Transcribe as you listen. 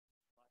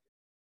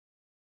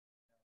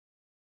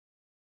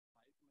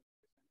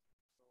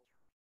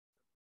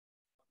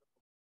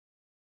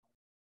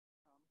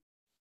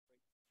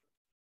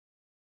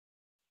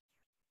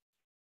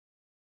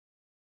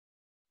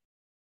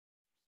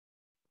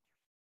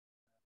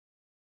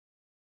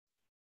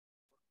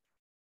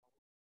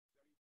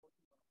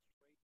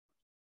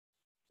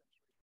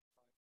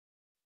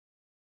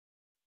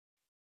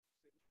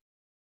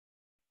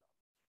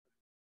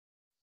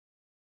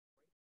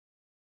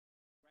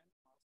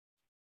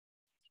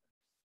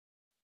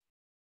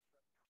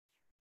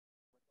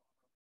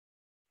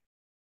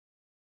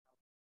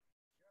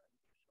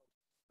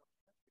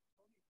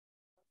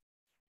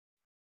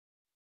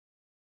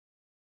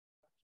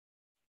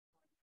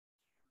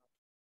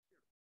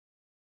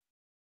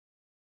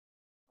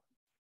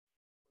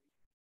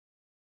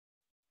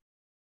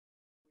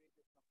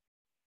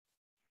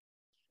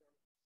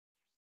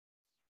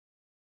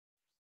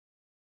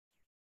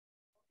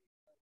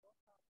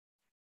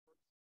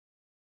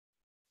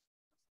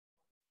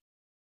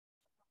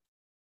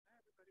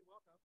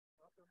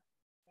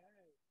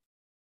Hey.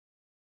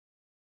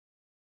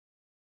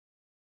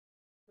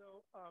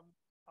 So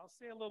I'll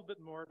say a little bit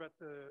more about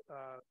the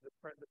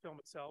film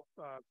itself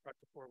right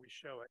before we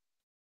show it.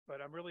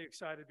 But I'm really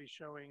excited to be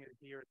showing it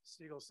here at the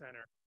Segal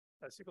Center.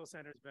 Segal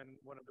Center has been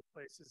one of the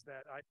places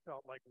that I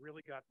felt like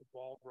really got the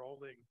ball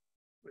rolling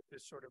with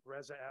this sort of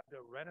Reza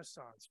Abdoh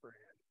renaissance for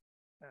him.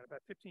 And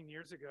about 15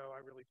 years ago, I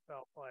really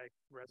felt like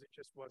Reza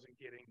just wasn't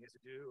getting his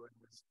due, and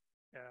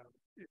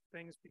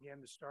things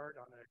began to start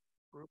on a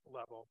group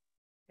level.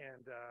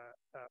 And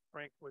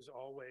Frank was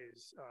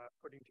always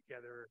putting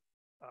together,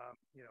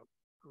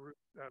 group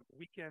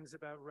weekends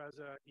about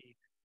Reza. He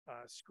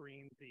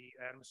screened the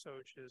Adam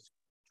Soch's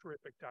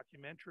terrific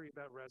documentary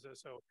about Reza,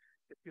 so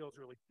it feels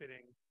really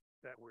fitting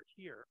that we're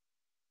here.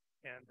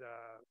 And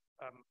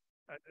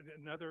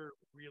another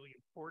really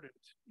important,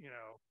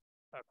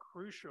 a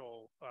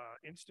crucial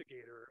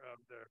instigator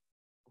of the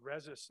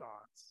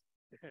Renaissance,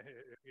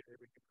 if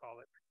we could call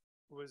it,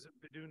 was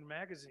Badoon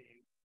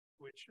Magazine,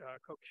 which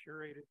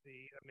co-curated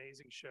the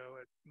amazing show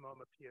at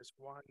MoMA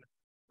PS1,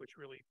 which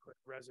really put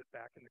Reza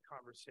back in the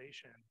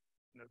conversation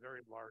in a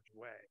very large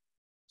way.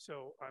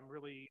 So I'm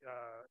really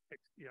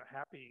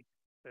happy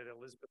that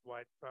Elizabeth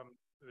White from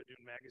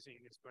Badoon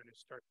Magazine is going to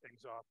start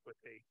things off with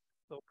a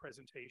little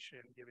presentation,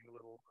 giving a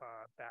little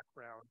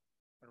background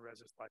on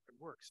Reza's life and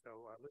work.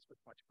 So Elizabeth,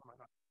 why don't you come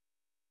on up?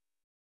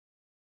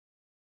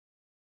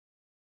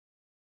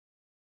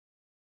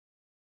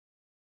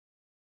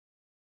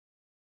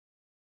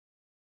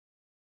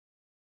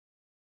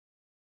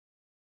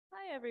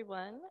 Hi,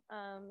 everyone.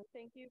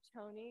 Thank you,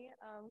 Tony,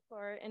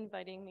 for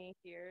inviting me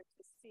here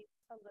to speak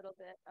a little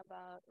bit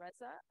about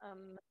Reza.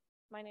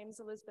 My name is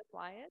Elizabeth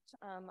Wyatt.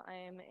 I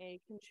am a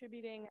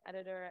contributing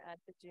editor at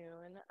The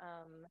Dune,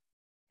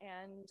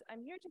 and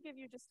I'm here to give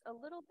you just a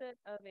little bit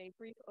of a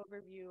brief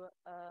overview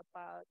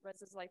about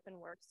Reza's life and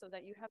work so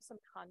that you have some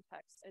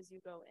context as you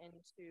go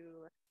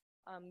into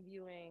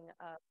viewing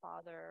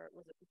Father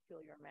Was a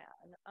Peculiar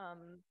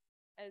Man.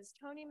 As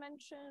Tony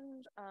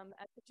mentioned,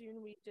 at the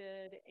Dune, we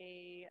did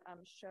a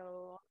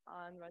show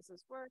on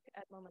Reza's work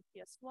at MoMA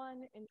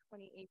PS1 in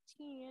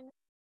 2018,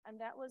 and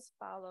that was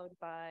followed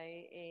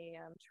by a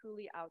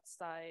truly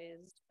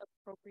outsized,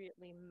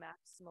 appropriately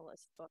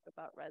maximalist book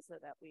about Reza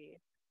that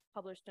we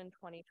published in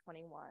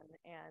 2021.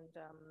 And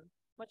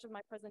much of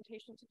my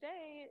presentation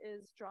today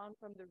is drawn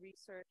from the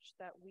research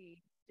that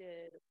we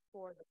did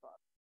for the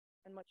book.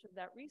 And much of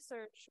that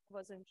research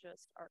wasn't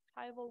just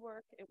archival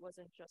work, it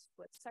wasn't just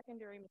with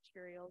secondary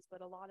materials,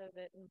 but a lot of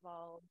it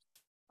involved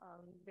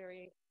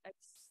very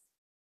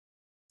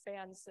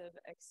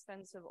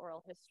extensive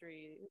oral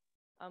history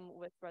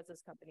with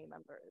Reza's company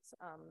members.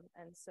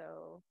 And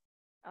so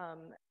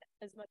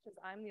as much as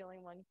I'm the only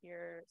one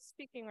here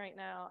speaking right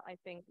now, I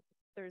think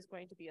there's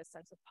going to be a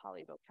sense of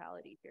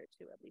polyvocality here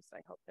too, at least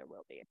I hope there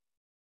will be.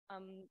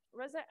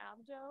 Reza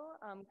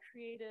Abdoh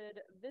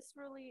created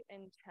viscerally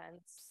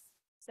intense,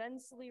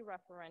 densely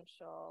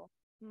referential,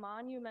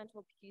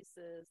 monumental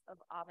pieces of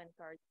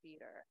avant-garde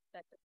theater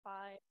that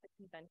defy the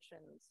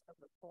conventions of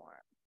the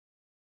form.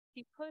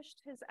 He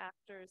pushed his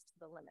actors to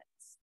the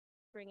limits,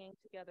 bringing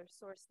together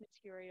source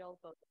material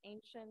both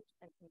ancient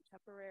and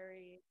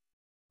contemporary,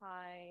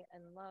 high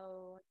and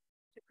low,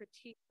 to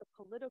critique the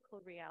political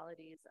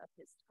realities of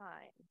his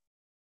time,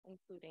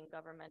 including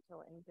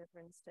governmental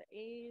indifference to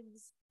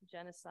AIDS,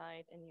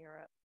 genocide in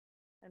Europe,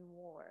 and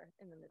war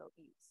in the Middle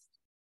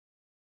East.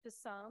 To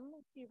some,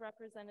 he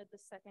represented the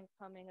second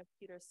coming of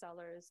Peter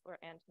Sellers or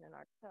Antonin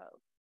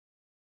Artaud.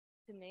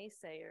 To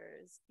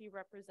naysayers, he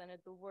represented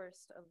the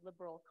worst of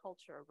liberal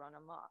culture run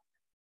amok,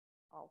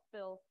 all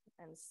filth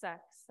and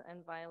sex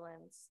and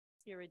violence,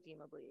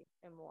 irredeemably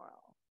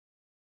immoral.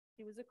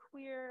 He was a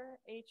queer,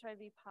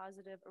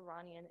 HIV-positive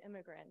Iranian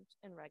immigrant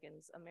in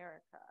Reagan's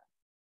America.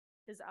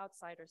 His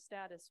outsider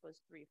status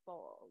was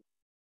threefold.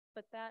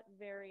 But that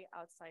very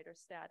outsider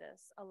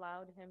status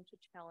allowed him to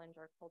challenge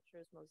our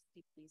culture's most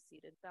deeply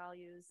seated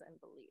values and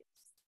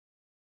beliefs.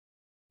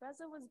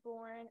 Reza was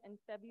born in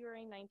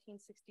February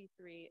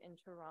 1963 in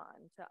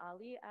Tehran to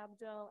Ali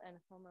Abdoh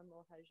and Homa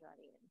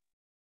Mohajanian.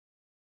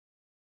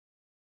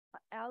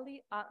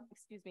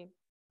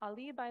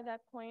 Ali by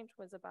that point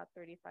was about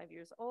 35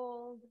 years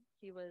old.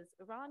 He was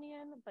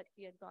Iranian, but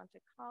he had gone to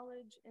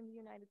college in the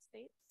United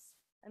States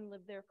and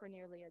lived there for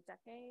nearly a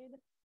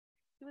decade.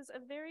 He was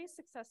a very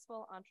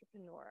successful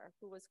entrepreneur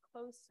who was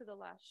close to the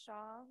last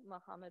Shah,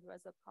 Mohammad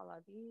Reza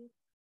Pahlavi.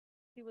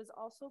 He was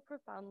also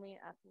profoundly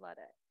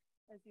athletic.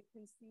 As you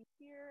can see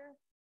here,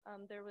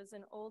 there was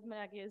an old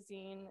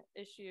magazine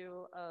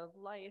issue of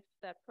Life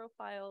that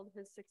profiled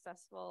his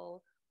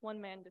successful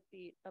one-man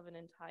defeat of an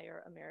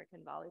entire American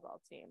volleyball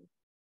team.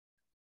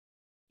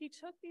 He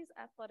took these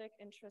athletic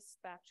interests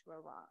back to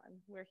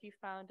Iran, where he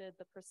founded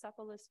the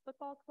Persepolis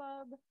Football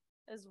Club,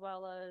 as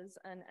well as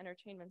an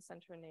entertainment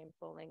center named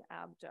Bowling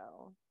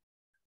Abdoh.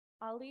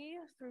 Ali,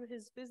 through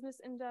his business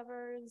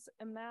endeavors,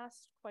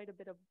 amassed quite a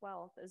bit of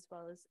wealth as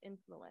well as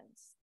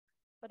influence.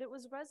 But it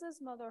was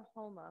Reza's mother,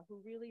 Homa, who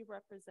really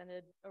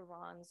represented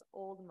Iran's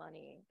old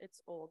money,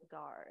 its old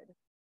guard.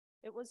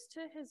 It was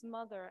to his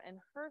mother and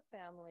her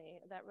family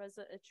that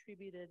Reza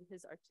attributed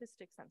his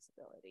artistic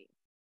sensibility.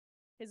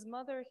 His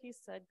mother, he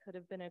said, could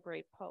have been a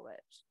great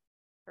poet.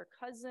 Her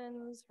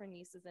cousins, her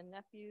nieces and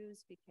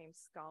nephews became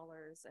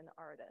scholars and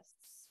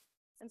artists.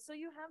 And so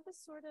you have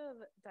this sort of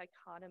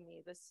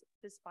dichotomy, this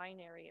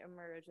binary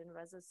emerge in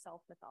Reza's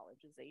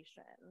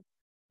self-mythologization.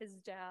 His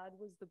dad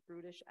was the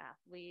brutish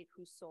athlete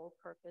whose sole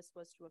purpose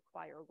was to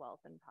acquire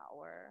wealth and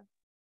power.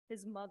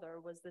 His mother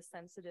was the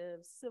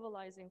sensitive,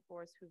 civilizing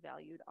force who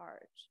valued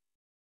art.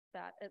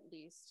 That, at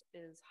least,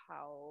 is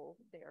how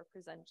they are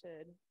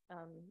presented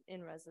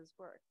in Reza's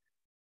work.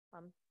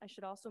 I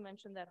should also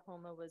mention that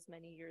Homa was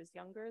many years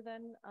younger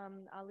than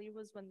Ali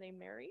was when they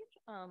married,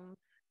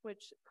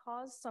 which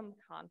caused some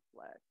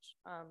conflict,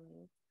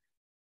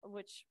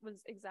 which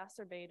was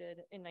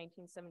exacerbated in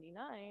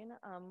 1979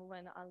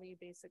 when Ali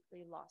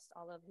basically lost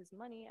all of his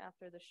money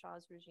after the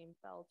Shah's regime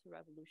fell to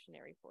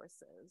revolutionary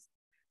forces.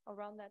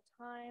 Around that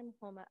time,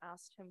 Homa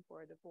asked him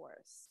for a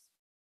divorce.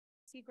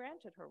 He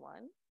granted her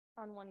one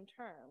on one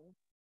term,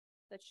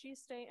 that she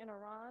stay in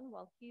Iran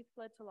while he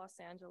fled to Los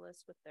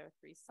Angeles with their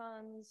 3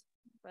 sons,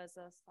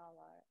 Reza,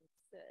 Salah, and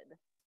Sid.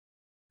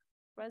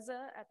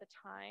 Reza, at the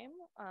time,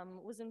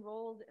 was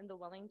enrolled in the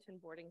Wellington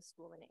boarding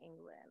school in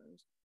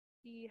England.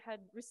 He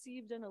had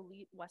received an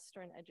elite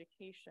Western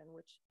education,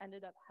 which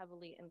ended up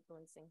heavily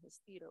influencing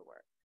his theater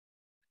work.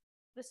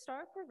 The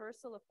stark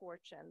reversal of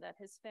fortune that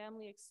his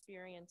family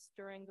experienced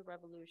during the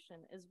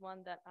revolution is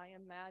one that I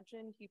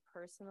imagine he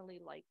personally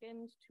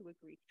likened to a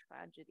Greek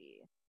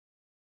tragedy.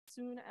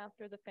 Soon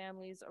after the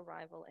family's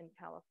arrival in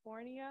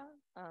California,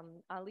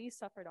 Ali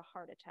suffered a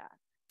heart attack.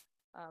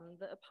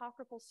 The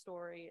apocryphal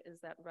story is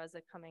that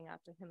Reza, coming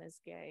out to him as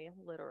gay,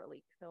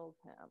 literally killed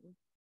him.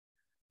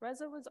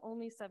 Reza was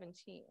only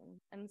 17,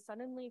 and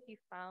suddenly he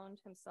found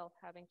himself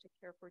having to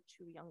care for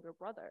 2 younger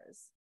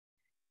brothers.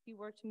 He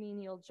worked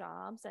menial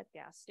jobs at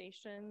gas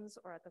stations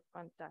or at the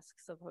front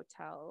desks of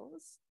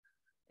hotels.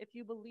 If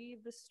you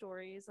believe the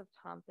stories of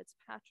Tom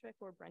Fitzpatrick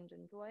or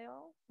Brendan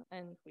Doyle,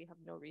 and we have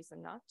no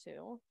reason not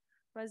to,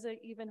 Reza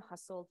even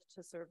hustled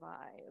to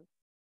survive.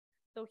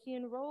 Though he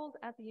enrolled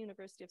at the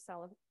University of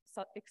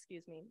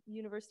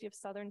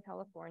Southern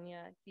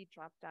California, he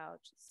dropped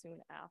out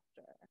soon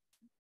after.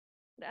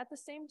 But at the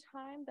same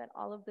time that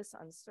all of this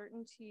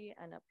uncertainty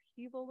and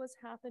upheaval was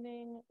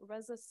happening,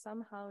 Reza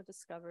somehow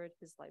discovered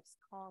his life's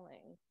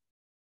calling.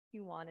 He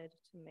wanted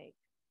to make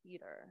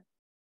theater.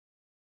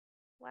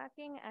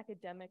 Lacking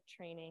academic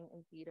training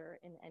in theater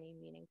in any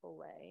meaningful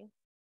way,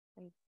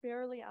 and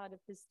barely out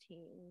of his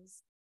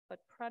teens,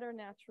 but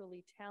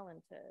preternaturally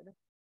talented,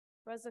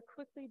 Reza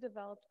quickly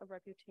developed a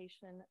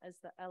reputation as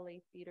the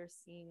LA theater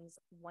scene's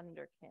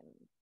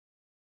wonderkind.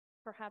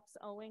 Perhaps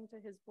owing to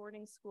his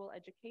boarding school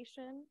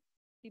education,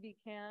 he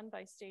began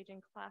by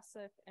staging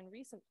classic and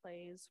recent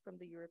plays from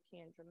the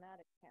European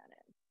dramatic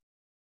canon.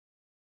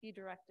 He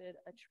directed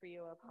a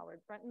trio of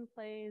Howard Brenton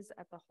plays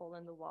at the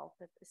Hole-in-the-Wall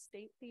Fifth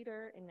Estate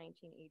Theater in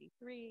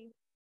 1983.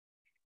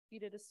 He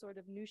did a sort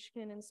of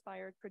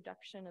Nushkin-inspired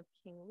production of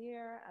King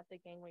Lear at the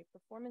Gangway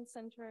Performance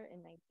Center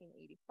in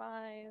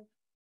 1985.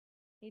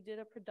 He did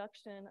a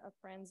production of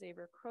Franz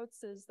Xaver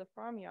Krotz's The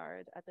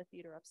Farmyard at the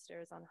theater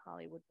upstairs on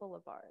Hollywood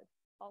Boulevard.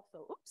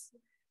 Also, oops,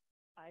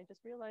 I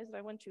just realized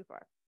I went too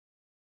far.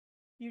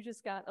 You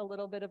just got a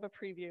little bit of a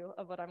preview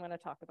of what I'm going to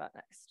talk about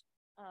next.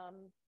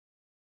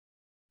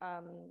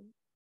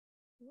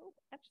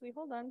 Actually,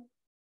 hold on.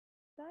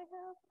 Did I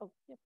have? Oh,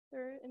 yeah,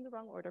 they're in the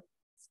wrong order.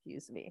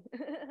 Excuse me.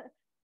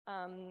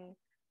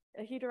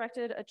 He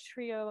directed a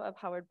trio of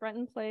Howard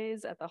Brenton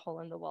plays at the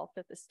Hole-in-the-Wall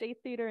Fifth Estate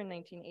Theater in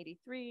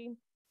 1983.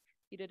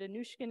 He did a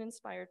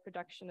Nushkin-inspired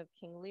production of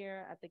King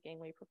Lear at the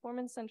Gangway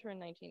Performance Center in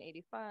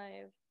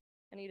 1985.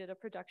 And he did a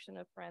production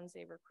of Franz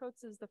Xaver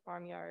Krotz's The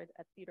Farmyard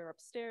at Theater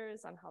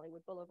Upstairs on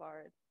Hollywood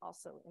Boulevard,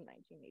 also in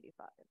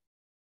 1985.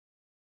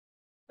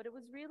 But it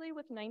was really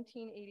with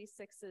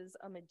 1986's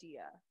A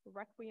Medea,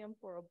 Requiem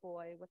for a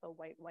Boy with a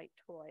White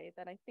Toy,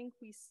 that I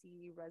think we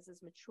see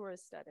Reza's mature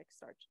aesthetic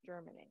start to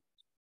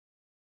germinate.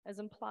 As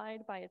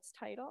implied by its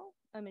title,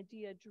 A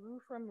Medea drew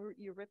from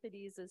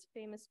Euripides'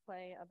 famous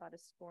play about a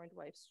scorned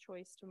wife's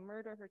choice to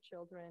murder her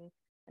children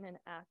in an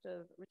act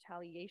of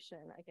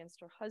retaliation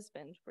against her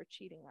husband for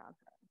cheating on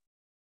her.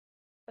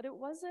 But it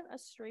wasn't a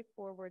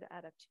straightforward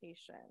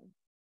adaptation.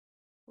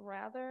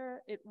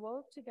 Rather, it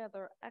wove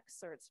together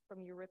excerpts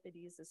from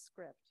Euripides'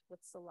 script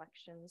with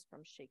selections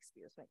from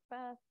Shakespeare's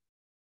Macbeth,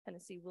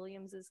 Tennessee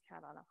Williams's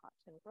Cat on a Hot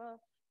Tin Roof,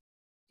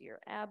 Dear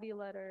Abby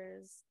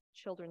letters,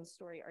 children's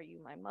story Are You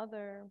My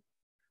Mother,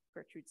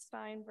 Gertrude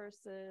Stein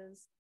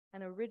verses,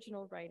 and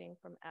original writing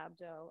from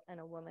Abdoh and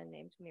a woman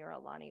named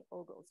Miralani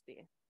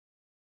Oglesby.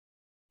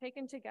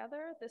 Taken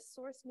together, this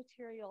source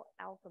material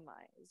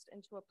alchemized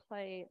into a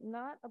play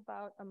not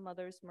about a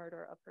mother's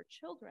murder of her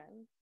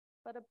children,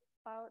 but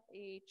about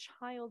a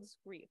child's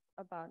grief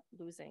about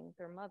losing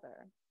their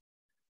mother.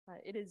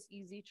 It is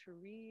easy to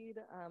read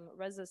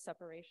Reza's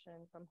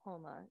separation from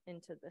Homa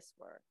into this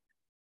work.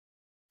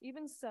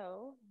 Even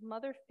so,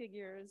 mother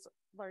figures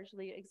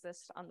largely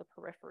exist on the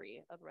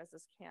periphery of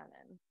Reza's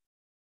canon.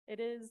 It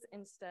is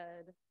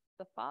instead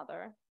the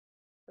father,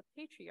 the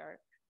patriarch,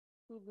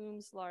 who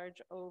looms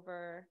large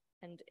over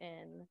and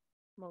in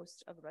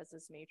most of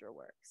Reza's major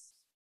works.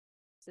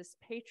 This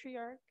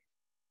patriarch,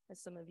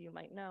 as some of you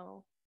might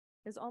know,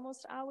 is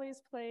almost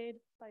always played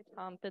by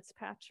Tom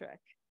Fitzpatrick.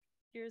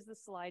 Here's the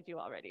slide you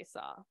already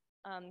saw.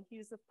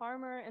 He's the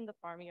farmer in the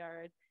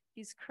farmyard.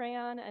 He's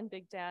Crayon and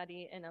Big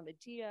Daddy in A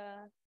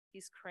Medea.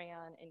 He's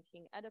Crayon in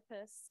King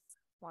Oedipus,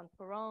 Juan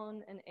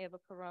Perón in Eva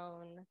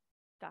Perón,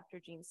 Dr.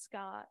 Gene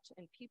Scott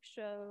in Peep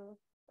Show,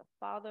 the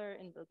father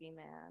in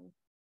Boogeyman,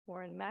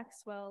 Warren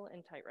Maxwell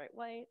in Tight Right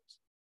White,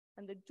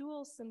 and the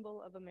dual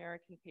symbol of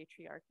American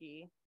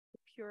patriarchy, the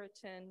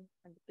Puritan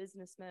and the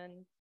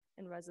businessman,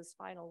 in Reza's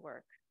final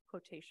work,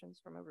 Quotations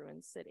from a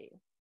Ruined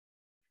City.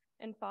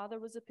 And Father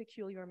Was a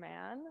Peculiar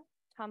Man,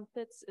 Tom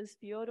Fitz is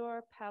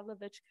Fyodor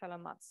Pavlovich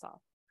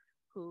Karamazov,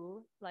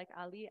 who, like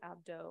Ali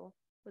Abdoh,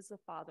 was the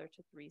father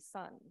to 3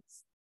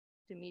 sons,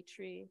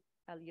 Dmitri,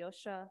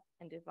 Alyosha,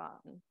 and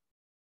Ivan.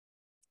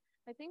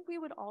 I think we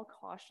would all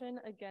caution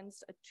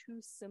against a too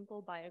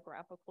simple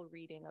biographical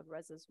reading of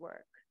Reza's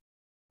work.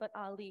 But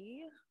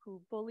Ali,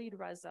 who bullied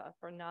Reza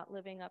for not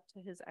living up to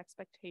his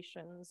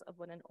expectations of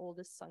what an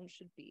oldest son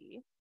should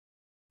be,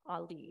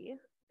 Ali,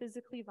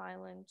 physically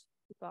violent,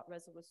 who thought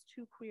Reza was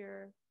too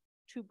queer,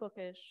 too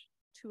bookish,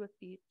 too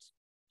effete,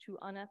 too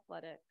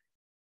unathletic,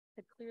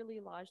 had clearly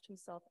lodged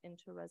himself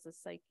into Reza's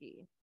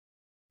psyche.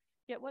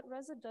 Yet what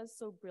Reza does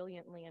so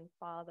brilliantly in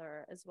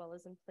Father, as well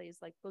as in plays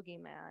like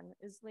Boogeyman,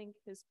 is link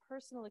his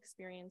personal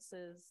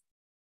experiences,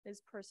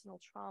 his personal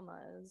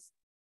traumas,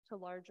 to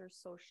larger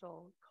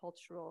social,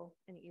 cultural,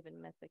 and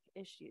even mythic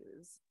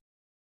issues.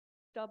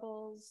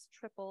 Doubles,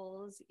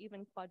 triples,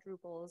 even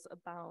quadruples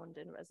abound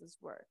in Reza's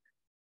work.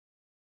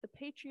 The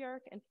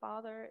patriarch and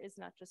father is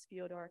not just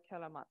Fyodor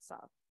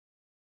Karamazov.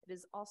 It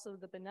is also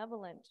the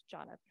benevolent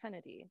John F.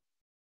 Kennedy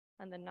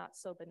and the not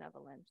so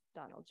benevolent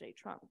Donald J.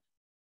 Trump.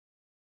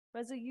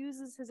 Reza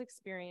uses his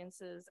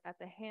experiences at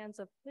the hands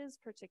of his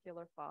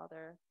particular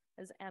father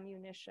as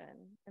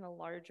ammunition in a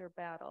larger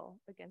battle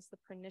against the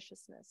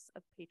perniciousness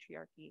of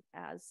patriarchy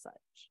as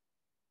such.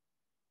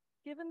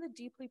 Given the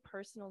deeply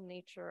personal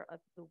nature of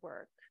the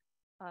work,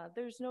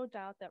 there's no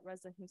doubt that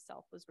Reza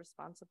himself was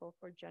responsible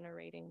for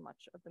generating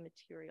much of the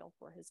material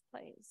for his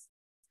plays.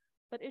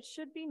 But it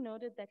should be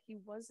noted that he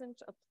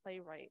wasn't a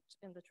playwright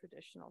in the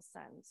traditional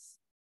sense.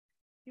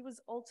 He was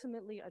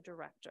ultimately a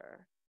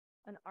director,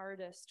 an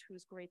artist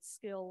whose great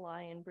skill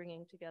lie in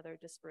bringing together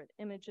disparate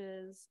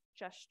images,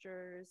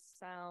 gestures,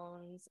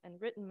 sounds,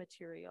 and written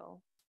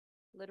material,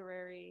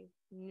 literary,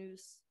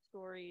 news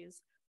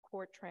stories,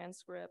 court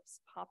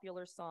transcripts,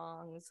 popular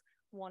songs,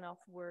 one-off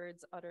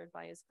words uttered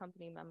by his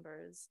company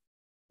members,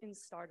 in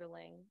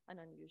startling and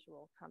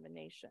unusual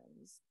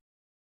combinations.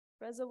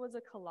 Reza was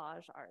a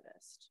collage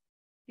artist.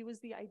 He was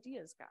the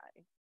ideas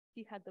guy.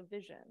 He had the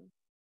vision.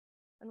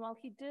 And while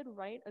he did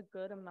write a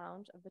good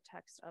amount of the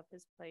text of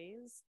his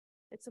plays,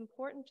 it's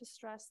important to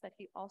stress that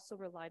he also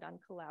relied on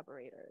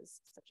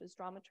collaborators, such as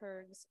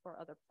dramaturgs or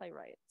other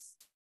playwrights.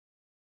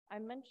 I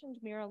mentioned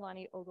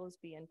Miralani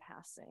Oglesby in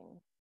passing.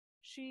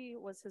 She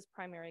was his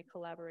primary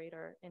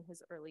collaborator in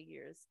his early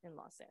years in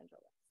Los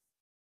Angeles.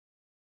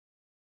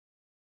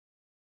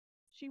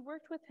 She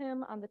worked with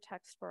him on the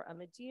text for A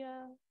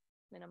Medea,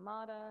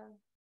 Minamata,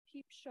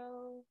 Peep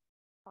Show,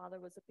 Father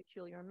Was a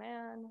Peculiar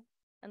Man,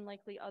 and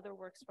likely other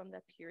works from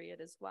that period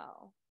as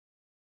well.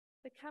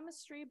 The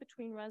chemistry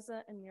between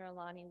Reza and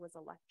Miralani was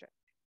electric.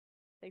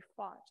 They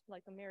fought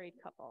like a married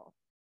couple,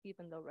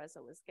 even though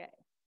Reza was gay.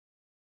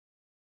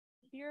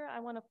 Here, I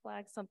want to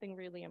flag something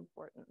really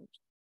important.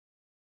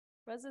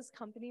 Reza's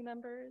company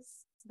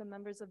members, the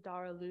members of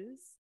Dara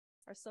Luz,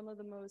 are some of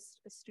the most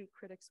astute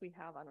critics we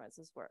have on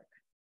Reza's work.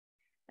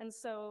 And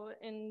so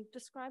in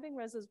describing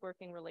Reza's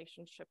working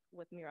relationship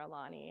with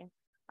Miralani,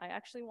 I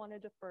actually want to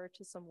defer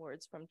to some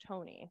words from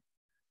Tony.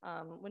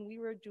 When we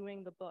were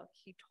doing the book,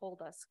 he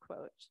told us,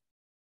 quote,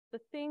 "The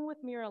thing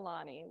with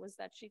Miralani was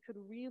that she could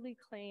really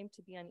claim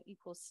to be on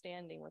equal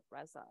standing with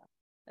Reza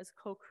as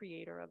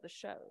co-creator of the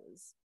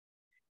shows.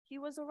 He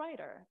was a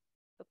writer.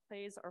 The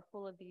plays are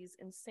full of these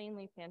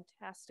insanely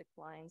fantastic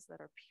lines that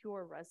are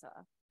pure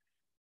Reza.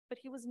 But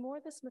he was more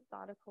this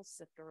methodical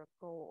sifter of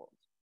gold,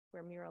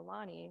 where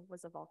Miralani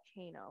was a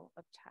volcano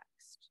of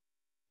text.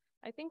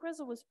 I think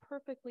Reza was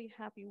perfectly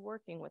happy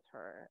working with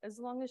her as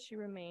long as she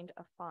remained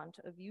a font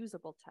of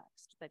usable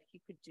text that he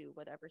could do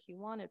whatever he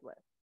wanted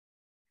with.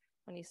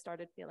 When he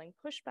started feeling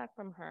pushback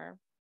from her,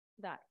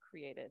 that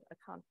created a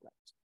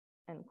conflict,"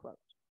 end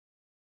quote.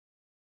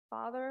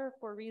 Father,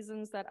 for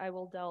reasons that I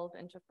will delve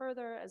into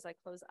further as I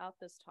close out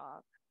this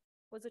talk,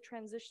 was a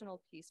transitional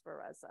piece for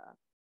Reza.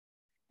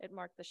 It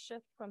marked the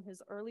shift from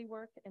his early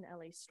work in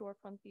LA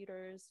storefront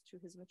theaters to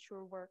his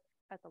mature work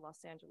at the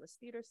Los Angeles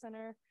Theatre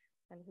Center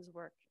and his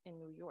work in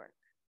New York.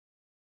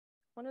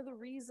 One of the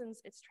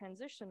reasons it's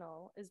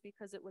transitional is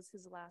because it was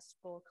his last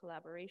full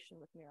collaboration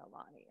with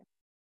Miralani.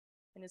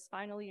 In his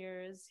final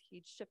years,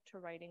 he'd shift to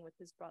writing with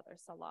his brother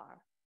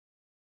Salar.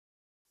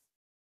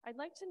 I'd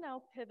like to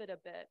now pivot a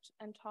bit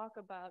and talk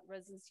about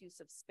Reza's use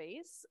of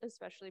space,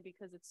 especially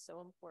because it's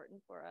so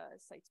important for a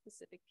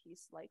site-specific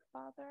piece like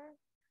Father.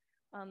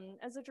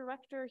 As a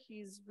director,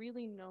 he's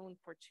really known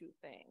for two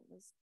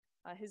things.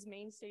 His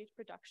main stage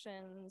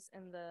productions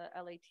in the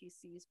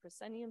LATC's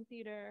Proscenium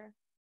Theater,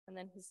 and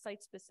then his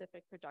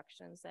site-specific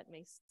productions that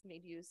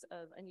made use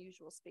of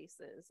unusual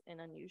spaces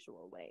in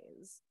unusual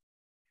ways.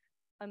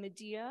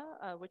 Medea,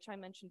 which I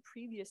mentioned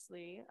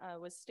previously,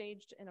 was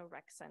staged in a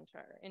rec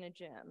center in a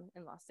gym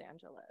in Los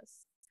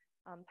Angeles.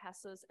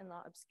 Pasos en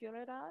la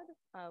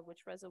Obscuridad,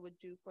 which Reza would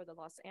do for the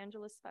Los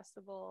Angeles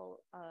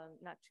Festival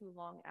not too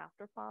long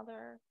after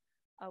Father,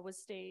 was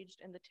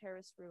staged in the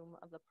terrace room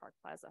of the Park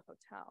Plaza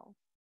Hotel.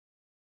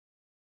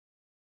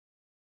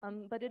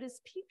 But it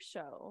is Peep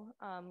Show,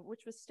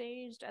 which was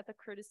staged at the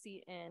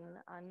Courtesy Inn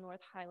on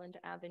North Highland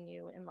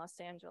Avenue in Los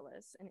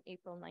Angeles in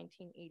April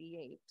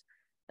 1988,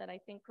 that I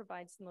think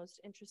provides the most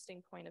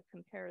interesting point of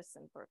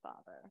comparison for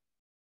Father.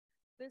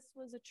 This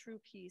was a true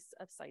piece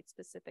of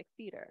site-specific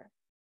theater.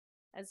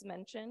 As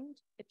mentioned,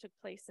 it took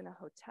place in a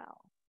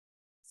hotel,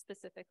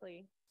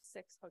 specifically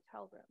 6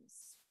 hotel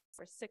rooms,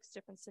 where 6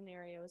 different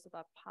scenarios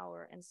about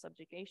power and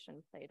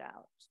subjugation played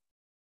out.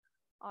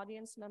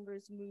 Audience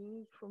members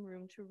moved from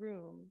room to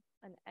room,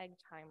 an egg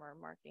timer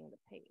marking the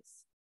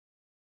pace.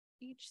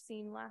 Each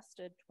scene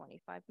lasted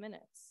 25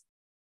 minutes.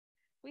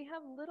 We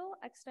have little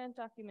extant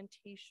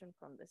documentation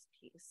from this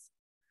piece,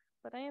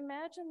 but I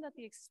imagine that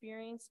the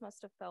experience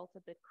must have felt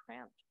a bit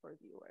cramped for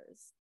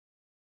viewers.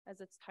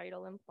 As its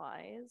title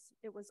implies,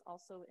 it was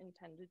also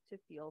intended to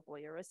feel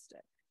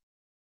voyeuristic.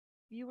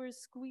 Viewers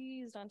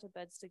squeezed onto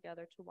beds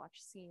together to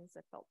watch scenes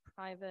that felt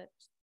private,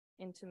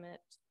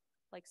 intimate,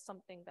 like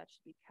something that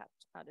should be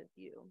kept out of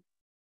view.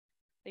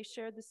 They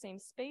shared the same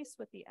space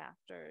with the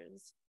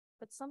actors,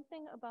 but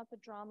something about the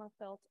drama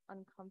felt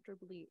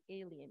uncomfortably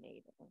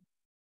alienating,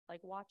 like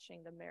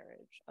watching the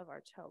marriage of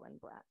Artaud and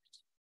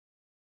Brecht.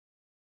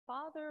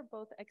 Father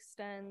both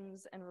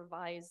extends and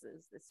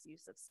revises this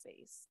use of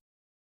space.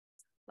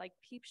 Like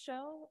Peep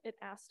Show, it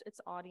asked its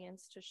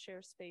audience to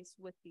share space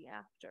with the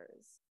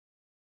actors,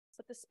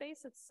 but the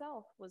space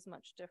itself was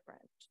much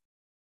different.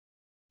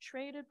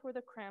 Traded for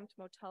the cramped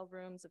motel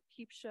rooms of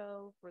Peep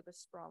Show were the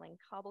sprawling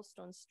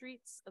cobblestone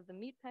streets of the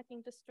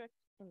Meatpacking district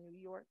in New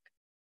York,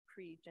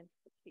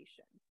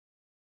 pre-gentrification.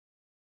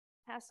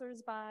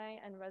 Passers-by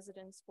and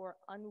residents bore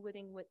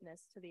unwitting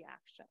witness to the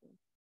action.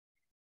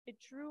 It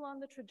drew on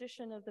the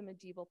tradition of the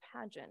medieval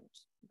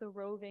pageant, the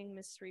roving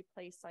mystery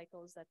play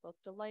cycles that both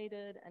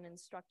delighted and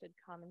instructed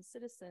common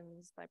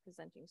citizens by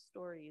presenting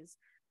stories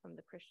from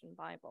the Christian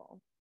Bible.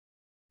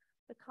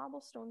 The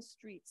cobblestone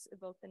streets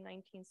evoke the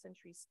 19th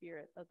century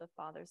spirit of the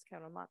Fathers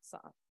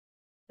Karamazov,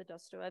 the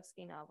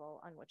Dostoyevsky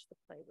novel on which the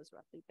play was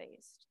roughly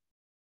based.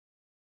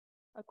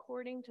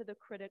 According to the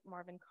critic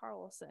Marvin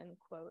Carlson,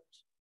 quote,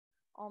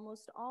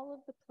 almost all of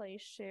the play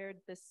shared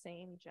the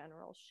same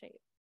general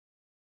shape,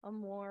 a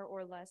more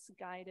or less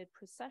guided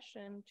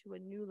procession to a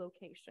new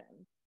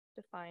location,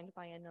 defined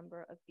by a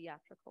number of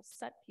theatrical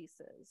set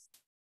pieces,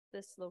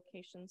 this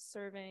location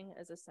serving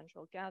as a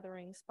central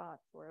gathering spot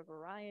for a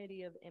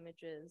variety of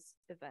images,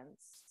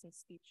 events, and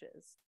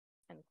speeches,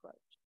 end quote.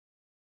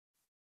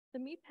 The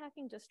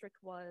Meatpacking district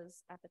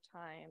was, at the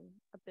time,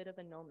 a bit of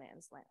a no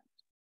man's land,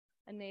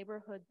 a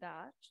neighborhood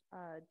that,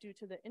 due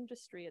to the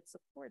industry it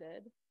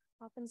supported,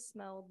 often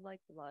smelled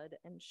like blood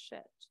and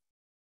shit.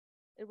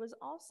 It was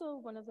also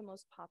one of the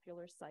most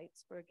popular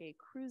sites for gay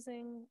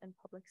cruising and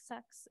public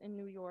sex in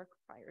New York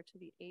prior to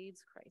the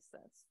AIDS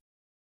crisis.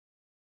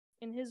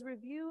 In his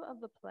review of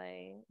the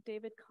play,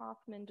 David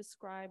Kaufman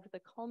described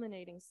the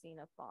culminating scene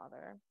of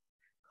Father,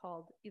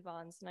 called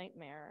Ivan's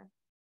Nightmare,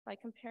 by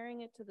comparing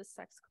it to the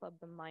sex club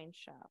The Mine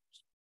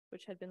Shaft,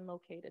 which had been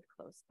located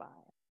close by.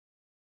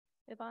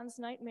 Ivan's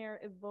Nightmare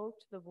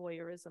evoked the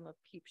voyeurism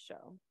of Peep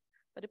Show,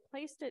 but it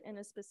placed it in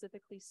a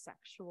specifically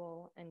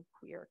sexual and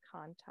queer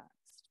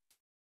context.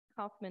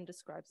 Kaufman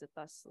describes it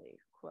thusly,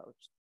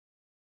 quote,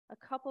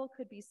 a couple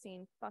could be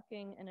seen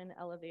fucking in an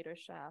elevator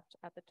shaft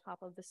at the top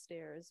of the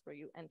stairs where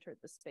you entered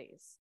the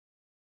space.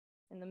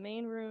 In the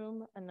main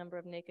room, a number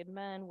of naked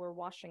men were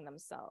washing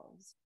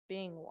themselves,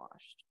 being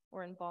washed,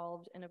 or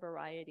involved in a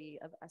variety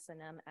of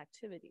S&M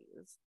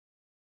activities.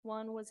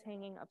 One was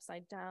hanging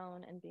upside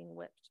down and being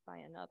whipped by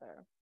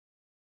another.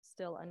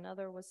 Still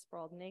another was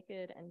sprawled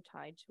naked and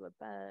tied to a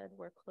bed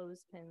where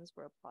clothespins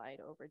were applied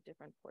over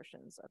different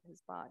portions of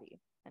his body,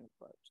 end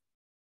quote.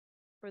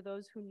 For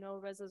those who know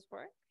Reza's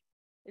work,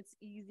 it's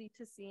easy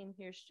to see and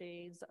hear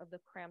shades of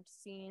the cramped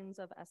scenes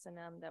of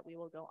S&M that we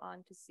will go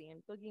on to see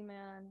in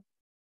Boogeyman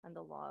and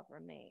The Law of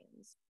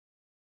Remains.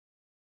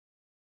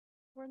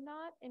 We're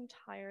not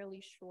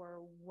entirely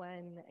sure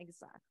when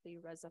exactly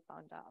Reza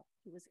found out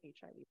he was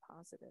HIV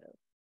positive.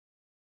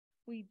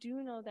 We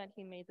do know that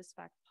he made this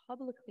fact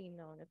publicly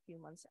known a few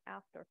months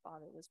after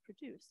Father was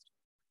produced,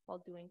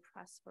 while doing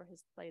press for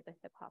his play The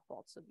Hip-Hop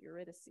Waltz of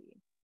Eurydice.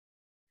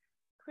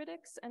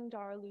 Critics and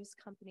Darlu's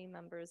company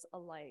members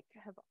alike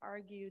have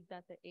argued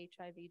that the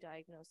HIV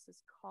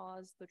diagnosis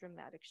caused the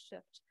dramatic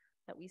shift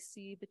that we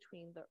see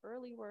between the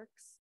early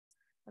works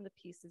and the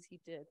pieces he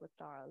did with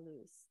Dara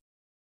Luz.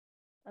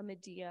 A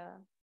Medea,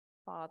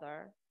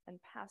 Father, and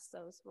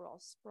Pastos were all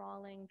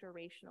sprawling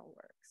durational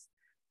works,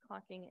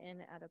 clocking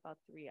in at about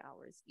 3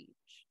 hours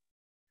each.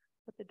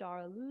 But the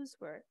Dara Luz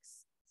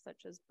works,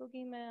 such as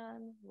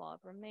Boogeyman, Law of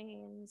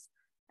Remains,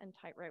 and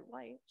Tight Right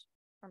White,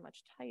 are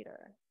much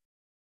tighter.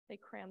 They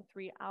cram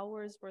 3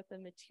 hours worth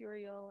of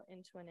material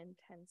into an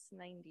intense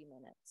 90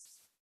 minutes.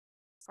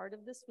 Part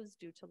of this was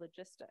due to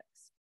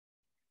logistics.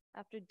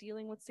 After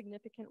dealing with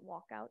significant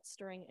walkouts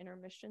during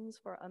intermissions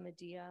for a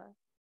Medea,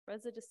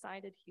 Reza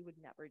decided he would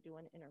never do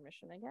an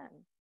intermission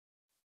again.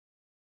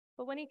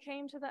 But when he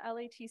came to the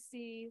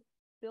LATC,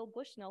 Bill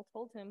Bushnell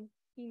told him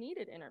he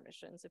needed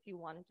intermissions if he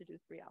wanted to do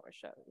 3-hour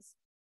shows.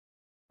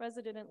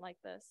 Reza didn't like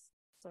this,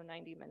 so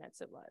 90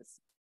 minutes it was.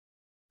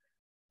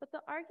 But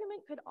the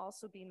argument could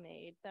also be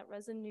made that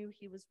Reza knew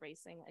he was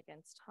racing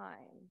against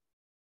time.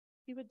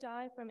 He would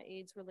die from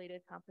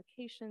AIDS-related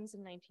complications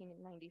in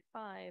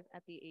 1995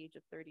 at the age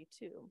of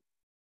 32.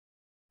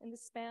 In the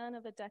span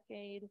of a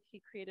decade,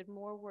 he created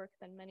more work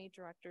than many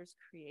directors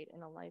create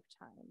in a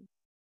lifetime.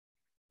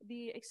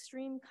 The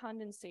extreme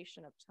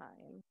condensation of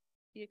time,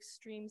 the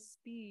extreme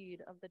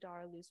speed of the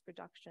Dara Luz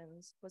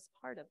productions was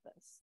part of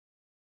this.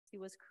 He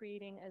was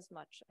creating as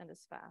much and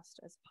as fast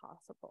as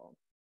possible.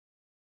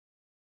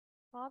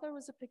 Father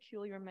was a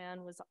peculiar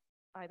man, was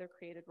either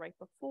created right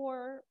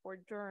before or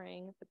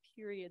during the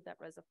period that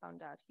Reza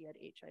found out he had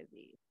HIV.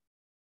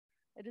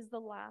 It is the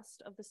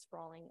last of the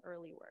sprawling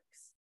early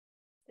works.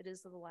 It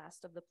is the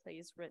last of the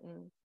plays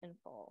written in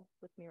full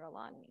with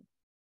Miralani.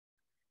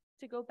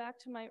 To go back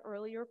to my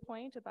earlier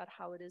point about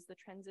how it is the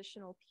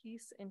transitional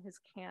piece in his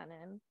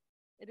canon,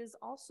 it is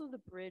also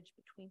the bridge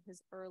between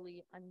his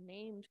early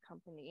unnamed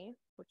company,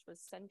 which was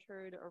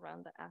centered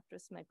around the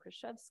actress Meg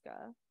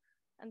Krzyzewska,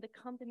 and the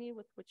company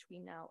with which we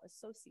now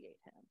associate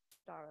him,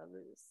 Dara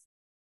Luz.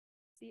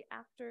 The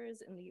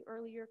actors in the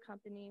earlier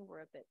company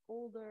were a bit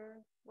older,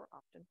 were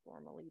often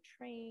formally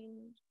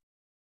trained.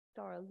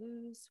 Dara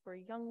Luz were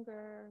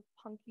younger,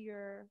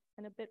 punkier,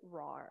 and a bit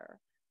rawer,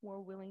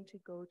 more willing to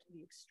go to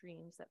the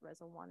extremes that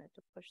Reza wanted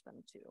to push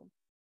them to.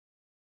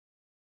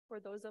 For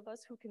those of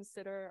us who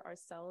consider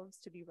ourselves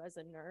to be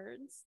Reza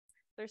nerds,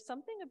 there's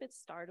something a bit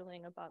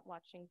startling about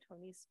watching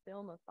Tony's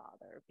film of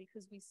Father,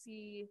 because we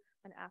see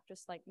an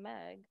actress like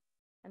Meg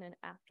and an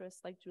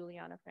actress like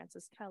Juliana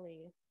Francis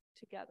Kelly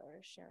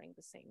together sharing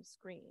the same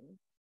screen.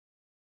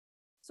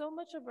 So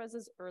much of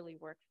Reza's early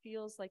work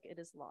feels like it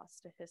is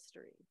lost to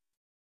history.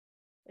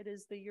 It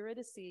is the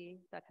Eurydice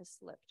that has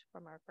slipped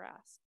from our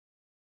grasp.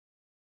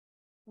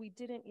 We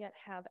didn't yet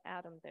have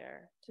Adam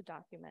there to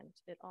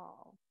document it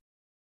all.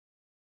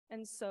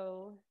 And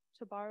so,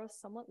 to borrow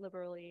somewhat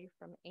liberally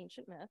from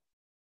ancient myth,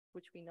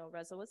 which we know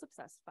Reza was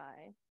obsessed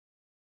by,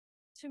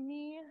 to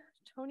me,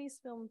 Tony's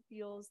film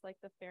feels like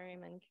the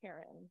ferryman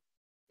Karen,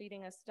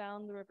 leading us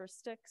down the river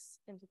Styx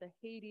into the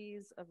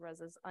Hades of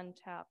Reza's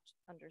untapped,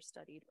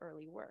 understudied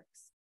early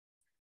works.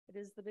 It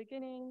is the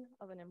beginning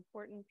of an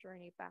important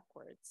journey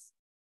backwards.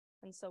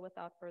 And so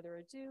without further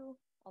ado,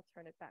 I'll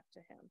turn it back to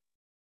him.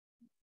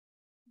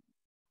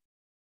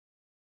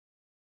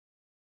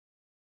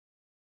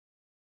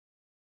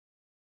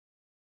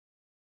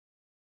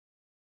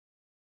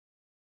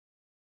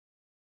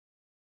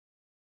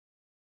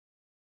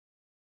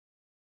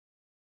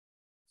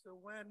 So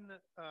when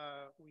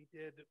we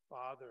did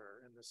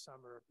Father in the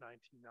summer of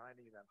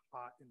 1990, that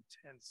hot,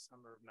 intense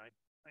summer of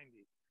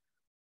 1990,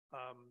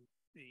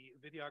 the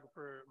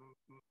videographer,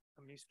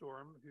 Me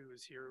Storm, who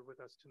is here with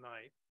us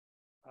tonight,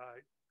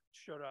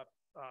 showed up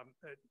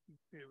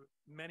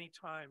many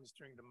times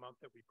during the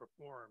month that we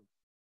performed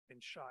and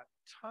shot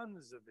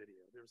tons of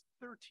video. There's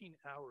 13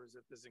 hours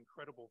of this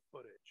incredible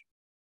footage.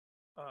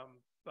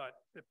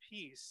 But the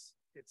piece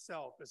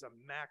itself is a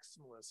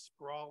maximalist,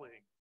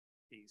 sprawling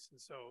piece.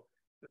 And so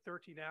the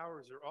 13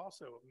 hours are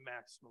also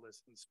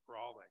maximalist and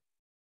sprawling.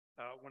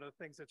 One of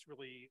the things that's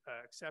really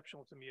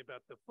exceptional to me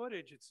about the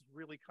footage, it's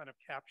really kind of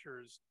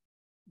captures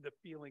the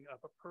feeling of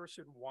a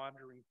person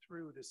wandering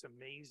through this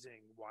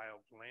amazing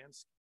wild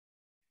landscape.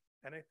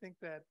 And I think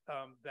that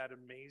that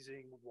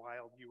amazing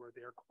wild you are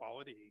there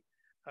quality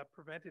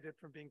prevented it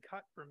from being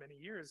cut for many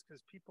years,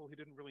 because people who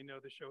didn't really know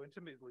the show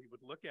intimately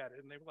would look at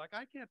it and they were like,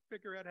 I can't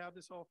figure out how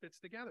this all fits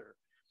together.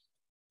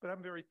 But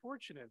I'm very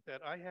fortunate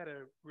that I had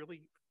a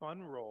really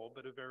fun role,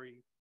 but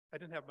I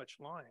didn't have much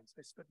lines.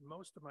 I spent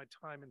most of my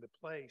time in the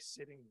play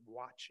sitting,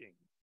 watching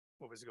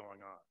what was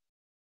going on.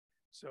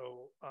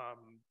 So,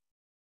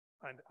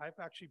 and I've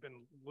actually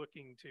been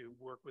looking to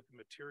work with the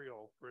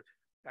material for,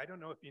 I don't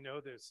know if you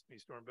know this, Me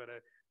Storm, but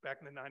back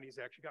in the 90s,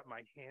 I actually got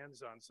my hands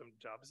on some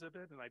dubs of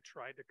it, and I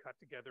tried to cut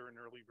together an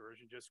early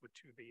version just with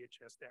 2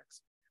 VHS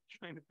decks,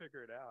 trying to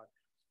figure it out.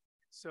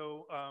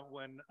 So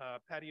when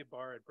Patty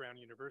Abar at Brown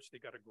University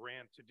got a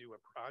grant to do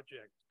a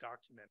project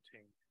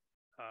documenting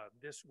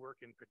this work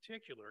in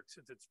particular,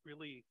 since it's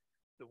really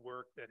the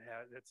work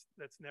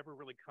that's never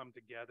really come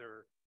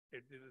together,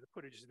 the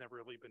footage has never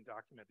really been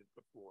documented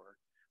before.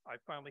 I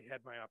finally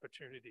had my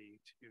opportunity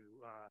to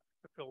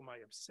fulfill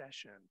my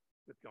obsession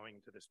with going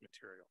into this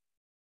material.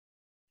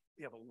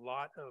 We have a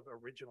lot of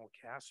original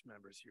cast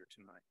members here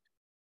tonight.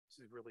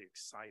 This is really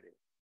exciting.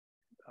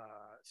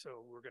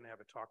 So we're going to have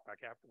a talk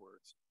back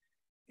afterwards.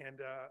 And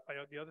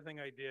the other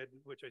thing I did,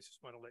 which I just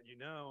want to let you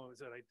know,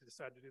 is that I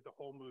decided to do the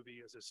whole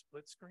movie as a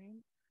split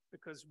screen,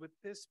 because with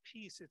this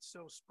piece, it's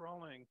so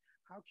sprawling.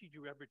 How could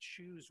you ever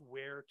choose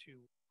where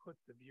to put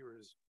the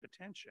viewer's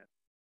attention?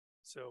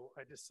 So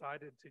I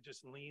decided to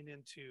just lean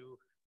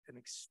into an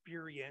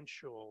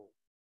experiential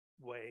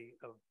way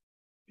of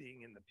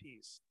being in the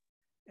piece.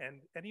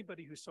 And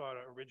anybody who saw an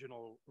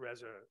original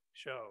Reza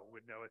show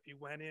would know if you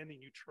went in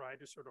and you tried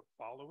to sort of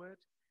follow it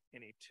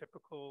in a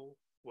typical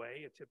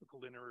way, a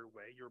typical linear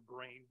way, your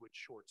brain would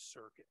short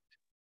circuit.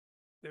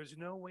 There's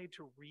no way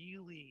to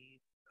really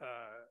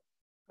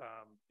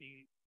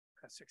be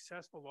a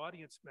successful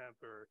audience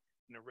member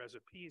in a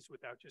Reza piece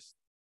without just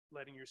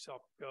letting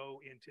yourself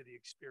go into the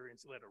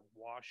experience, let it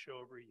wash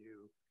over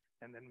you,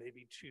 and then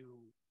maybe 2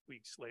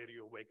 weeks later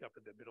you'll wake up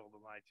in the middle of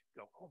the night and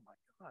go, oh my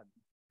God,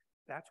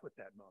 that's what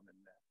that moment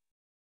meant.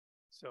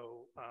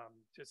 So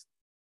just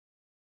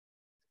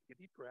take a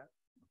deep breath.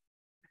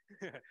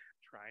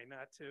 Try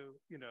not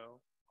to,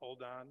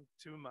 hold on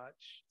too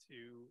much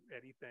to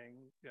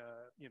anything,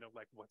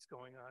 like what's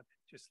going on.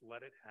 Just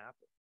let it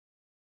happen.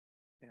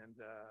 And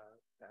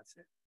that's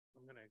it.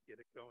 I'm going to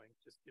get it going.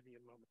 Just give me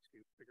a moment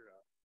to figure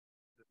out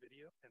the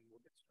video and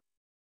we'll get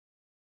started.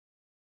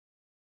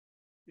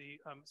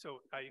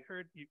 So I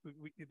heard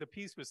the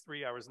piece was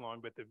 3 hours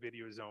long, but the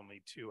video is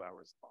only 2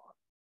 hours long.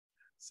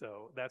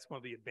 So that's one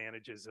of the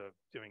advantages of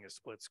doing a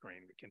split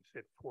screen. We can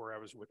fit 4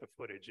 hours worth of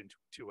footage into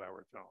a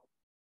 2-hour film.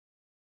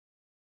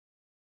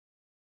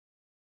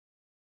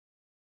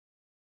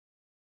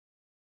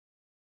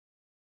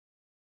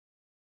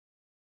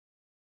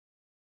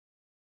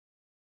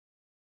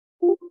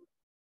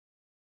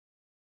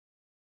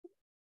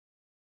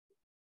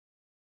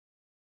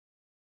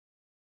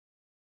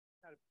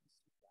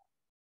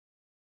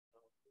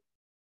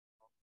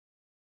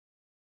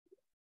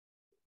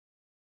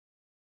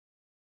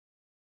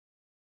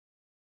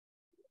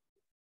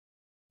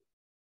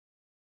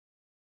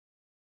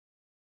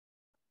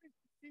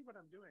 See what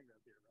I'm doing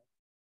up here, right?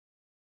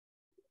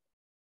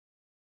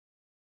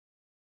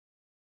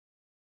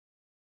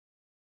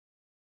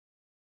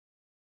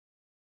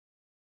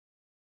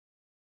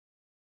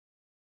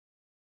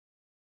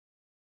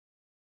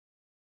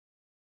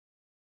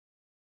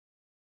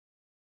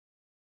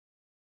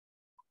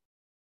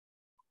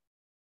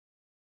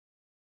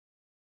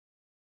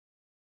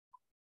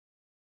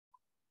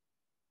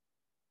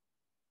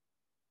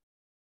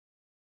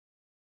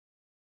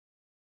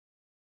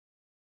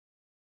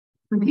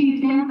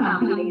 Repeat that, I'll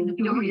tell you the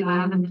story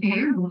live and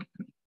terrible.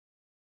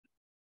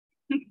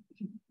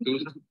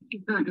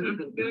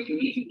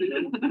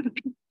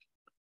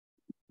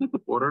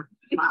 Water?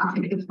 I'll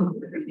take this one.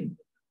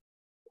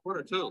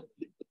 Water too.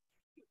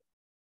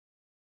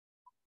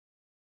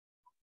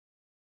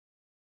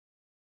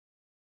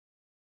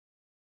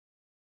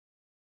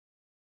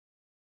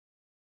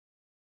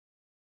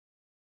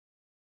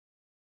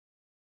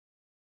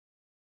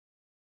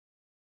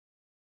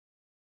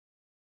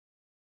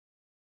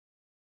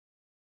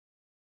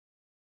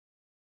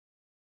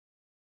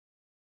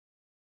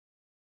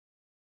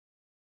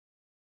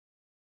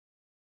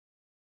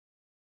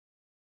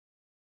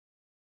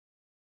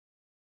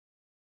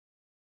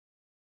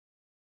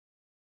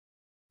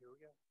 Here we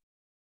go.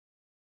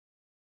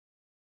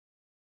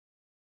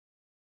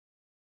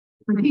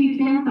 Repeat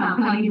that, I'll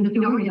tell you the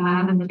story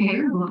live and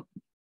terrible.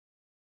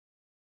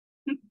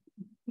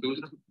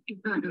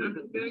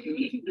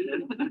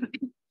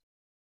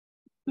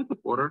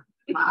 Water?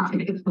 I'll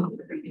take this one.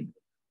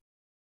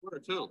 Water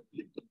too.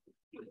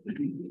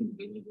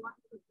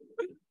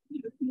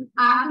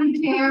 I've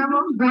been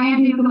terrible,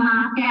 brand new to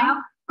my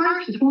house.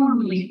 First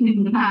formally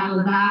assumed the title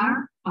of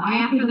our,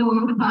 after the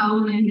war with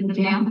Poland and the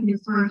death of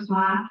his first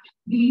wife,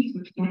 he's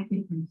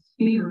respected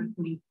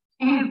conspiracy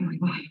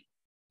everywhere.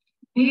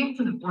 Bits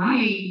of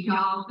rage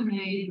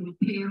alternated with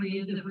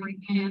periods of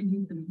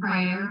repentance and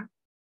prayer.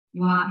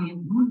 While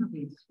in one of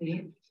his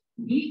fits,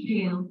 he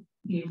killed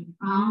his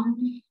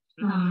own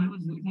son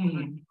and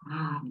hiding.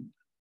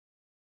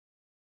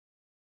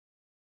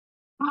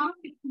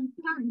 Politics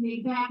concerned the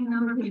exact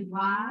number of his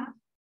wives.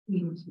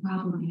 He was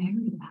probably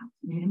married about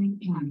 7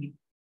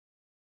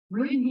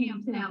 Ridden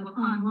himself with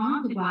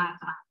unwanted wives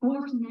by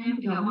forcing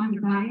them to go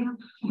under bail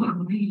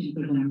or arranging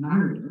for their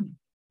murder.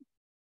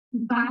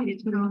 Despite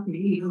his filthy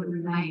evil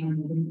remain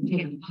of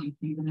intelligence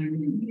and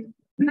learning.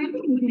 Maybe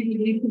he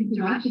didn't do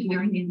construction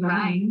during his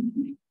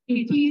reign.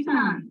 His 2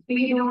 sons,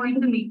 Theodore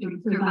and Dmitri,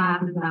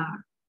 survived the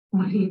czar,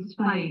 but his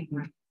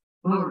favorite,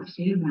 Boris,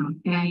 did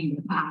not gain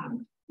the power.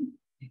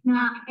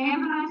 Now,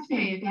 everybody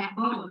said that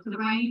Boris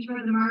arranged for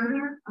the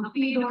murder of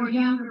Theodore's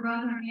younger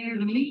brother and heir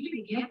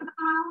Dmitri to get the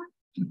power.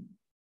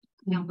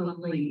 I don't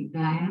believe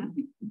that.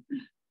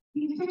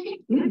 He's such a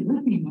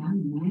good-looking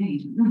young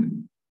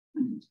man.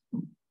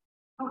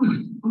 Oh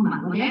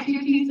my, well, that's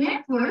your 2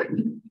 cents worth.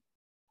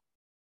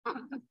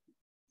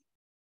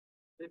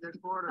 Take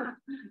quarter.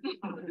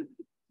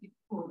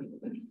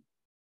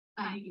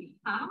 Thank you.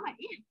 All right.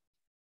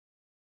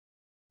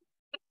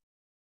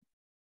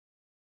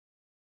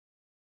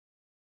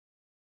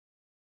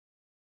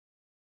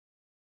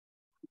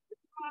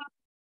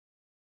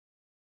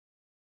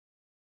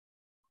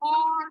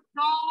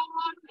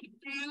 God,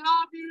 we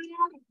love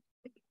you.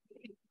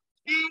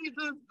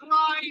 Jesus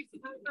Christ,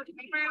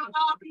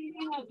 we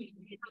love you.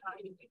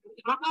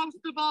 But most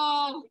of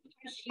all,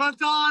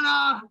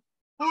 Madonna,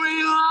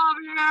 we love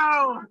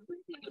you.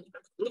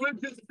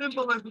 Religious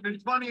symbolism in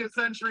 20th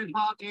century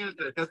pop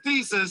music, a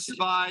thesis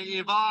by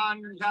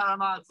Ivan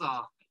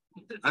Karamazov.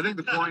 I think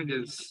the point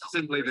is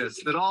simply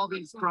this, that all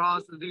these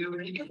crosses,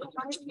 we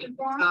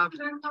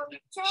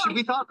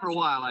thought for a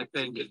while, I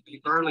think, in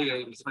the early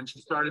 80s when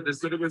she started this,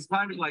 that it was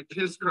kind of like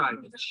Kiss Christ.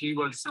 She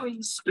was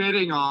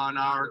spitting on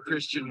our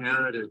Christian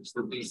heritage,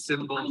 that these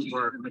symbols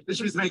were, that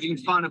she was making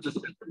fun of the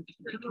symbols.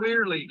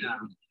 Clearly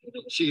now,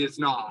 she is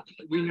not.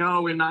 We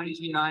know in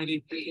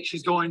 1990,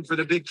 she's going for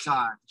the big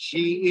time.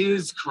 She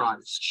is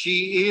Christ.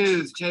 She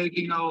is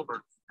taking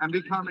over and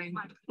becoming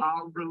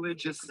our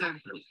religious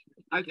center.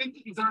 I think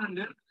she's earned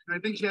it. I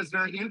think she has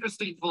very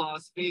interesting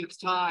philosophy. It's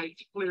tied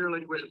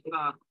clearly with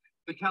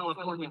the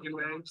California New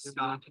Age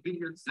stuff. Be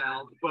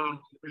yourself, both,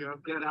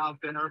 get out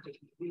there,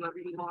 do whatever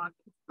you want.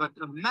 But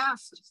the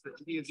masses that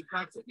he is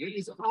affecting, it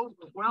is over.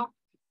 Well,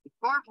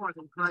 far more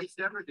than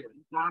Christ ever did,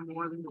 far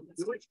more than the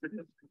Jewish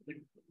tradition.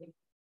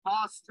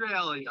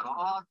 Australia,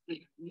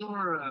 Austria,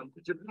 Europe,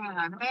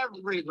 Japan,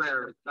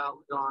 everywhere is about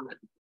Madonna.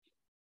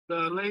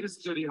 The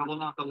latest video, well,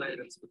 not the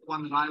latest, but the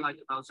one that I like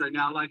the most right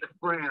now, like a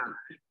prayer.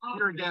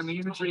 Here again, the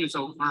imagery is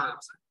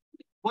overt.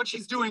 What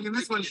she's doing in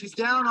this one, she's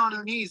down on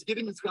her knees,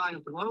 giving this guy a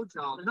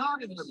blowjob.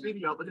 Not in the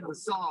video, but in the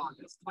song.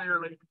 It's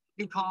clearly,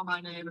 you call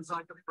my name, it's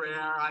like a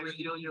prayer. I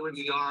feel you in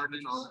the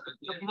garden.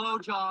 It's a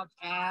blowjob,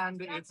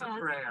 and it's a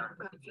prayer.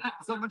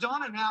 So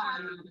Madonna now,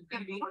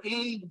 in the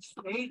age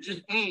of AIDS,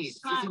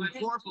 is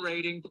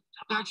incorporating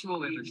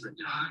sexual imagery.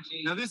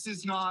 Now, this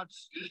is not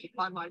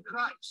unlike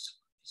Christ.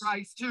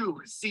 Christ,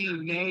 too, is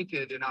seen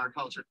naked in our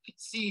culture,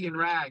 seen in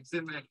rags.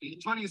 In the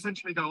 20th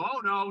century, go, oh,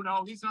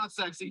 no, he's not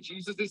sexy.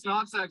 Jesus is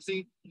not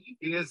sexy.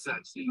 He is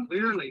sexy.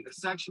 Clearly, the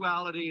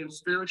sexuality and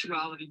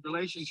spirituality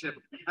relationship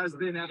has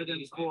been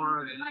evident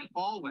for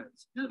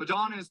always.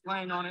 Madonna is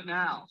playing on it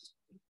now.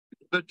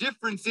 The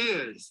difference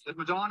is that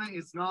Madonna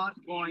is not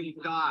going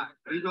to die.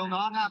 We will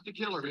not have to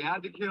kill her. We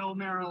had to kill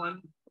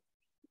Marilyn.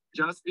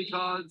 Just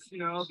because,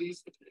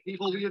 these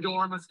people we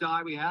adore must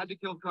die. We had to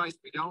kill Christ.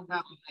 We don't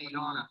have to hate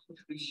on her.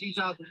 And she's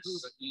out to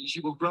prove it.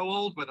 She will grow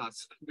old with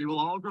us. We will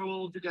all grow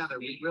old together.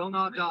 We will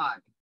not die.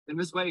 In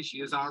this way,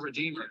 she is our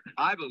Redeemer,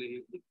 I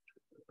believe.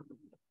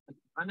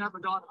 I never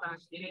got back.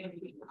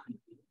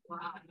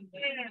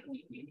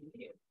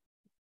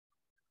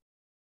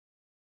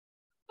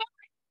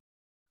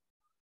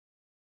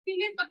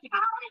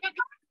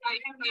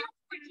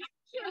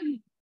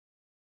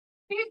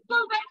 These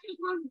blue benches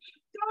were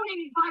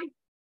donated by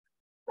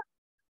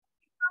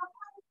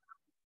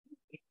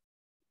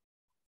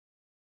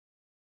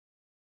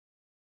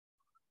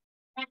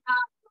and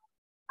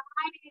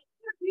I did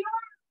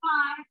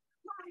purify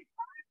my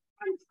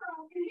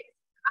control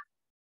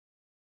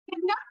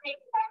and nothing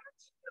better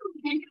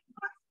than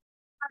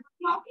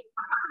smoking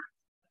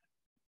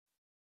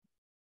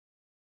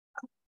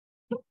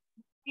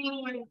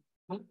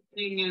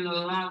Something in a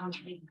lot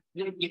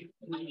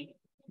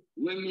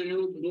women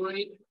who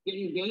break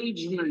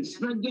engagements,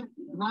 forget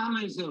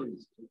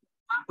promises,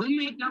 who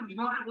make up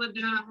for it with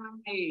their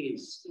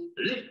eyes,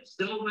 lips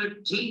over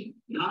teeth,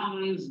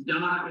 tongues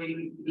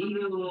darting,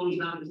 heels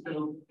of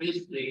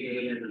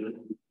sophisticated.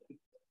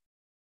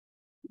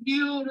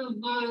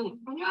 Beautiful,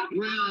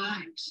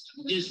 relaxed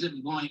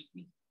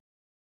disappointment.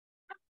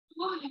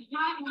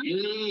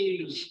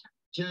 Leaves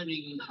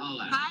turning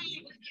color.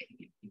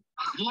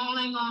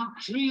 Falling off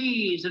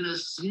trees in a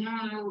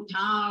small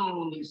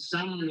town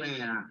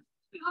somewhere.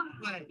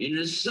 In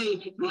a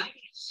safe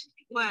place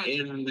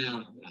in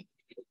America.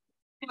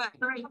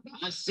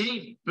 A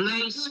safe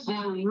place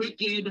for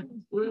wicked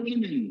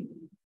women.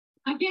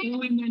 Again,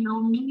 women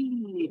no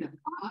need.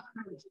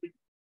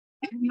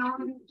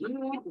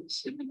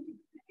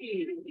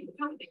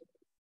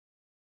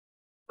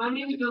 My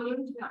name is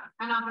Elizabeth,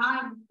 and I'm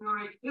not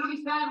story. It'll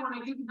be sad when I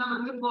do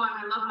become a good boy and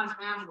I love my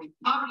family.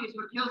 Poverty is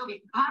what kills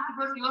me. I have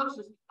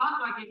tuberculosis.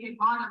 Also, I can get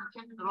hard on the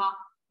chest of the law.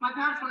 My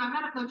parents, when I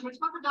met them,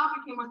 it's what the doctor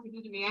came wants to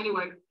do to me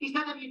anyway. He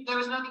said that there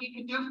was nothing he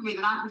could do for me,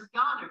 that I was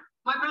goner.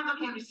 My brother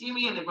came to see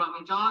me, and they brought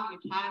me a dog and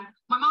a cannon.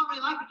 My mom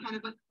really liked the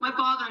cannon, but my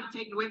father had to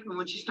take it away from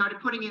her when she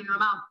started putting it in her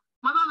mouth.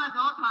 My mom has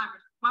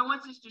Alzheimer's. My one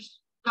sister's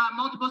got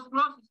multiple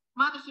sclerosis.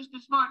 My other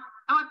sister's smart.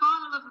 And my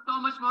father loves us so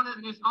much more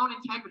than his own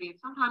integrity. And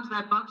sometimes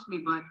that bugs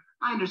me, but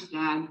I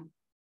understand.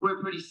 We're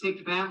a pretty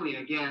sick family,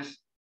 I guess.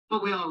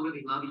 But we all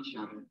really love each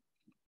other.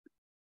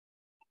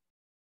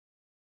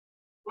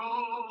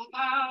 Roll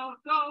out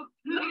those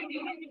that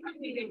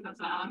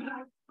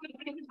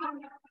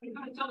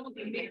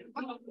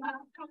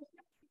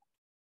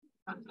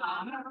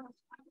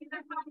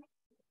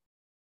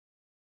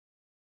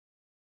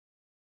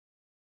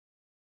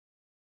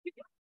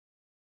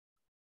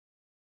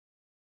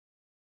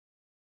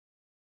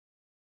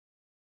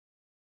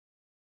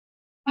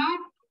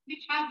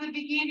which has a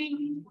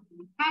beginning,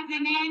 has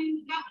an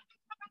end.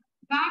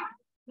 That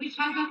which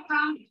has a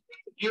front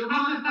You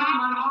want to come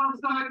on all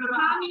sides of the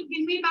house. Mommy,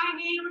 give me my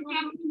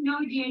hand. No,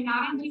 dear,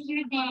 not until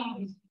your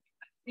dad.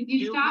 If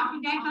you stop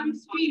your dad on the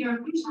street or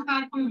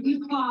crucified for a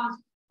good cause,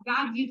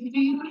 God gives it to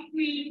you for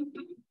free.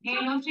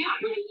 And no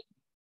free.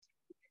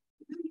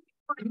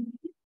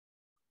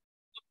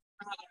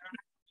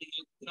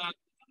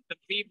 The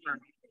fever.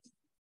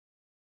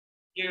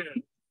 Yeah.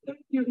 Thank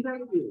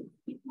you.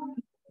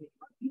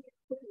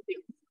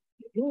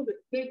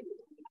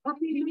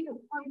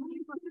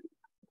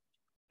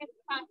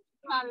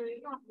 I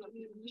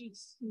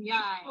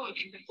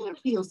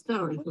feel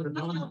sorry for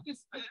her.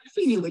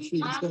 She knew what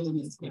she was doing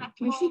this time.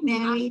 When she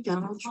married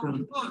Donald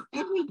Trump,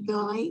 every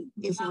guy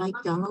is like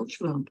Donald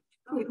Trump,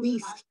 or at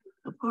least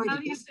a part of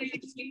this.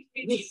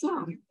 With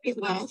some, it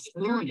lasts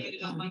longer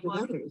than with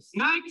others.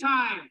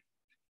 Nighttime.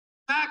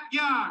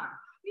 Backyard.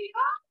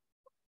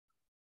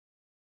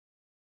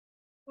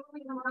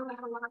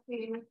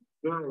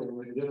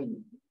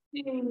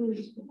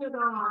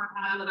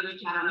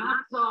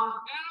 Karamazov,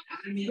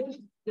 and this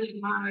is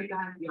my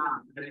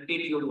backyard, if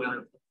you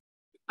will.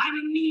 I'm a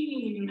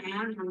mean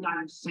man, and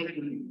I'm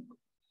Satan.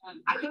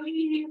 I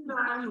believe that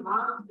I'm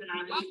loved, and I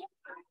love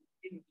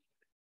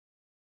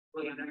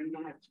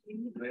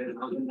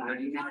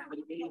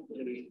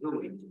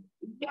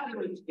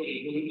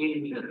devastating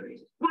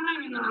injuries. When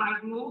I'm in the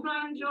right mood, I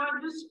enjoy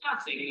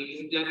discussing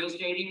these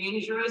devastating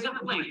injuries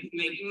at length,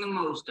 making the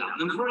most of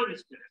them. For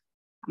instance,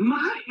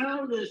 my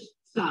eldest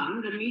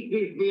son,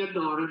 Dmitry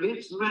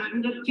Fyodorovich,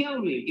 threatened to kill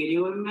me. Can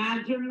you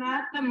imagine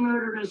that? The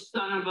murderous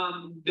son of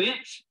a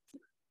bitch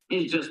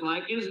is just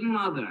like his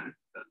mother.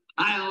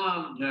 I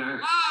loved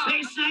her.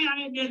 They say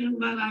I didn't,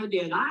 but I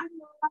did. I loved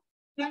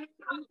her.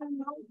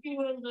 She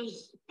was a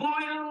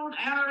spoiled,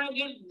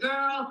 arrogant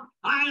girl.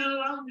 I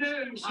loved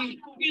her, and she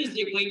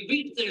physically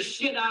beat the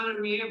shit out of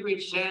me every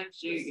chance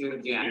she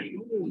could get.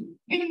 In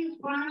his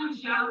prime,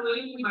 shall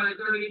we, by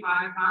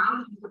 35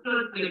 pounds,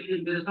 stood thick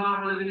as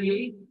taller than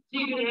me.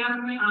 She could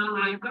have me on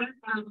my bed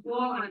on the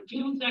floor in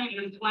 2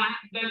 seconds flat,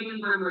 begging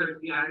for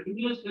mercy. I could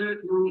just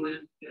her through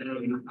it.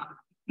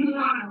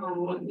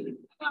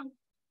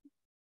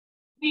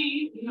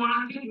 She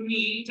wanted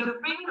me to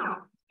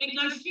fail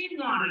because she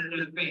wanted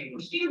to fail.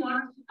 She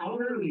wanted to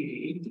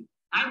overlead.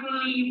 I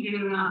believed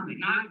in nothing.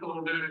 I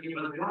told her she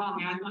was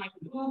wrong, and I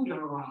proved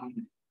her wrong.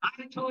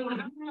 I told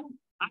her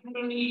I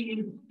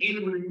believe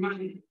in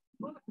money.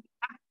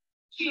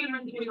 She and I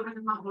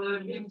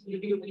against the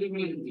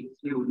community.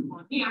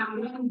 He had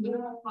one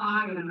more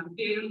fire and a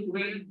big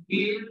red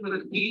beard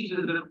with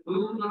pieces of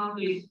food on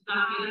his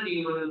side.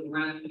 He was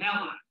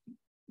repellent.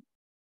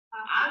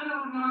 I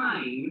don't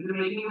mind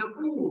making a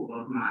fool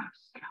of myself.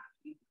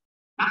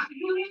 I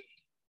do it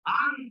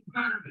on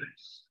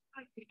purpose.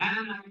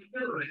 And I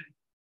do it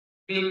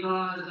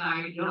because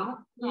I don't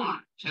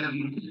want to.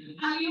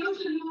 I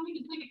also know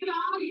it's like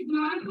comedy,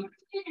 not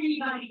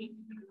anybody.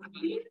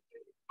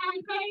 And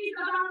praise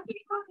about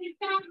people and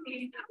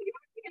families.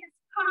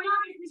 Coming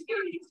out in the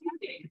serious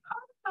music.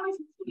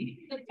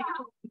 The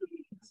devil.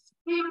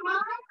 And why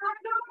I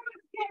don't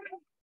understand.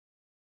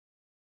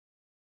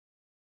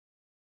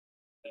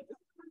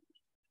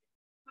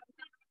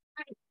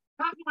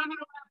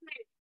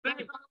 They put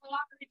the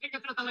lottery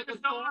tickets at the liquor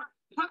store,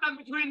 put them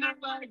between their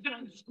legs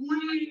and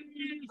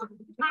squeeze,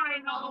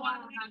 turn all the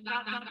while.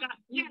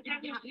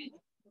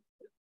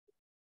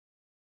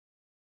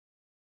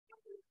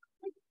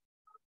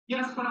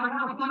 Yes, but I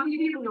have a funny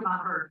feeling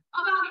about her.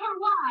 About her,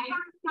 why? I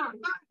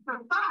don't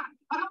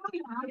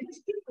know how to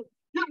stupid.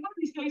 Now, one of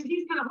these days,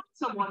 he's going to hurt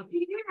someone. He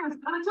is.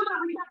 Until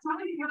now, we got so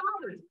many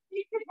others.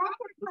 He could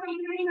never play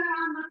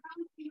around the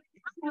country.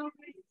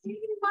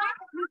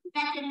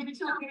 That in the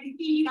children's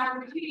feet are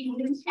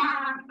retreating and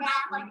shadow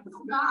back like a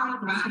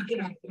dog.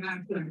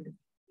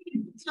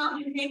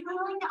 Children, they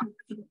really don't.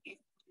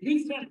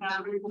 He said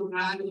that we were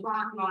at the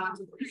parking lot.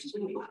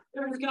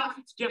 There was guys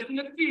suggesting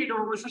that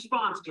Theodore was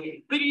responsible.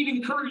 That he'd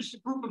encouraged a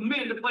group of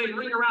men to play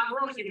Ring Around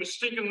Rosie with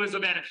stinking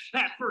Lisabetta.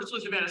 At first,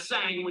 Lisabetta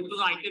sang with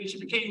delight, then she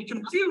became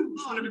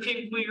confused when it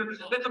became clear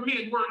that the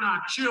men were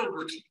not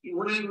children.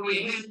 When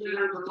we handed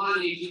her the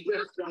money, she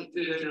just stuffed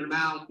it in her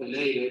mouth and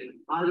ate it.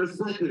 I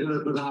respected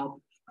her for that.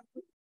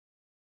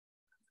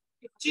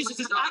 Jesus,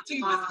 this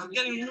acting is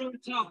getting really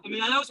tough. I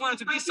mean, I always wanted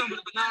to be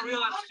somebody, but now I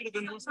realize I should have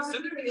been more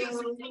specific.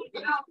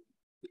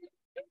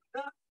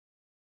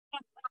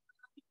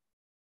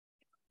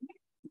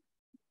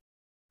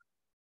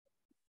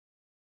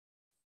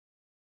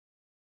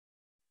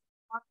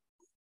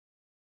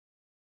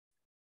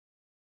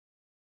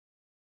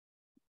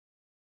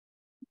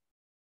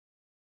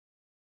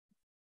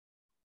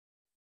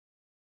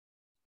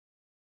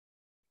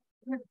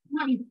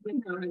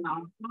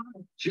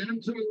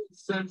 Gentle,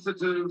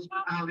 sensitive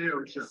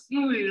Alyosha.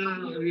 We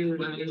love you,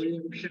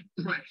 Alyosha.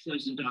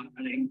 Precious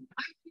darling.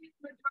 I think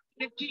we're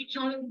trying to teach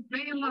old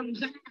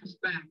Balaam's ass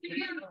back there.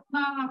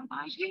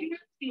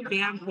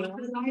 Damn, I'm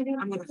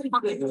gonna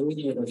fuck it.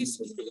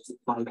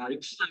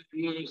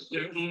 You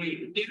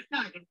certainly did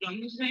not have done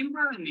the same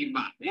for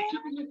anybody.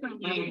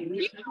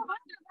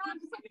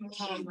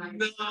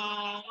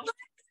 No.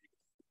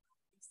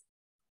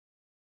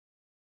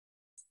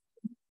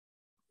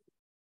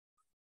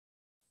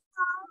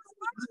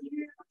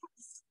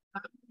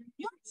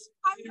 Yes,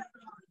 I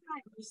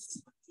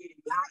recognize.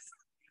 Yes.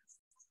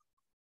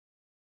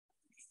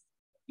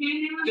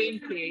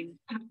 Thinking.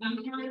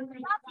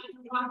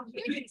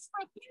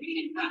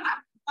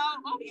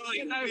 Oh,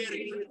 you know,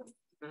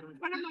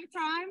 one of my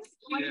crimes.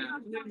 Yeah.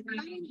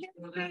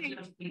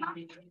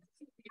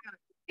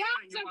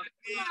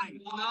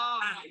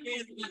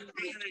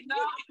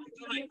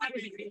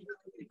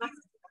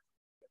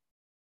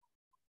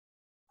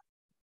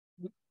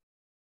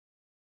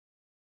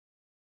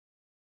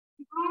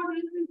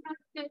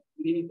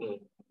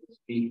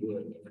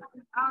 People.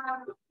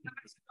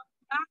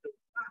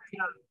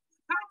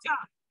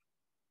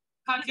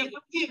 Katya,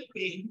 forgive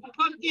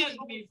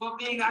me for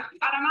being a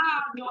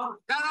Karamazov.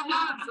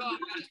 Karamazov!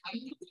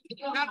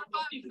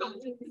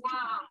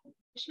 Wow.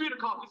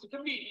 Shmirkov is a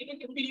comedian, and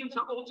comedians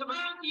are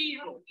ultimately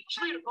evil.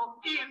 Shmirkov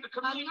is the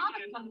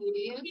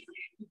comedian.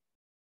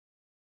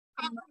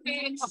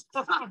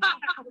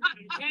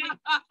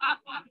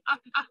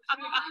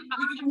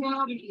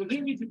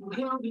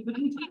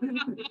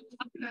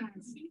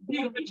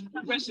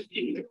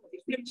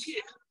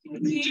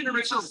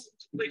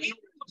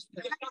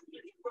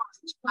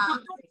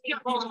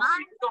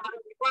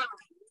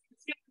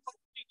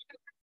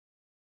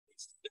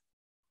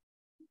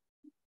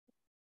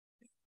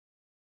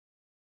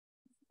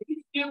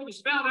 You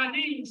spell their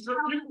names for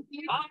you.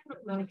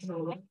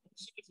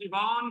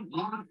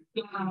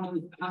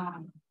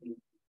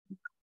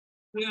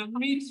 Yeah,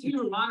 me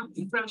too. I'm a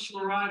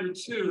professional writer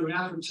too,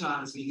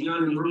 advertising,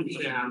 young and root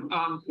jam.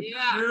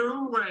 Yeah.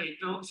 No, wait,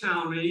 don't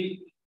tell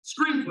me.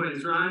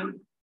 Screenplays, right?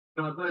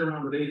 I play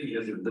around with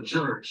atheism, the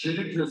church. It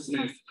interests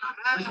me.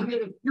 I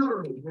made a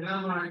fury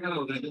whenever I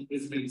know that it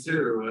is me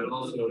too. It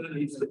also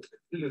needs to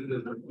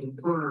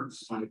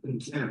confirms my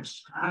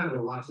contempt. I have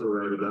a lot to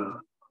write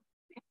about.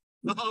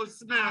 Oh,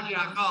 snap,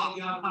 yeah,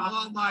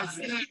 oh my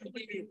snap.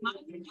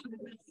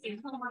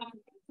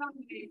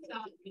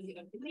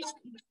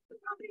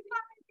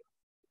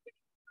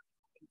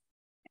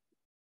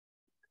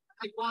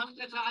 I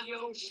wanted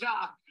Alyosha,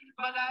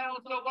 but I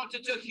also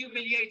wanted to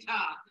humiliate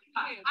her.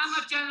 I'm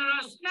a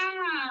generous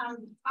man.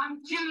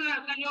 I'm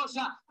generous,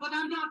 Alyosha, but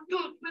I'm not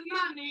good with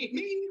money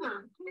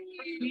either.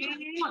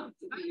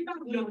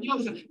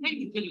 Alyosha, let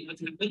me tell you what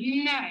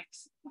happened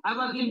next. I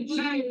was in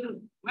jail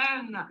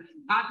when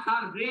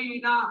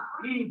Katarina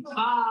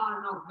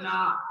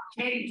Ivanovna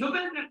came to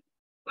visit.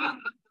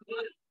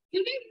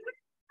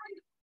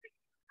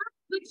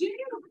 The jail.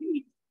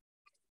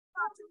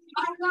 I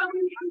love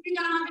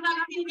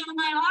you on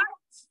my heart.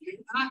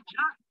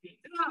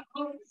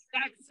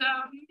 That's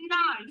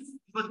nice.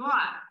 But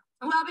what?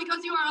 Well,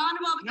 because you are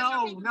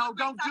honorable. No,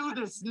 don't do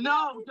this.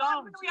 No,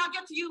 don't. I'll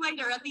get to you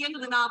later at the end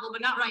of the novel,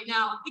 but not right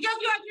now. Because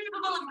you are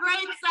capable of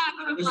great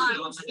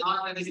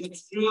sacrifice.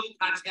 It's true,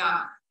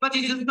 Katya. But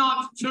it is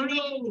not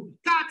true.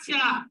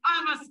 Katya,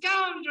 I'm a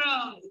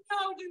scoundrel.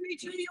 No,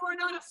 Dmitri, you are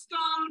not a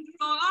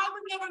scoundrel. I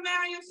would never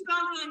marry a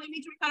scoundrel, and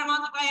Dmitri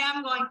Karamazov, I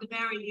am going to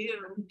marry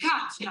you.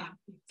 Katya,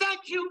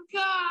 thank you,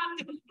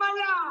 God, my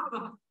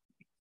love.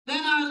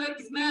 Then our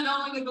lips met,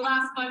 only the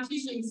glass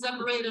partition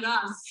separated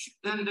us.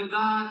 Then the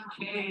God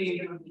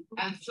came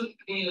and took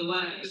me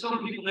away.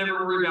 Some people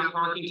never worry about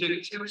parking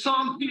tickets.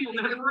 Some people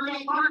never worry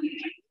about parking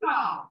tickets.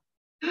 Wow.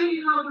 Then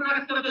you know the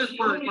rest of this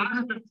word.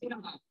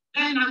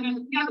 Then I'm in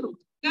the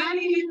Then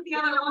he did the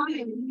other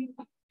one.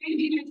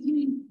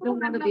 Don't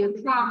want to be a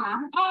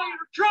trauma. Oh,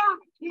 you're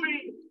drunk,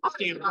 me. I'll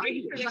stand right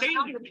here.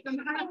 Stand here.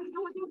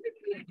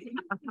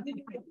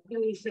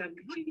 Listen,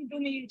 clean to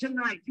me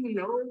tonight. You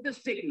know the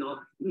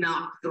signal.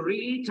 Knock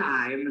 3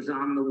 times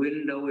on the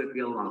window if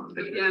you want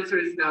it. The answer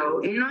is no.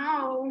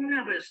 No,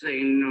 never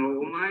say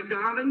no, my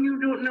darling.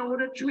 You don't know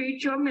what a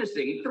treat you're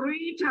missing.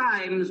 3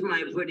 times,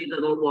 my pretty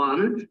little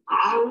one.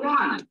 A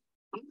 1,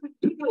 a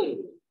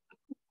 2.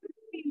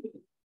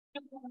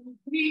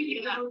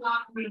 Me, I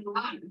want me.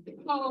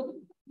 Oh,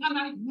 and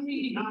I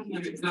agree.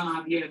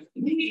 God, yes.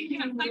 Me,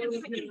 and I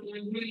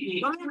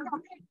agree.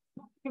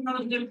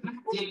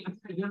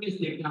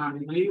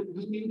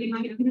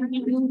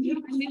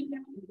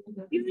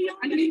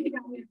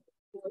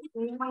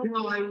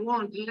 No, I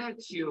won't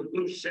let you,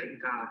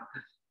 Lushenka.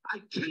 I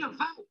can't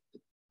fight.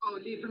 Oh,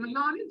 leave him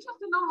alone. He's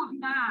just an old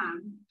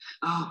man.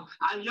 Oh,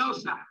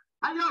 Alyosha,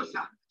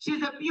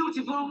 she's a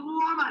beautiful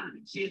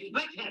woman. She's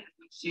wicked.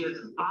 She's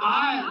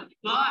vile,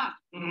 but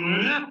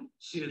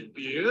she's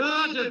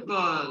beautiful.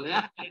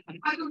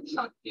 I don't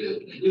trust you.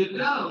 You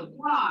don't.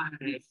 Why?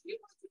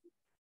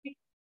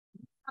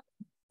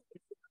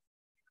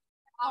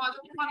 Oh,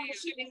 the funny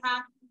shit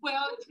had.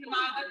 Well, it's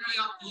reminded me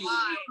of you.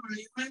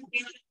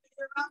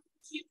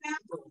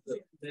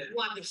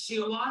 What does she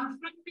want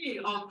from me?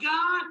 Oh,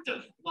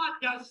 God,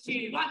 what does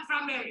she want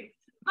from me?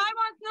 I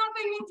want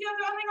nothing, Mitya.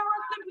 I mean, I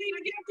want simply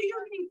to give to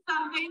you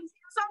something.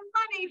 Some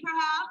money,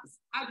 perhaps.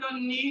 I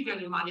don't need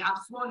any money.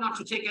 I've sworn not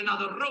to take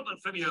another ruble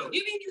from you.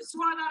 You mean you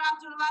swore that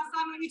after the last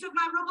time when you took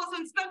my rubles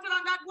and spent it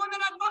on that woman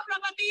at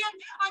Mokrabatian,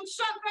 on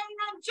champagne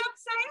and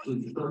gypsy?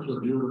 It's such a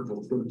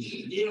beautiful thing.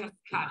 Yes,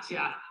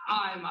 Katya,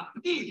 I'm a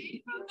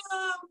thief. No,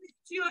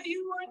 Mitya,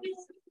 you are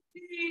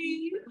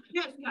thief.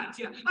 Yes,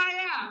 Katya, I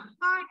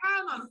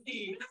am a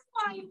thief.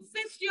 I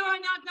insist you are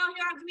not now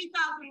here at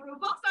 3,000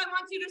 rubles. I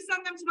want you to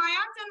send them to my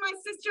aunt and my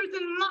sisters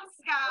in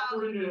Moscow.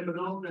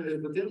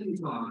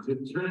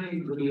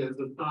 Trained to be a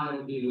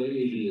society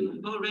lady.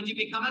 You've already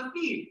become a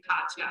thief,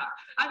 Katya.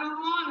 I don't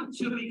want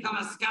to become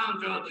a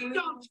scoundrel.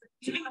 Don't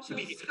tempt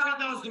me for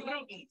those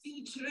rubles.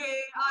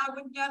 Dmitri, I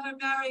would never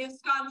marry a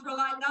scoundrel.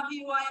 I love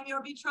you. I am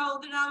your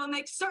betrothed, and I will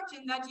make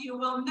certain that you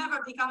will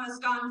never become a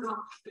scoundrel.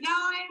 Now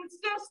I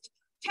insist,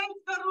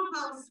 take the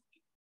rubles.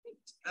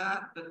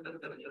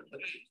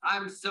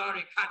 I'm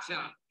sorry,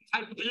 Katya.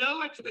 I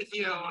blew it with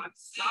you. I'm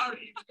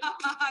sorry.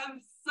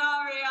 I'm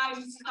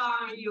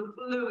sorry you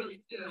blew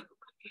it too.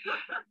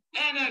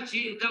 Energy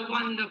is a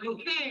wonderful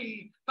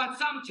thing, but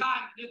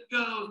sometimes it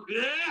goes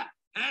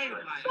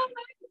haywire.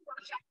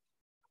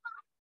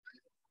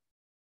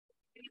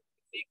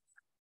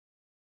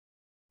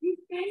 You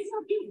guys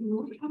are getting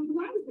more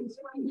complaints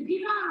when you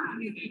get on.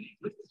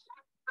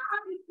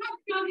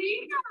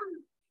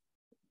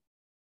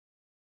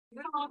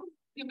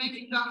 You're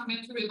making a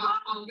documentary about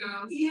all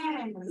girls.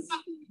 Yes.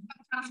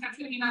 Sometimes I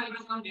feel not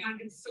even on there. I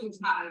get so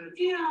tired.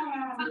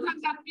 Yeah.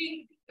 Sometimes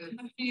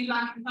I feel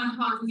like my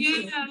heart.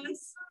 Yes.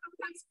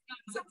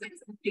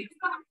 Sometimes I feel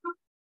like.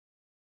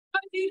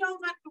 But you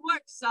don't let the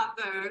work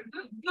suffer.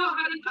 No,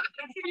 I don't want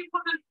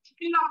to,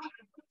 you know,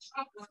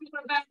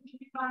 super bad.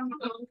 I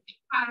want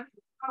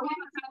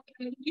to have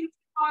a youth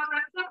or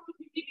a couple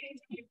of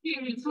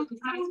experience. Sometimes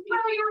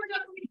you're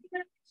just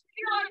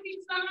you know, I think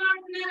some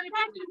art and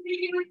attention to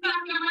you with that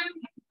guy.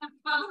 Of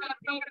course,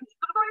 I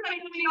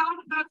think all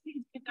the best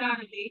things to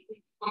charity.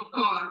 Of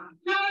course.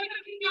 No, I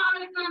don't think y'all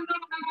are going to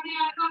look like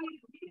that. I'm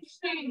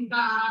saying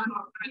that.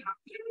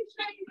 You're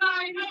saying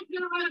that. I do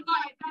it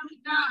like that.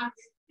 Not.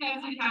 Yes,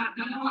 I have.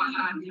 No,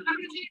 I'm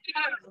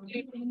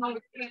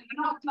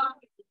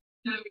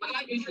no, but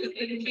I usually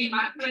entertain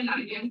my friend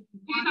again.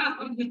 You know,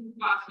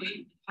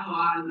 coffee. Oh,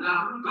 I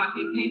love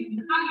coffee.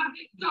 I love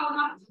it so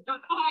much. Oh, I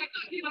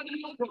thought you were the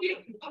most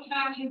beautiful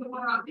man in the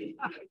world.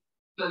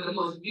 The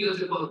most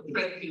beautiful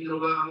trick in the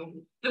world.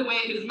 The way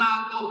his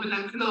mouth opened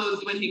and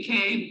closed when he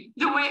came.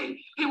 The way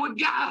he would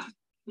gasp.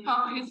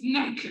 Oh, his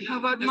neck. How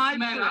about my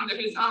smell under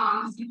his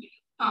arms?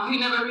 Oh, he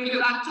never really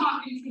liked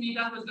talking to me.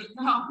 That was the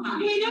problem.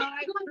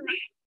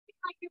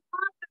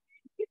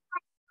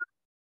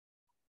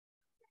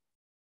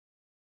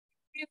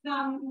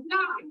 Now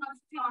he must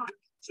talk.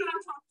 Should I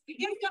talk to you?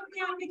 Yes, I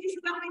think you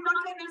should definitely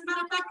talk to him. As a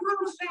matter of fact,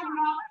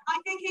 I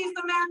think he's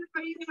the man for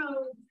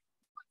you.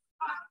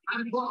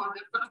 I'm bored.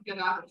 I've got to get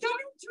out. Don't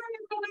you turn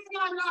him the way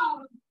I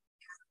know.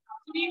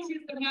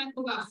 Dimitri's the man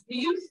for us. The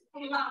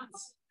useful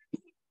lads.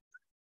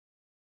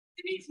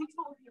 Dimitri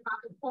told me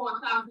about the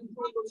 4,000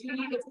 rubles you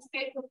needed to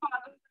stay for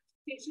father's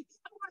reputation.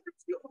 So what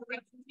is your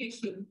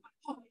reputation?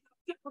 Oh, how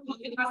difficult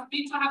it must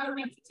be to have a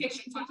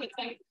reputation such a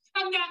thing.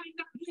 And then in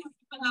the police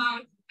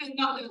alive,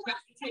 another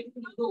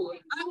reputation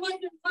ruined. I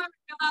wasn't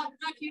worried about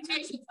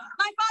reputations.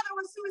 My father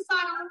was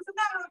suicidal. It was a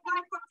matter of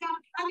life or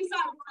death. And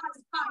besides, I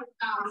was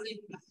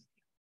 5,000.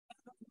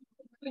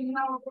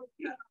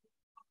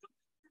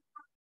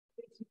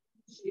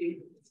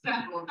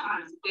 Several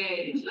times a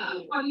day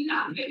for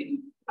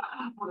nothing.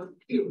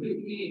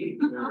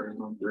 Very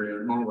hungry.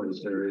 I'm always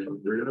very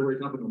hungry. I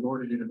wake up in the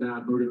morning in a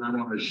bad mood and I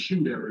want to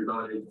shoot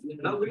everybody.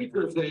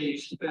 Aretha's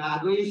aged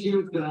badly. She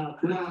was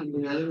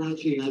blonde hair, and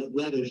she has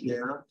reddish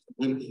hair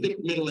and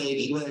thick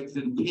middle-aged legs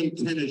and pink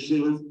tennis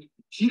shoes.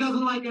 She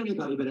doesn't like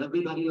anybody, but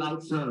everybody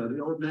likes her. The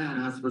old man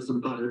asks for some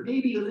butter.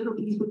 Maybe a little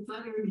piece of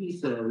butter, he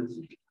says.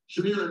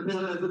 Shamir and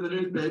Perez in the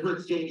newspaper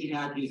exchanging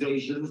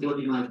accusations,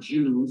 looking like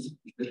Jews.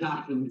 The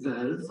caption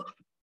says,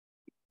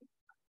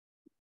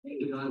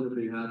 Maybe I would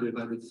be happy if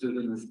I could sit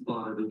in this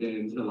spot every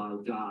day until I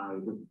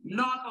died.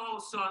 Not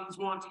all sons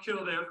want to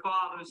kill their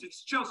fathers.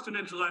 It's just an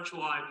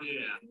intellectual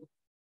idea.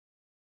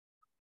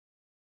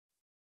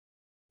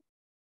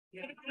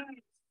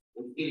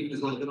 It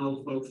seems like an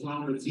old folks'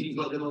 home. It seems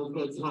like an old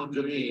folks' home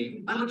to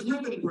me. I'm a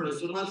driven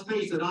person. Let's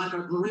face it,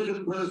 I'm a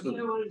driven person.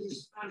 There was a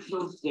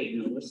special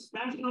signal, a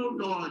special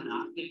door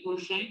knock that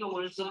Kushenka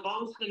was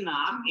supposed to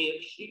knock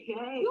if she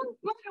came.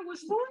 Look, it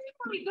was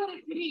really good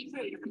at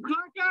Dimitri.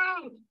 Look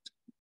out!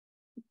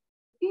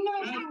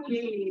 Never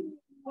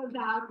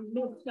without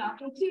missed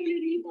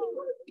opportunity.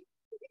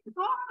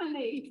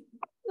 Harmony.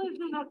 There's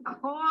an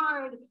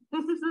accord.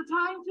 This is the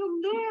time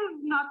to live,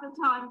 not the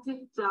time to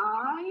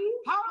die.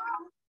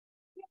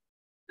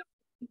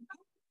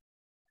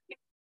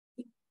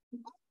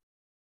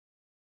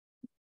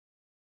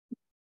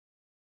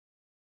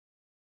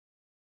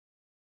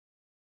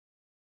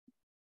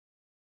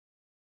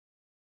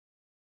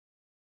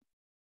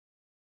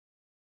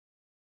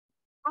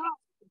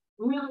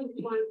 Really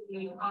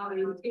poisoning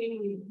Father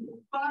came.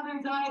 Father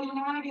died in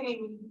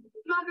agony.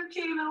 Mother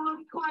came and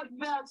looked quite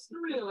vexed.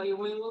 Really,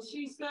 Will?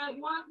 She said,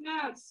 what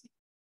next?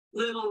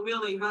 Little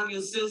Willie hung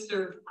his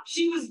sister.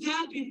 She was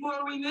dead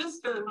before we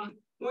missed her.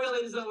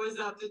 Willie's always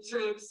up to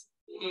tricks.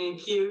 He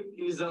ain't cute.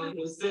 He's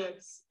only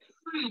 6.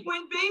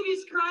 When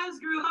baby's cries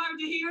grew hard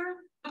to hear,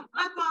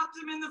 I popped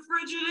him in the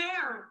frigid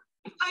air.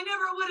 I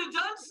never would have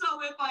done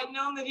so if I'd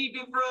known that he'd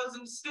be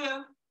frozen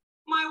stiff.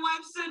 My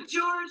wife said,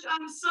 George,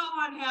 I'm so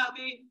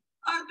unhappy.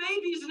 Our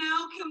baby's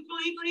now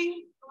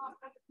completely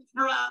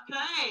frappe.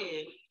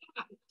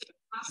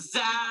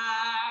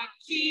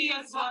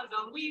 Zacchaeus was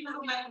a wee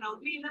little man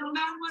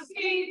was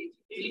he.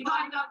 He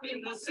climbed up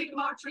in the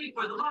sycamore tree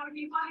for the Lord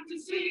he wanted to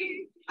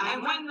see.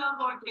 And when the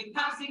Lord came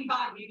passing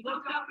by, he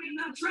looked up in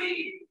the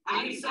tree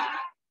and he said,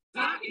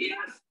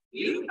 Zacchaeus,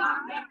 you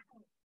come down.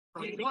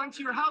 I'm going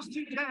to your house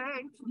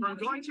today. I'm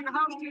going to your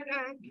house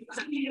today.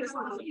 Zacchaeus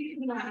was a wee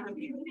little man was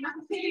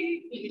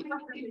he. He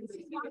climbed up in the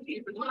sycamore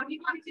tree for the Lord he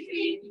wanted to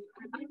see.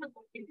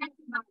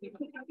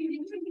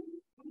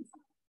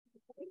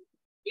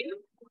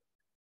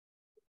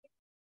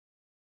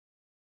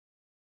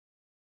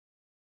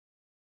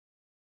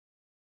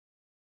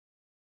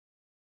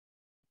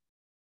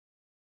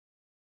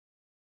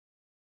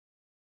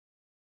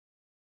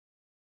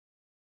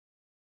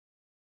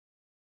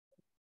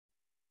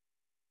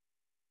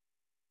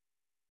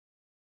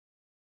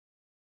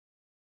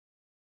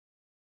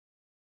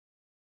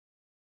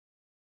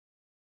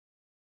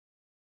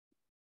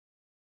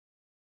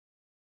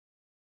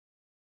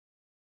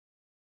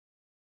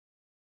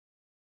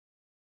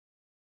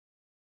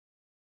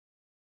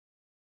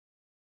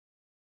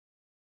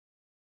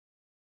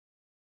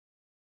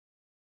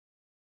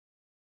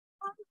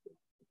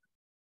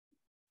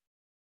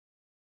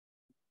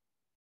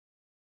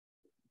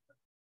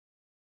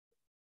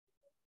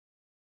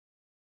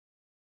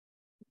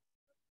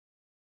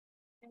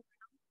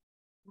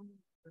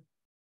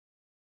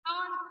 No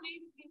one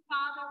believed his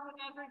father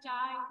would ever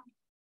die.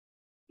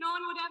 No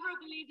one would ever have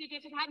believed it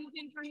if it hadn't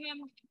been for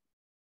him.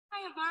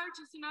 I have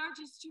urges and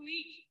urges to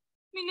eat.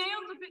 Me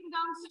nails are bitten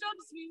down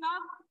stubs, me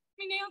love.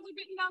 Me nails are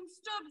bitten down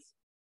stubs.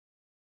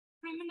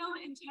 Criminal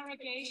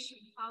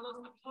interrogation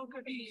follows the poker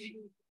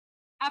game.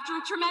 After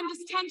a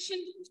tremendous tension,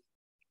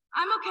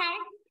 I'm okay.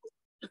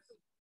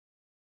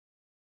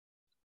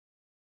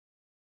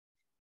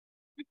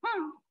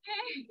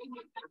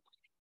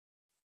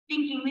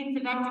 Thinking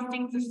Lizaveta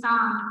sings a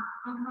song.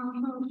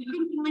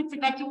 Thinking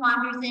Lizaveta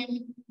wanders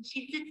in.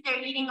 She sits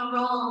there eating a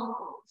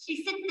roll.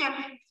 She sits there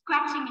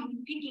scratching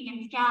and picking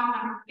and scabs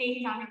on her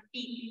face, on her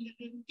feet.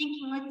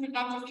 Thinking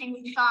Lizaveta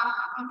sings a song.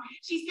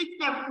 She sits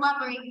there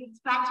blubbering,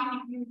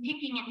 scratching and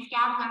picking and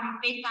scabs on her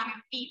face, on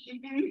her feet.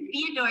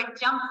 Theodore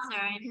jumps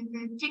her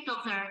and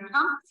tickles her and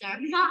humps her.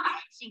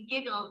 She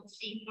giggles,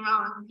 she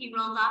groans, he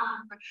rolls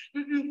off of her.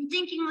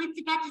 Thinking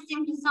Lizaveta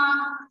sings a song,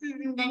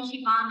 then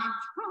she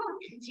vomits.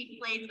 She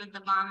plays with the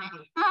vomit.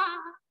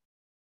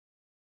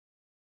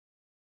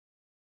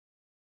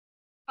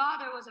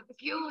 Father was a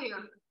peculiar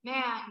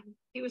man.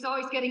 He was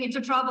always getting into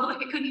trouble. If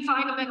you couldn't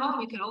find him at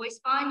home, you could always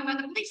find him at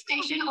the police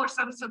station or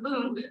some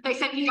saloon. They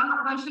said he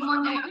got punched him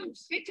one day. I went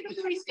straight to the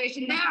police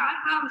station. There, I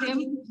found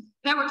him.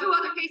 There were two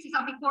other cases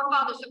of before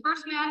fathers. The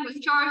first man was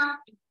charged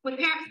with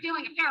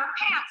stealing a pair of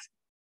pants.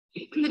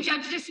 And the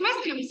judge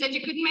dismissed him. He said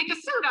you couldn't make a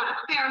suit out of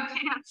a pair of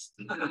pants.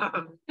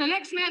 The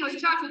next man was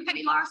charged with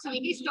petty larceny.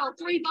 He stole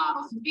 3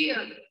 bottles of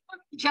beer.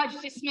 The judge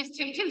dismissed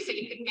him too, said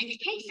you couldn't make a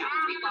case out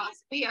of 3 bottles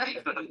of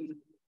beer.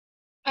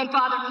 And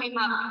father came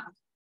up.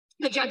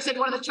 The judge said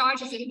one of the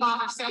charges, and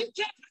father said,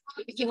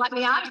 if you let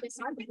me out of this,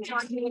 I'm going to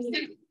charge you with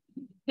it.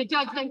 The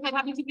judge then said,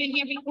 haven't you been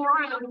here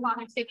before? And the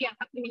father said, yeah,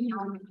 I've been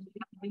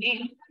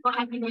here. Well,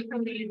 have you been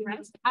from the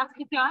arrest? Asked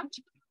the judge.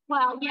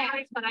 Well,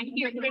 yes, but I'm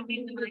here. It's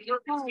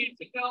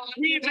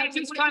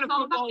kind of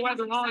football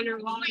weather all year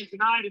long.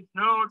 Tonight is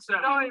no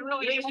exception. No, it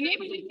really is. A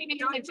neighborhood came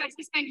in and said, Judge,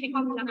 this man came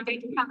home the other day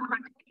to come.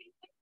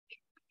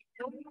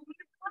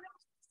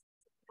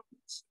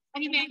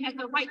 Any man has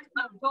the right to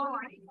the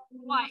door.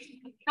 Why?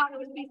 Thought it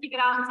was easy to get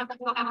out and said, let's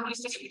go have a nice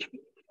day.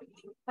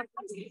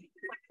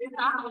 I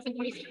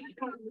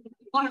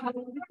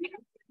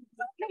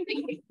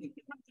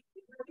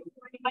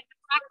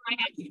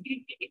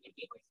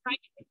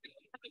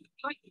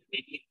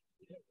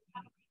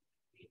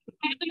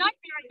had the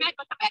nightmare in bed,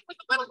 but the bed was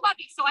a little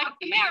buggy, so I took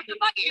the mare of the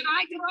buggy and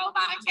I drove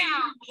out of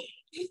town.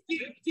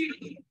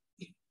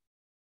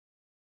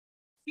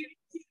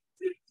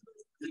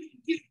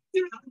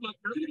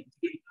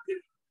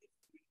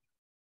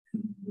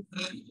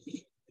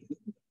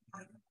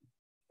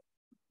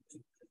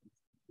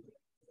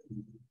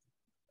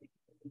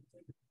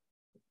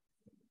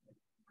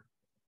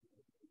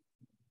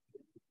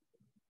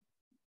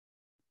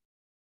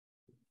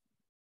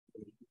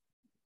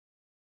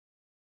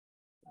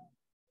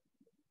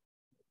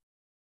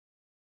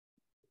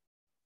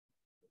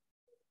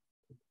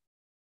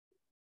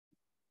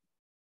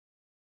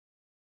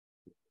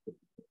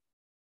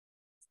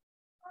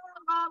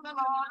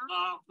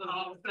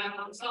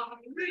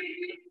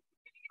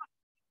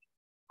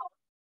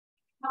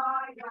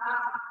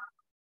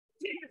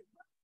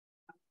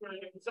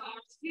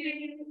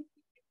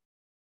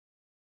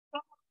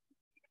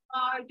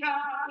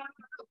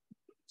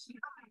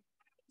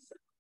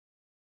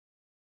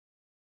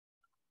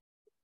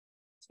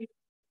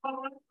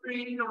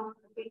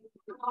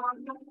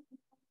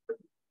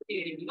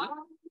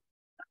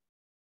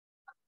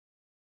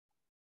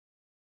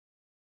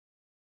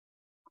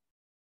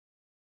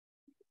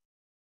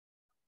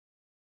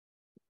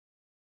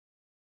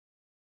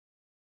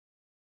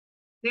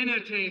 Dinner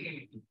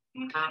table.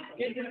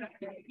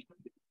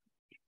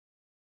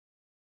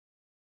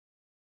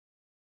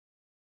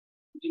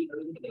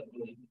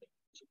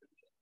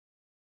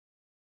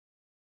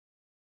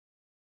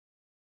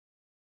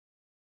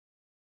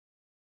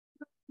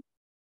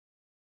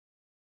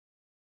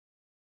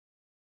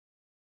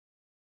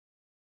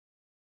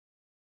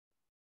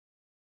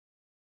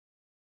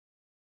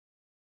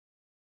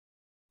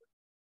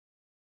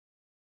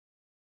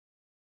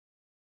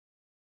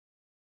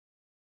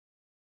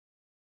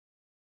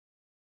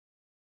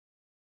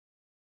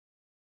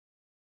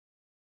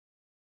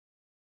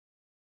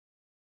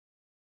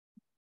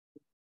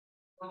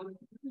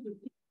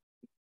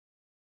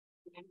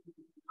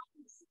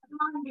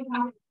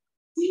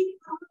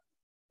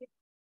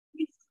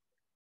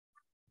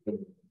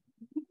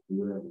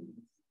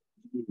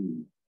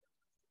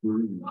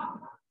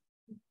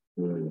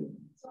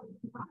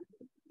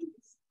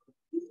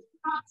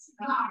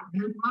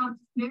 You must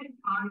sit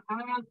on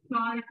all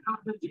sides of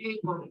the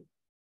table.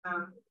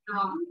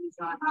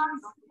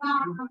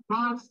 You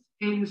must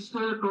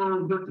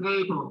encircle the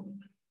table.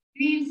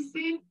 Please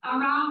sit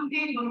around the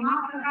table,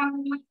 not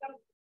around the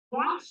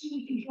once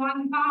you can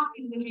join back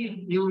in the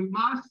middle. You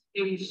must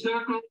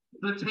encircle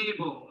the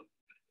table.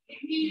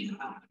 Please,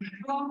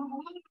 from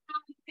one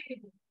around the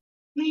table.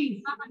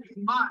 Please,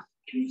 You must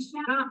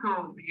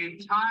encircle the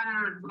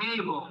entire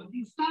table.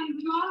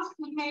 stand close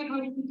to the table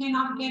if you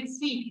cannot get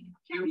seat.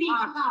 You Please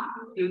must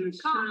come.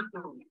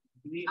 encircle.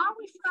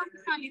 Always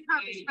focus on your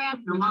purpose, Fred.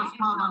 You must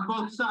come on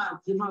both sides.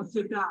 You must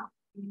sit down.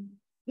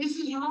 This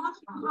is your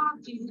last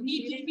party. You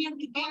need to feel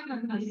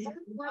together.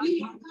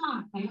 Please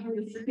come.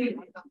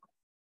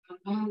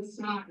 On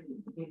side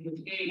of the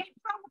table.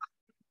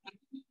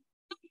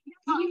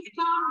 Please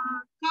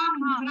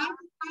come on. Grab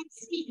my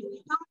seat.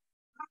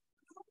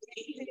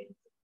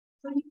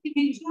 So you can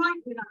enjoy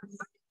with us.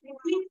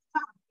 Please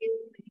come.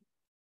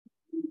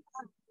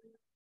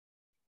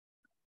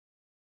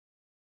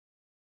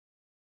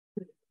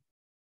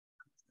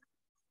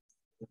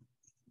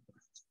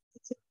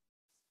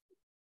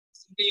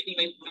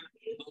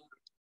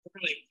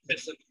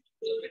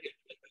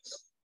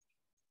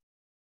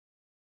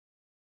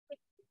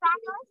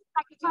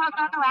 Like you told,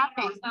 go out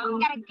there. So you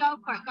gotta go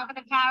for it. Go for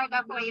the power,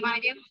 go for what you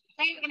want to do.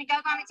 So you're gonna go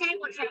on the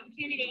table. It's an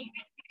opportunity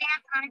to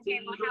dance on a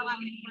table. How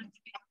long you want to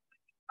do that?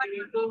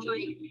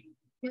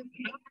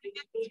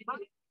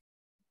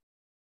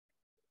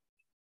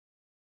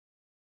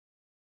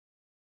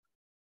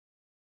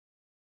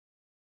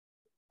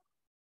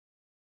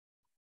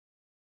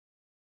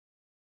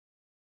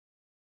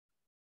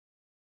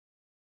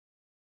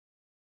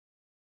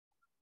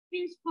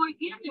 Please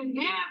forgive them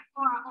there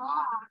for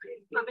all.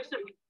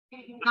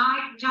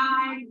 Night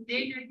time,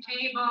 dinner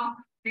table.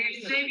 They're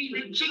saving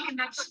the chicken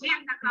that's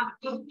slammed up.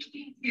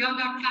 The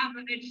other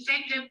cabinet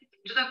sent them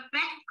to the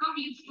best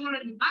cooking school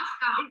in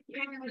Moscow.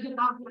 It's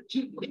about what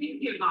you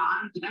think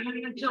about,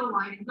 and until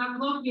life I'm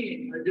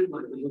looking. I do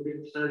like to look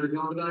at Saturday,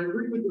 but I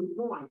agree with your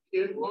point.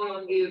 If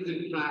all is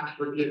in fact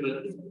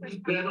forgiven,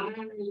 then all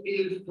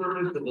is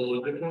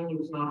permissible. If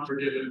all is not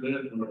forgiven,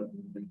 then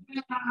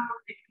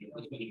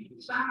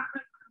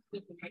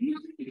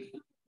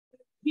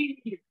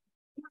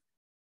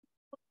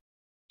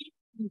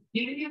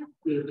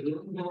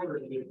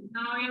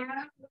No,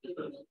 yeah.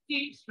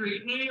 16th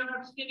Street, New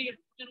York City.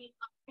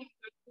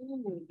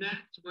 ooh,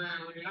 that's where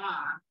we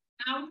are.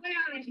 Now,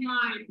 where is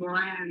my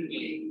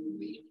brandy?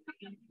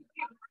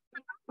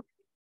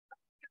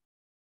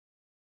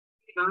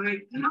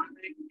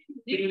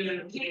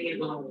 Dinner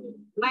table.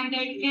 When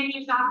they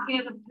finish, I'll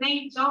give the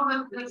plates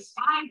over the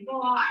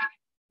sideboard.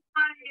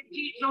 I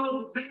teach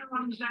old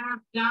parents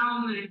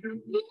down there.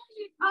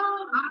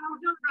 Oh, I'll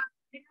do that.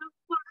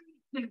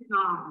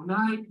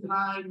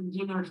 Nighttime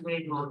dinner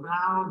table.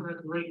 Now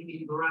that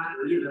Lady Brad.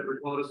 You never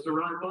taught us to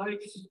ride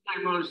bikes?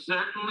 I most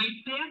certainly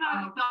did.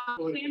 I thought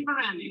the same for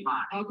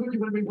anybody. How could you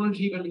we weren't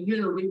even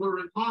here? We were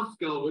in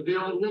Moscow with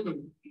the old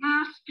woman.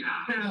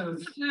 Moscow? Yes. What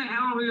the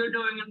hell were you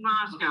doing in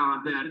Moscow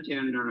at that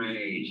tender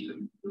age?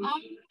 Oh,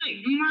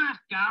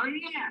 Moscow,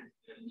 yes.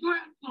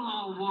 Dreadful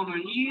old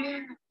woman,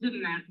 yes.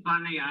 Isn't that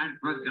funny? I'd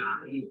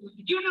forgotten.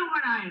 You know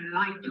what I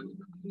like to do?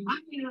 I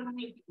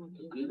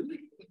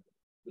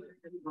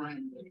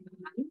like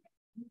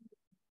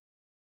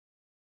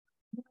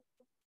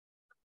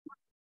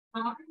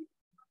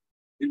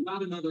You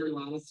got another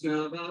glass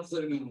now, that's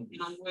enough.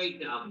 Now,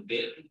 wait a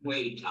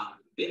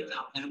bit,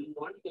 and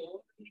one more,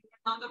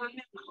 another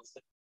mouse.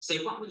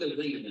 Say, what would the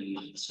women in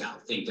Moscow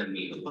think of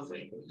me?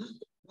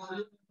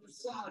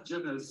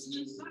 Misogynist.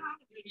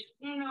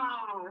 No,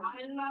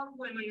 I love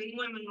women, and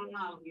women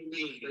love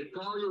me. They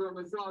call you a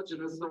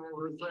misogynist all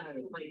the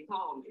same. They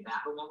call me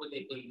that, but what would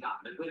they think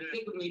of me? Would they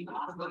think of me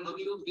off a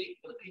little bit?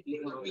 Would they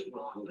think of me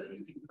wrong?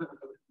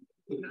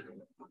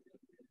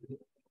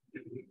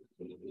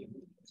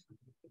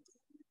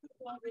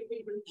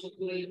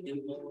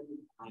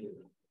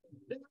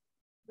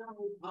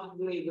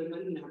 Ugly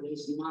women, that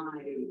is my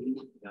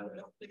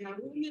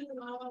women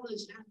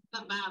always have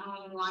the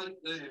battle right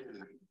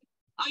there.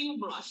 Are you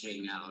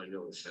blushing now,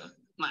 Alyosha?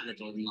 My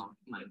little lump,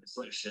 my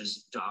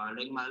precious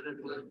darling, my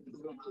little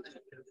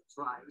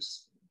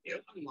Christ. Your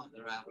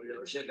mother,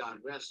 Alyosha, God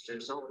rest her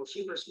soul,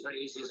 she was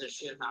crazy as a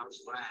shithouse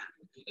rat.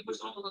 It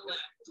was all of that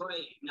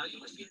praying. Now you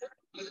must be too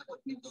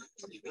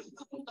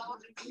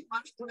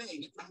much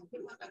praying.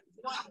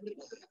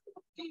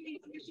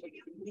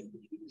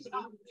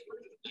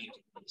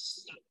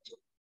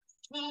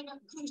 Well, the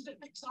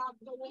crucifix on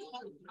the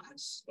wall. I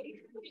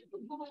speak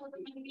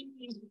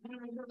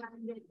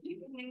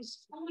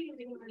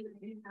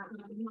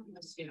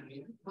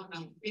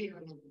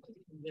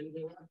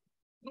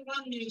the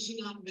one day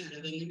she got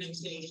better, then the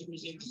next day she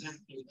was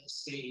exactly the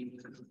same.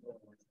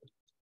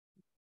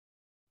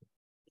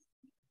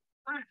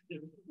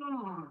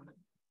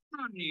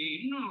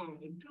 Honey, no,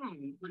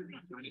 don't. Oh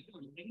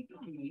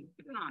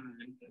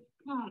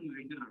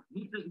my God,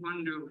 what does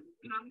one do?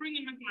 I'm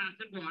bringing a glass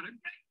of water.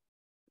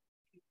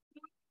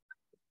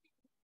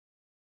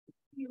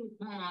 You're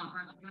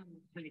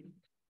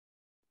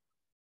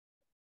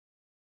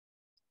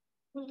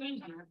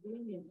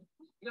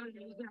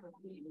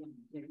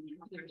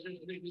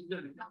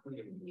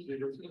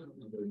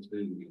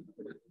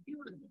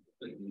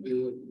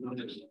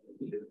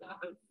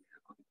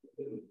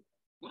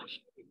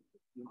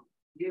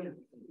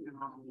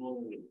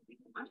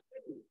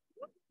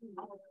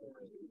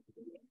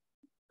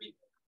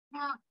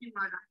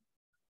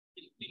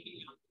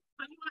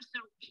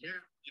so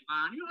careful,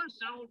 Yvonne. You're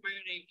so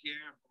very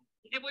careful.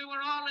 If we were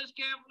all as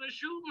careful as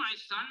you, my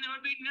son, there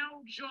would be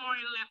no joy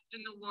left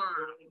in the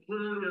world.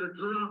 Well, you're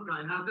drunk.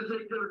 I have to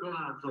take your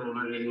glass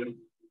already.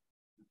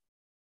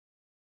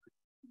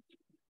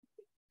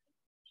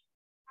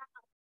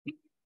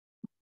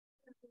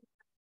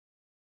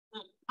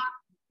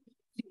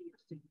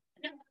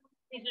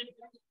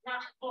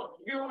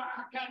 You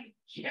are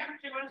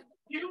contemptuous.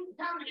 You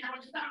tell me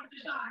what sound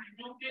design.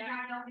 Don't think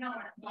I don't know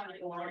it, buddy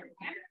boy.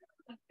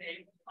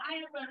 I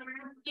have been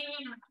around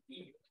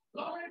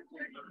Lord,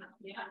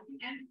 yeah,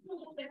 and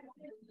fool that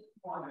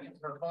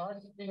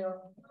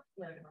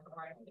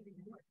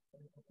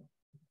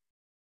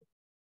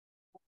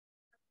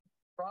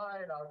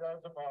Fine, I'll go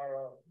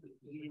tomorrow.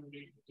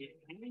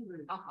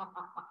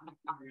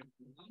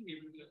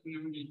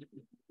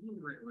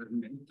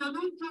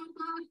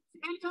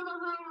 Into the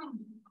room.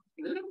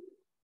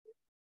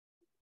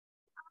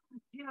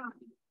 Yeah,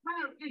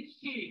 where is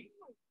she?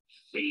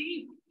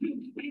 See? Where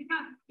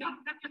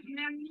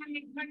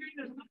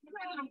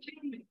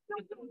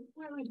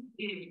is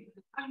she?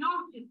 I know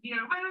she's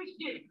here. Where is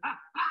she?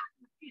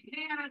 She's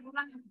here at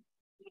last.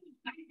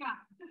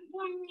 The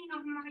queen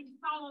of my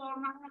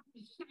soul, my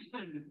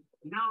obsession.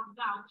 No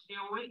doubt she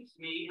awaits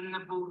me in the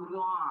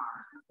boudoir.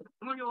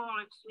 Will you all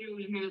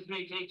excuse me? This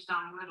may take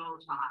some little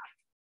time.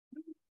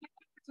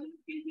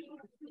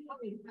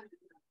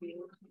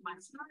 My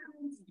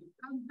sons,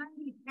 I'm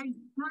very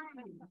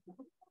friend.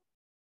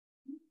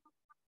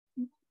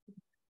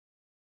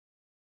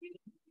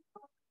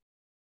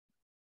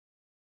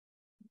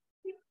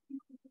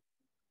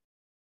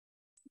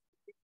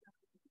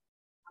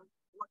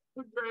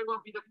 Could very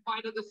well be the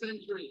fight of the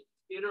century.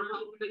 Theater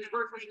Republic's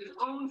first with his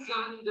own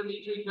son,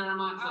 Dmitry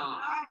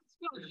Karamazov.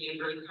 He and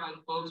great kind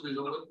folks, we've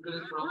been looking for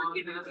this for a long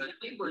time. I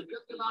think we're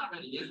just about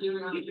ready. Yes, here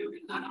we are.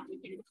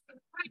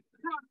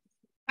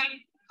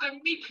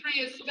 Dmitry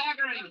is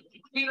staggering.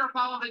 Peter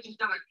Pavlovich has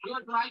got a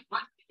good right,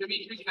 but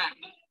Dmitry's back.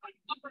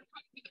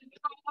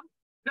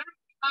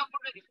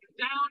 Pavlovich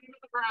down to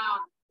the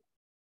ground.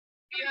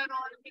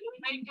 Theodore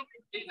make it.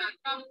 He's a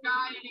tough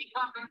guy, and he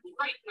comes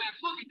right back.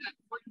 Look at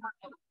that.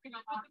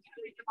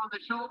 On the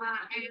shoulder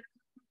and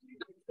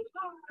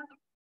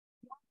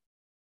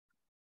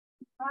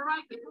all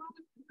right.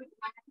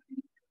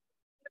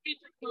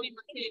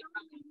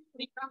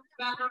 He comes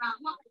back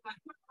around. Look at that.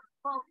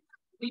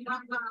 He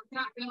comes around,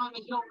 tapping on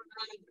the shoulder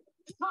and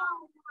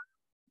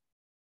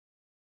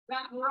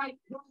that right.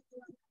 Down.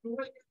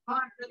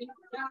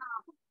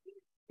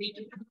 He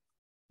can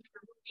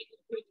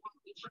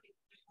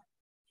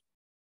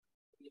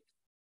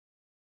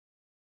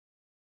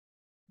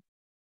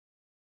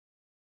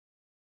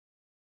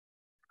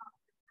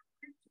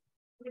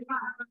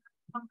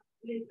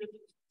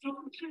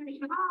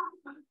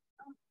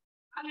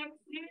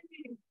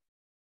Alexei,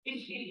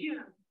 is she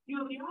here?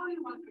 You're the only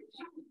one who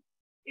knows.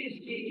 Is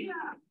she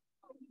here?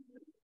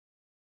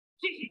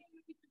 She's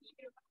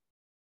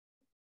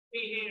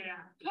here.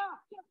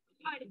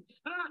 I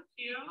hurt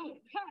you.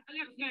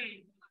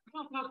 Alexei,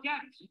 don't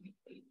forget.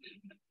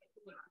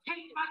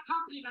 Take my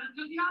compliment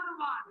to the other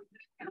one.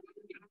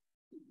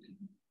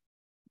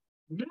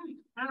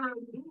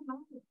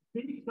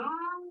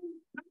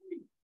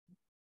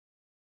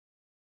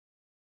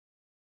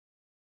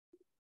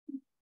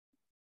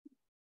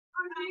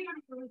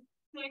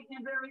 Thank you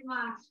very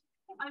much.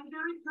 I'm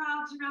very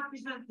proud to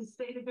represent the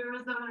state of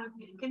Arizona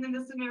in the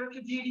Miss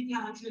America Beauty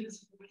Pageant.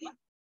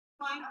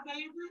 My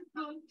favorite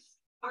books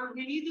are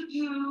Winnie the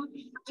Pooh,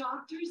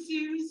 Dr.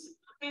 Seuss,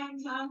 and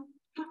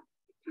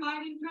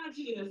Pride and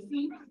Prejudice.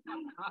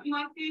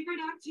 My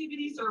favorite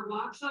activities are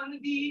walks on the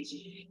beach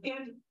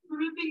and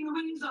ripping the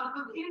wings off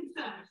of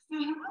insects.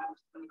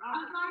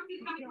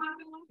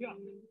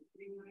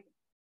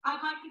 I'd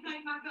like to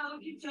thank my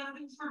fellow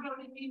contestants for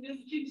voting me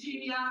Miss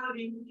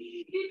Congeniality.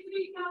 It's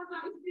because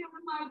I feel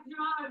my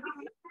drive.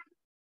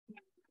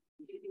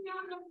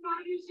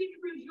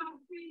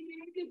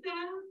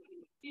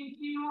 If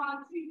you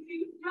want to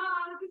do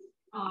drugs,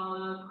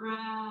 all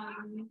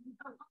around.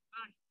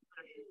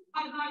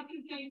 I'd like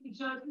to thank the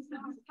judges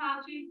of this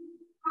pageant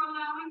for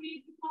allowing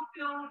me to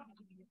fulfill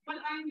what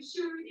I'm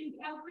sure is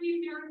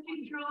every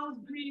American girl's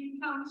dream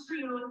come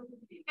true,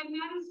 and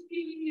that is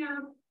being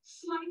their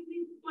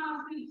slightly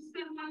flaccid,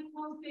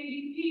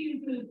 semi-pulsating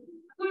penises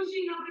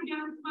pushing up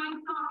against my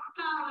soft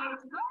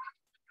palate.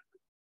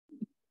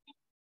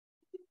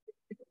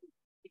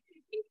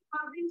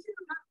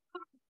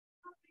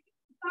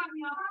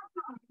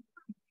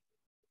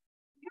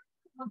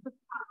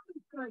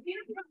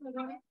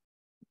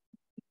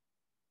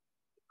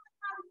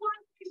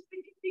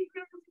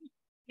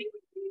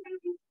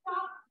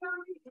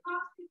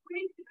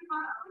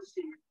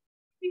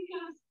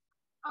 Because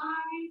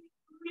I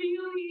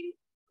really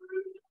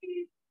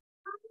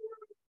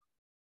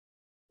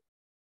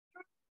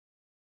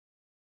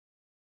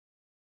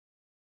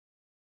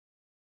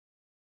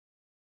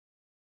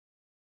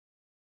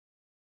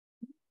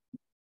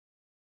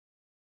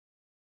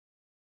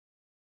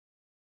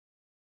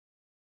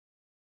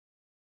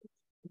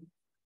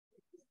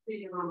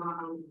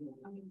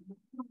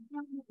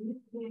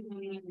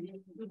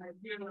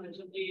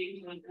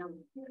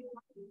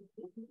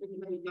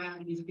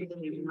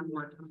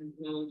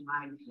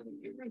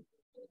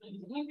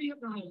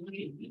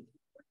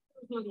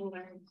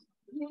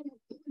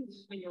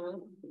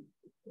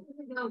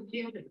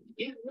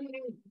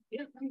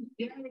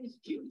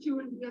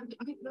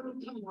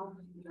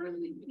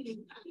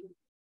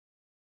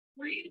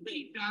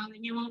Breathe,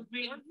 darling, you won't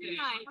be okay.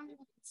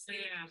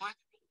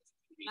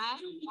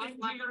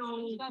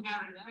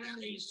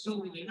 Very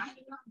soon. I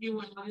love you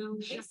and you.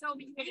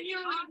 And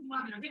you're not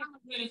mother.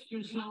 Bless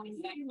your soul.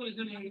 He was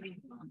an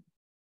 80.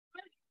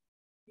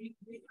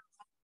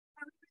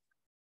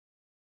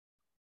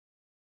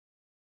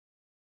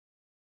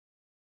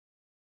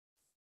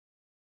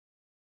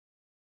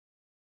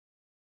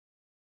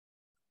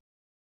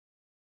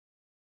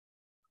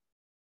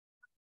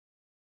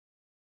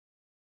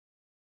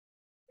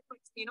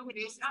 You know, it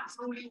is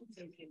absolutely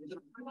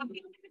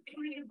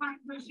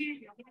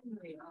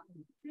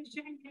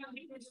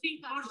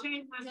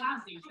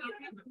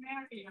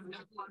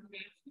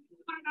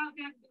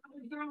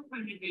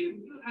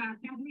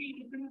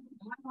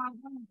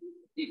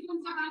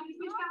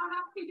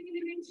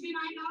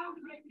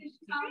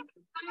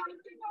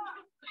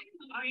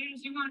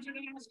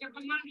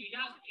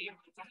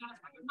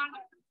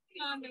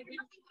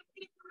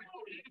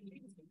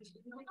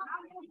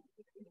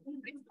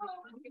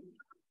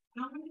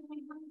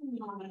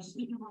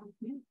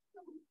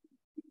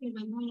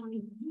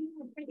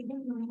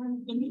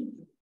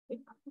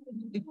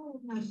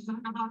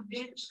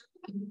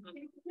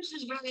This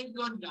is very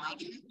good, guys.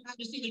 I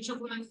just see the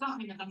triple and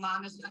something at the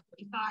moment.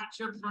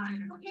 Your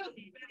friend.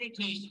 Very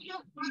tasty.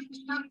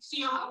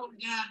 See your old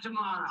dad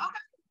tomorrow.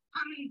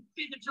 I mean,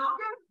 see the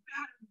Joker?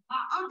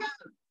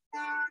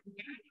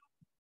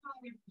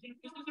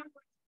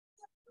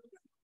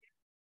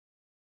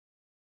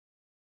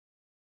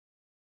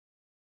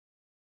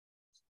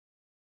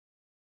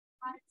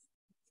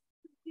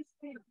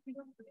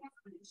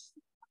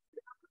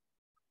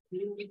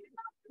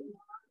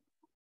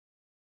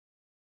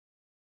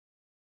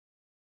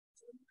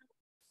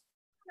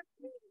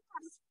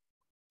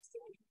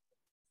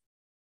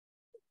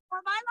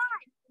 For my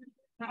life.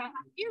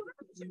 You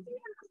really should be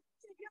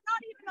you're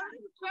not even a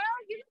little girl,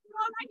 you just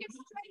know like a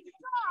straight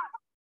shot.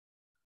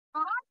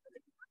 Why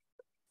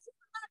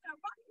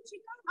didn't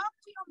you go up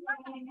to your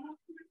mother? Do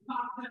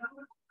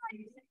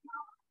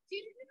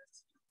you do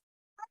this?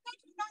 I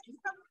think you got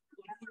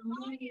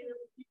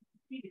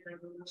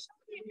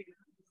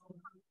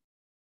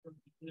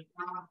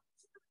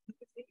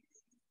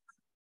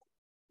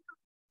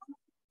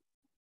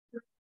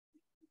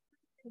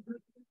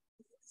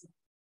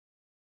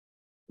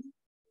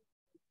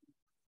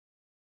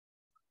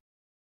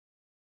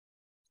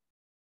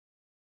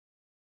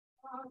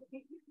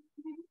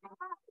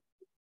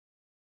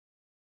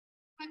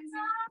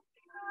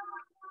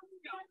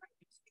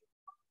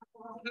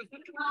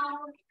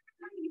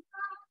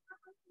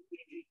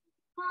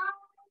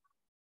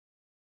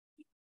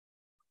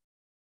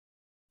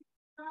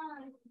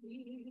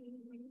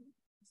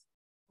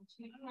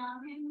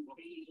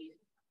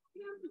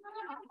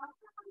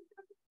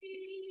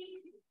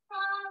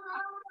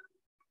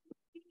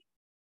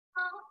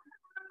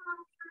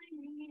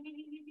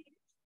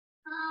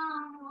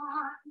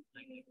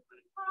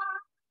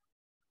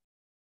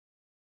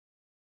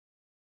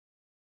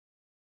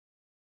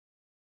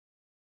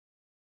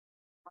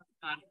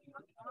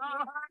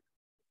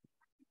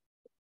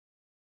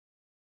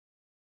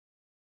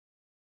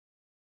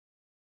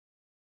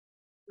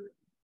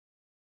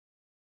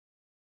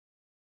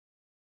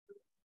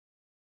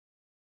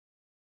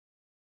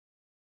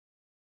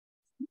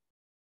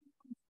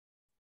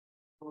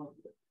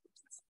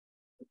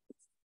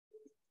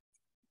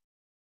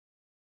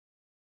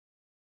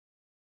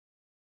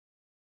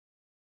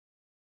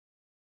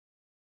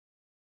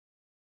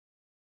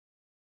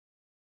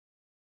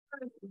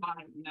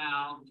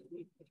Now,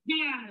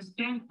 yeah,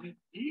 dancing.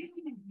 He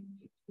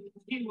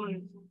was.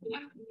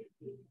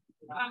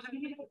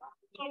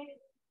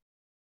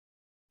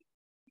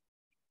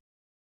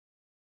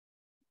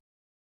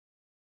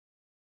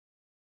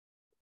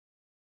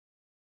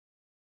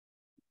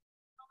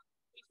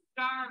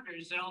 Starved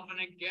herself in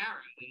a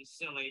garret, this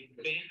silly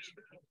bitch.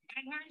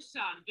 And her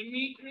son,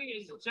 Dimitri,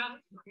 is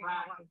just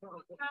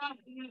practical.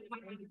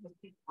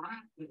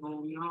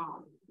 Practical,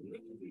 no.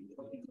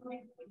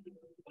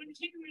 When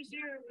she was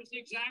here, it was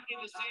exactly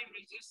the same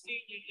as this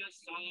scene you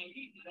just saw.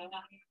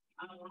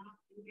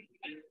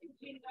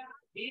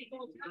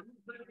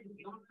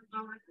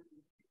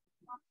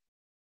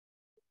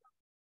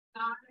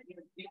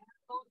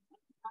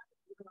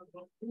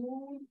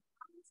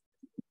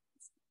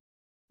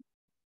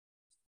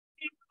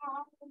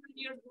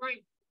 You're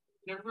great.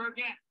 Never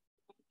again.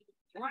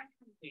 What?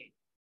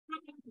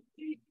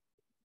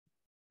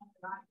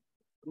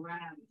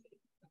 Grab.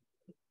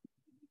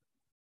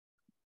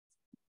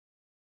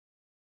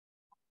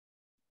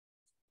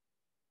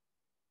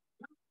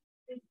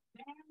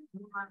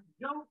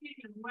 Joking,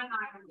 and when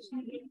I was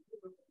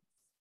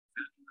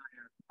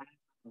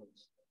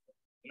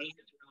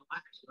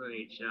relax for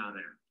each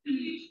other.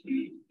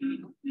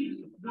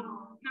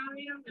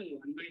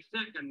 My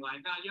second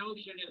wife,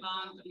 Alyosha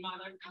Ivan's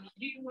mother,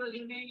 she was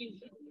amazing.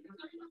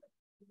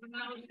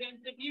 No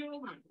sense of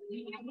humor.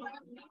 She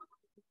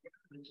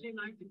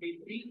liked to be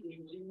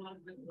beaten, she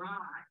loved to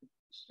cry.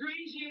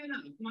 Strangely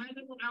enough, my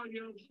little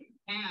Alyosha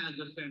has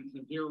a sense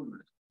of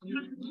humor.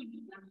 No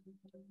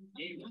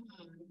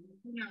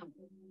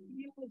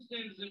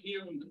sense of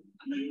humor.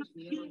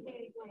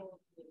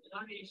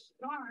 Bloody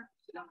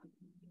starts.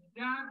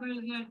 Dark as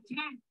a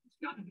tent.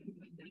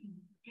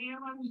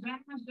 Alan's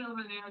Dennis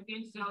over there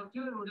thinks so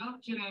too,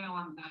 don't you,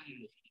 Alan?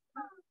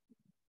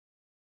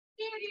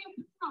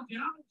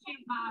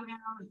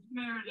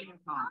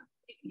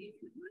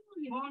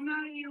 Well,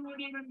 none of you would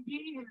even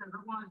be here if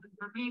it wasn't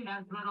for me.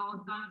 That's what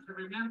old sons to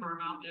remember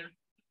out there.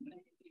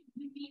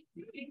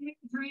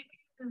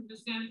 The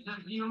sense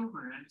of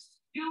humor and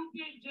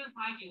stupid just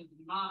like his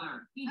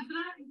mother. He's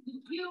threatened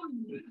to kill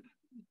you.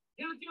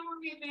 Don't you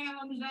want me to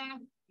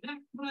understand? That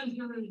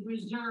pleasure is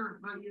reserved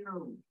for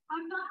you.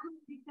 I'm not going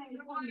to be saying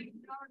it.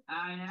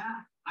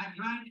 Yeah? I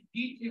tried to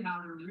teach you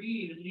how to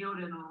read and you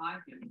didn't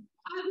like it. I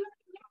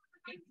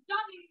didn't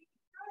study.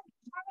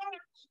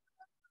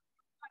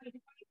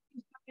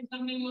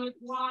 Something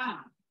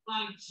worthwhile,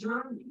 like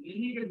German, and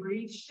you could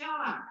read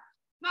Schiller.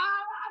 No,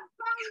 I'm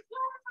very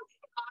good.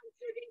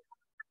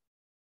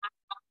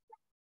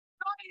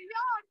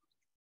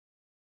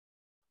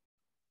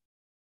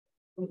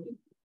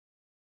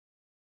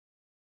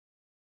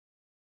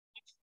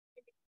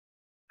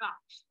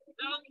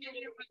 I can't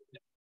talk to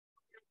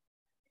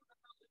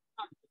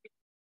you.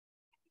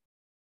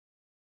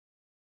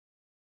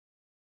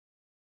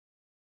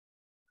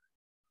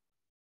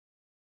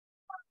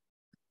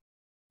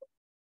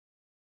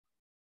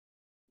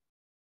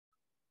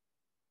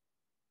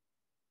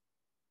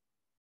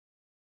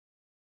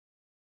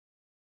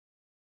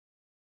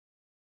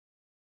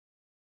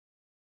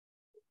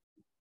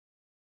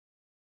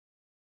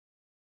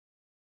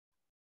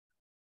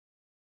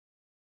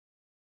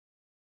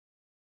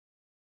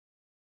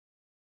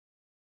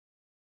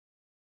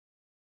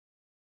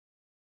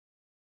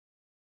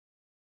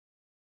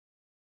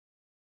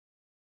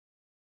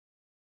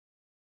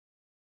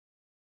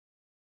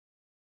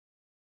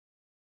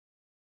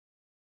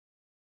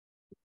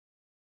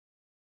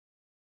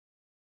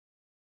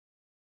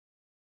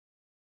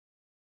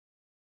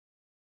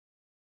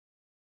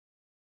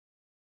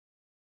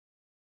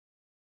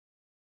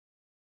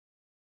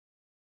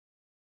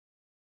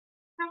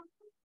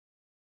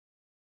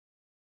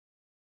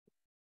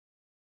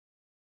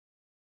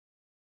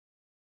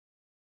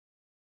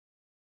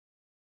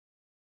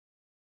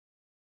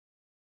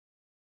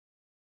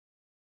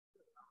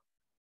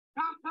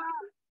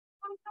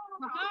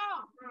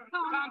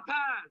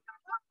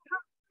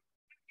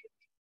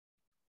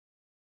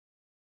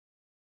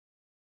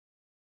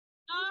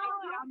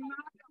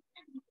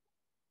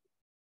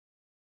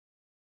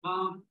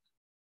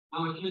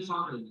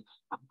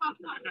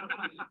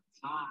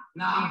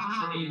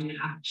 Now,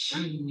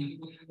 action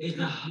is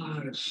a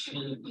harsh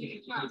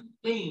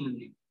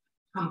thing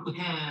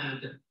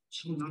compared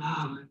to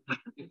love.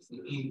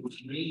 He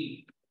was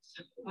made.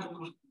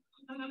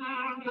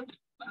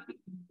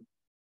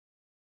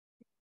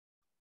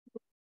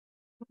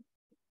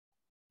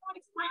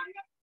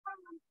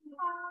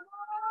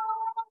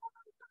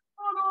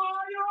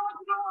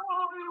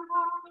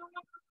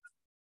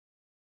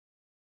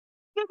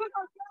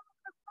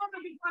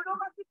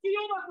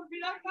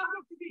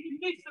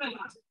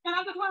 And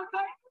I just want to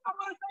thank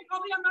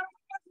all the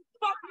Americans who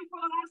fought me for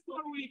the last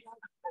 4 weeks.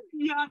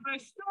 Y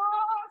arrestó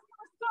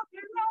nuestro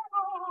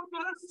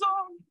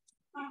corazón.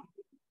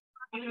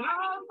 El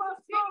alma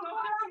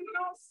solo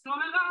tengo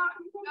soledad.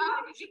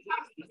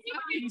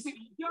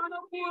 Yo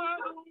no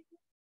puedo,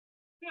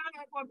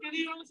 porque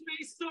Dios me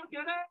hizo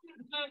querer.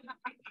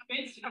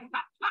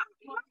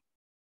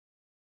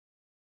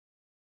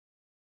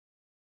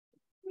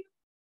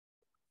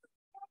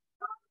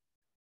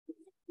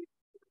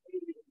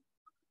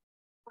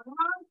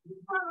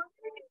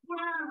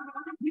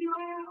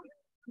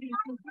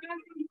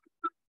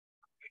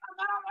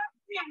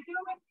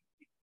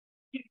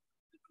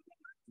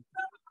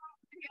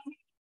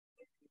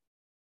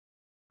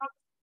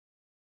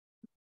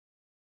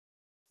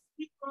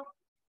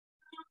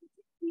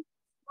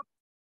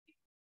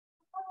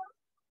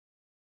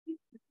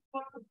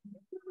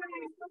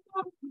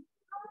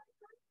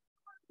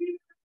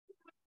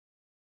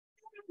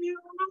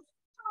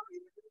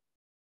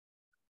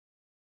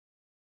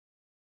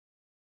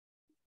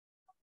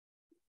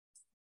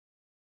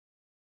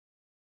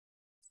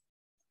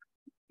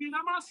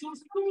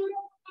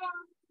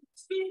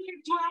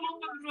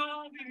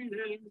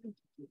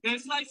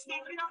 It's like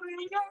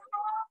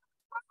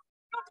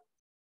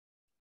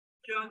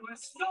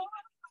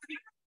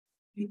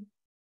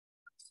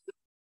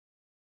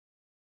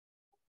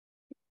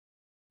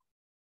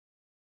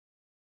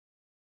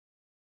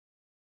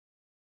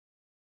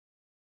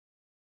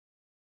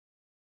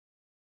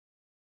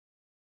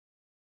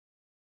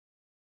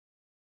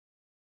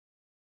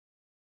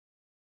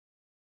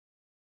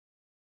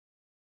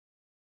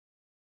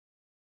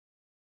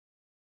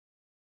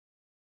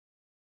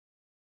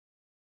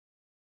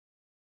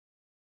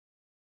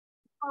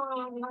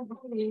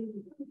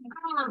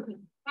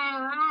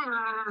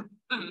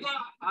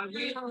I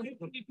read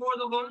before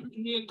the Lord and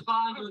he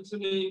inclined unto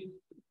me.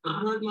 He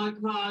heard my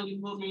cry, he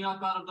pulled me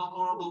up out of the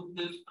horrible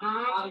pit,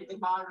 out of the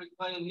miry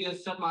clay, and he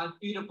has set my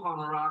feet upon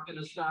a rock and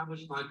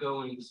established my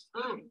goings.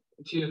 And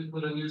he has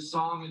put a new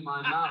song in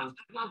my mouth,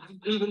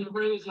 even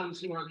praise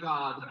unto our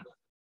God.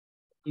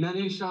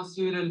 Many shall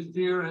see it and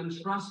fear and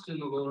trust in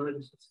the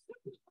Lord.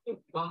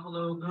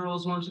 Buffalo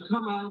girls, won't you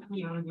come out?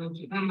 We are going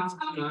to come out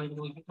tonight.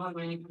 Won't you come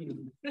out?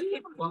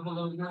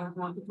 Buffalo girls,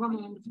 won't you come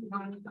out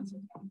tonight?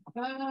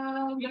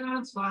 And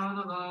dance by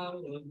the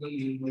light of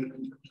the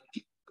moon.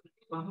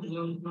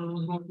 Buffalo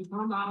girls, won't you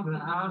come out of the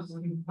house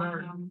and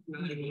burn?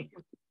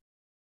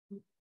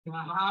 The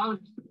house,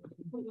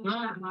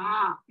 burn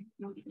out.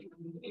 The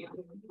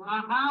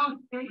house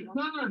is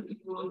burned.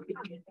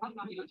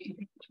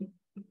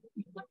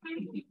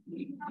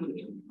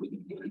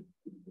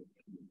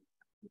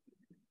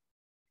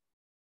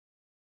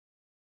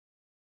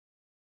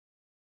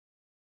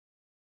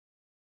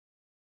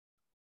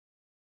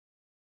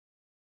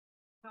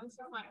 I'm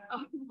so like,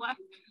 oh,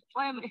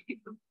 why am I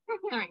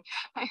preparing?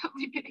 I hope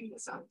you're getting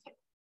this on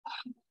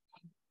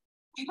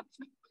tape.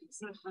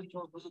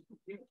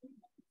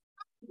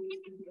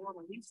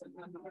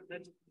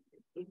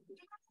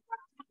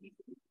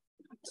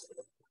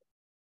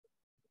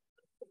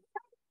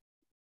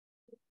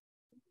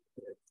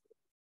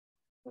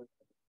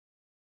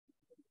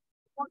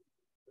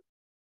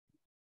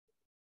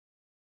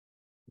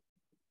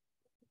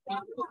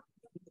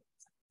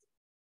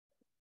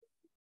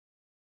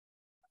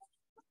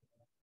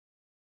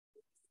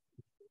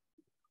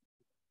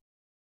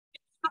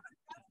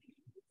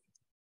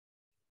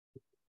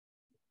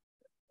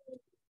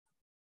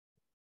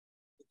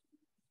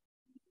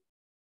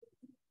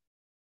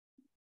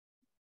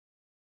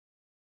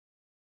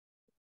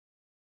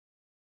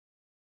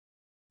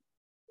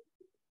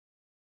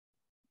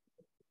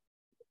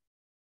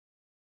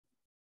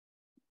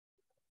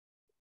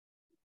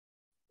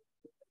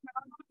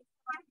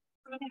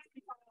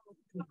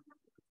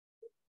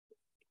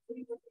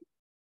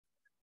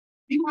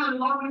 You are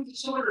alarming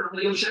disorder,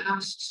 Alyosha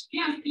asks.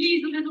 Yes,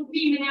 please, the little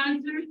demon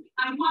answers.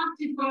 I want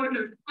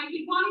disorder. I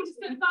keep wanting to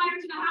set fire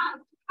to the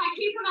house. I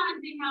keep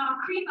imagining how I'll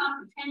creep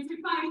up and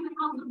set fire to the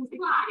house on the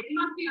slide. It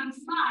must be on the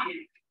slide.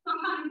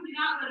 Sometimes it's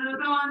out that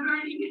it'll go on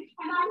burning,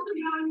 and I should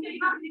go and say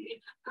nothing.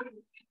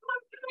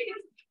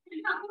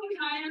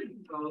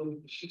 Oh,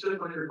 she took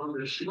it like her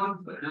mother. She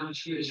wants, but now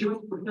she is. She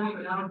wants to pretend,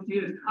 but now she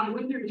is. I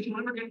wonder if she'll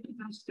ever get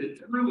past it,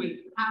 through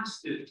it,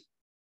 past it.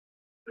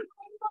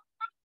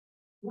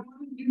 Why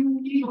do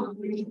you need all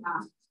these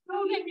tasks? So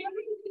that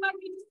everything might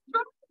be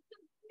destructive.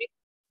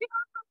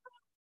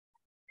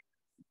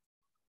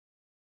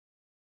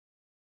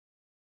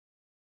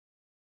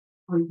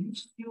 Are you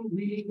still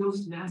reading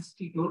those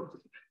nasty books?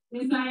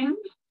 Yes, I am.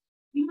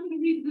 You know the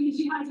reason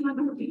she has them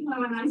under her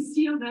pillow and I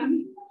steal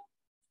them.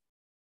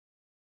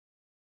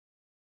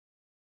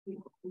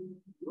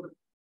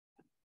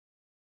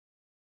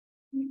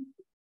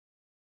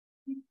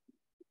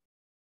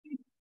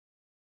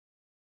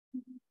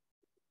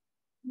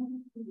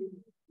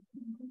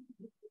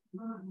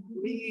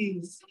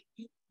 Please.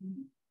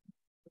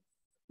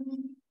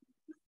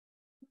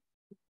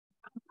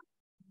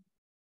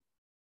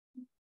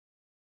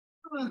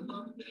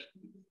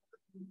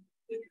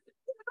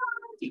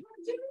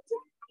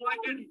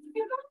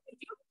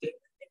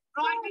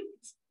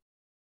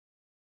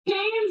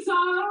 Games are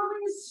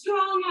only as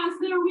strong as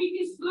their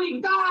weakest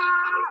link.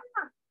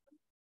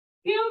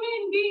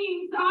 Human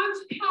beings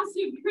aren't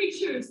passive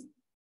creatures.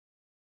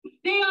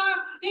 They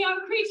are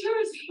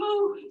creatures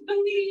who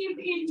believe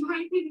in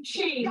breaking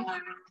chains.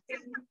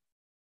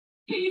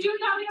 Can you do it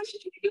now? Can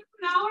you do it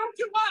now?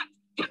 Do what?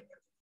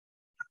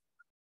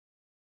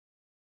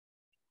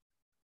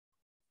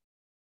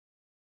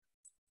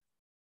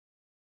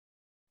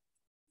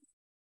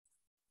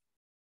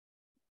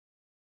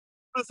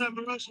 because I'm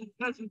a Russian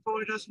peasant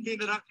boy doesn't mean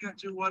that I can't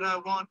do what I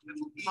want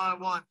if I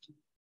want.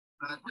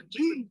 I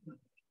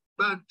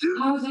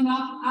was in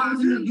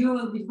a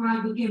duel before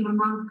I became a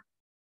monk.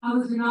 I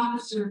was an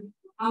officer.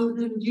 I was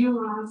in a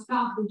duel. I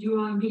stopped the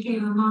duel and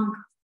became a monk.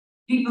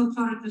 People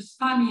thought it was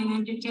funny and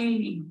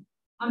entertaining.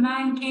 A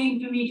man came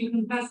to me to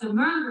confess a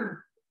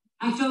murder.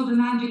 I told the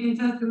man to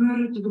confess the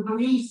murder to the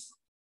police,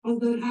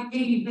 although it had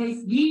taken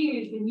place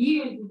years and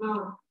years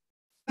ago.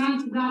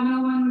 Chances are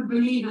no one would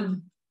believe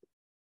him.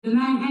 The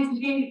man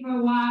hesitated for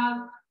a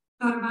while,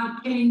 thought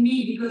about killing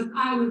me because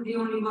I was the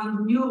only one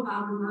who knew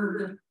about the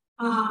murder.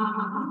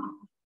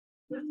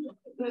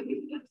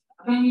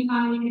 Then he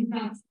finally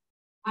confessed.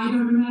 I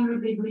don't remember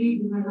if they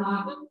believed him or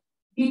not.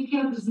 He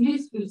killed his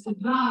mistress, his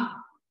dog.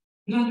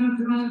 I don't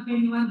remember if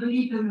anyone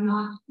believed him or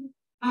not.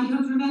 I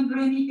don't remember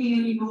anything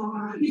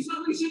anymore. He's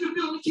always in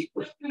ability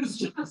witness,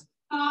 just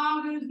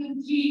fathers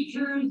and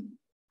teachers.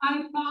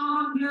 I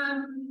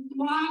ponder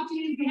what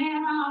is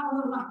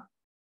hell.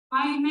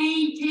 I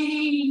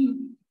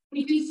maintain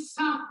it is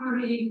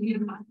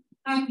suffering,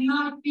 like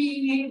not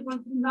being able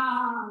to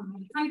love.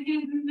 I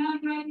can't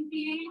remember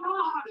anything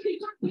anymore.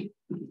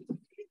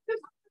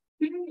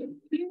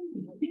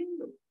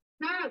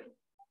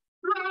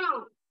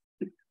 No.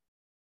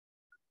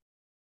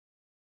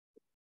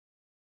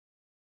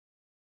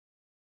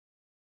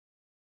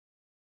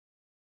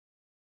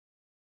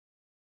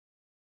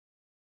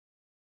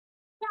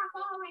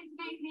 Always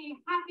make me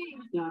happy.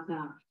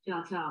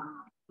 Shut up.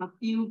 A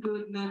few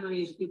good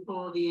memories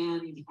before the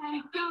end.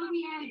 And so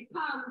the end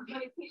comes,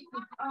 but it takes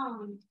its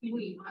own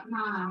sweet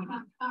time. I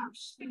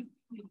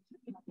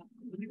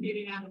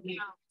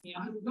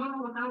was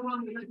going with no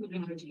one to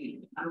recognize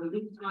me. I was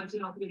looking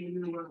myself in a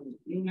new world.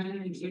 You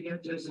managed to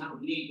get this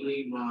out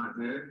neatly,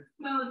 Margaret.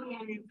 So the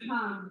end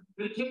comes.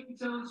 But take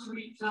its own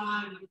sweet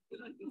time.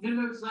 In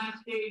those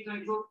last days,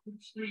 I broke the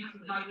streets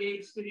of my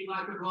native city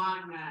like a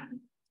blind man.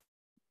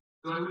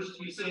 Do I wish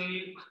to be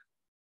saved?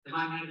 Am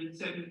I having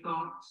second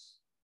thoughts?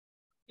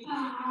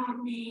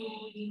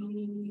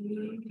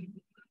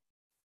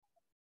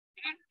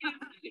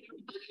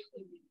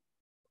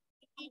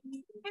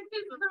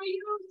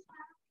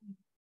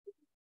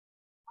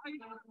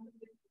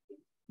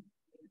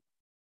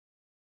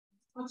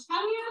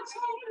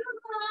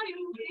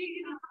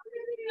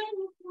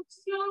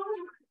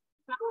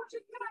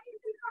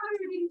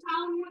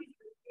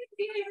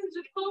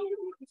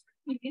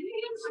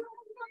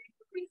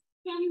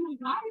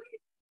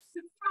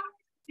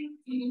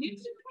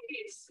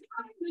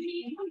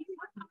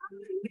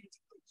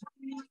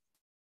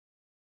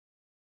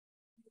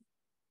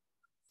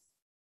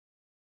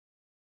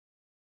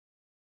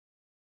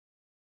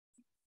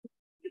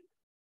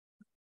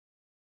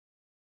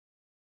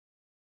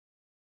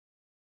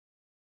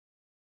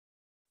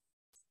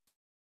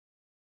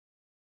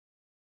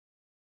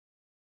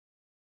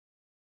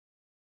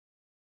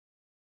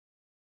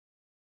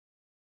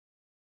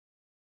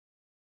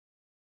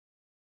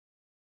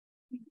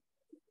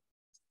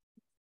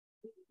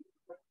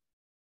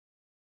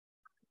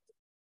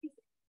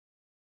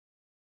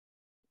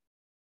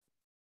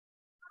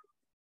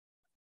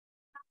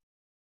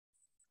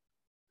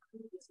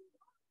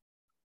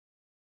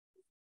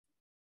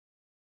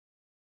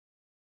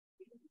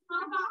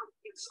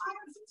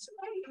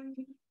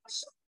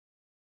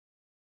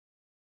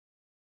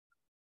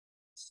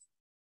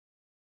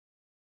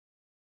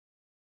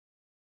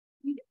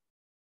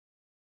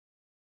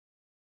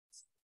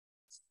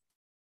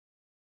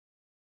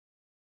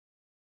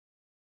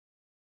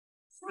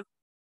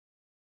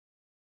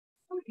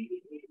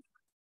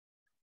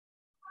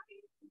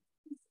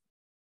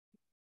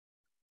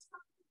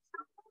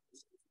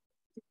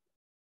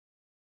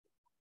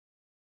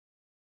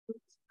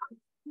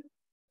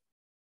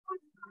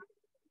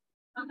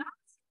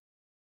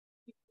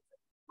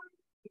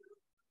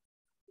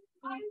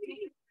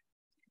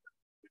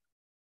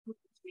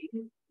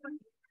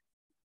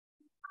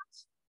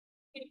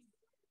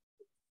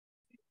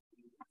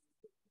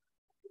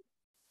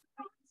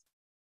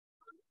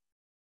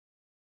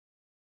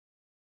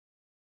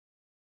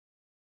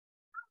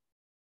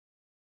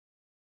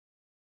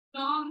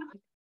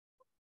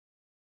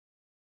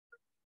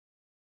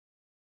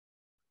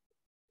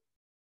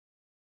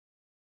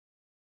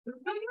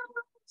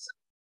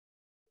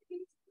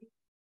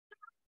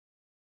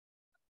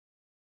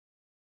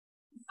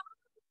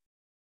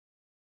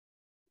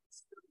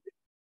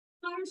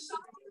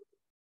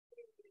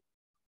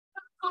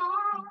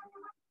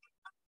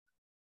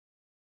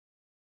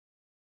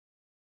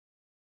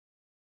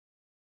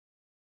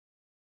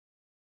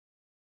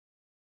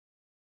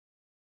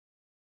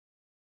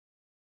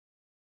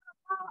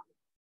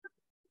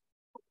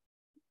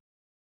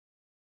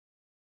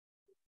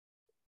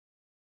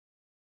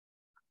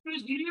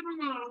 Just leave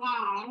her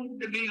alone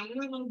to be a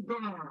little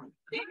girl.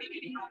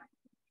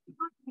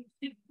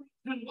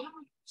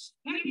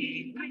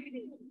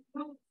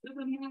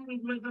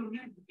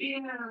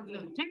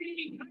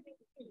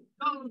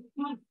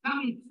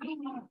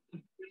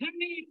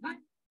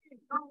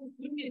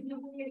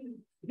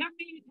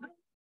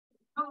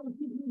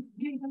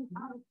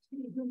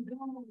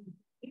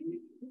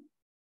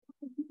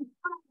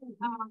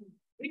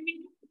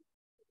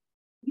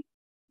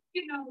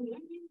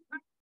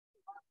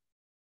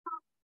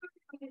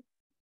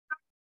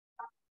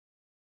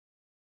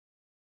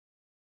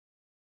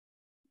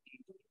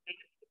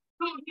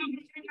 Oh,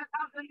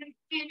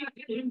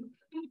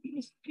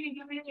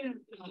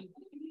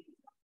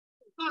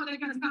 they're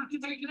gonna stop to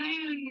take it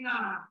in.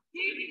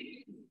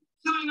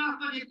 Showing off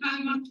for the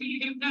time of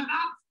him,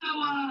 that's the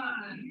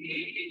one.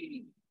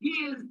 He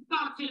is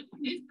Dr.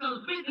 Pistol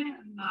with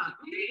him.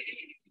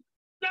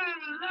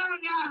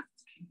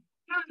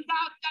 Turns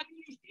out that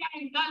you say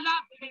the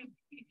laughing.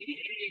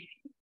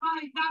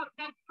 Finds out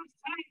that you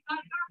say the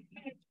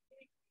laughing.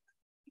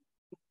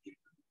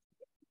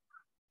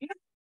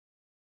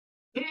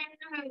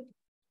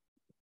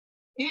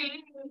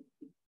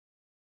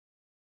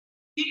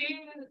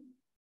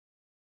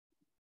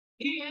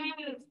 He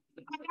is.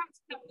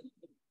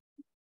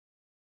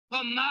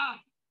 Come now.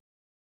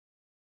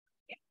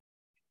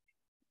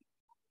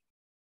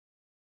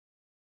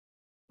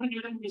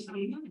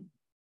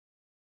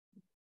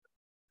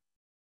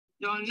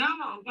 Don't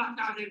know what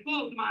are the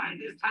gold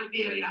mines in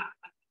Siberia.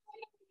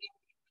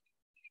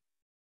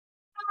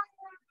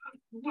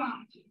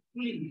 One,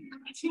 three,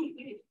 two,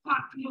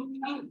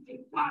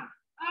 one.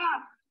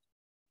 Ah!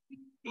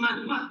 My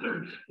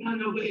mother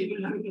ran away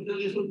when I was a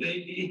little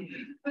baby,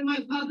 and my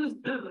father's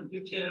servant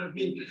took care of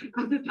me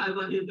as if I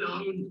were his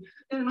own.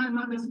 And my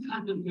mother's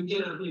cousin took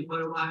care of me for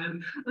a while,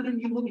 but then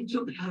he moved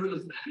to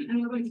Paris,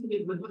 and I went to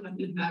live with one of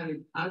his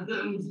married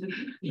cousins.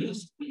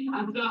 Yes,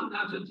 I dropped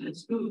out of the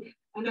school,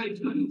 and I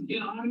joined the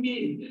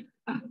army.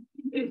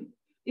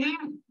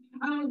 Yes,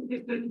 I was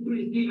destined to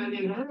receive an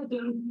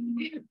inheritance.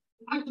 Yes,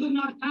 I could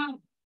not have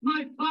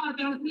my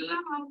father's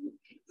love.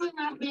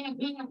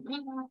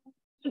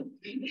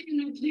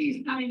 At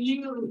least I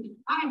knew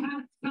I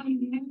had some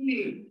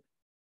money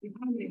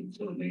coming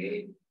to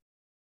me.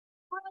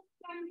 We're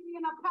standing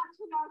in a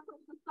patriarchal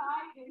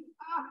society.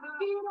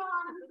 Being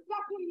on a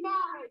second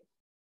marriage.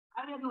 I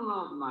didn't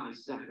love my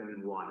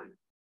second wife.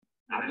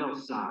 I felt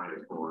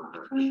sorry for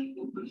her.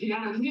 She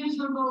had a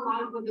miserable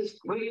life with this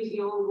crazy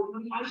old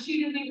woman. Why,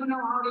 she didn't even know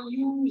how to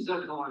use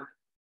a car.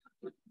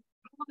 I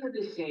wanted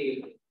to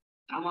save her.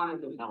 I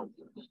wanted to help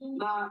her.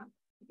 But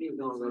she was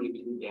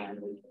already too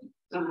damaged.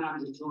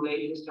 Sometimes it's too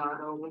late to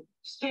start over.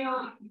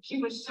 Still, she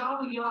was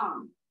so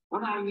young.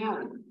 When I met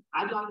her,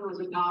 I thought there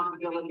was a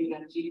possibility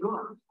that she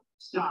could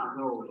start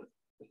over.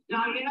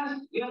 Now,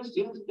 yes,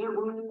 there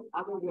were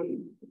other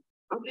women,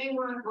 but they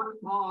weren't what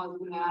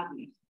caused the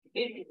madness.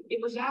 It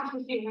was after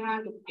she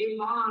had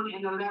Ivan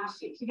and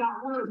Alexei. She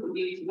got word from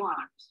each one.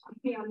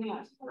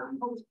 PMS, or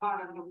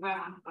postpartum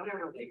event,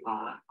 whatever they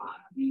call it.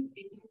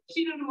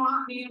 She didn't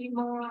want me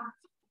anymore.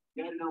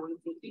 She had no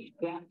interest in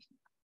that.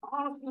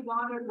 All she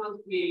wanted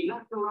was to be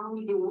left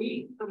alone to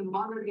weep and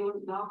mother to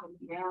herself and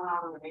tear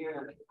out her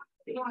hair.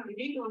 She wanted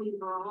me to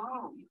leave her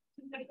alone.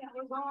 She said that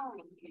was all.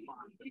 She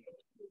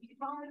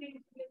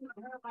finally didn't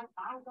her my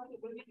eyes on the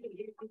women to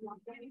hear what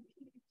I'm saying.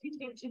 She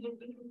said she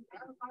didn't even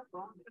care my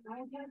wrong.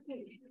 I can't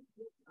say.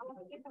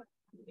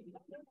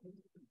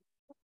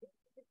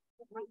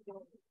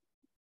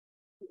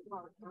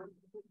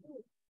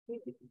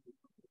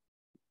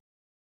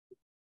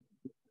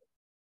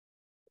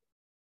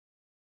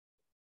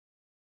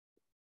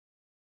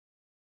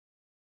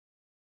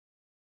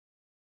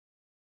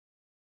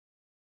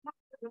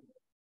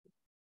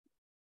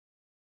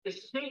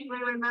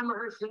 Distinctly remember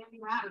her saying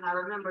that, and I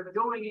remember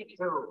doing it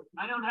too.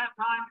 I don't have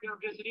time for your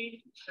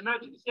visiting.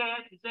 Emergency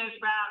says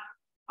Brown.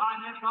 I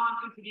have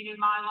confidence in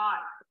my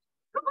life.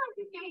 Come on,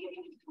 you get a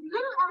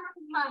little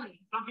extra money.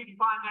 Some people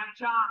find that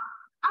charm.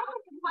 I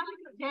don't have money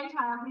for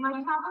Gentile for my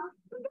travel.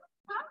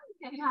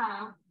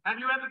 Gentile. Have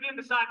you ever been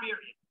to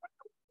Siberia?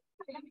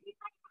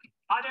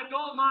 Are there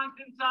gold mines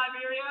in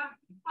Siberia?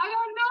 I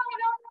don't know. I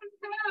don't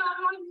understand.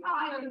 I'm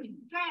tired.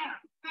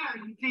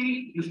 There, you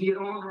see? You see, it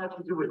all has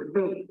to do with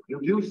faith.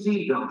 You do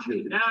see, don't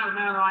you? No,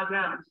 I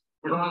don't.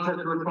 It all has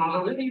to do with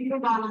Father. What do you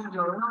think about him?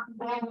 You're not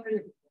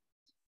bad.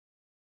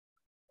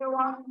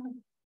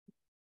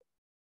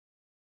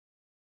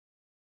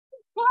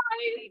 Why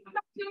is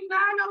such a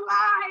man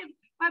alive?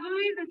 I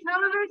believe that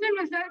television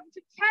is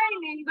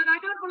entertaining, but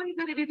I don't believe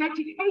that it is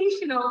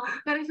educational.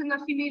 That is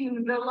enough you mean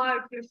in the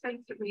larger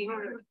sense of the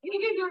word. You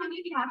can do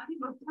it, you have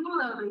people fool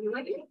over you.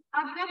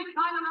 I've read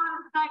quite a lot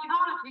of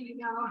psychology,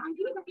 you know. I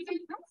do think it's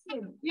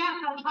impressive. Yes,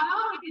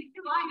 biology is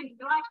too light and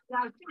like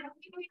that.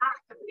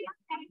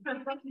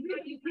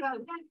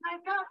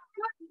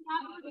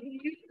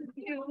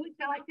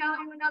 Shall I tell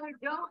you another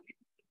joke?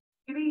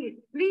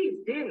 Please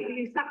do.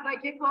 You suck my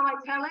dick while I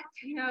tell it?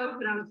 No,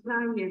 but I'm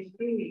trying your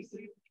face.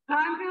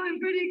 I'm feeling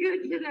pretty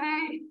good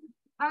today.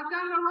 I've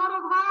done a lot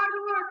of hard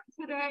work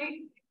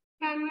today.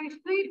 Can we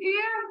sleep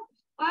here?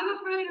 I'm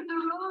afraid of the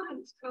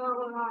rodents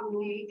crawling on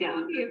me.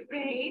 Don't be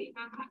afraid.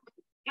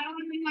 How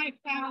many my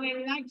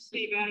family likes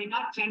me very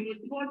much and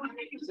would want to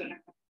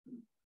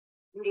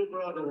Little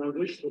brother, I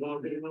wish that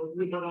I could help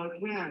you, but I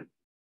can't.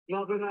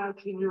 Love and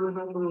action, you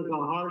remember, is a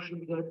harsh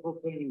and dreadful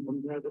thing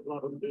compared to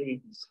love and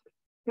games.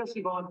 Yes,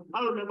 Yvonne,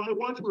 I remember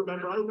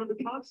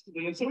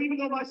constantly. And so even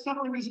though my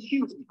suffering is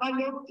acute, I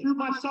know through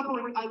my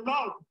suffering I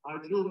love. I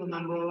do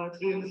remember,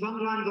 Alexei, and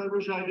sometimes I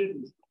wish I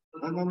didn't.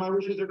 And then my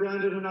wishes are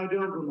granted and I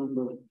don't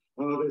remember.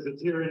 Oh, there's a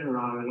tear in her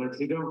eye,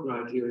 Alexei. Don't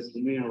cry tears for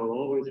me. I will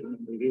always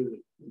remember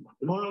you.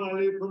 Tomorrow I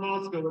leave for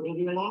Moscow. It will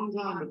be a long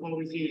time before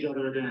we see each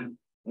other again.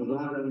 You know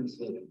what I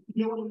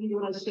mean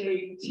when I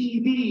say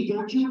TV,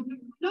 don't you?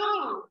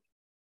 No!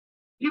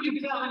 You can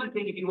tell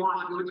anything if you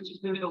want to, it's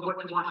just think of what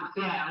you want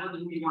to say, what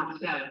you want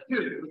to say,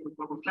 too.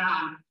 What we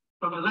found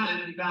from the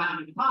letters we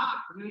found in his pocket.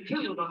 And then they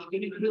killed us, they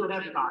killed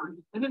everybody.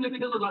 And then they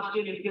killed us,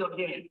 they killed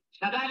again.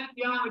 Now that's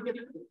the only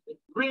difference.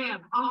 Grim,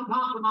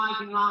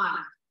 uncompromising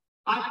lines.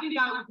 I think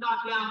I was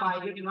knocked down by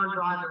a hit and run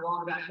driver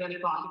along about 10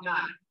 o'clock at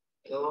night.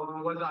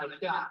 So was I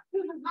shot?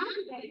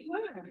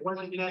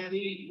 Wasn't that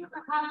easy?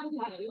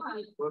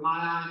 Were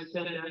my eyes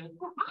set in?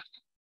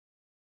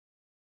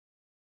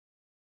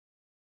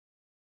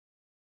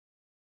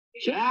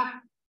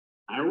 Jack,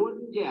 I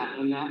wouldn't get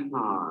in that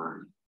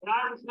car. But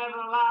I was never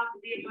allowed to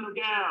be a little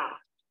girl.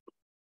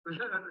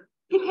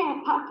 You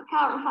can't park the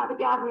car and have a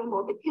gathering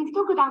anymore, but you can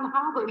still go down the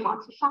harbor and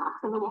watch the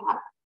sharks in the water.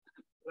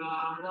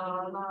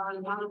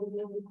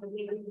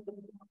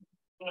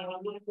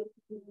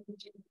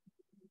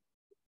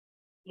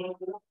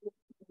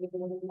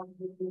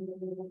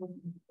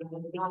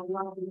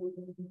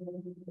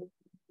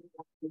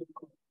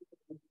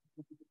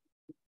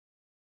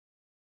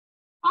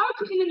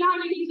 Archie in the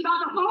 90s about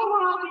the whole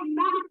world being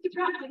manic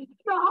depression.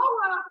 The whole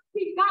world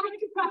being manic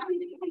depression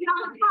and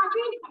not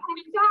happy and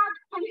sad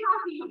and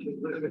happy.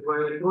 This is way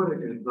of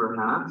putting it,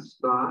 perhaps,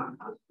 but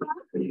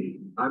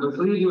I must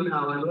leave you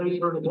now. I'm late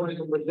for an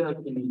appointment with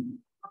destiny.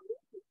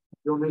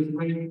 You'll miss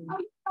me?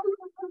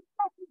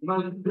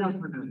 Most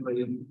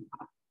definitely.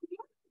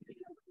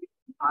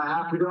 I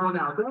have to go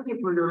now. Thank you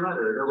for your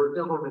letter. There were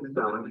several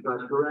misspellings.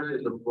 I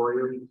corrected them for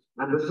you.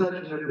 And the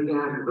section at the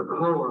end, the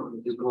poem,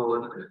 as you call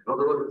it,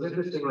 although it was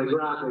interestingly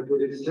graphic,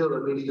 it is still,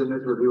 at least in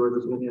this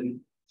reviewer's opinion,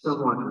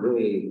 somewhat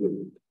vague.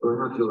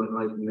 Perhaps you'll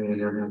enlighten me in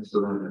your next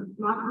letter.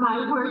 Not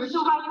my word,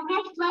 so write the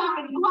next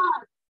letter in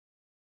blood.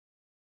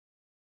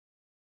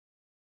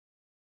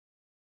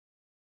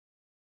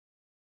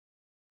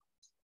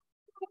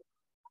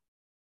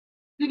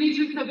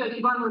 Dimitri said that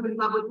Ivan was in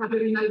love with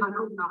Katerina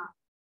Ivanovna.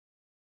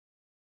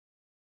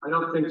 I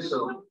don't think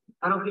so.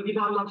 I don't think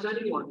Ivan loves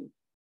anyone.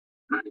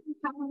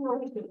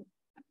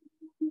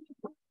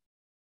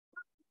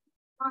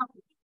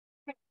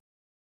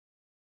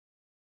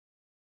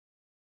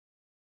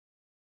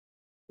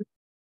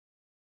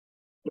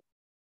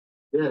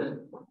 Yes.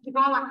 You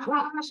know, like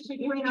cross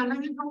between an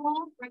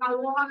animal and a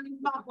long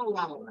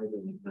buffalo. I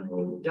didn't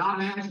know.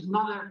 Dumbass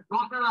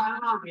motherfucker, I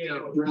love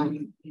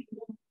you.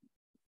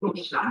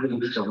 This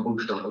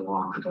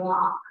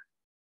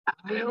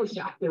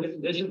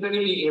is an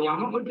easy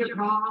one. What would you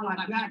call a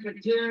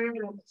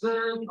cafeteria that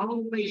serves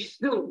only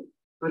stew?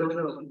 But a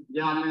little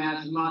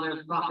dumbass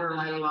motherfucker,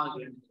 I love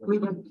you.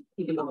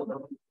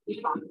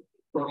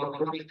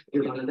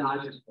 You're gonna die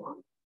just for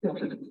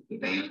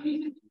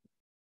it.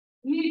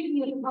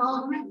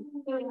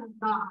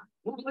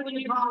 What would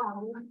you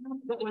call a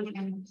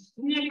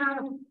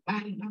snicker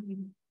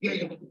and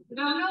giggle?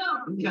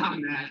 No.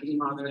 Dumbass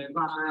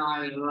motherfucker,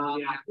 I love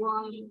you.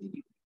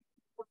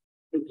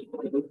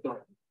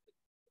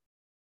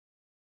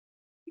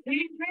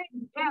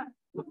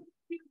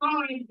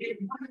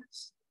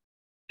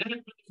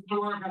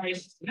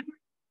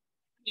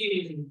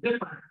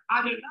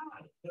 I don't know.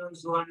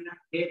 Those who are not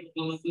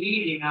capable of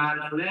leading out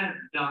of that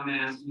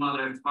dumbass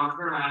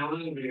motherfucker, I love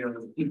you.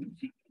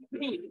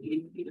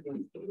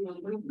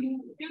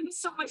 There's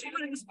so much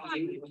fun in this fight. I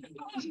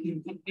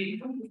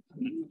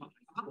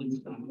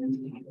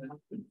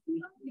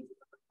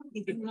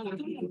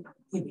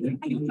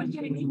hope I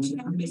get a kitchen.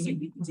 I'm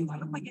missing. I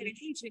hope I get a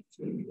kitchen.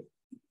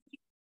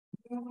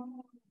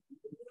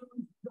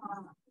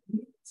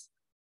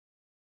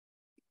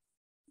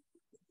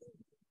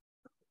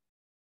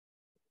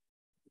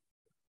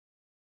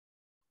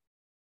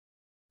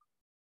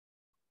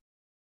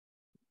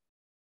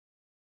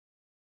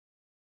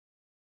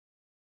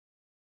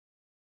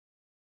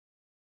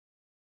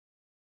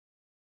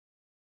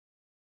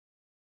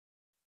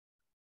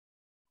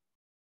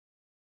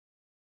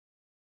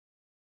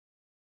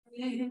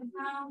 If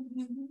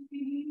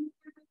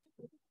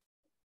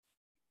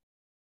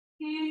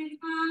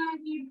I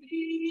could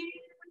be,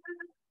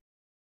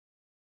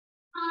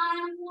 I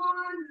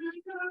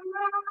wandered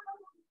around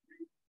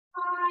and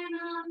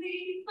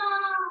finally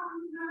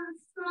found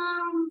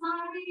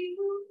somebody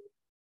who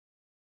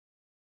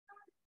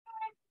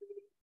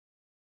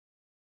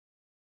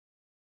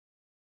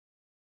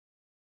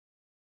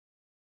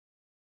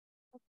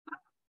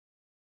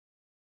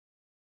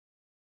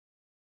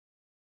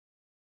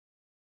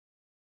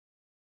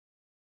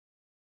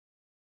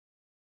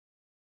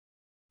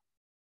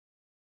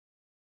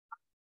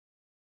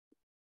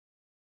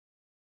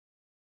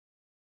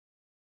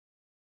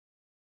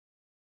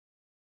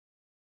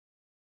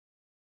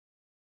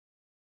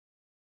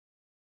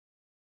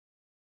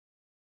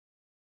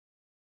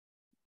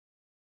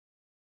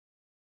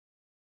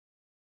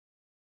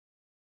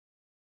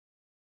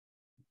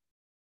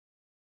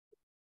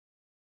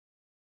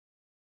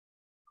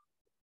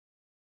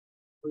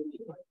Where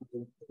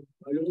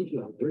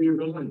are you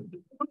going?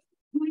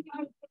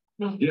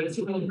 Yes,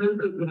 I heard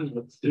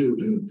that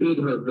too. Bid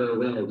her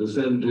farewell to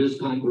send his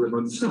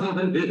compliments.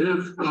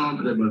 His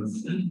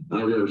compliments.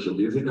 Alyosha,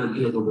 do you think I'm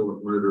capable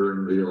of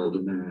murdering the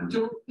old man?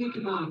 Don't think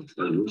about it.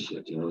 I wish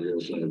it,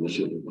 Alyosha. I wish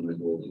it with my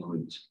whole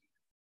heart.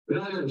 But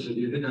Alyosha, do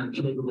you think I'm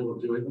capable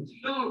of doing it?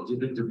 No. Do you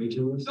think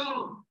Demetrius?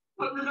 No.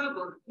 But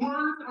remember,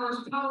 words are as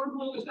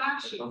powerful as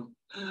action.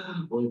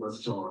 We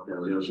must talk,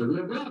 Alyosha.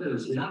 We're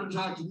brothers. We haven't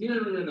talked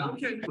nearly enough.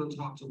 Okay. We'll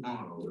talk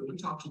tomorrow. We'll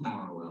talk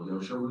tomorrow,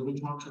 Alyosha. We'll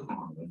talk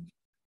tomorrow.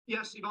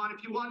 Yes, Yvonne,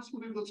 if you want to,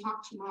 we will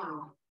talk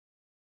tomorrow.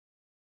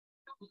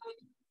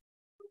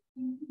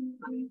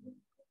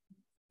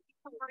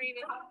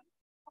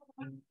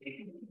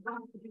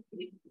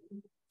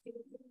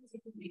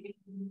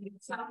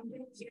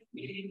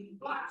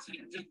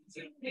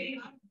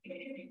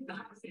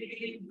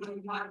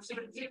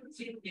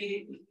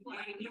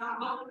 When you're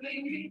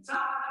holding me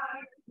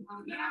tight,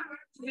 I've never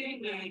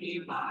seen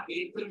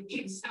anybody who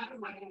kiss that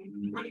away.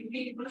 Bring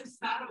me bliss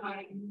that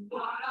away.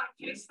 What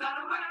a kiss that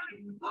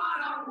away.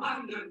 What a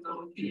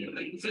wonderful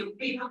feeling to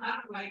feel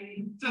that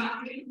way.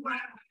 Tell me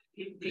where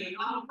you've been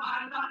all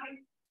my life.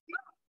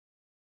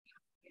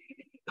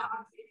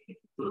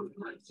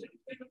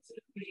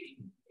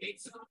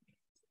 It's so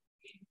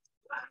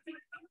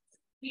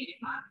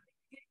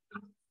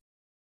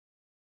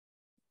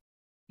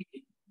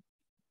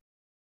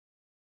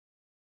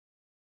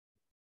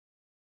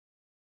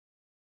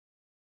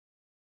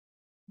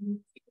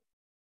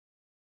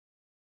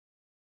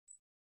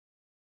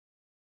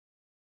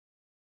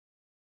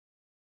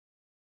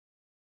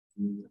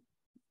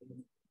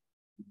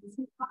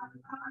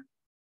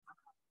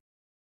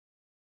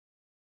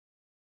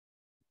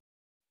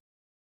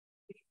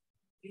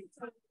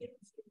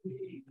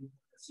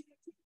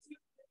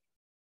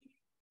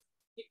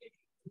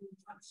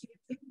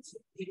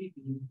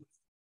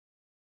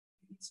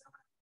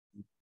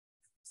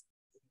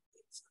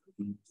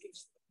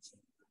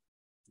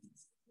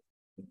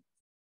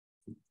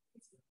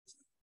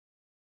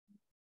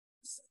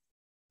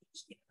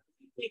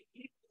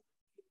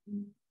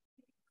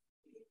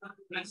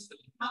rest of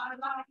my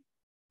life.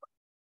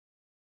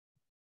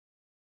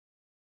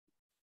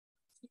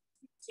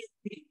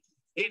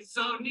 It's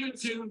so new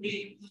to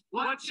me.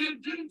 What you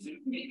do to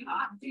me,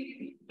 I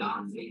feel,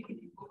 don't feel.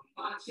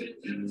 What you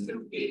do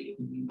to me,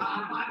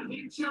 I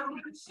need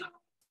you so.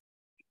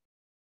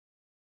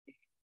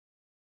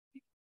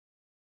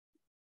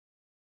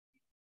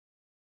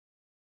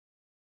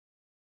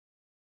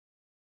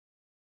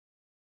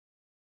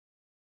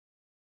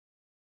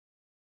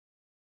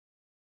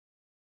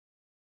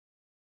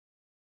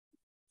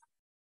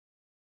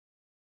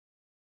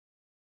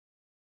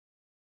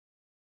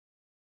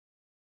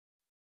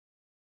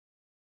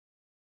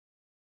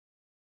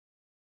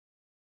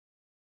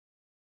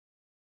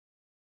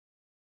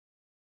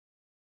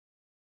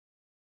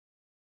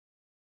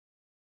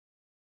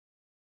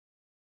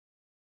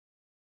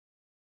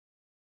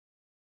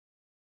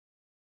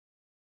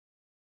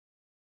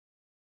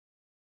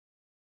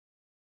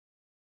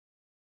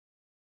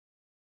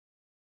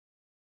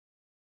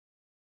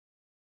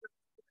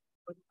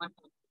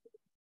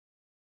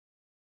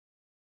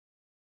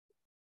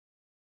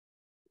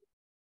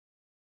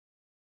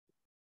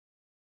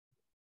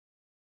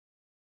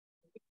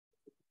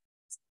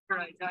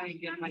 Right, I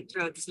get my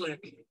throat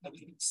slick.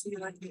 See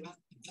like that.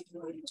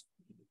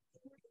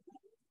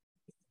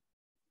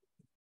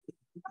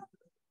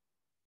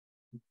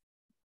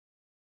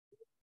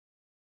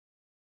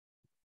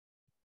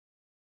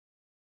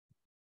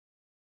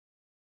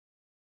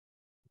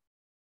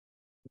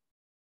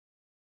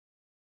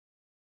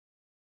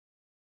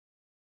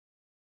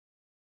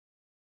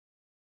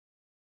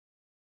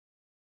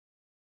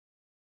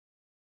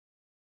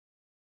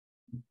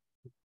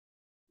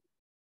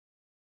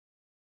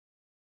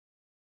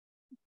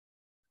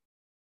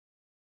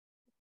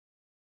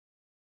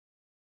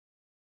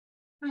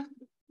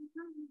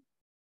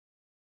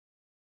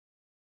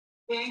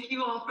 Thank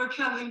you all for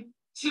coming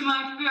to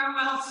my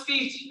farewell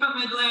speech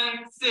from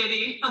Atlantic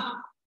City.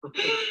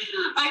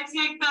 I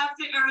take back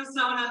to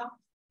Arizona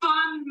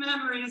fond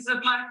memories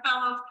of my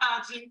fellow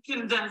pageant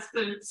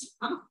contestants.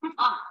 That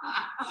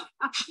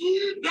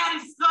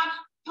is such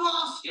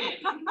bullshit.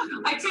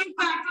 I take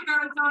back to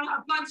Arizona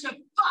a bunch of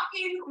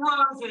fucking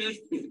roses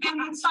and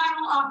the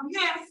title of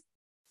Miss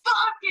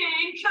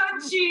Fucking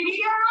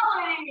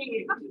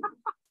Congeniality.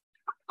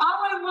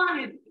 All I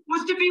wanted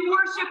was to be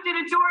worshipped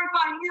and adored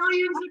by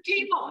millions of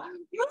people.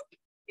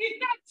 Is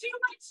that too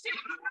much to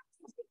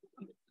ask?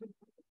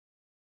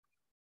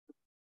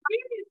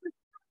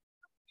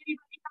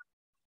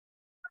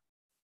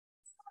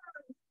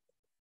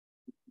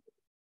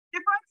 If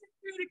I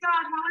swear to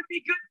God, will it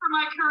be good for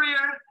my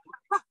career?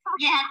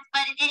 Yes,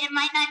 but it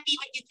might not be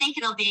what you think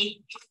it'll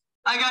be.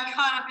 I got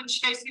caught up in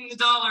chasing the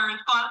dollar and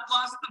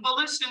lost the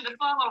volition to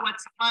follow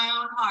what's in my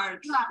own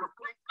heart. You have to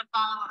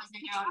follow what was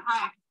in your own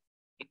heart.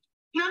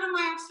 None of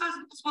my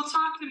ex-husbands will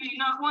talk to me,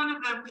 not one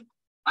of them.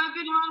 I've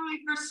been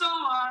lonely for so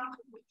long.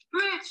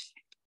 Rich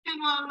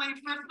and lonely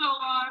for so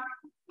long.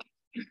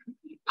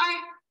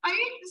 I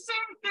eat the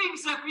same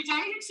things every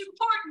day. It's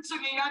important to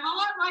me. I'm a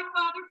lot like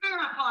Father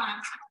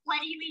Farrakhan.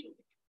 What do you eat?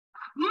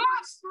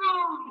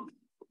 Mushrooms!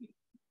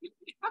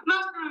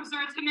 Mushrooms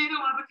are a tomato,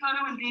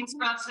 avocado, and bean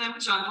sprout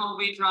sandwich on whole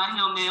wheat dry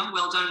hail mayo,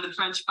 well done in the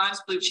French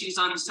fries, blue cheese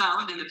on the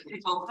salad, and a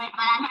pickle. But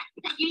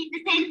you eat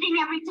the same thing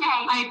every day.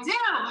 I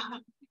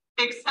do,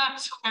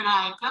 except when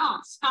I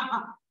don't. I'm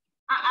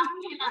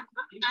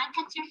gonna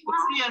cut your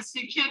flower. Yes,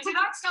 you can. Did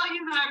I tell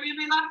you that I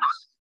really love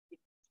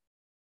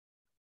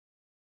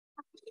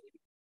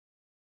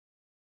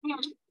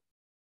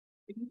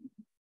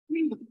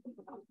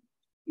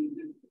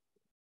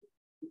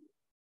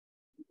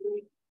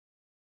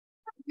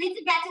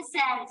Lizabetta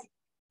says,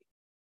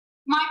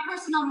 my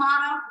personal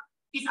motto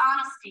is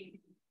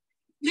honesty.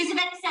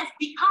 Lizabetta says,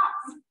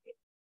 because.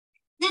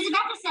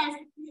 Lizabetta says,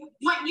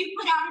 what you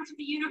put out into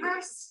the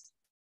universe,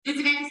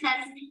 Lizabetta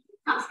says,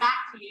 comes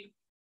back to you.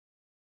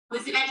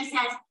 Lizabetta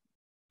says,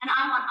 and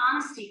I want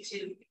honesty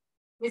too.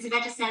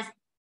 Lizabetta says,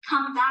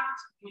 come back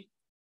to me.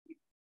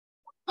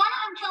 One of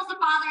them kills the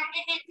father.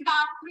 It's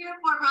about 3 or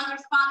 4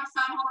 brothers, Father,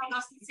 Son, Holy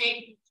Ghost, and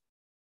Satan.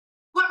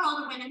 What role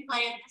do women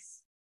play in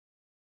this?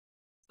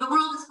 The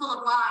world is full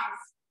of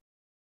lies,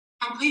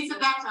 and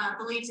Lizabetta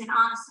believes in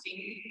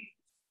honesty.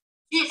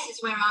 This is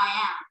where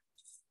I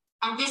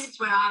am, and this is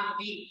where I will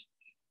be.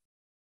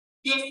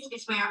 This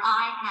is where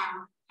I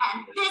am,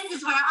 and this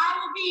is where I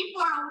will be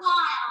for a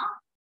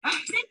while.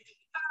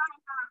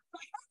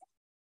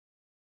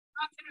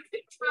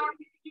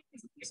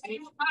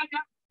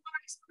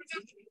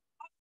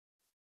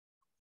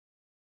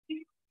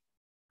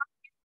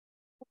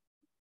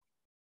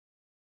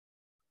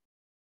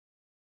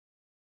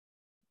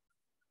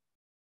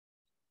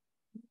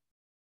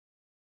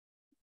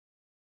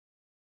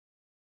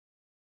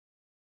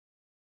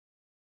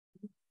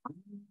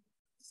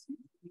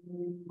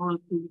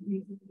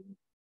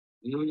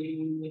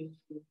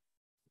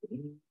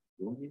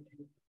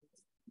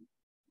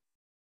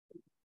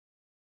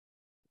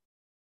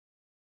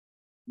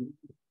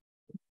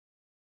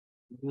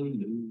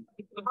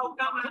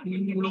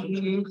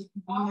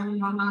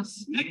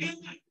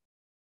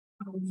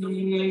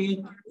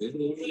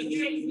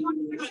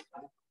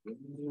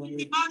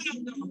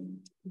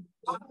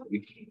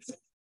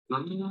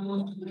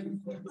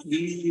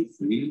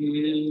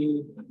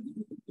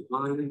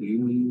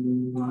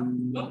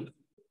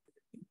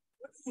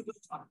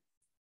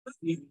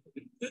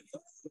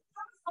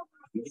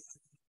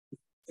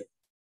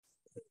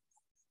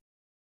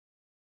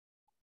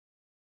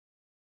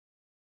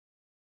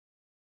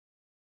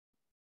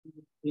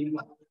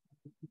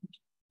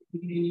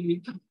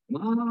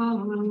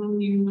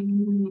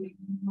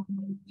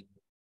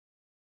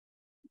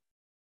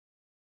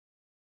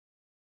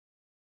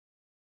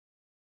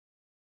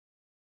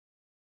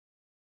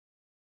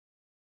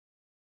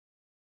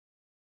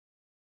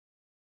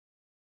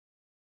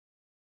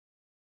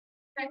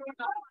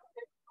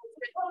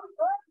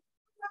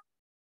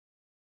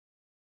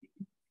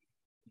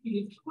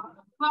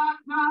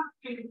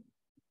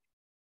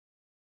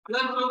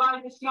 Let the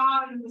light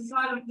shine in the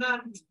sight of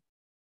them.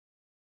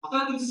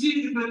 Let them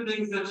see the good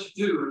things that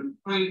you do and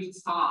pray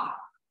to God.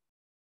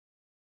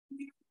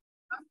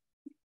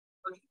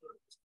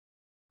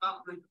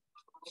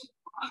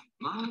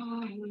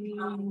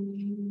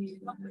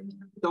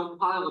 Don't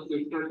pile up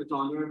your treasures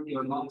on earth,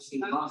 your lumps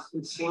and rust,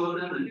 and spoil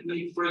them and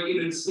be frayed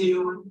and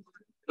sealed,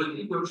 but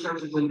keep your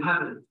treasures in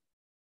heaven,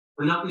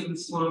 where nothing can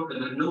spoil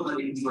them and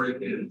nobody can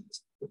break in.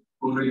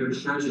 Over your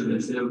treasure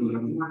is there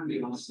will not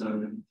be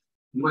also.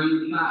 When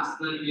you fast,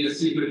 let it be a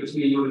secret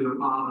between you and your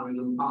Father, and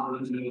your Father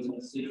knows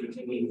all secrets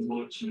of his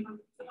watching.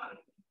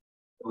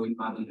 Going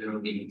by the narrow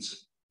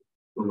gates.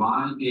 The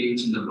wide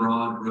gate and the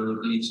broad road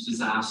leads to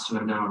disaster,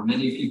 and there are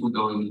many people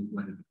going this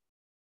way.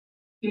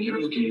 The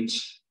narrow gate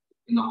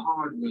and the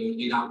hard road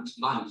lead out to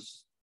life.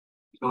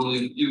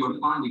 Only a few are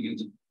finding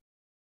it.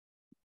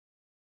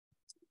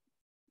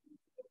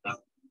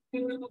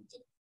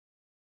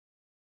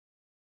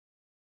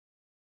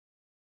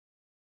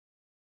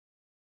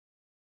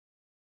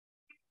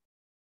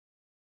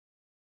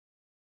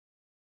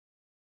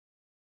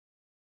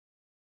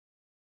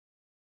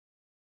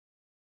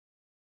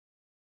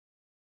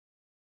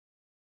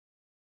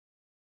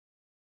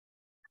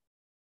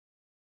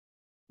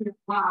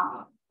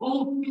 Wow.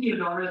 Old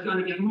Theodore is going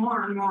to get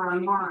more and more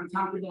and more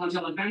uncomfortable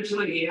until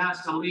eventually he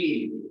has to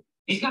leave.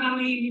 He's going to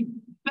leave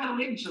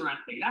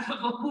belligerently. That's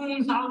what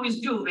buffoons always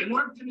do. They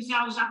work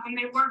themselves up and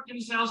they work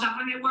themselves up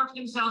and they work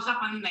themselves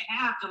up and they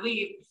have to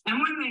leave.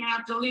 And when they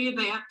have to leave,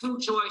 they have 2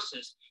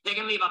 choices. They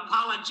can leave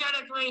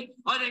apologetically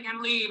or they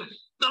can leave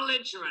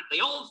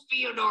belligerently. Old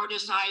Theodore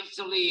decides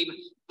to leave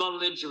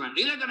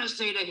belligerently. They're going to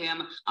say to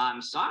him,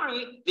 I'm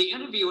sorry, the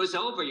interview is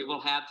over. You will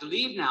have to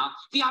leave now.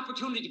 The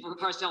opportunity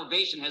for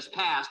salvation has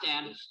passed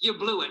and you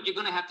blew it. You're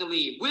going to have to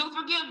leave. We'll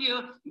forgive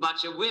you,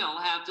 but you will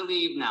have to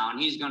leave now. And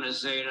he's going to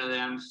say to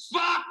them,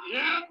 fuck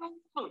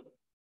you!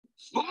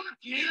 Fuck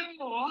you!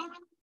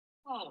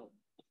 Oh.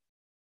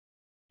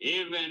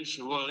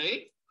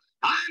 Eventually,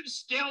 I'm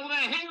still the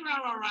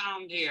hero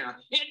around here.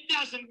 It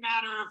doesn't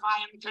matter if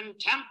I am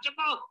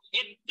contemptible.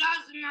 It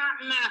does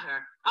not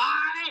matter.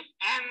 I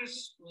am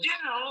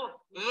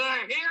still the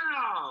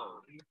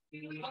hero.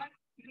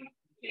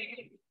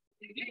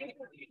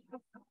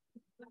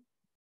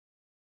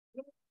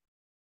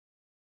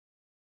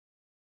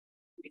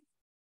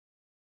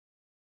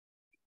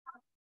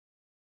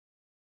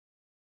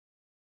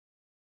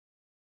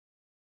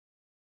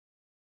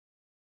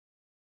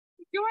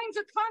 Joins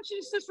a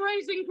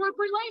consciousness-raising group,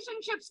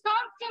 relationships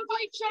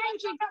constantly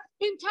changing.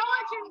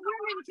 Intelligent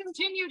women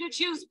continue to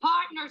choose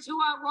partners who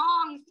are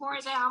wrong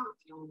for them.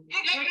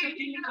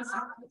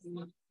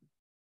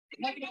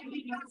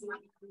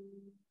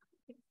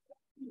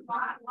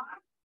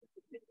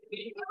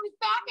 It was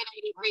back in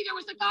 '83. There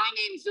was a guy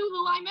named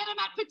Zulu. I met him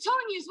at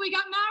Petunia's. We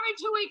got married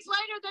 2 weeks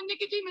later. Then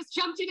Nicodemus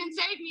jumped in and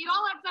saved me. It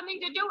all had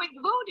something to do with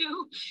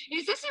voodoo.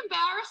 Is this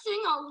embarrassing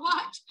or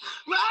what?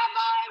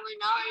 Rabbi, we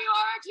know you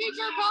are a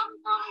teacher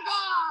come from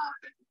God.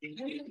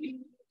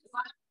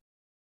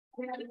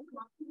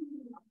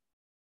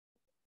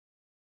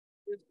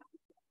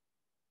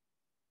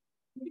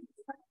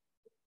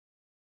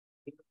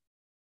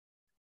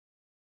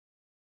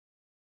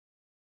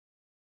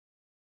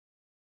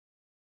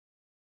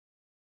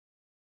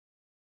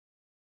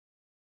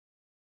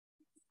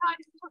 I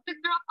just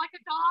picked her up like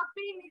a dog,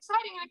 being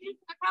exciting. I keep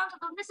an account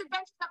of the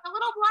misadventures of the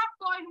little black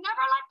boy who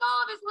never let go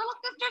of his little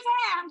sister's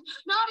hand,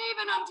 not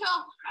even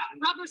until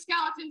rubber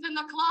skeletons in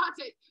the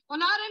closet.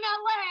 Well, not in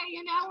LA.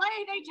 In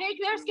LA, they take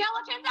their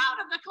skeletons out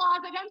of the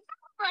closet and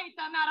celebrate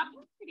them at a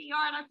party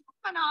or at a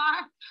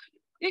seminar.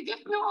 Is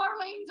this New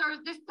Orleans or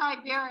is this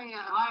Siberia?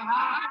 I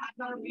have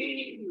to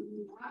be.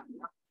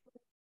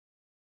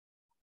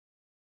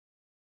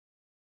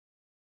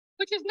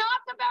 Which is not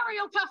the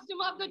burial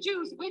custom of the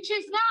Jews, which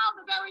is now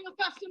the burial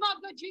custom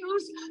of the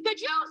Jews. The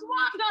Jews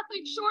want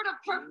nothing short of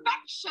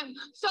perfection.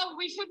 So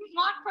we shouldn't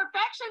want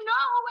perfection. No,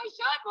 we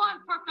should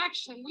want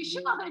perfection. We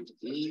should.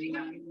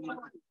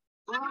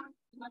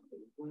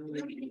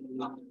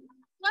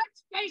 Let's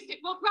face it,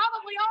 we'll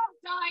probably all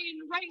die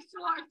in race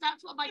wars.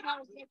 That's what my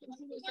daughter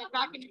said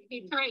back in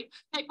 '83.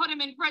 They put him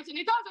in prison.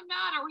 It doesn't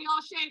matter. We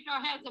all shaved our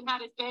heads and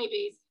had his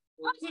babies.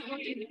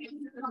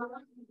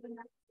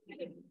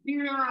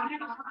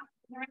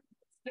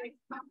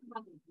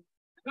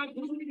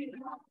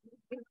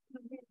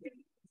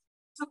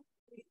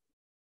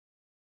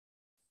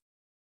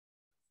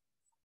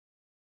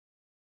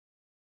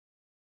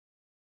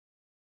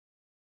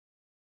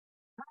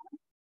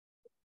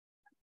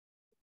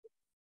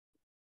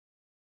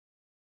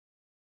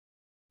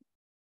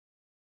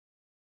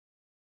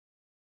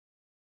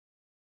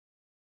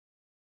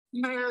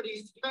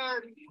 Smarty,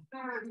 smarty,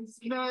 smarty,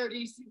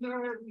 smarty,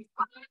 smarty.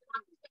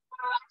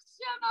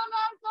 Here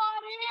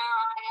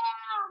I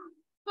am,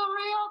 the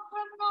real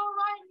criminal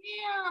right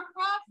here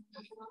across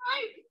the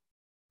street.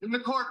 In the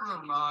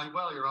courtroom,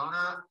 well, Your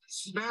Honor,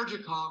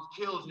 Smerdyakov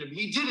killed him.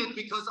 He did it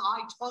because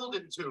I told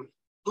him to.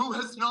 Who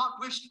has not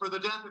wished for the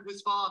death of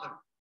his father?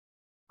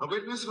 A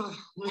witness? Well,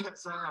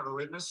 yes, I have a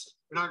witness.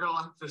 You're not going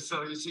to like this,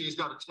 so you see he's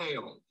got a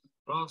tail.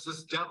 Well, it's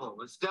this devil.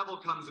 This devil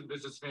comes and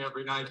visits me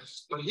every night,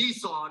 but he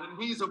saw it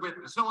and he's a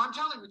witness. No, I'm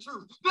telling the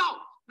truth. No,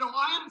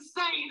 I am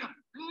sane.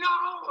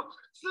 No,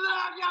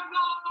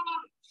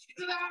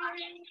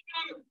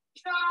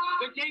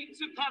 The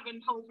gates of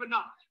heaven open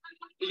up.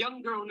 The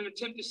young girl, in an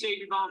attempt to save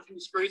Ivan from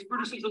disgrace,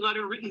 produces a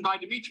letter written by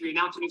Dmitri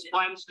announcing his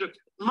plans to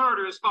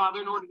murder his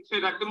father in order to pay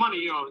back the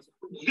money he owes.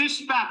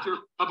 This factor,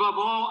 above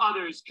all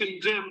others,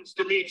 condemns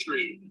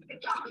Dmitri.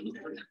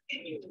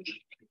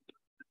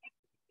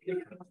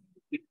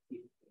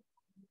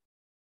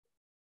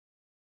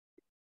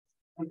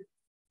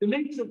 The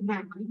names of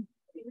man.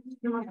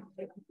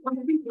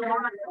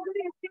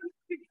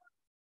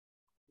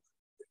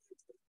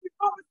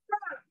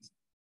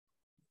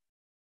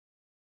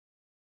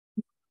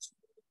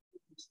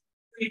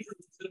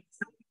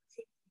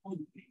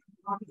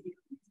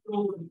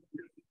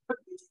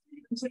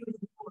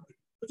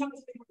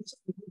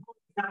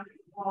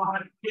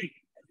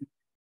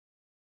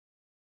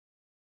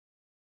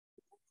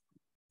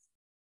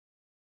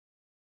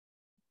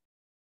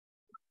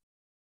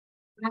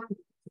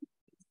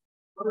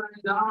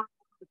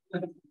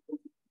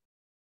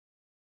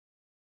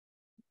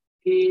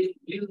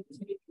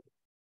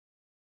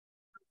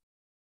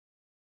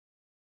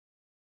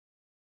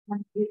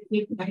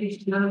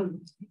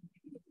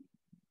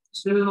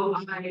 So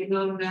I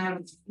know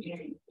that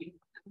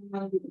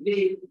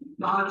the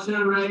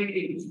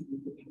artery,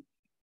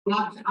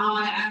 but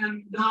I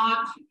am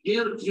not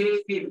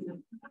guilty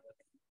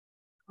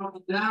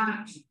of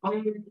that.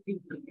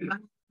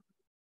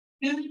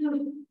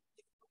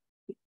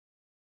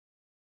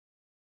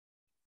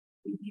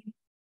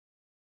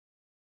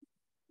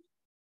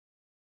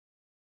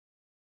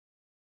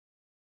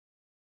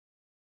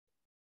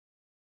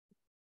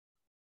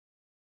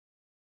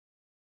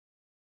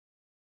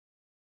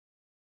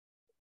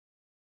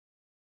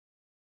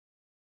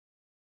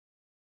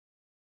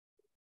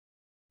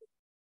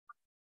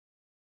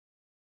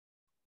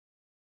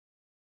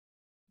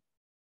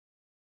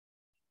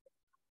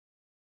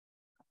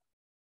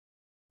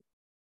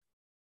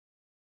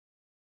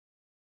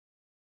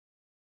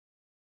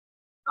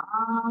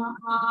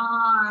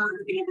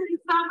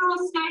 Several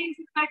states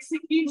of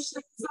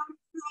execution, some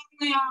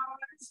early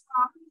hours.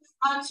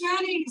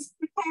 Attorneys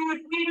prepared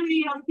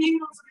weary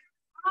appeals.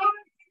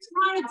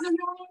 Words and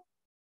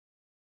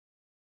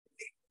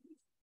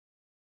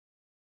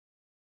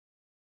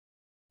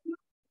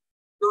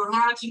your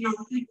hands and your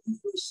feet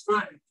for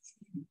strength.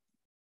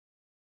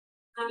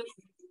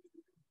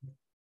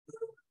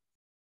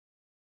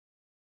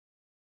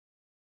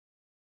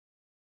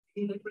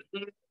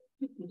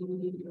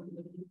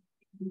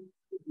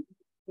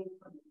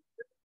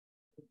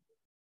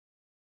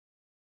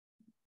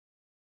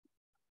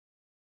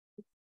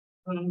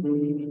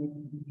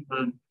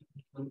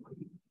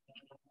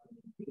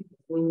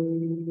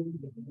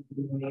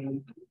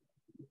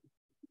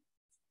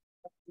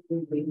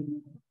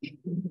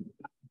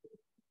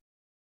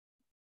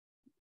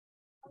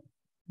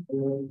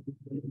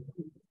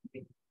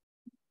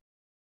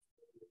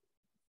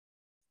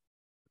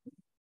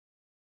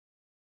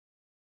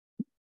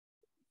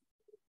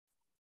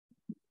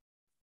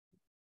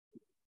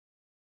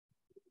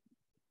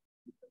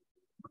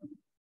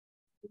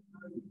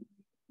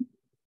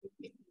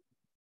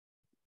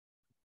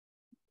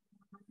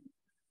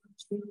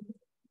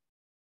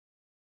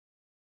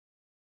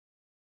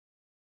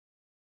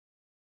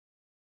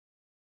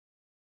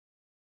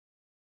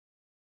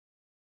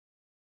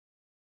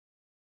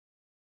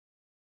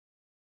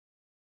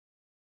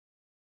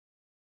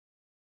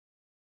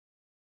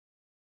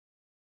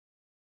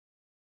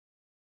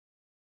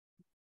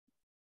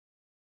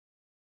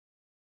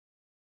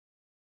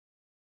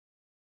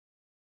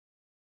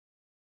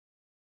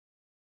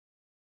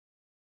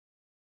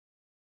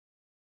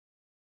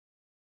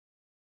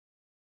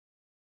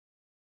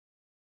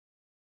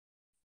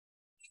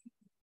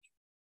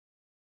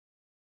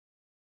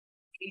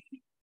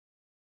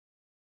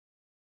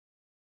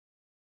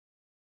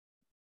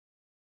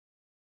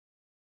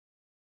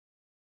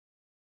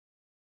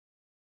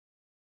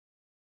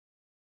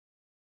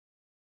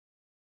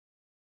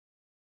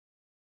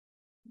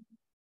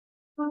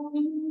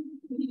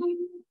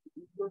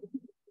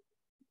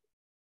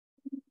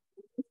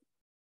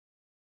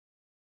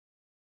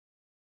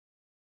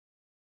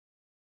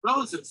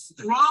 Those are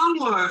strong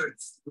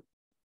words.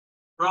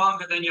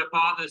 Stronger than your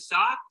father's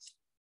socks?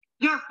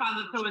 Your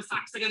father threw his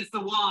socks against the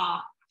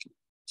wall,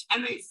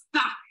 and they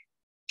stuck.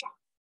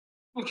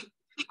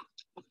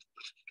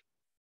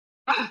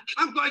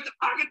 I'm going to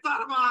Arkansas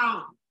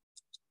tomorrow.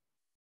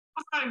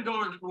 I'm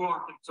going to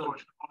Arkansas.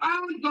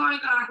 I'm going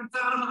to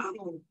Arkansas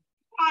tomorrow.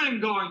 I'm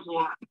going to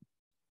Arkansas.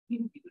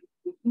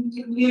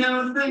 You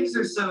know, things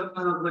are so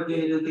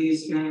complicated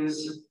these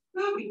days.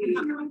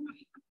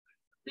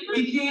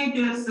 You can't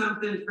get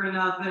something for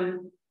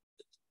nothing.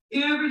 You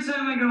know, every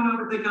time I go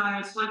out with a guy,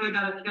 it's like I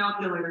got a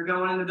calculator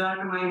going in the back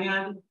of my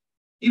head.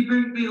 You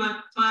bring me like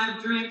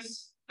 5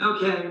 drinks.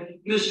 Okay,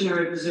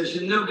 missionary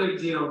position, no big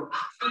deal.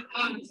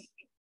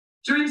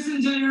 Drinks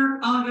and dinner,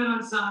 I'll get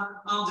on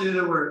top, I'll do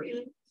the work.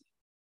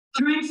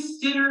 Drinks,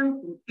 dinner,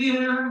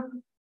 theater.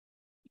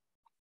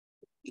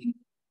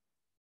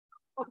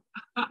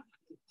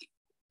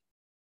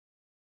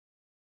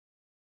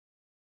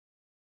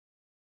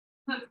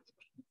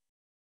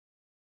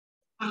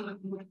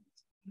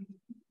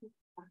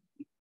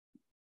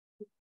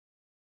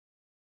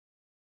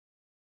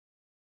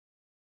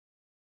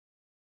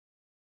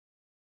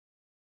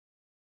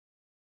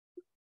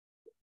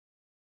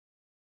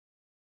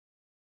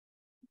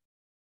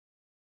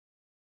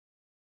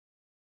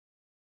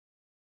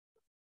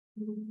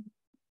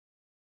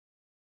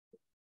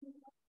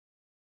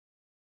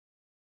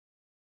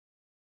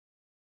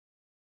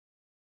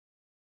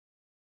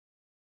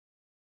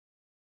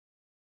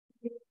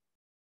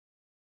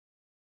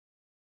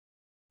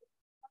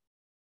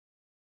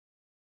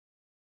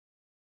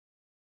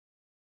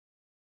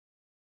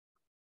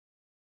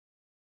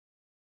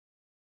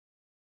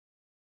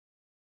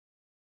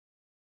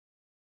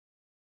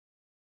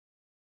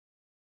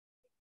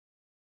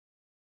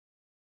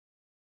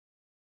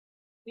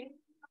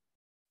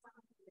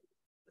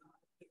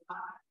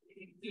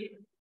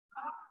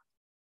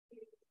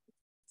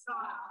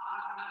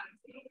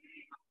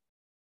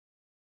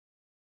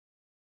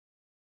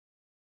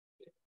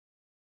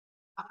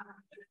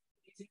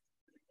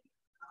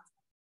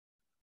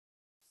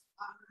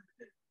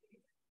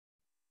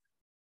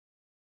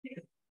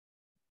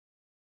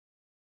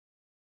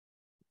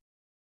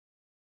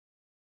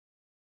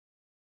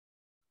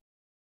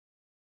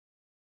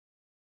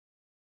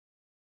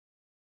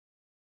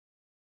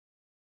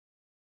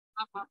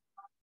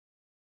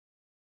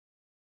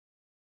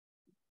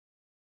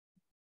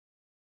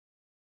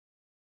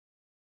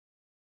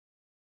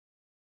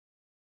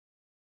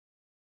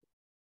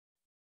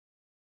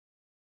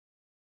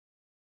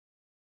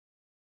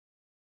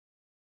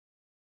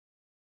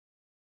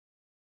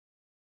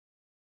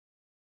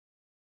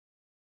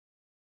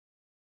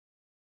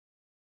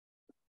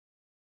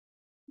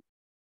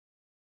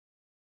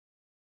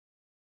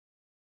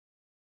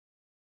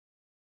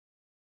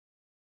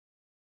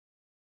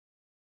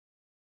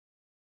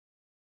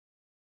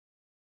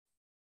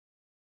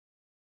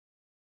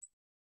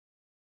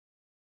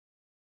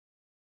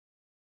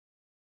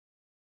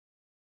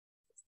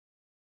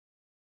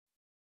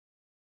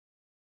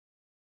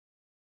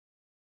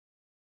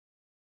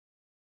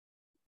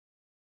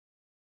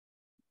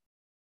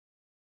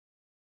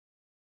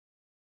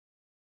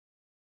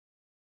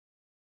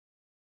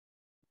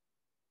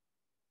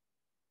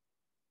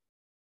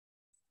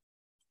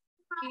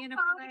 Jackie in a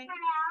play.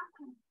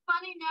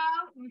 Funny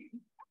note.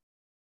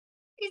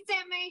 He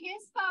sent me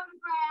his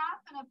photograph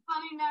and a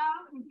funny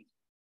note, and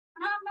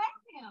I met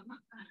him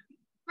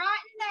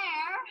right in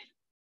there.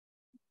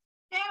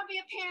 That'll be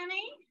a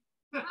penny.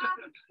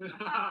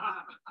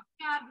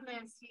 God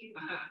bless you.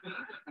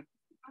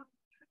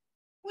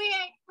 We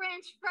ate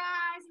French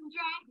fries and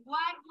drank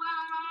white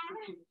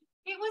wine.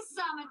 It was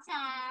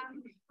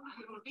summertime.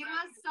 It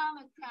was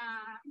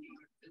summertime.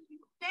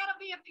 That'll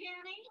be a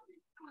penny.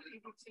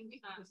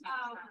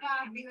 Oh,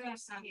 God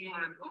bless you.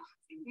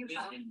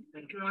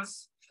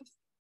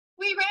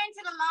 We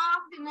rented a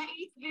loft in the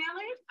East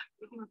Village,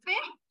 1,500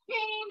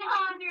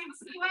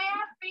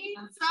 square feet,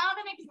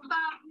 southern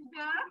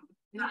exposure.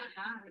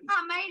 I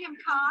made him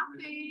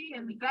coffee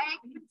and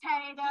baked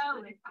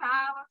potato with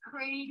sour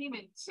cream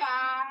and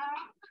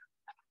chive.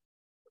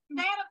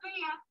 That'll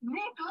be a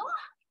nickel.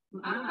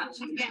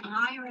 She's getting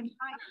higher and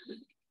higher.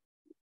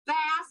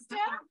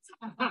 Bastard.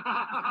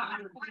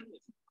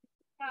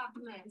 God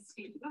bless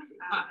you.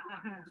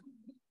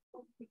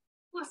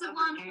 Was a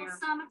wonderful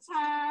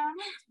summertime.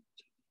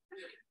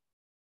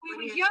 We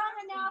were young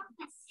enough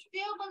to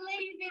still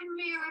believe in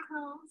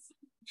miracles,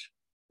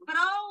 but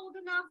old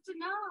enough to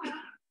know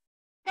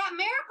that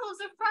miracles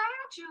are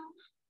fragile.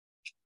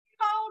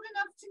 Old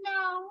enough to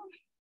know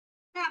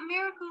that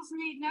miracles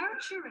need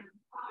nurturing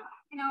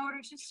in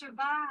order to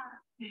survive.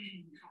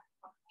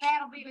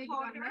 That'll be a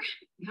quarter.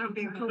 That'll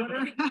be a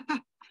quarter.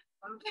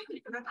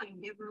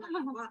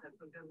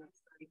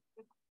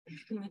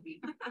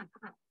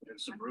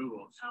 There's some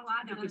rules. Oh,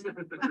 I know.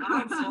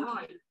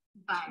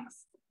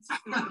 Thanks.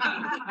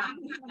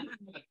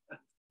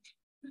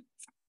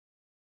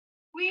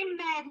 We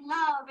made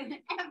love in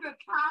every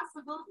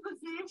possible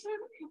position.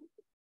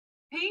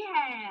 He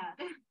had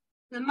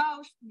the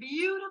most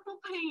beautiful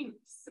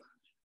penis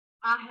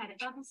I had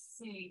ever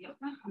seen.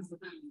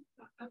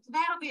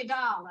 That'll be $1.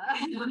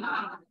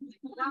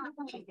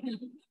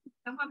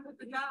 Come up with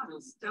the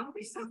dollars. Don't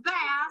be so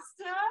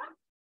fast.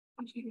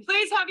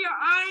 Please have your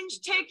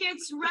orange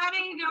tickets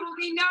ready. There will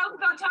be no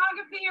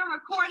photography or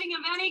recording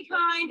of any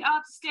kind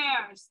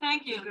upstairs.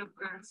 Thank you. I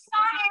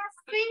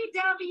asked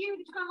BW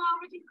to come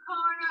over to the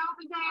corner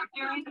over there.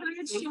 You're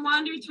encouraged to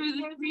wander through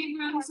the 3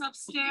 rooms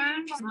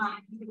upstairs.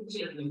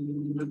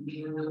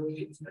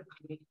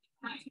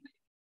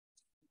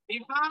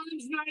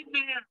 Yvonne's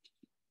nightmare.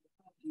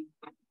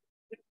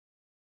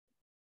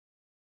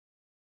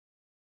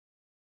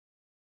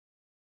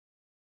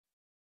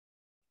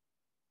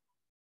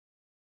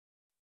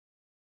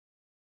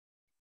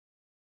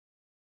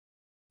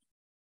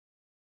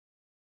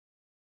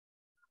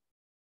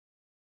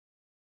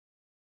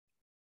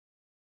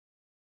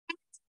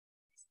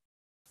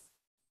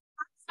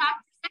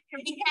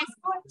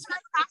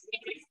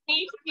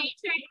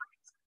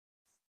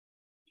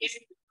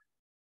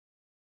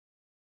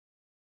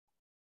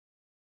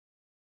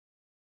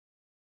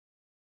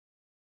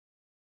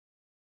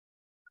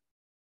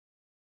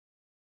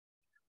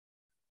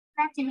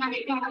 That's another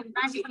thing I'm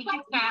talking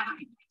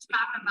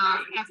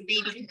about as a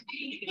baby. His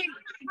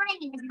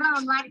brain is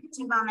blown like the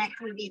T-bone that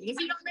could be. Is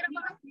he a little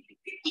boy?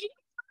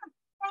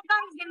 That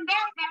guy's been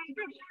very, very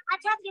good. I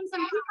tried to give him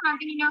some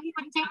coupons and he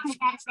wouldn't take me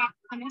that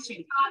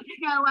permission. So you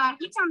tell him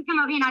to come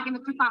over here and I'll give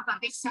him a coupon for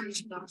this summer.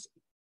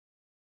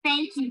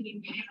 Thank you.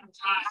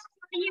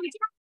 And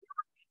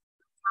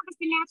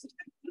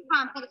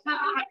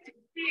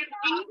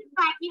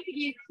you could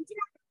use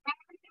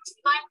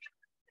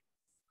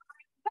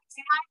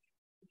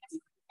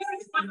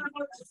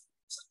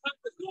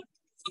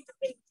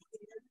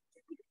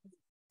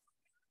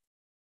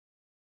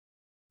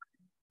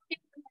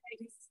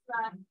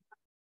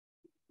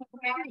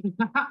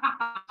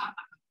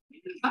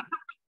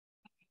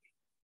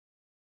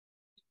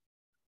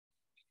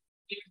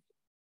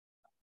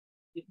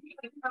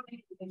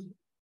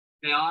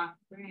They are?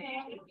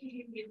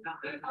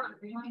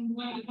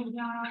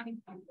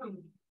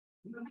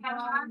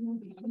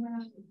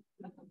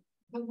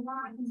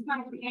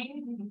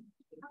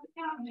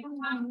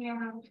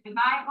 If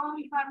I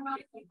only have my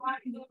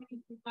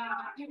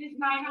it is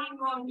my name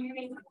on your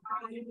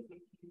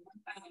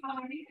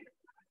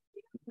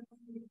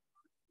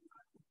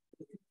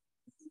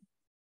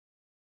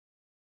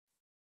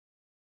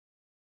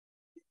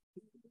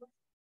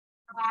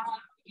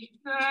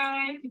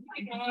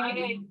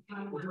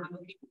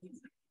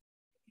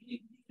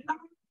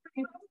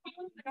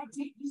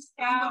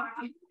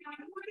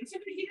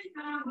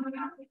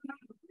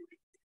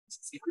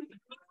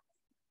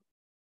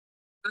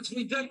That's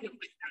ridiculous.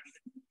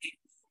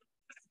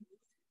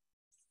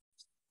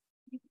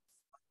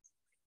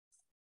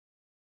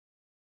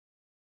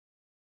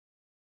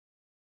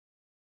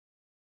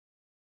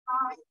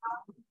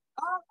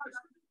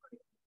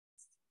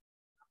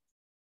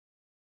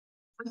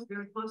 I was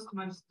very close to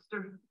my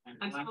sister.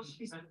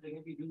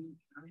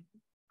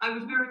 I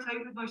was very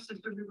tight with my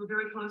sister. We were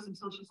very close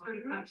until she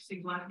started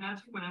practicing black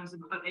magic when I was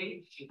about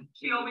 8.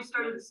 She always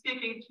started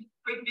sticking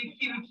great big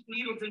huge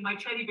needles in my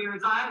teddy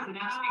bear's eyes and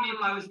asking me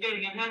if I was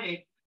getting a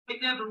headache. It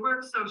never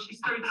worked, so she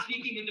started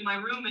sneaking into my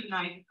room at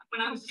night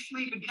when I was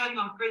asleep and cutting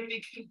off great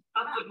big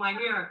tufts of my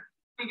hair.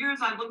 For years,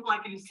 I looked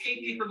like an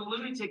escapee from a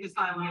lunatic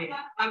asylum.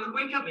 I would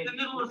wake up in the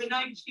middle of the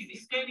night and she'd be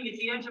standing at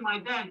the edge of my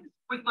bed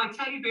with my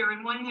teddy bear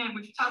in one hand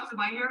with tufts of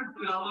my hair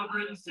glued all over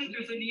it and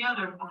scissors in the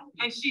other.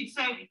 And she'd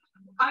say,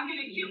 "I'm going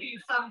to kill you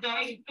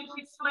someday." And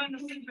she'd slam the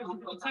scissors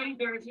into the teddy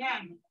bear's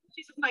hand.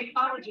 She's a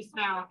psychologist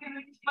now.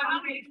 My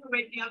mother used to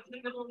wake me up in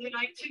the middle of the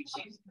night too.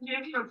 She's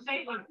jammed her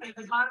favor at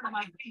the bottom of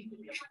my feet.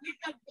 She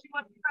said she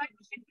wasn't trying to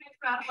see things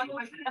out like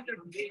my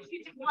sister. She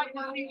just liked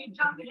to see me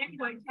jumping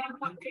anyway, and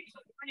one day she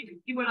was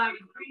see what I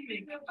was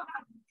dreaming. I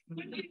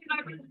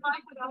really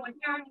liked about my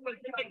parents was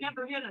that they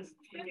never hit us.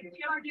 If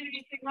you ever did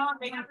anything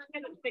wrong, they never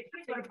hit us. They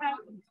kicked our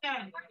past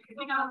instead.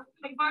 You know,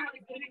 they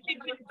barely did a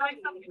kid with like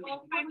something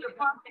old finger,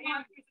 pop the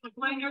hand, the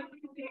blender,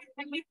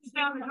 and leave us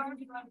down the road.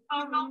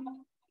 Oh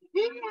no. For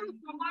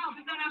a while,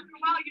 but then after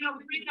a while, you know,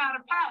 we ran out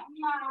of path.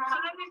 So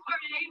then they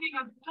started aiming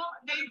a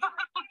bullet. They shot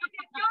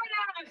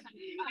at us.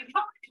 I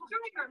told the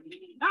trigger.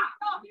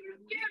 Oh, you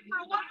were scared for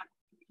a while.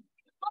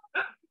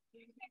 But,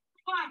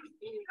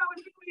 you know,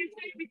 it's what you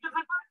say because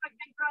I thought my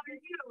big brother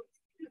you.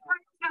 His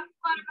friends got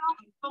splattered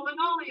off the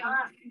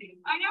linoleum.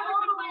 I never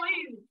could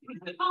believe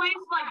the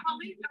police are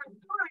story,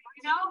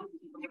 you know?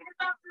 Because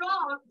after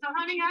all, it's a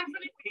hunting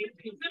accident.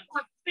 It's just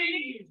like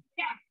saying,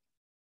 yeah.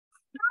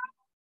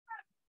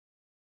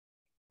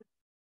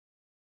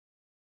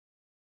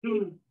 Like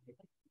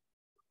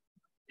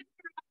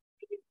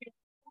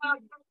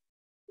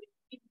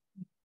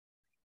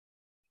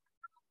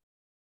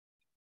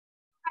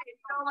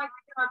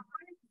our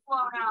brains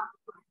blown out.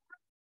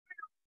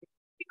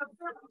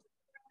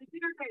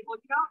 Dinner table,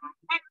 you know,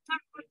 and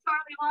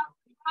Charlie lost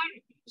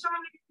tonight.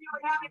 Charlie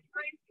really had a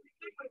great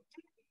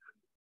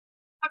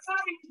I'm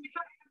sorry to be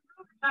trying to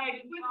prove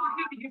tonight. Your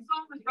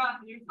soul is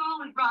rotten. Your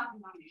soul is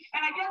rotten.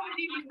 And I guess that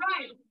he was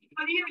right,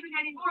 but he isn't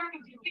anymore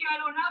because you see, I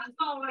don't have a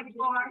soul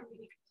anymore.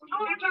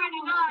 I'm trying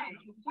to die.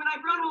 When I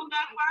brought home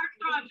that art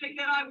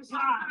project that I was so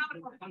proud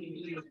of,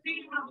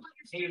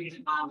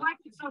 Mom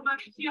liked it so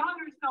much, she hung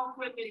herself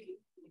with it.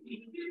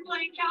 He was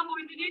playing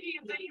cowboys and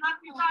Indians, and he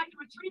left me tied to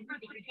a tree for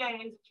 3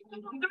 days.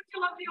 Don't you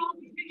love the old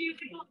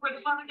musicals where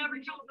the father never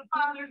kills the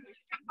father, and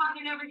the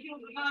father never kills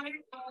the mother?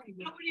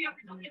 Nobody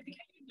ever gets the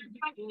case.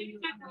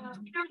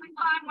 There's a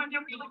time when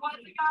there really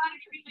was a God,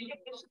 and you really get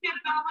the shit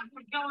about what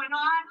was going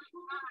on.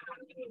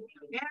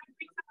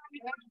 Every time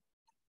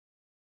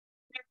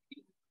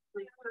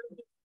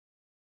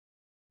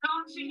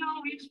don't you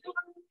know each one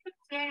the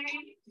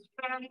day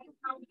spending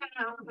from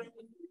heaven?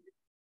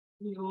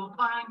 You'll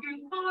find your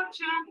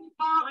fortune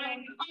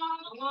falling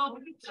all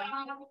over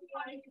town.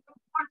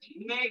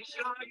 Make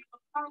sure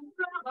you're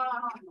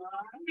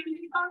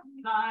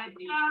upside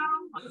down.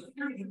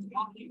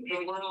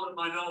 The world of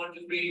my knowledge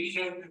is being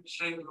shamed and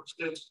shamed of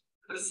this.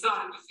 The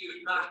sun to see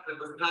the crack that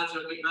was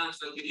naturally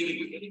matched at the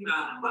beginning of any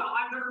man. Well,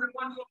 I've never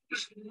one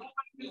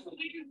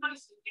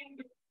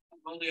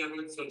only I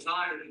was so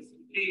tired and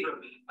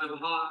fever and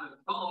hot and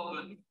cold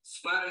and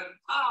sweating.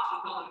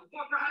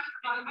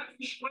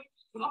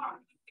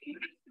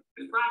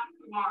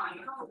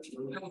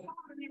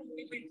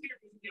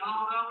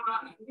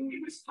 He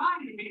was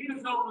finding me in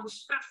his own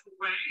special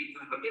way. He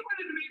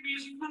wanted to make me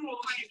his fool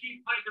like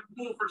he played the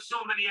fool for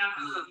so many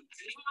hours.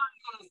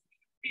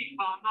 Beat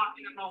bomb,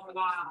 knocking him off the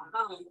while.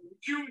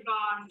 June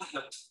on,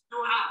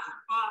 your house,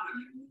 father.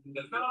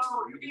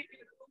 No, you gave me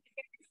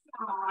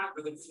all right,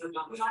 but it's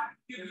not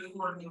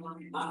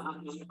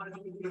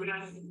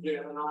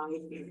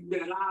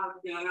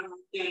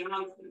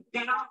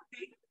get out.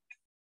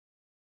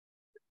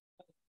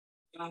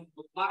 The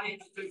body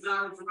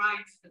deserves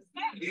rights.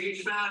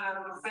 Each man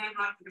has the same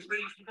right to be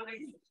free.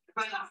 Depending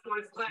on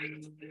his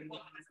claim.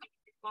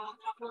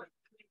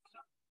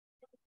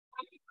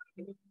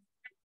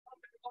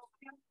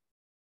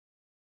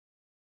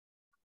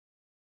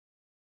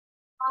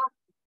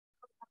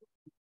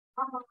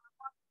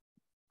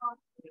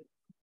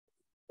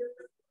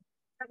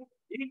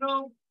 You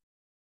know.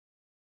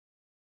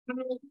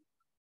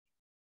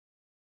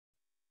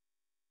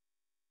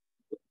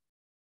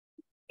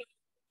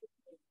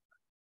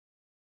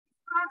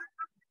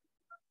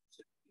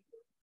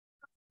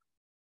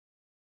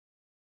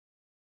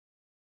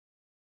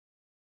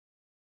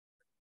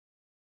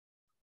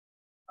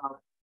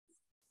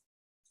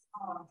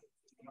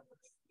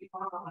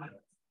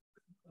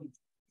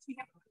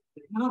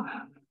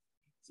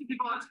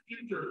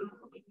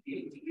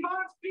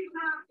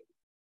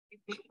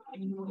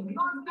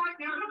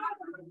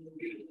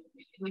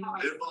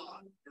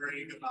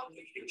 Worrying about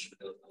the future.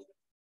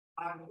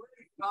 I'm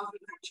worried about the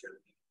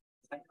future.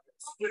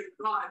 Stick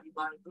by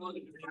my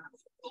ability to be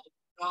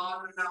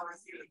God and now I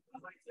see it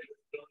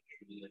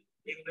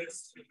in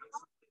this.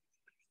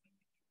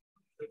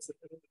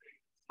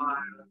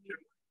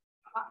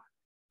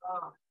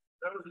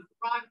 There was a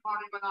prime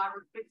party when I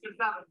was 6 or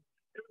 7.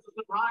 It was a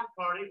surprise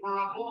party for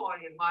a boy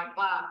in my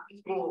class at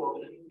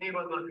school. He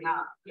was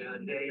unhappy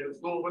that day at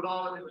school with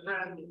all of his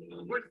friends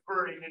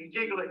whispering and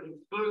giggling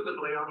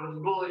exclusively on the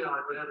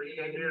schoolyard whenever he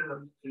came near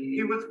them.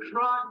 He was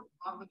crying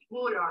on the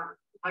schoolyard.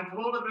 I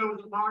told him it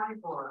was a party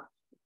for him.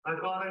 I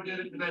thought I did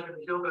it to make him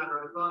feel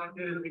better. I thought I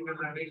did it because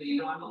I made him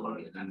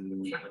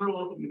feel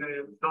cruelty may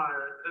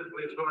inspire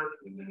simply short.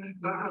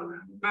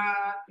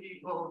 Bad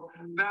people,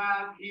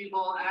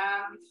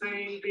 and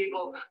sane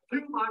people.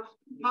 Too much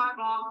time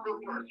off from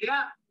work.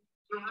 Yeah.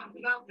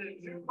 Nothing.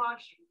 Too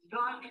much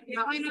time.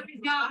 There'll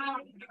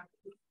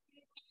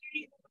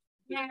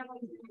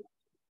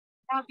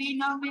be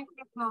no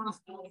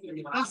miracles.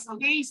 The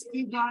space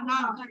is gone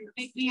out.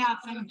 Pick me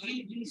up and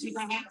keep me to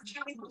the head.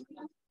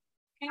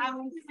 I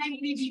will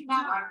simply be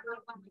back.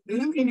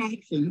 Love in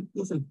action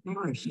is a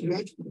harsh,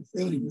 dreadful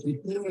thing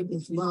compared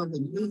with love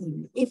and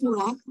healing. If you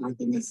act like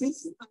an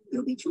assistant,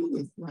 you'll be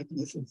treated like an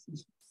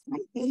assistant. I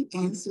hate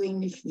answering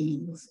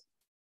machines.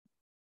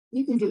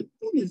 You can do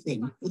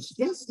anything. It's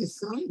just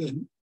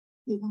deciding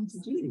you want to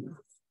do.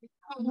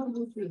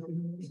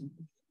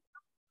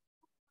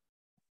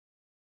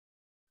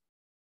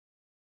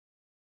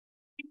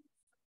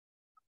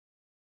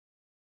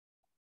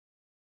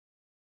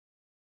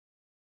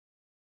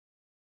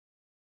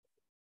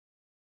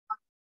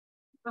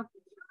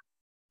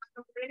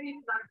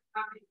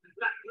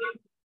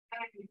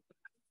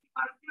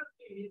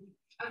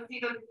 I see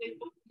that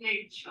it's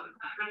nature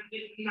and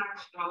it's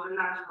natural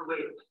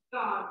way.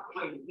 God,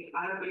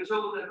 I have been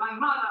told that my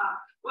mother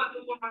was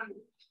a woman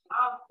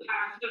of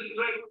passion,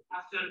 great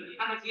passion,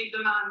 and I see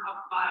the man of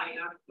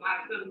fire,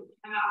 passion,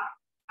 and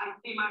I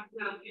see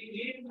myself in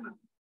him.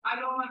 I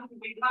don't want to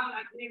become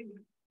like him.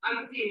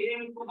 I see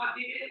him for what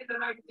he is, and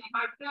I see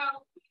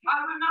myself.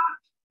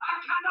 I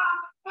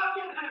cannot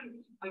forget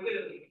him. I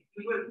will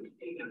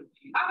see him.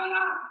 I will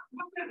not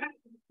forget him.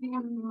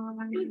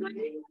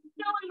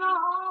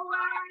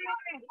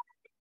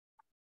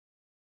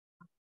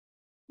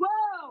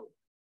 Whoa!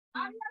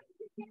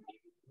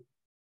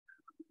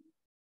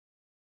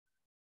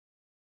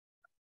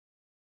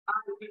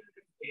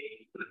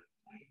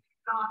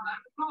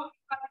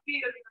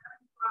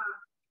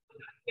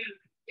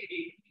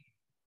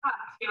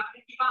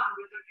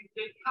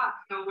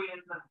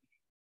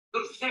 To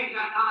say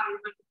that I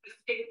will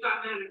escape to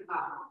America,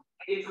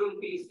 it will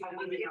be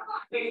Scandinavia.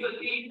 It will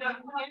be the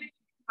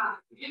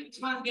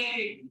one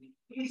day,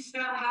 he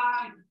still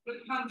alive,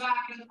 will come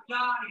back and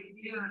die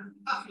here.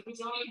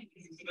 It's all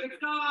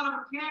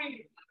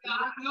okay.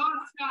 God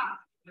knows that.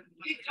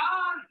 It's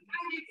all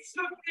and it's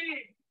okay.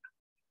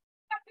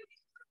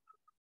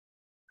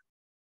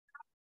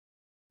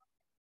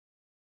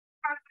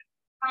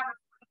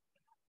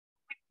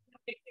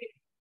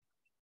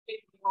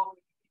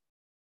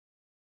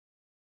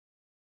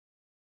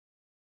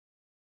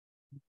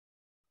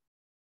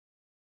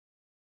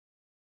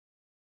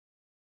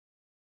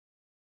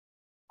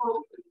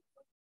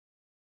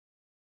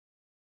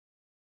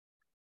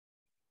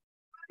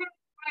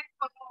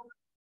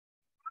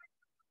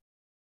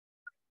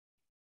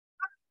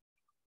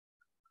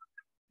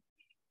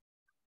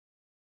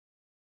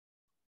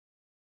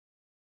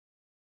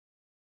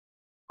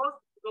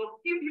 So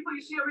even people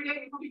you see every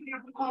day, people you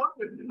from court.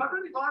 I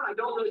really thought I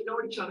don't really know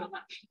each other. I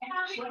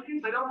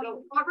don't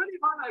know. I really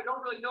thought I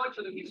don't really know each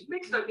other. He's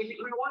mixed, I think,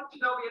 between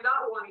wanting to know me and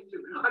not wanting to.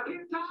 I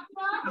can't tell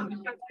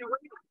you.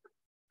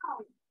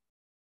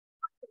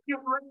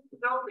 You're ready to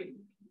know me.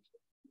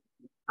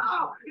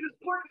 Oh, it is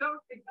important to know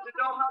things to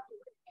know how to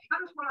wait.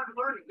 That is what I'm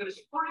learning. That it's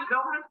important to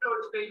know how to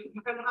notice things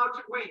and how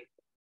to wait.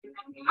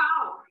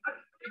 How?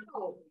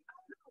 How?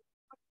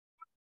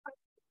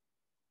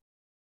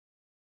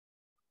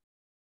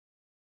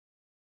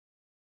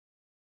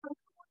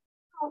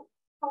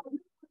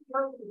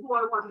 Who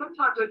I was.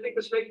 Sometimes I think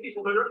this makes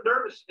people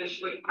nervous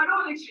initially. I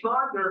don't think you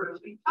are nervous.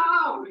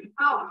 Ow!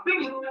 Ow!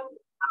 Things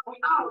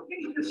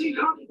that seem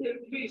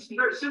complicated to me seem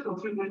very simple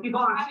to me.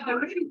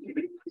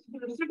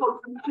 Simple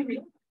to me.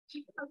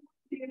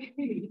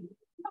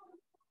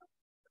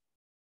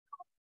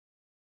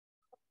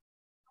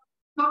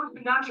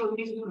 It's natural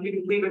easy for me to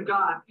believe in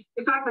God.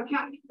 In fact, I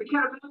can't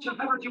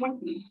ever do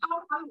anything.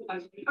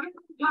 Otherwise, every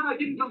time I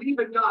didn't believe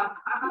in God,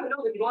 I had to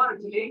know that God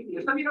is an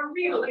atheist. I mean, a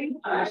real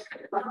atheist.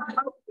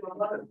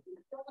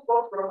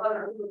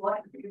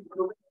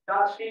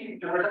 God speaking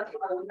to her. That's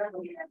what I remember.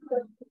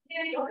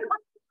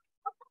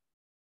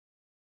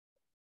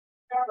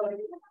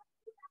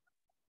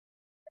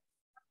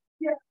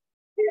 Yeah.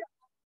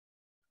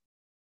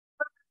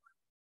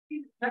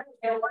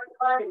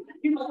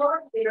 He was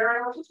working there,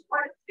 and I was just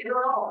quite there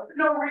at all.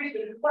 No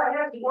reason. But I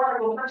had to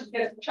work on the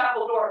against the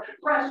chapel door,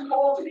 press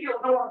cold steel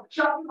door,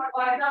 shut my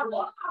mind down.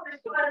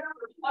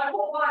 My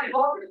whole body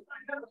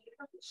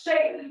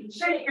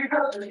shake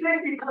because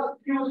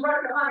he was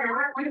right behind me,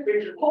 right with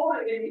me,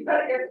 holding it. He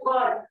better get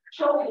blood,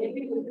 showing me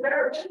he was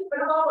there.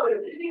 And all of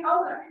it. He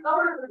knows that.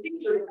 Over the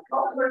teacher.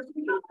 Over the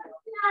teacher.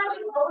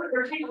 Over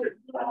the teacher.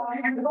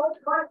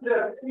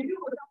 You do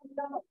what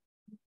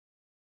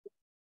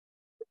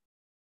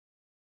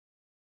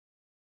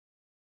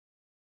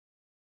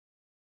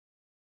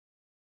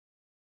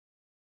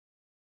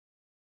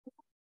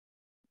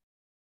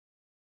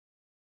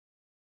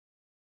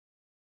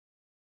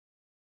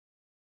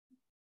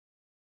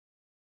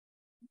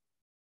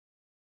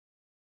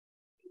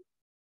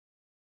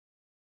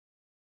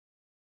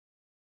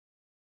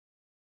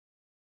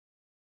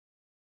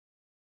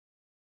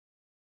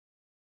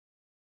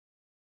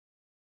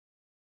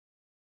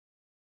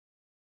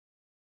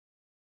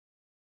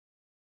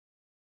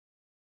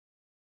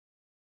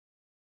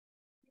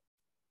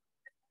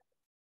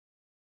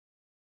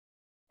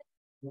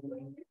I'm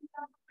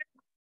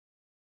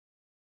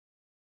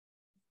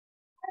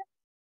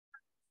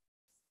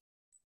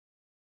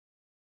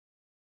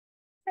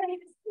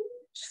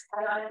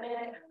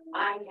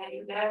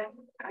getting there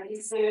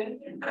pretty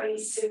soon,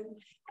 pretty soon.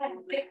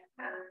 Take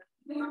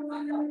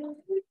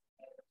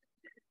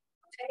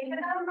a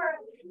number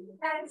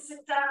and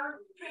sit down,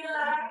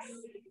 relax,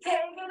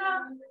 take a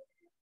number.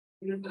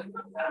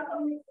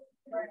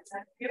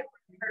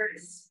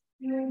 First,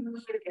 you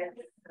get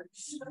it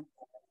first.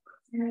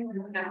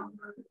 No.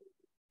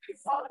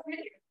 Follow me.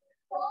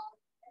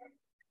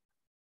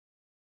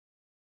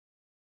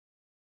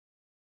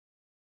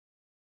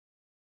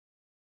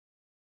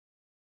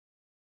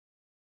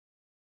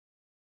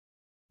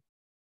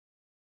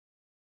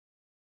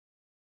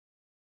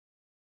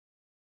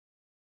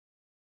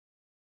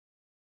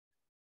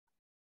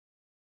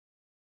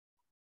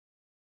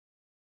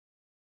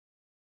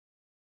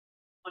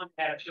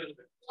 Have children.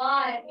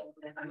 Why?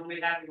 I'm gonna be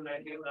happy when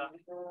I give up.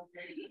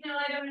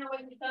 I don't know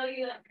what to tell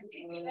you.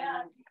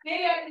 Yeah.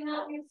 Maybe I can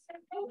help you. I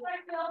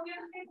can help you.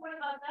 What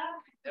about that?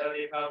 Tell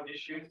me how to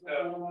shoot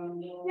though.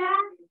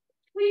 Dad,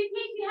 will you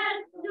teach me how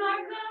to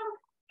snorkel?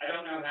 I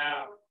don't know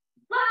how.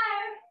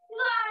 Liar!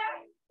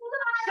 Liar!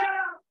 Liar! Shut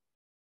up!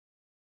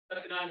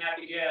 Such an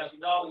unhappy gal.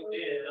 She's always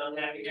been an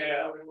unhappy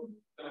gal.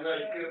 I'm going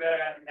to feel better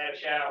after that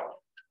shower.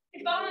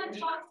 If I'm on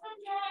Thompson,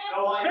 Dad.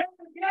 No, I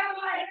didn't. Get out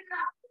of my hair.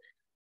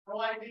 No,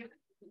 I didn't.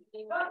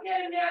 Don't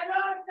get in there.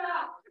 No,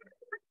 stop.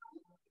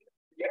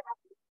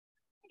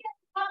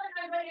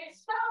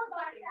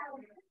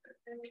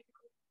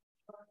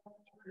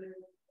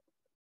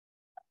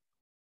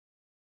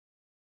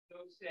 So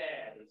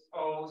sad. It's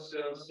all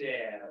so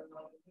sad.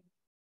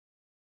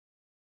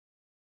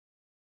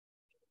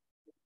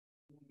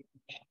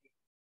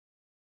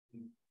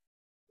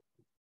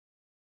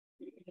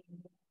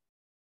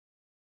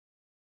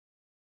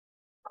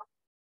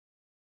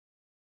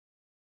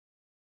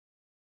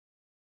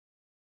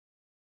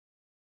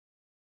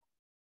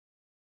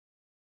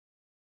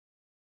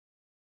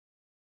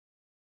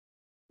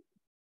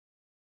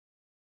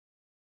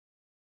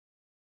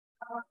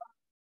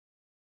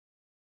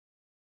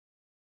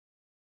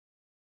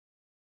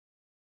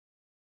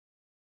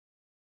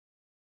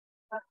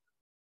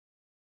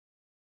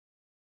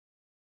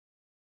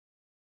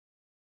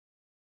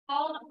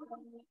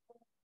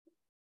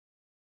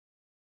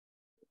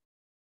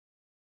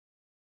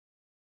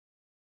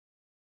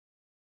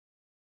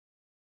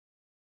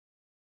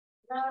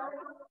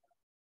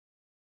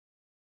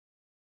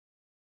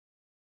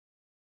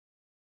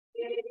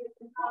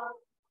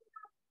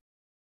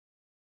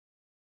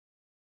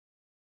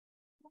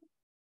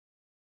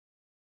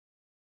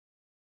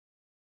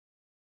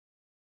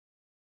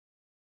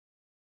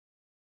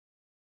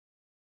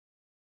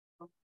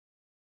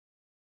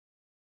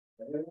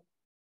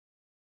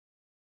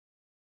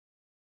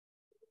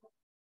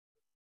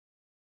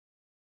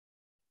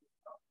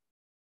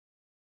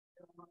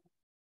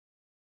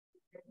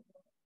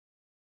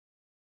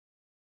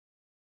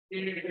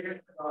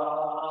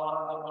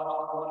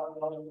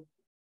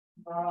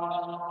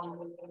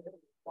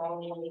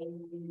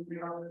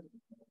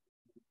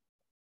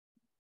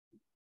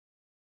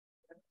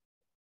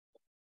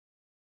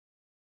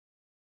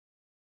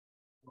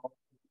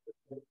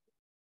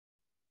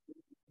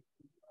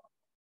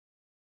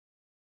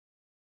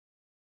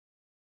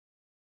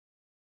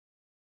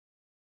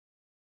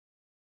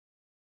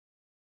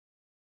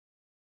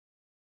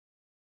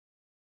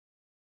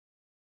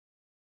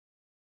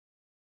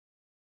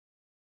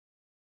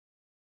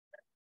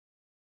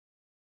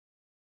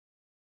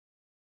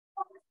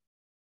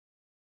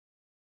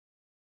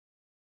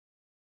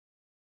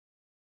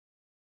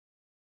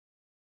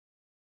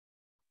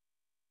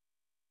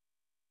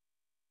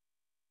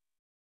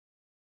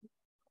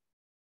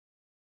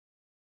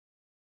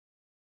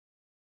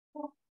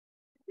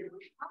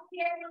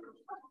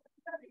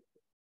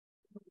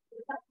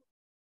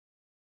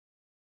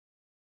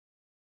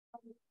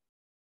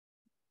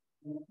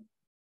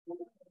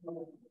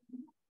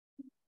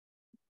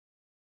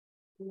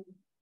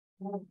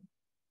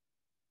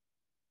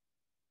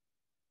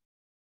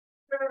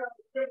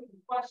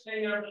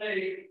 Questioning our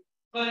faith,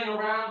 playing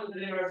around with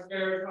it in our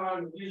spare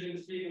time, using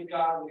the speaking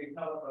godly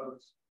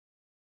telephones.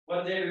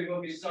 One day we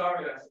will be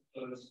sorry, I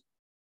suppose.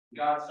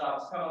 God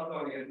stops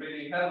telephoning and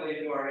breathing heavily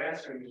into our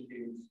answering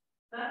machines.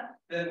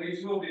 Then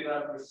we will be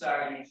left with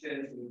sagging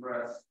chins and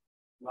breasts,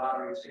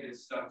 lottery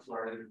tickets stuck to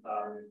our hidden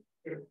body.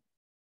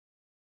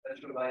 Let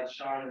your light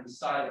shine in the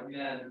sight of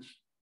men.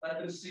 Let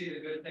them see the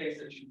good things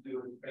that you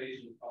do and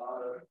praise you,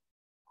 Father.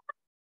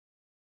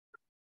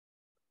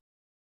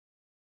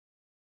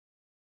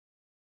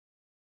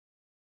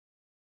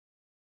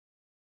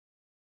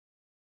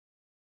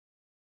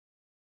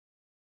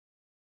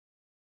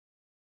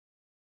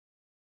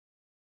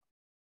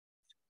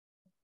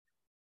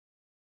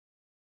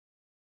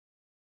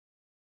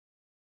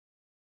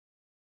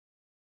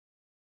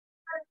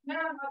 Now,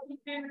 let me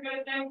see the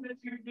good things that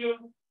you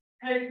do.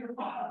 Praise the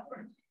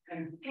Father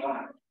and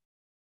God.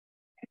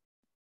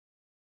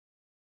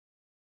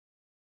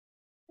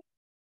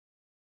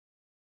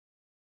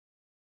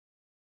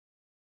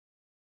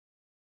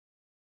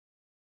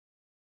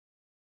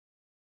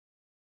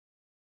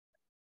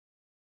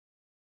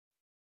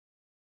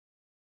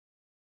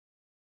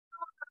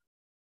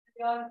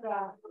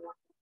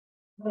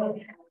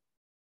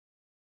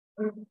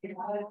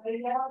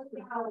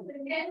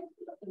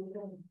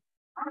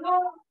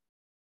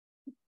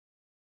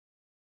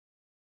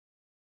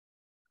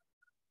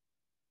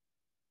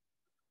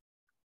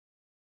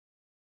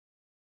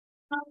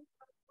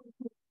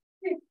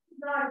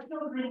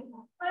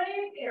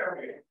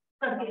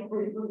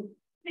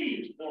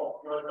 Please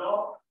walk your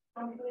dog.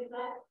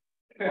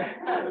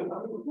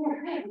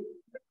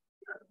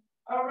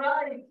 All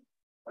right.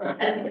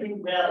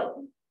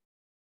 Well.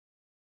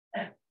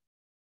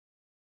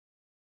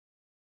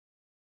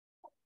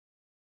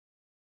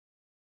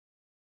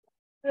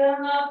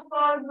 Na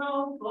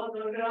forną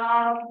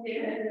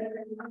fotografię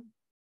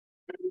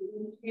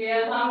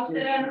śpiewam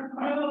ten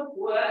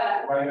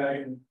krótłe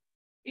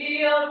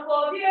i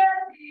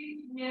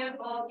odpowiedzieć nie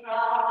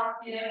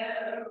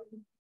potrafię.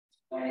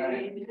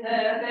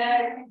 Widzę,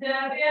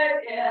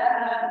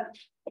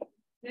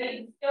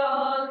 wszystko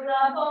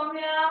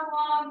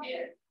zapomniałam,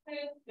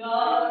 wszystko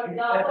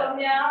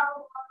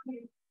zapomniałam,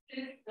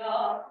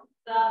 wszystko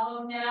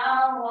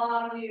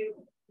zapomniałam już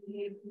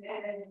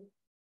nigdy.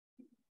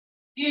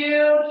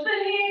 Już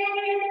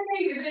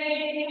nigdy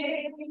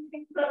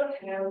nie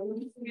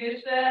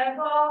słyszę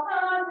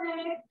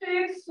kochanych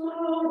tych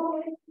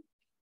słów.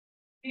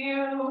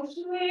 Już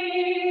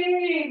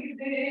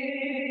nigdy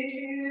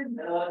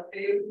do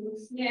tych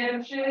ust nie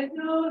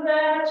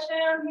przytulę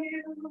się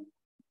już.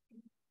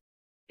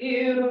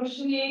 Już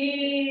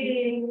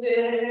nigdy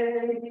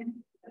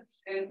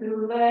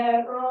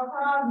przytulę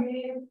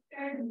kochanych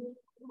tych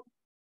słów.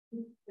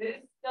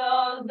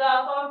 Wszystko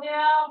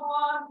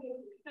zapomniałam,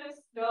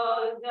 wszystko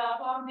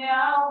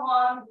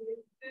zapomniałam,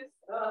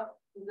 wszystko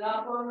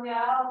zapomniałam.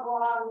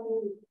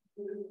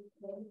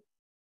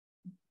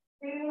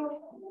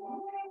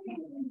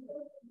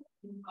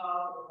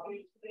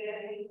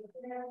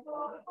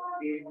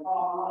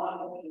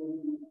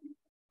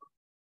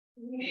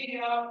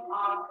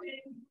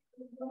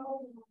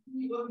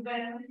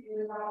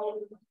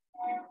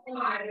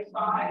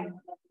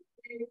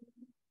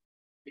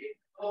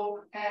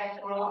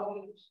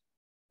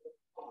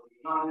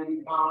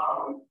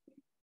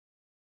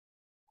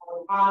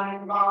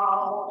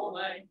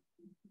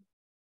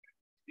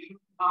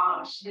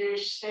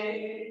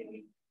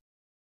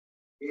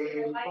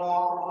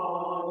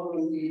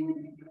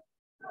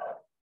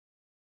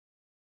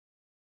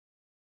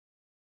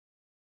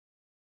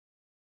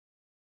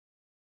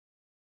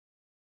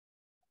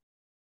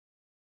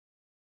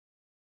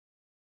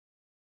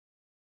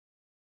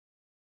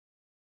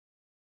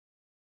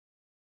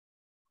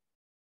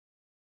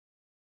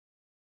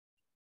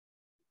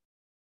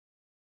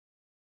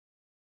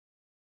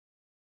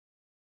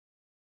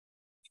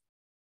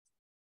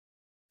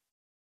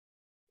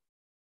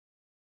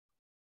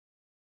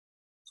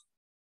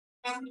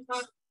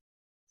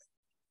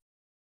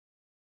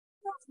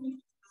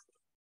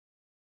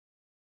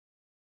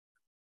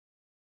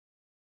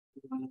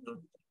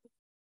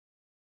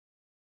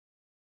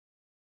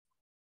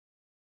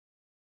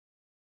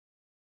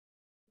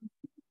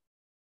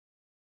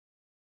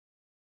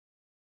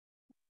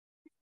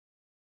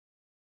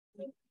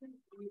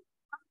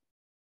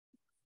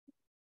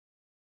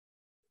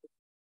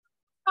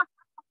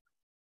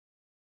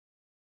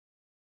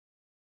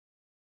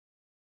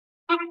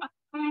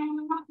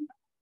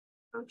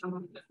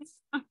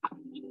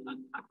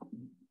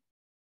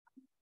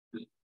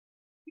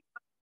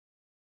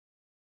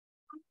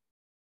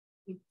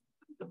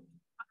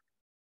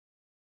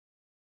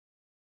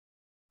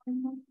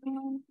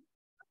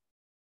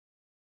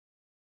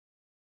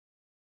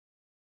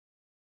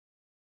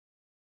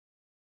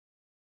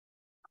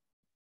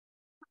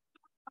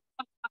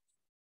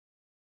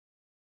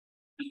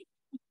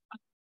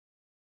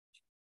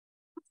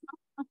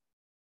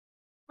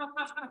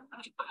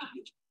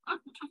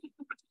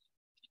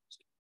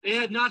 They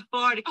had not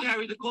far to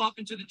carry the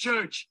coffin to the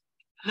church,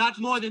 not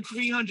more than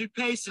 300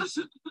 paces.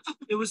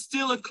 It was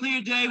still a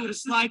clear day with a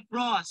slight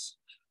frost.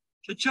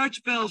 The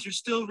church bells were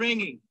still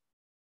ringing.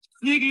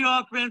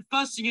 Snegiryov ran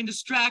fussing and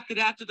distracted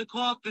after the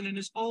coffin in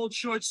his old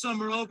short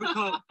summer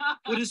overcoat,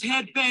 with his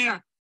head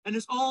bare and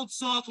his old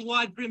soft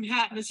wide-brimmed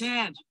hat in his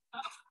hand.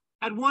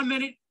 At 1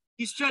 minute,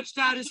 he stretched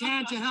out his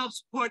hand to help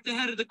support the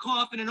head of the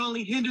coffin and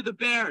only hinder the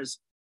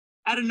bearers.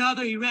 At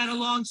another, he ran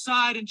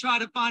alongside and tried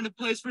to find a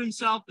place for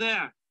himself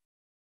there.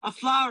 A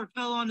flower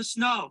fell on the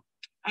snow,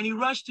 and he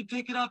rushed to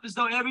pick it up as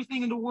though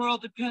everything in the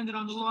world depended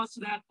on the loss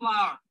of that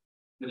flower.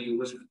 And he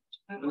whispered,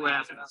 "Who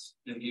asks?"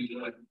 And he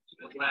went,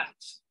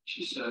 "Relax."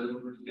 She said over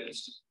her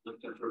face,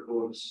 looked at her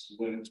voice,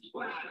 went,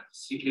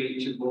 "Relax." He came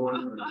to born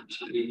her,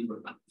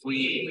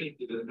 we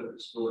looked at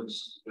his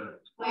voice,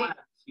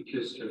 he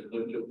kissed her,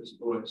 looked at his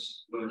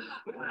voice,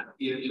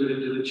 he entered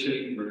into the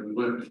chamber and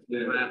wept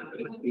there.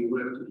 He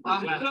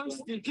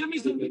wept. Give me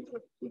some. The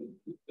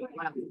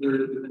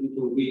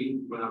people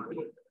weep around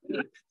him.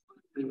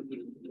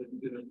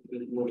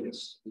 the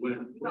voice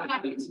when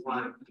it's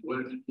like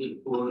when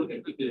before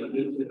the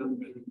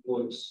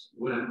voice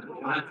when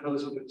my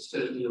husband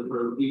said to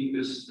her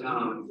weakness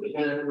down,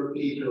 every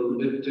people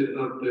lifted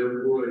up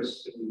their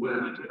voice and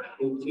wept.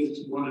 They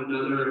kissed one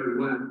another and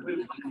wept.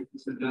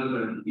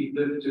 Another, he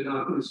lifted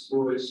up his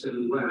voice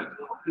and wept.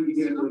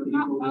 Again, the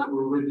people that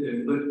were with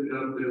him lifted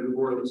up their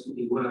voice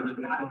and wept.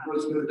 The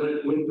husband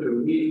went with her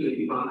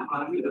weeping, but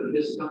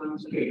his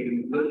sons came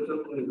and lifted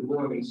up their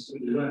voice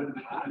and wept.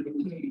 And the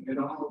king and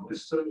all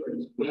his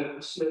servants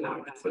wept,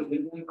 saying, for the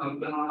name of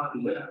God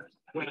wept.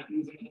 When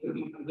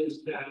this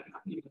death,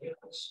 he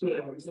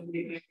spares and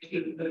the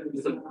ancient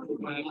things of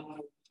my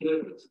life.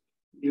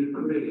 You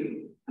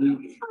pray,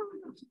 you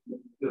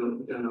go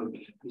down,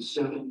 the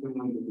seventh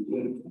round of the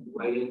wind,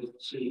 right into the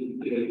same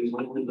days,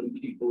 all the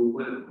people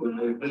wept when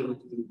they heard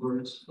the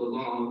words of the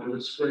law. There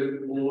was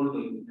great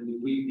mourning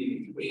and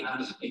weeping,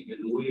 fasting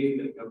and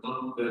wailing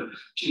above them.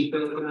 She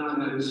fell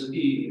down at his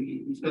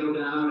feet, he fell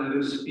down at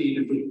his feet,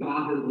 and we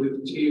bottled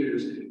with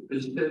tears.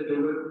 Instead, they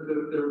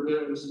lifted their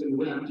veils and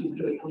wept. He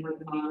said,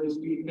 "Our eyes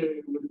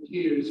weeping with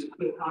tears,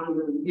 but I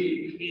will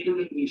weep."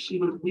 She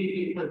was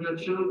weeping for her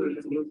children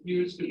and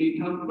refused to be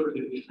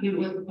comforted. He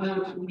went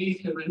out to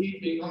meet her,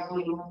 weeping all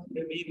along,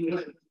 and he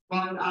went.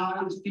 My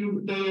eyes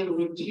do fail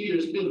with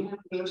tears. Behind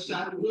her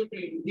sat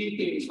women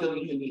weeping for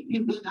him.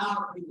 He went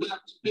out and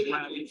wept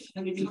bitterly,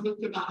 and he came to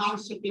the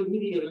house of the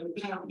ruler and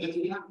found that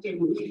he left him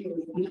weeping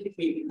and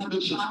weeping. And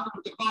the child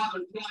of the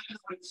father cried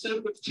out and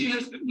said with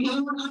tears,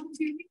 "Lord, I'm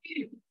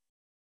weeping."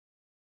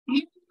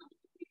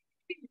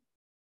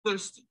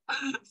 Thirsty.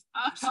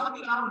 Talk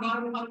about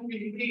my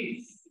hungry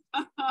knees.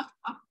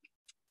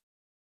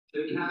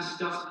 They cast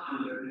dust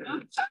on their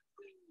heads.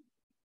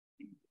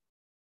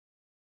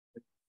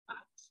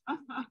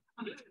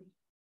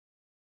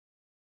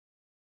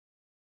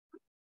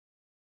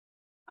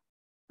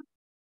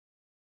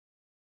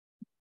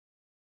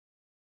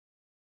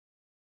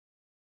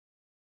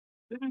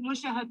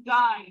 Alyosha had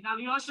died, and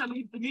Alyosha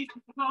leaves the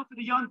meeting to go to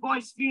the young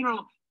boy's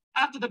funeral.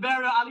 After the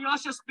burial,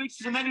 Alyosha speaks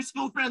to the many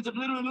school friends of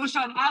little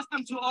Alyosha and asks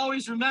them to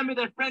always remember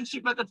their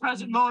friendship at the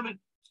present moment.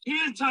 He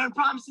in turn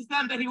promises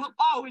them that he will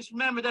always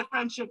remember their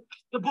friendship.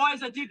 The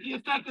boys are deeply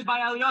affected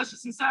by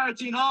Alyosha's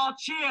sincerity and all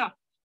cheer.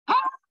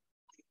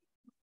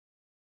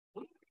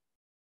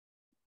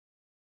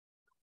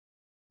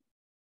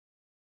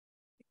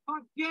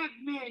 Forgive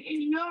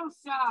me,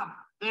 Alyosha.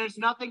 There's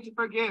nothing to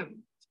forgive.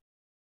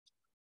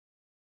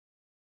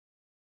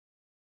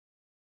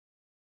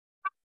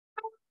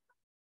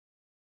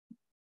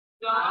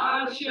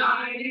 Stars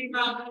shining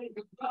bright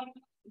above.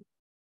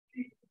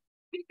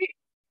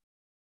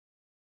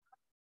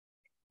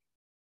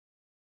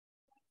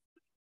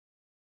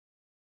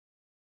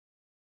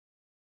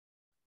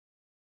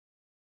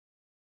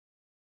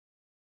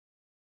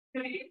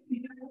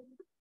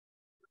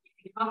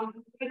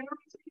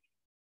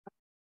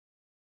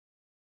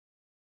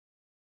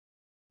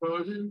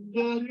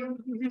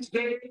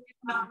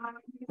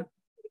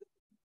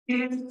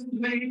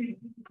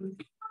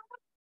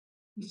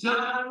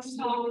 Just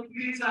hold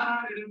me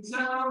tight and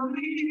tell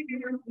me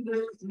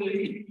this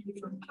me.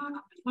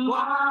 While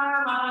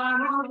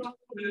I'm alone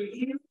with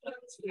you,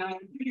 let's get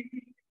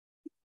me.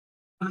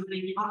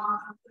 Really?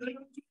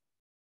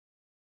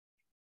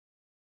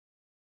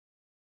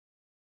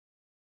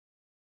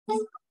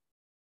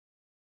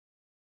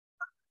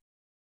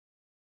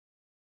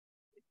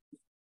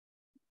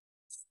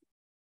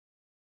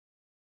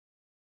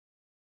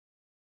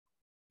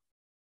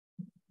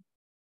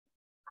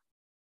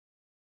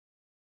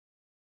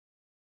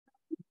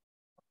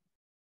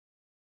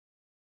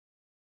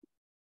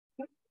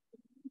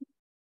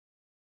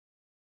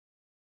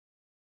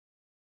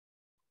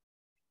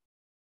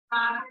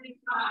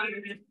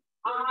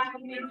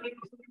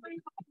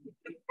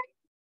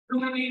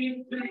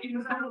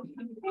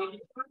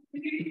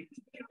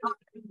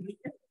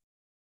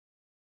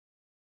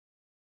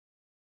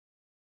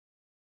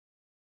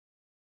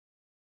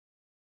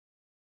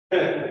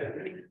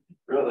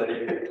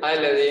 Hi,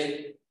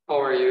 Lily.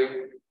 How are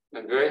you?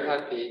 I'm very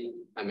happy.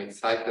 I'm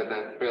excited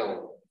and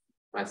thrilled.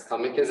 My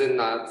stomach is in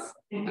knots,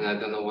 and I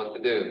don't know what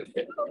to do.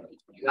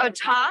 Oh,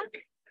 talk?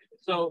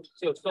 So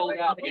sold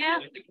out. Yeah.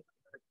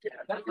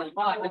 That's my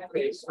mind.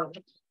 Okay,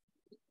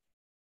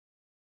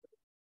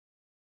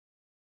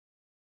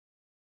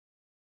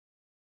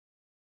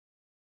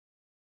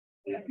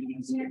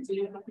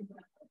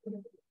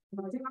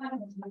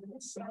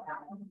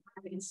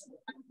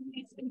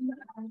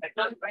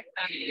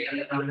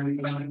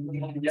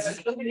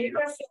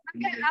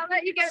 I'll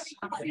let you get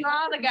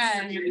on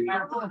again.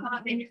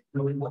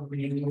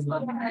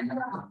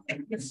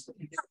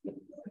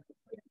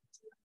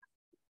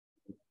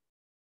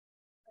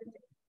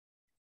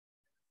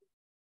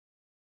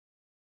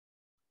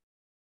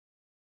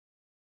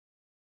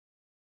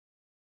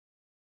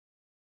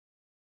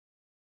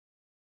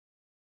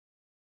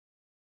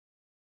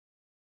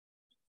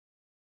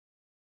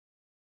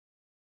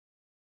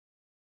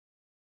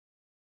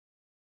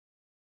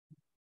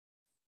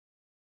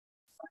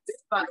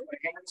 By the way,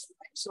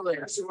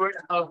 excellent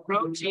source of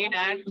protein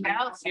and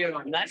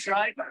calcium. That's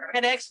right,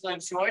 an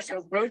excellent source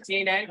of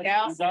protein and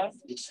calcium.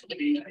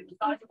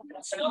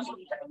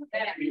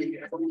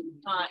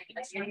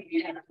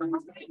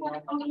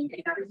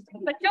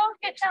 But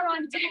don't get that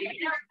on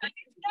tape.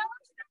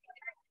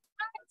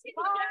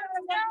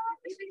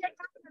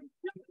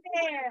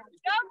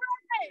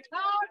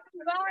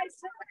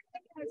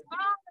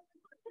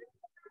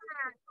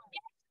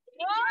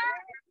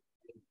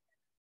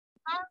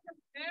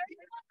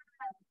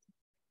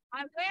 I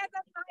wear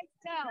them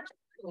myself.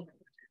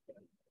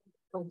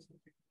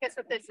 Guess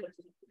what this is?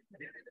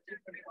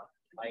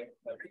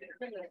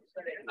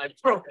 I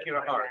broke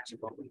your heart.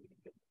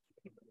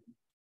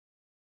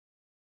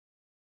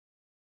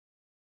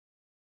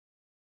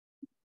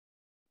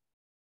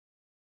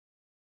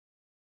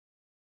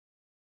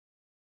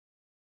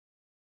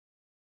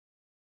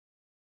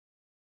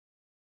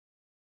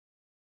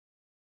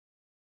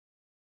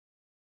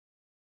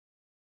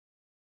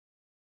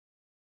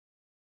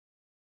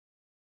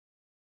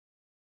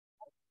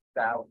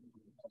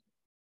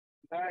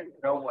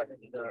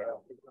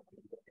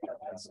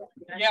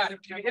 Yeah, if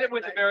you hit it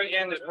with the very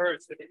end, it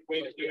hurts. The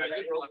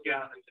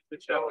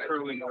shell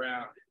curling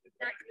around.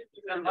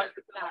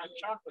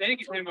 Then you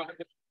can hit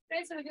it.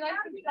 Reza, would you like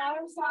some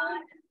flower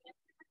salad?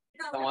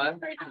 Someone?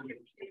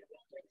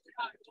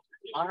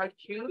 Ah,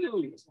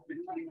 cute.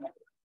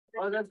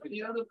 Oh, that's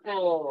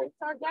beautiful.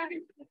 It's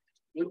organic.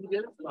 Where did you get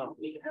it from?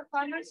 The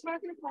farmer's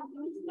market from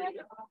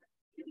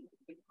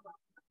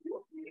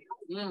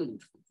Houston.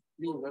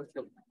 That's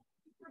good.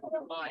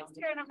 Let's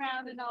turn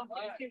around and I'll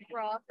get you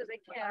broth to the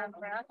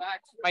camera.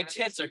 My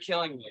tits are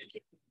killing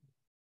me.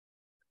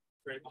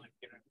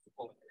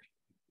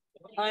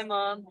 Hi,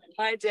 Mom.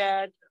 Hi,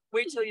 Dad.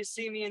 Wait till you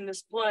see me in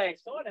this play.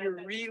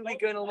 You're really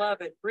gonna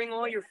love it. Bring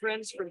all your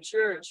friends from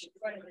church.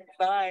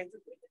 Bye.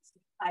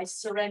 I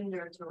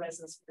surrender to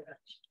Reza's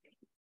production.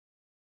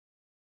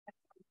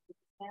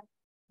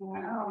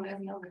 No, there's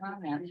no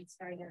comment.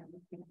 Sorry.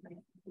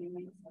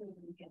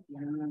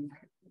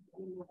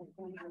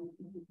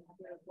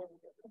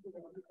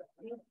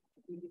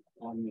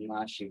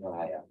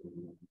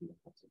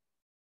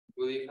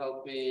 Will you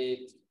help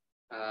me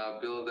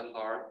build a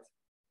heart?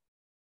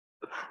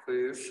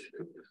 Please.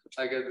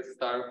 I get the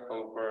star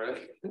for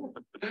it.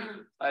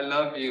 I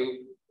love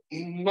you.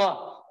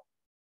 Mwah.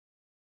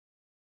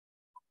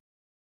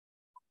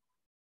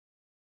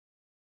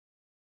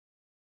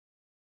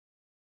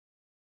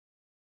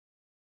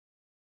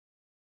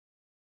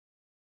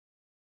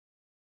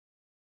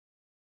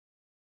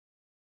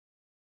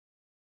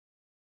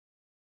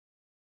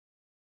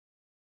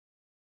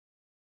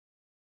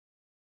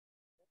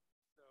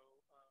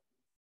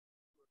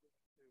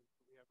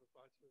 We have a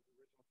bunch of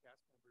original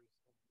cast members,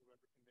 and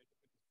whoever can make it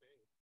to the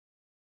stage,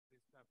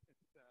 please come and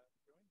join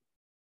me.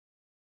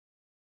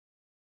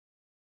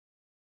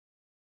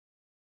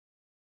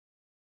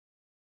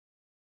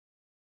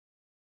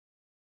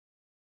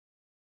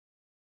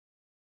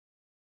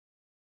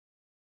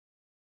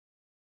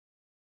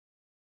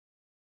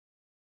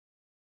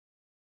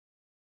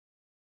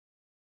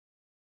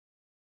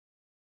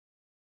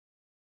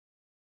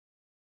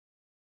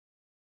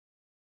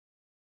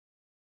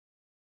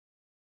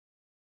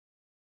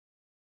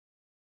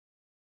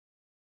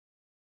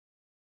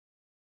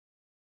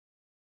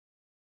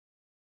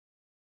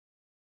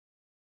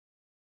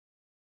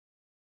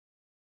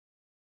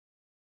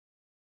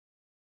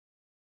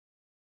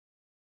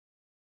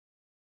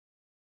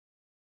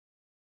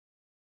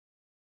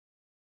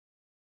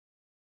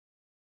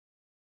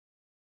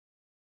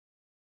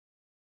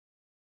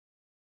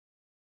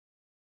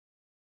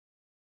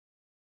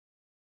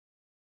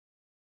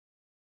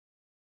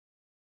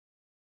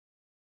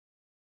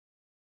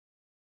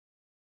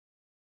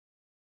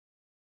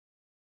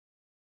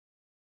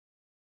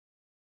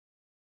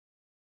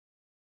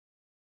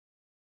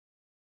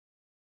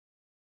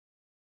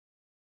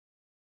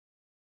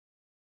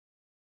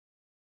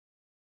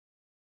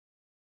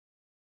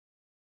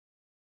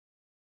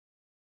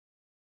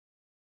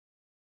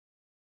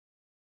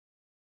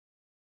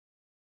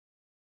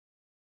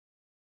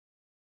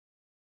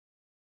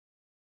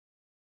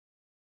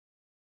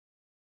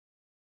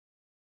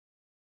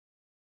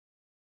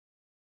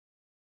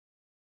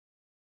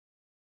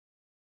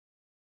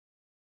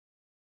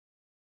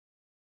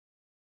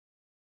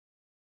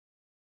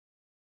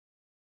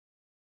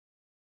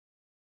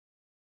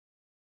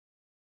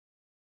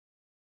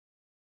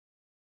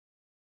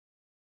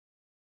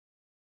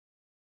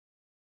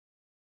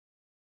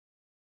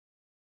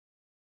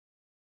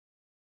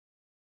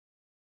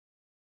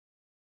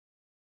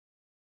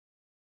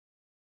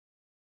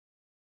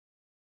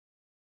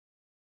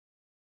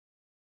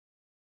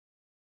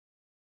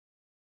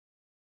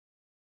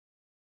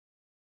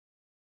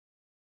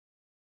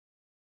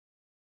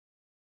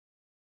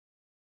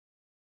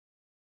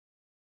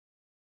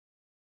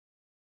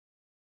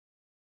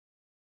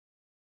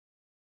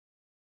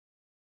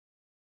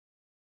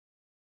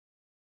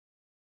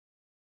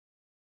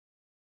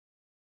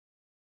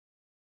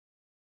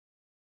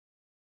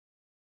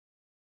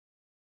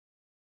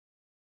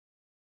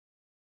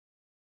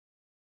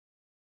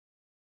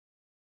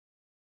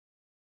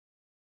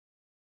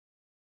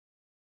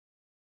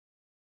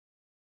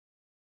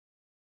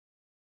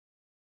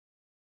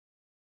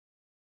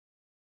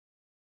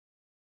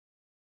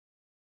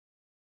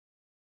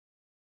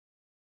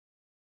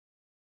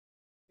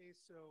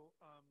 Okay, so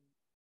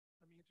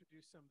let me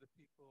introduce some of the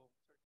people.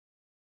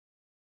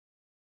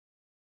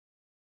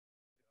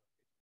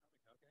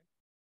 Okay,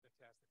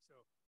 fantastic.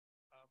 So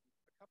a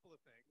couple of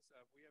things.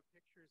 We have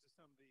pictures of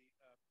some of the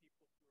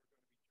people who are going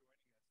to be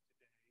joining us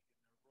today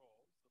in their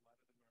roles. A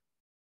lot of them are.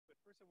 But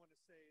first, I want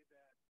to say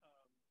that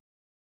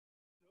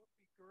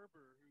Sophie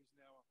Gerber, who's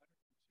now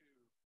 102,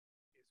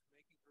 is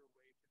making her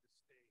way to the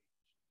stage.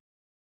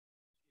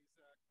 She's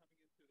coming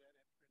in through that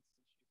entrance,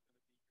 and she's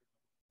going to be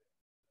here in a little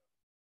bit.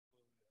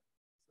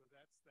 So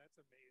that's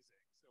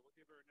amazing. So we'll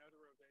give her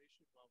another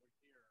ovation while we're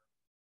here.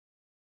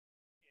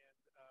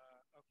 And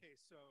okay,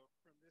 so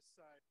from this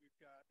side we've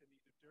got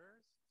Anita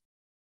Durst,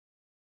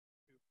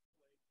 who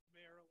played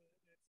Marilyn.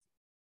 It's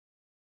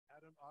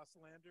Adam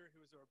Oslander,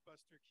 who is our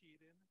Buster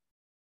Keaton.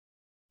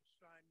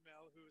 Shine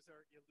Mel, who is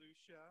our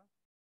Ilusha.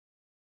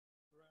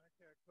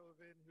 Veronica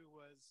Koven, who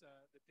was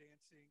the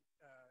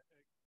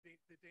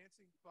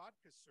dancing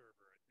vodka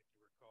server, I think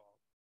you were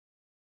called.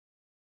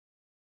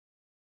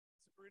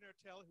 Sabrina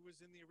Ortel, who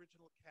was in the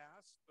original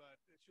cast,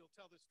 but she'll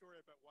tell the story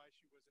about why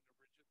she wasn't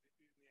originally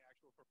in the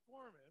actual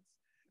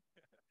performance.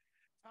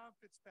 Tom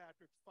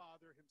Fitzpatrick's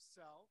father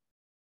himself.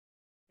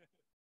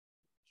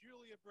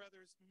 Julia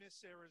Brothers,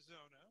 Miss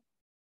Arizona.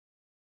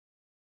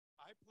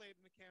 I played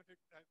in a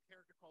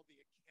character called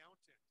the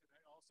Accountant, and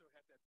I also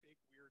had that big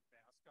weird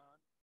mask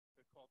on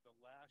called the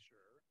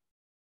Lasher.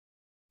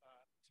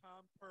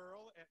 Tom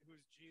Pearl,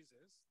 who's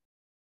Jesus.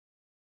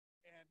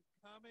 And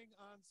coming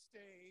on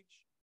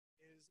stage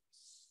is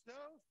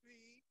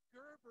Sophie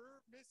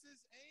Gerber,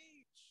 Mrs.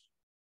 H.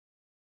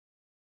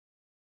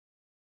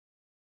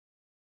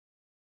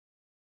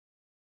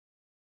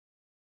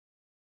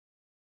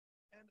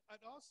 And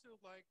I'd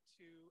also like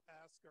to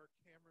ask our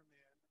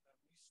cameraman,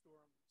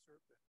 Storm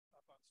Serpent,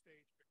 up on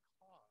stage because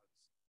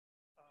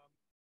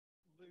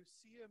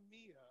Lucia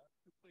Mia,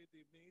 who played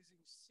the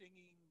amazing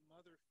singing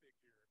mother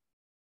figure,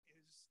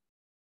 is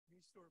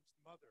Storm's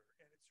mother,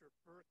 and it's her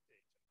birthday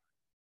tonight.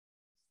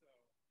 So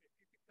if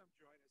you could come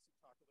join us and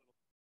talk a little.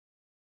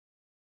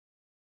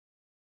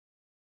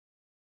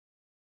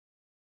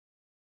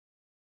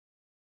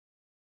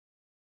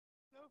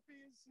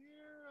 Sophie is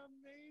here,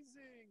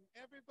 amazing.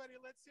 Everybody,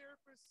 let's hear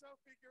it for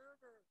Sophie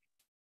Gerber.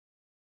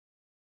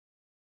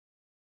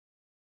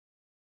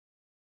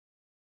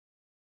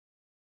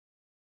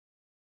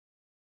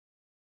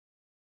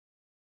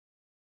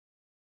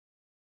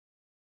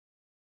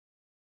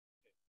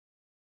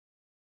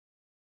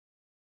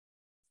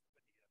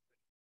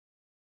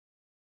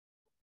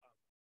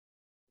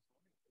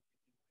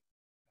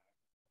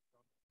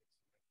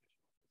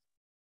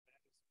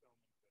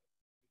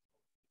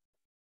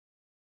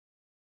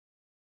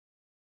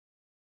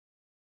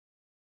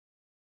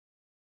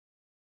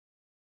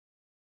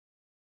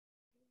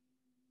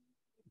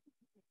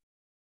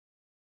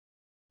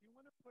 You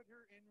want to put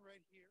her in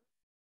right here?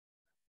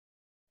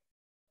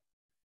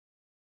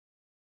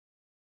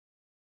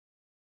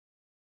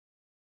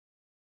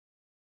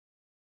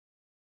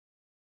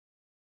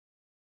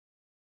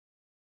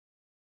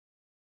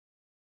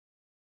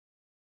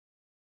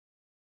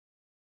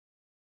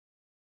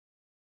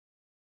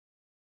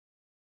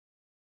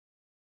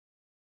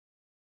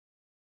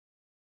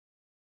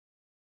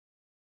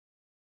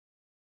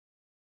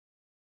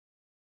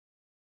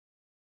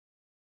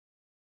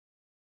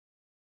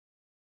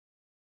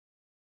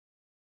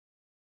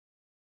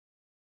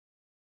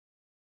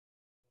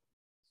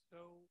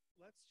 So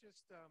let's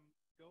just go,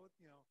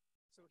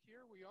 so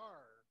here we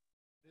are.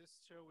 This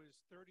show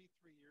is 33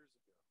 years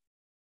ago,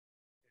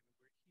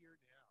 and we're here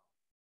now.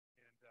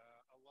 And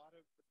a lot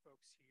of the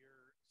folks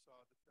here saw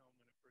the film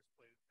when it first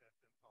played at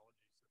the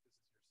anthology, so this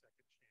is your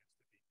second chance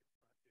to be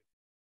confronted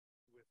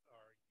with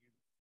our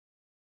youth.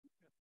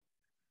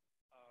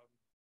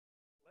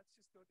 Let's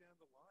just go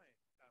down the line.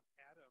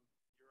 Adam,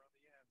 you're on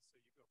the end, so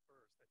you go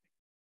first, I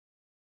think.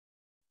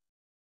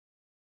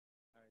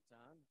 All right,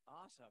 Don.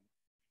 Awesome.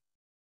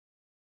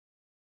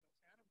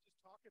 Adam,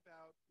 just talk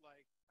about,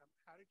 like,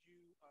 how did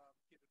you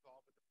get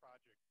involved with the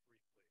project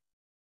briefly?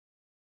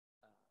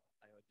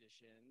 I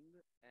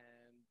auditioned,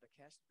 and the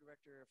casting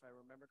director, if I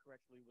remember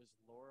correctly, was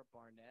Laura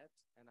Barnett,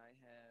 and I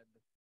had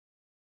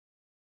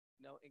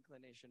no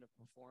inclination of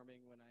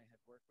performing when I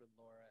had worked with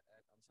Laura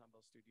at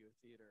Ensemble Studio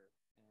Theater,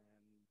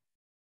 and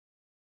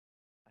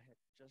I had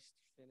just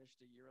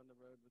finished a year on the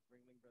road with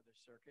Ringling Brothers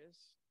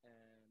Circus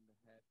and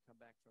had come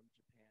back from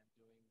Japan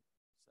doing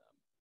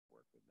some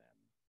work with them.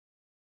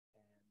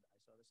 And I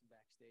saw this in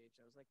backstage.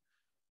 I was like,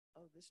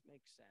 oh, this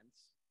makes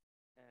sense.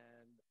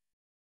 And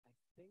I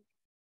think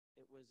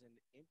it was an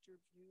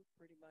interview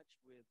pretty much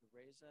with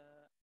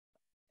Reza,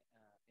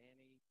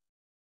 Annie,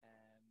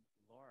 and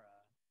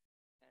Laura.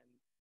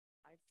 And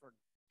I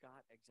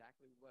forgot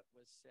exactly what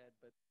was said,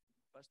 but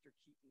Buster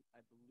Keaton,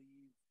 I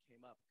believe,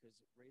 came up because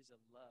Reza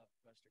loved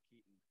Buster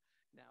Keaton.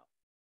 Now,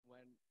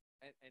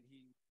 and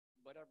he,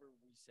 whatever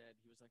we said,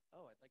 he was like,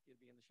 oh, I'd like you to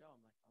be in the show.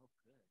 I'm like, oh,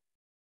 good.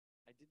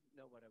 I didn't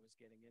know what I was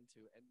getting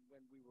into. And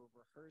when we were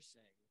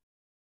rehearsing,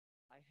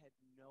 I had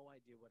no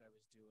idea what I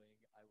was doing.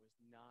 I was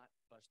not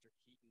Buster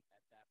Keaton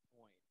at that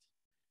point.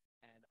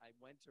 And I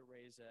went to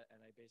Reza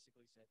and I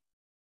basically said,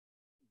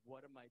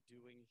 what am I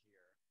doing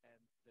here?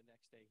 And the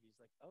next day he's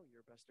like, oh,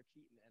 you're Buster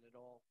Keaton. And it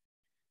all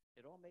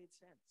made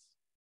sense.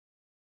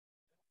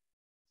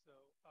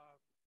 So,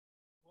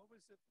 what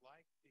was it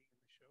like being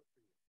in the show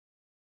for you?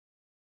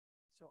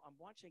 So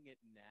I'm watching it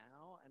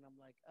now and I'm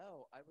like,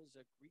 oh, I was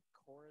a Greek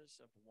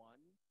chorus of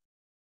one,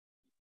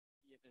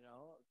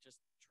 just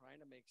trying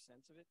to make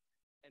sense of it.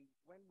 And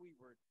when we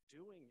were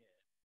doing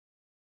it,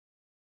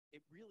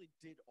 it really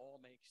did all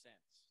make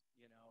sense,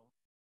 not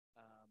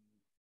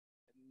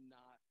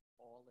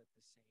all at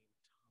the same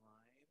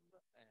time.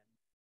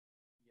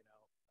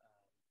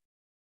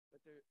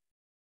 But there,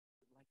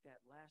 like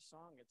that last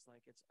song, it's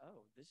like, this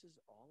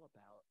is all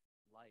about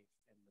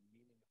life and the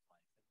meaning of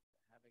life and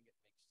having it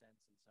make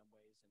sense in some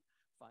ways and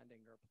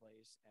finding our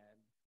place and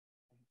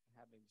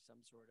having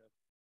some sort of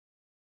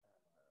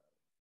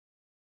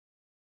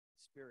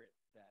spirit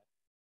that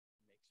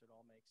makes it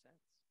all make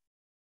sense.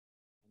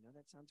 I know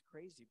that sounds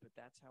crazy, but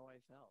that's how I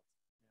felt.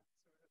 Yeah.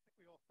 So I think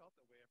we all felt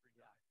that way every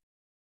night.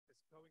 Because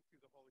going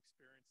through the whole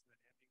experience and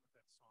then ending with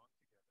that song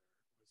together was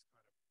kind of, it was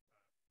kind of a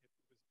feeling of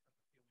completion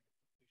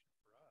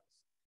for us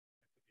and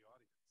for the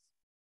audience.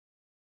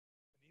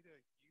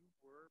 Anita, you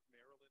were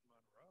Marilyn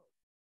Monroe.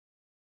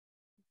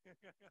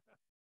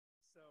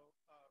 So,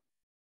 how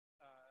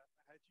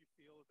did you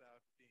feel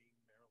about being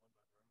Marilyn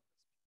Monroe in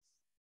this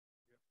piece?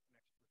 Do you have a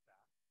connection with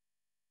that?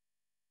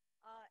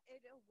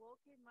 It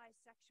awoke in my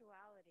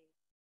sexuality.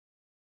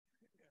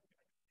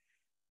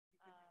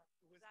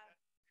 Was that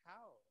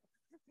how?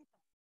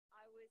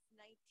 I was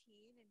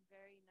 19 and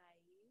very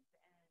naive,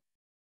 and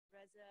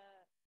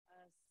Reza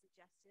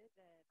suggested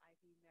that I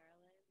be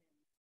Marilyn,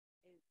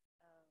 and it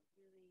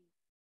really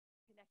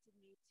connected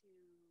me to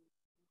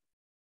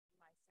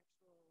my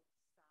sexual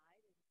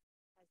side and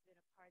has been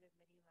a part of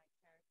many of my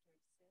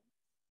characters since.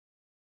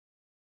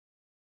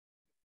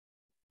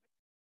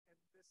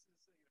 And this is,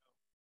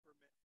 for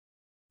a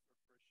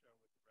show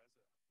with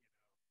Reza,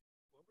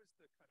 what was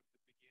the kind of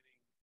the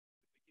beginnings of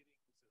your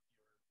relationship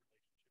with Reza?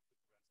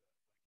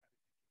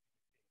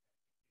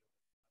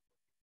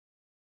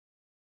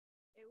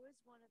 It was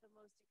one of the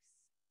most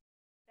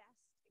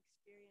best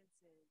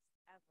experiences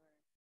ever,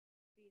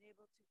 being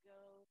able to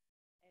go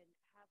and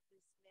have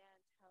this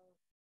man tell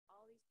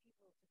all these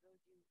people to go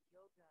do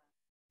yoga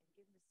and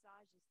give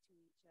massages to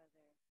each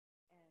other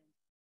and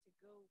to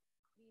go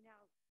clean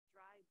out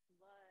dry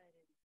blood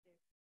and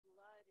there's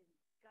blood and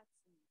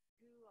guts and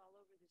goo all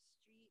over the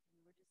street,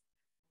 and we're just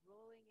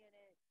rolling in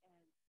it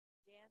and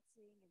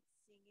dancing and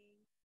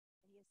singing,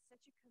 and he has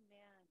such a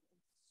command and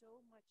so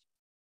much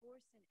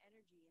force and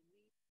energy, and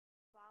we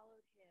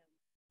followed him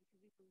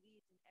because we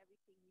believed in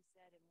everything he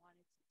said and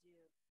wanted to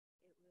do.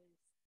 It was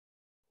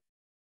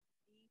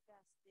the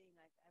best thing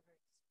I've ever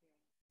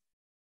experienced.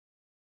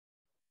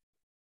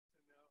 So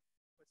now,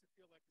 what's it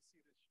feel like to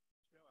see this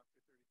show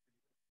after 33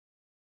 years?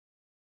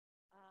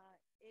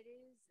 It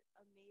is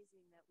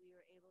amazing that we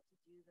were able to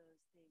do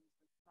those things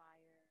with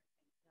fire and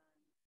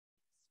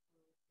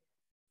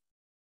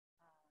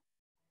guns,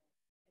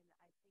 explosives,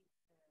 and I think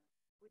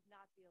would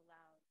not be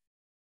allowed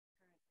currently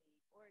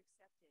or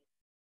accepted.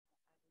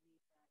 I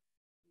believe that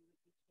we would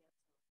be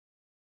canceled.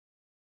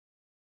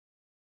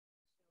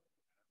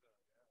 So it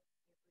would not,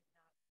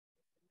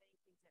 the many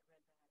things that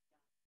Reza had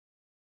done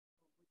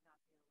would not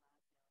be allowed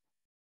now.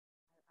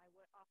 I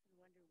would often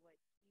wonder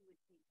what he would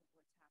think of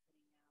what's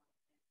happening now.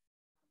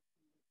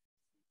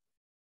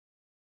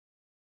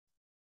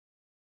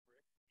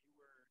 Rick, you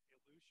were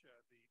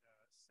Ilusha, the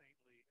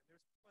saintly, and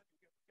there's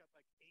plenty, we've got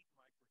like 8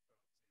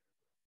 microphones here.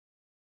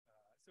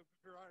 So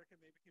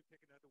Veronica maybe can pick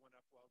another one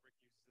up while Rick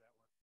uses that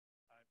one. Be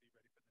ready for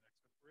the next one.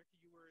 Rick,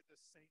 you were the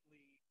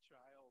saintly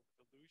child,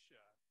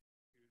 Ilusha,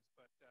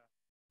 but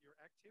your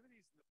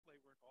activities in the play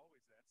weren't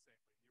always that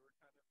saintly. You were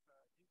kind of,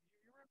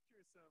 you were up to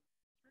some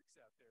tricks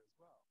out there as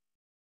well.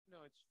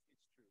 No, it's true.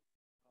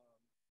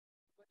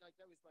 But like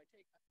that was my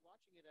take.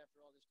 Watching it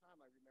after all this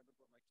time, I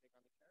remembered what my take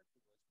on the character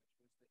was, which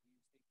was that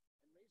he's the,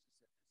 and Reza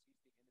said this,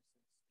 he's the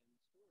innocence in the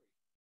story.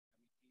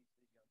 I mean, he's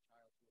the young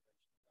child who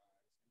eventually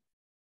dies.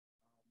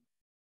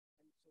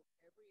 And so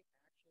every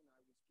action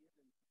I was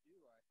given to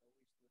do, I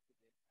always looked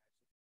at it as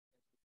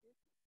a kid.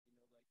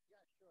 Like,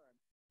 yeah, sure,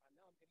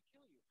 now I'm going to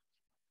kill you.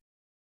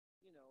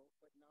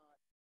 But not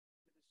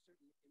with a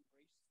certain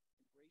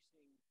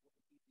embracing what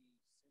would be the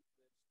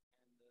simplest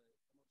and the most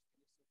innocent way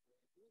of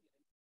doing it.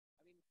 And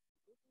I mean,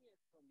 looking at it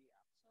from the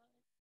outside,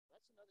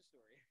 that's another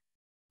story.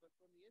 But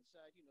from the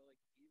inside, like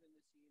even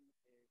the scene in the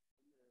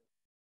meatpacking room,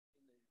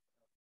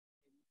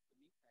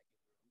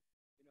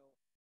 I'm like,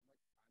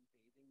 I'm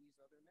bathing these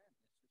other men.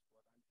 This is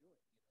what I'm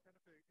doing. It's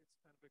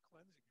kind of a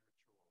cleansing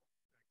ritual,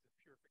 like a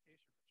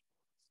purification ritual.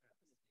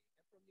 Definitely.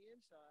 And from the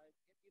inside,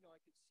 I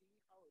could see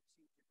how it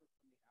seemed different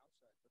from the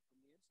outside, but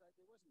from the inside,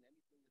 there wasn't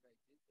anything that I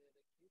did that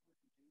a kid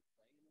wouldn't do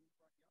playing in the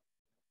front yard.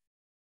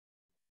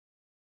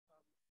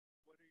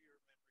 What are your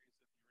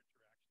memories of your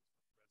interactions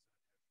with Reza as you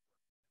worked with him?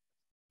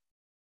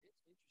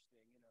 It's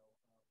interesting, out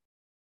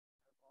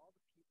of all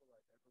the people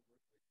I've ever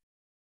worked with,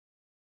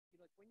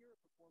 like when you're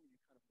a performer, you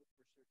kind of look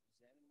for certain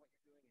zen in what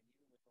you're doing, and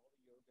even with all the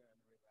yoga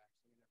and the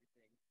relaxing and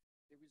everything,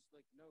 there was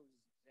like no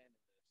zen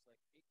in this. Like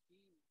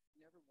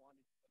he never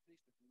wanted, at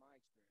least with my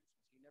experience,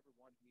 was he never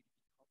wanted me to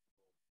be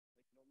comfortable.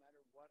 Like no matter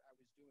what I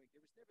was doing,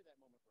 there was never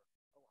that moment where,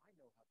 oh, I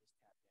know how this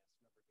tap dance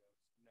number goes.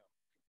 No.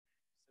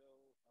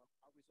 So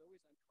I was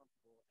always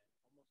uncomfortable and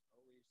almost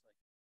always like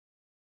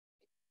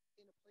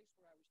in a place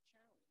where I was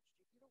challenged.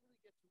 You don't really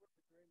get to work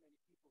with very many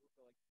people who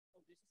go like,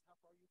 oh, this is how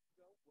far you can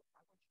go? Well,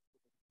 I want you to go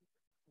a little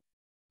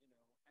deeper. You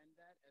know, and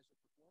that as a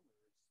performer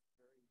is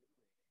very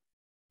liberating.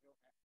 You know, like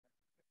after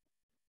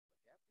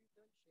you've done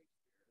Shakespeare,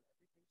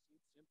 everything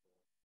seems simple,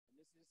 and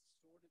this is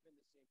sort of in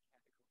the same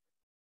category.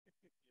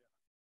 Yeah.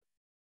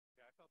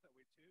 Yeah, I felt that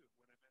way too.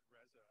 When I met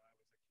Reza, I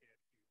was a kid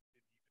who didn't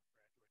even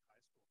graduate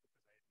high school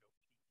because I had no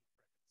PE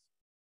credits.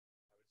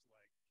 I was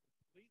like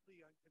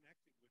completely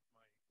unconnected with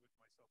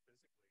myself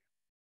physically.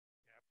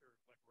 And after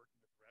like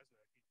working with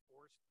Reza, he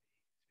forced me to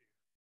do things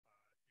which I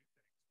didn't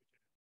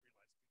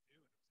realize I could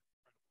do, and it was an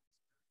incredible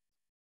experience.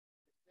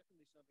 There's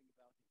definitely something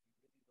about him. He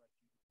really liked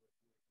you where you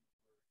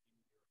were in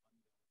your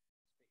unknown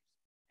space.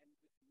 And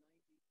with 90%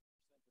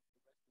 of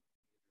the rest of the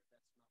theater,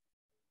 that's not the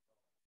case at all.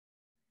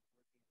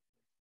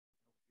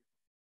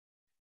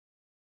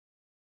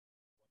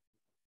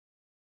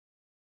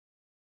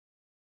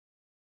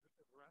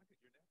 You're working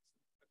in a place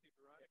you know you're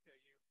Veronica,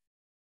 you're next.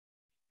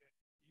 Okay,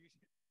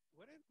 Veronica,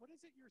 what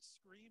is it you're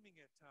screaming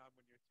at Tom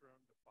when you're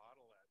throwing the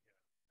bottle at him?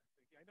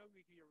 I know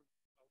we hear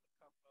a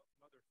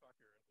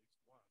motherfucker at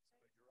least once,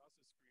 but you're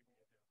also screaming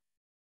at him.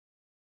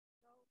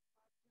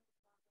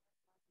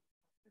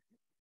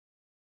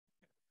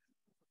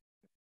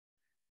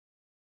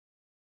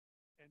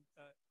 And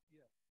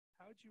yeah,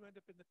 how'd you end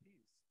up in the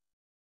piece?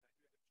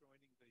 How'd you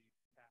end up joining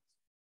the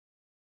cast?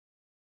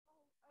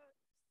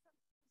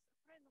 Some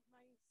friend of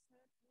mine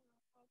said,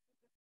 you know, I just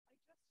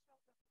showed up in New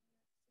York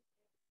City.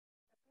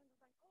 A friend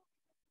was like, oh,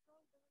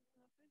 you have to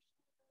go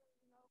there,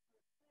 you know,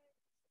 audition there,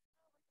 you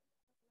know, for a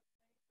play.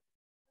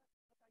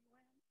 I said,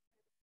 no, I don't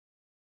have a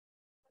play.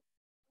 But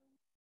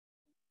I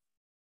went.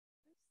 But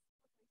this,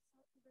 what I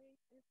saw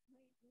today, it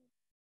made me,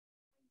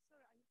 I'm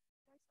sorry,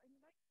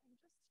 guys, I'm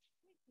just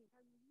shaking.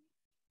 I'm really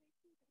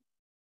shaking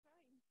and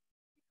crying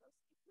because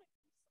it made me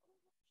so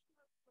emotional.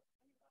 But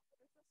I love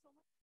Reza so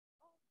much.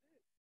 All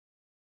good.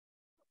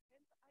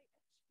 And I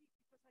actually,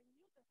 because I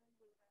knew that I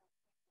will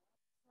react like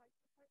that, so I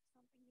prepared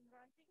something in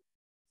writing.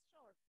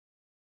 Sure.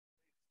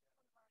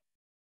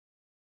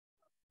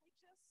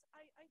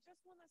 I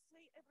just want to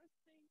say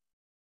everything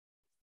how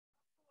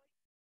I feel,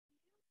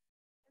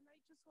 and I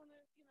just want to,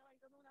 you know, I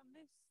don't want to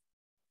miss.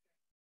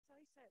 So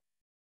I said,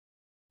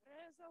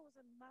 Reza was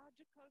a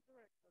magical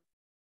director.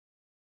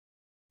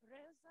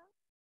 Reza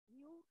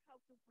knew how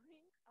to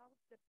bring out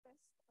the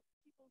best of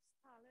people's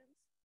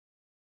talents.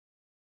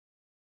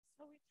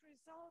 So it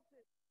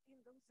resulted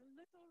in those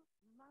little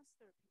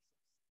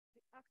masterpieces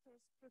the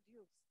actors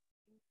produced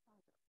in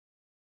Father.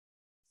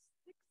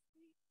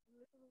 60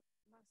 little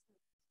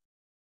masterpieces.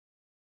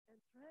 And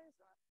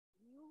Reza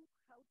knew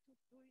how to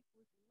do it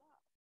with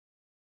love.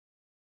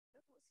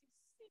 That was his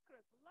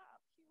secret,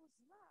 love. He was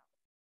love.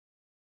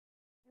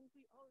 And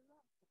we all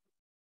loved him.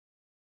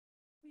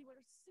 We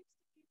were 60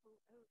 people,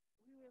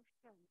 we were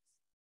friends.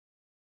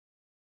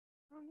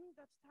 For me,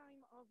 that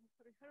time of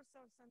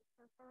rehearsals and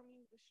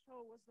performing the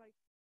show was like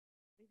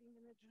living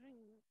in a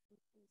dream,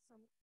 in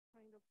some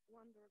kind of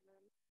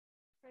wonderland,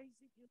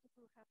 crazy,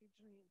 beautiful, happy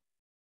dream.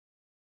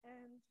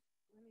 And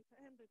when it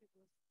ended, it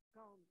was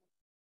gone.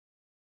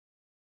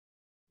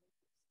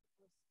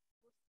 It was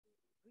really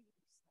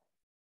sad.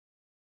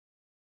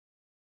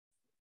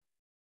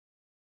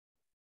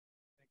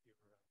 Thank you,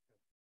 Veronica.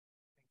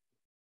 Thank you.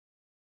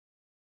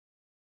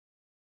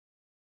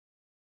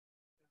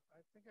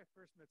 I think I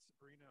first met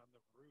Sabrina on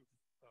the roof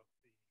of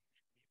the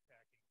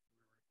Meatpacking.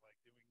 We were like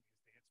doing these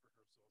dance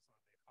rehearsals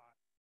on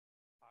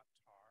the hot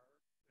tar.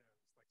 And it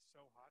was like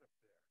so hot up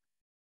there.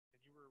 And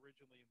you were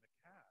originally in the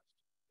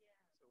cast. Yeah.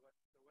 So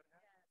what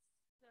happened?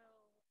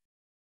 Yes.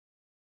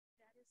 So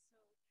that is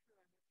so true.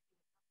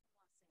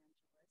 I mean,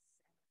 we come from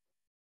Los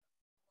Angeles, and it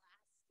was a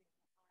blasting hot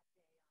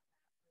day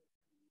on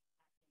that roof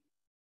in Meatpacking.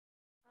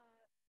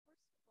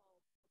 First of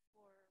all,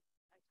 before I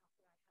talk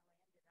about how I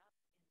ended up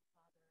in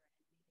Father and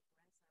meeting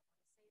Reza, I want to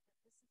say that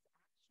this is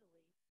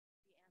actually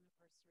the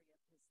anniversary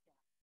of his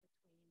death.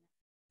 Between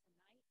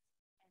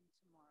tonight and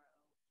tomorrow,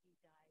 he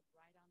died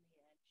right on the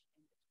edge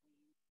in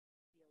between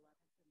the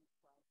 11th and the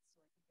 12th.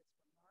 So I think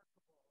it's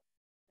remarkable that this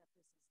is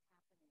happening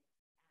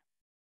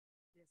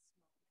at this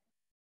moment.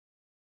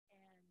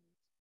 And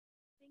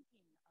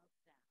thinking of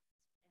that,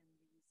 and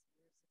these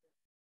years that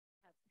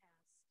have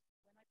passed,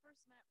 when I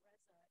first met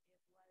Reza,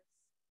 it was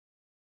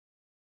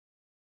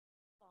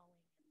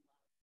falling in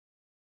love.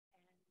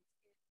 And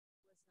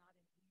it was not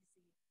an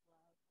easy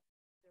love.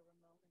 There were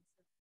moments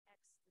of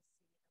ecstasy,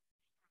 of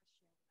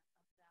passion,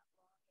 of that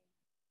longing,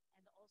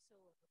 and also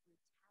of a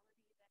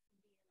brutality that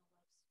can be in a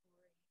love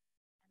story,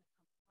 and a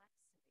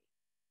complexity.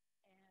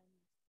 And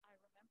I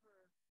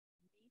remember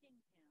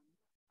meeting him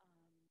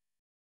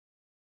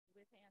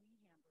with Annie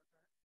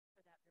Hamburger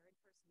for that very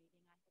first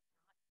meeting. I had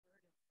not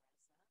heard of Reza,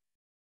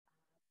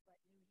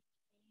 but knew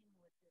he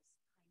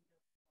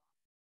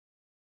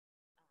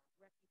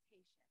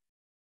reputation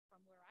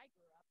from where I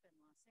grew up in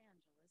Los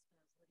Angeles,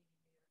 but I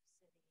was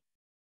living in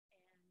New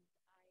York City,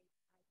 and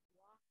I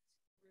walked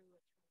through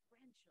a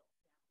torrential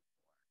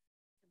downpour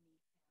to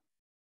meet him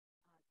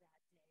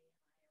that day,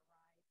 and I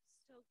arrived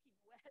soaking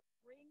wet,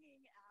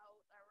 wringing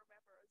out. I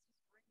remember I was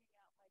just wringing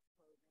out my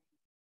clothing,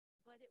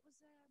 but it was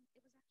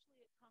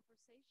actually a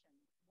conversation.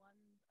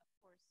 One, of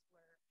course,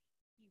 where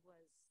he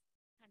was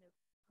kind of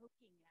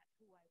poking at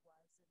who I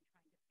was and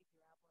trying to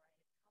figure out where I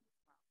had come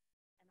from,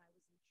 and I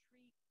was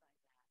intrigued by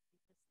that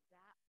because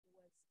that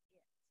was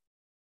it.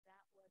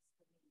 That was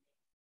the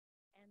meaning.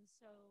 And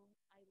so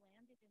I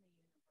landed in a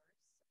universe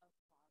of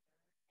father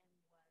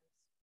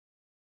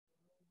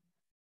and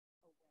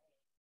was blown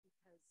away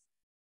because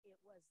it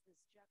was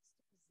this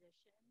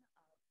juxtaposition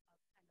of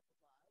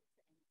kind of love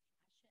and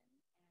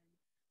passion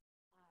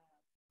and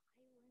violence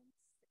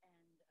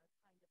and a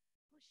kind of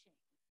pushing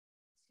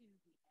to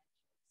the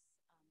edges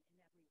in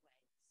every way.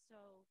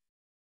 So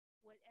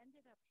what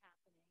ended up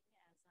happening as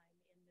I'm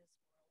in this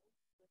world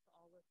with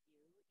all of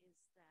you is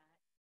that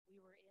we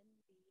were in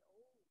the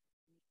old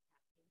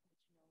meatpacking,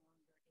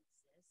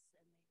 which no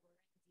longer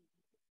exists, and they were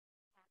indeed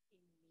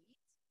packing meat,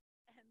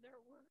 and there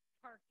were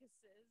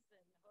carcasses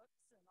and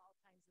hooks and all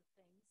kinds of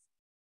things.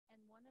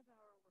 And one of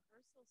our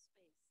rehearsal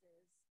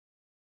spaces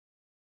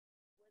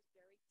was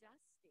very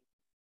dusty,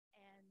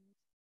 and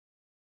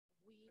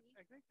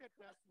I think that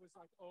was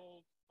like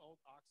old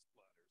ox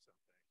blood or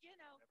something. You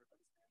know, it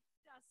was very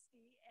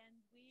dusty,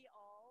 and we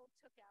all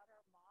took out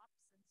our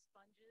mops and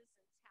sponges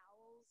and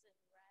towels and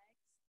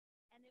rags,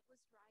 and it was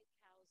dried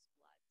cow's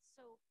blood.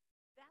 So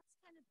that's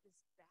kind of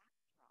this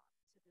backdrop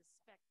to this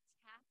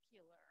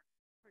spectacular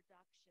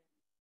production.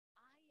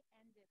 I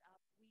ended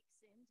up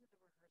weeks into the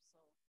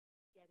rehearsal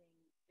getting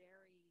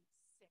very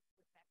sick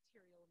with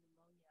bacterial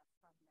pneumonia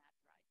from that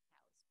dried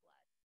cow's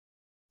blood.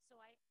 So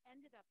I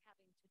ended up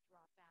having to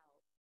drop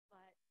out,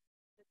 but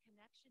the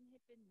connection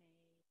had been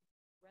made.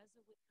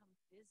 Reza would come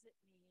visit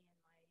me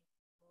in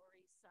my Lower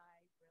East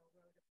Side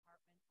railroad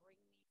apartment,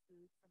 bring me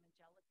food from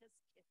Angelica's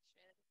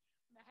kitchen,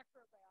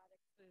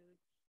 macrobiotic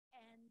food,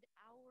 and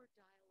our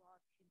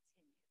dialogue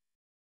continued.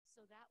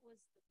 So that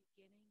was the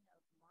beginning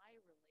of my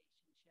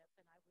relationship,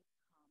 and I would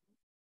come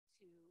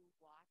to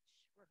watch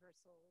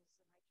rehearsals,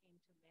 and I came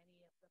to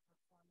many of the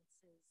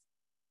performances,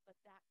 but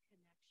that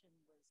connection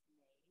was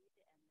made,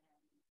 and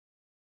then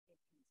it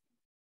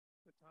continued.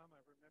 But Tom,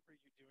 I remember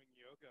you doing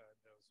yoga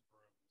in those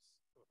rooms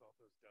with all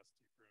those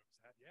dusty rooms.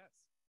 Yes.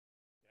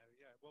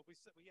 Yeah. Well,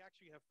 we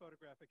actually have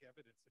photographic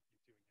evidence of you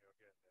doing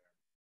yoga in there.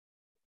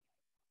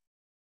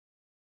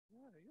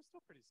 Yeah, you're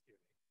still pretty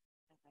skinny.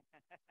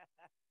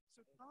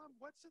 So Tom,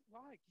 what's it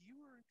like? You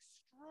were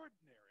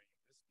extraordinary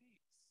in this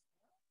piece.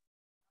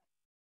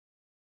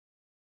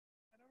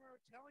 And I remember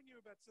telling you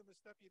about some of the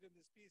stuff you did in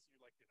this piece, and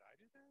you're like, did I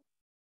do that?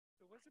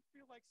 So what does it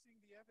feel like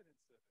seeing the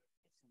evidence of it?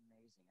 It's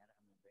amazing. I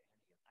don't remember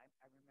any of it.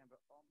 I remember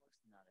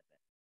almost none of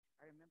it.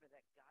 I remember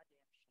that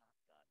goddamn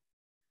shotgun.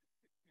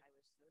 I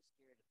was so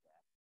scared of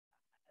that.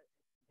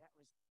 That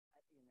was,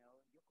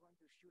 you're going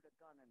to shoot a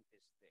gun in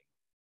this thing.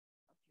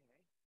 Okay.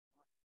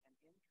 And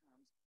in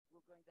comes,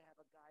 we're going to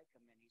have a guy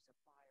come in. He's a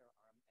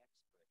firearm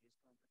expert. He's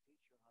going to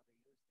teach you how to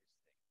use this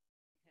thing.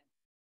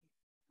 And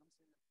he comes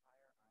in, the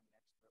firearm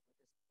expert, with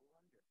this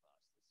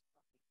blunderbuss, this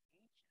fucking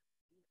ancient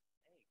thing,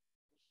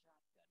 the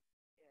shotgun.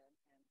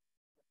 And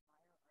the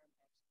firearm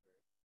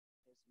expert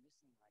is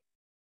missing like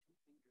 2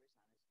 fingers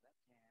on his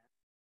left hand,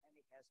 and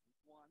he has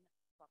one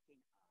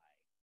fucking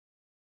eye.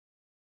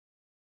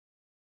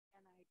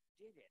 And I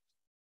did it.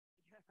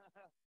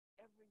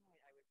 Every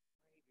night I would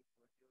pray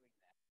before doing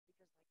that. Because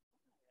like one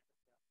night I looked up,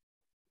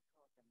 we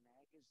call it the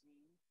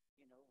magazine,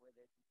 where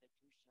the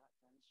 2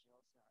 shotgun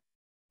shells are.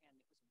 And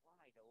it was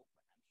wide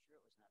open. I'm sure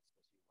it was not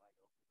supposed to be wide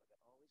open,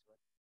 but it always was.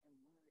 And one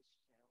of the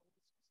shells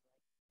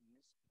was like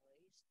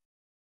misplaced.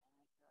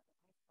 And I thought, if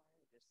I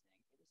fire this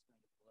thing, it is going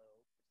to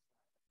blow the side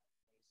of my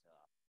face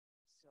off.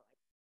 So I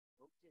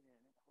poked it in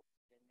and hoped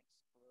it didn't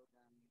explode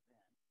on me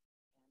then.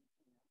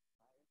 And,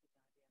 fired the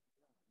goddamn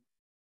gun.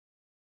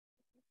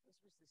 I think this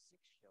was the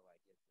 6th show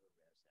I did for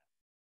Reza.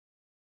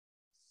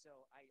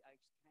 So I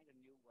kind of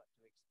knew what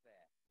to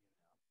expect,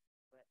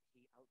 but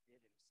he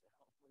outdid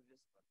himself with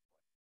this one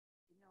point.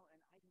 And I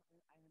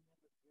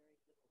remember very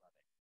little of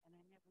it. And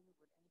I never knew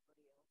what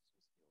anybody else was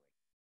doing.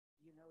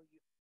 You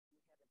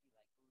had to be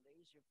like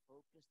laser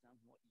focused on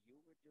what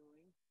you were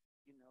doing.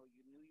 You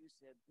knew you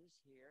said this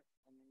here,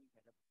 and then you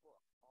had a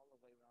book all the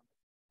way around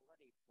the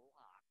bloody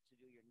block to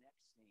do your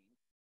next scene.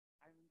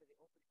 I remember the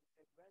opening.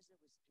 Reza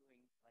was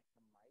doing like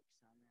the mics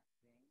on that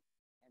thing,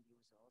 and he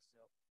was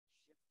also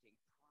shifting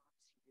props.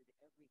 He did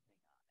everything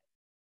on it.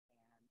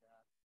 And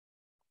I think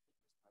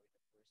it was probably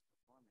the first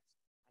performance.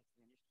 I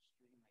finished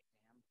shooting my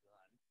damn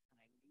gun, and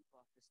I leap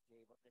off the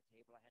table.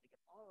 I had to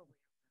get all the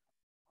way around,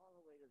 all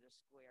the way to the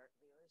square.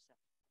 There's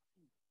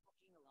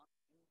looking along,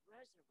 and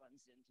Reza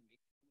runs into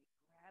me, and he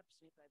grabs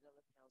me by the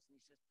lapels, and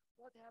he says,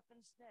 "What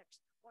happens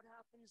next? What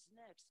happens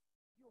next?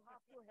 You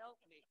have to help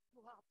me.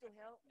 You have to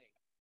help me."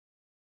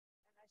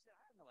 And I said,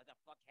 "I don't know what the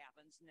fuck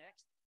happens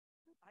next."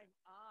 I'm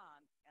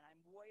on, and I'm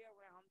way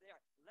around there.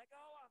 Let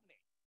go of me.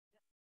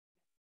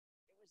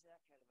 It was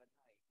that kind of a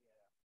night, you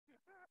know.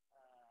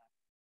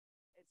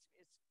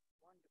 It's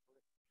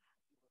wonderful.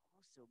 God, you were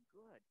all so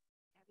good.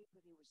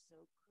 Everybody was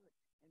so good.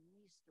 And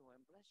me,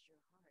 Storm, bless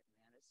your heart,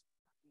 man. It's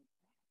fucking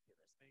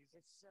fabulous. Amazing.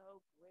 It's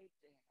so great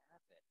to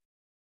have it.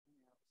 You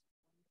know, it's a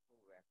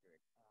wonderful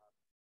record.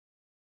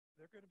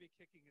 They're going to be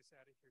kicking us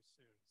out of here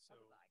soon. So,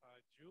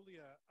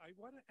 Julia, I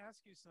want to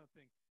ask you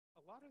something.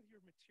 A lot of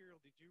your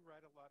material, did you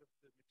write a lot of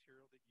the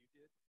material that you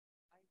did?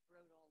 I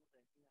wrote all of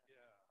it, yeah.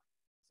 Yeah.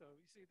 So,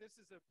 you see, this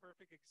is a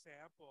perfect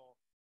example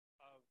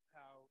of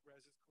how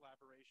Reza's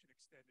collaboration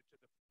extended to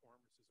the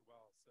performers as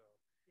well. So,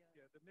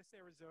 yeah, the Miss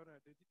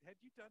Arizona,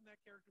 had you done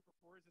that character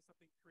before? Is this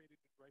something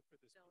created right for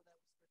this? No, that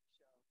was for the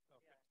show.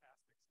 Oh, yeah.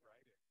 Fantastic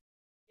writing.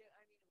 Yeah,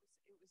 I mean,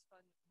 it was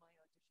fun. My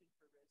audition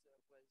for Reza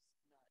was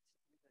not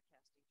with a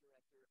casting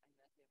director. I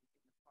met him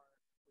in the park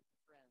with a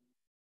friend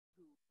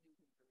who knew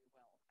him very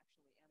well,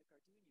 actually Anna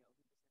Garduno, who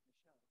was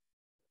in the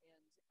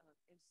show.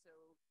 And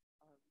so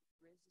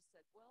Reza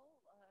said, well,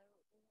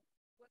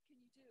 what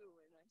can you do?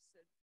 And I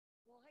said,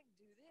 well, I can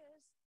do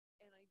this.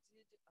 And I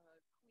did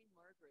Queen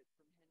Margaret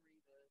from Henry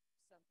the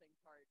something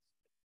part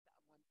 1000.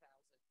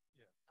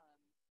 Yeah.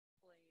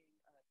 Playing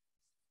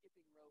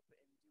skipping rope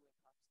and doing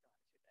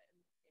hopscotch.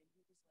 And he was like,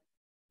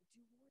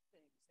 do more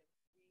things. And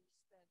we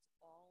spent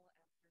all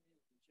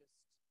afternoon just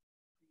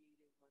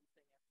creating one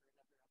thing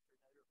after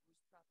another. It was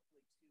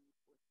probably 2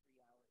 or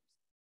 3 hours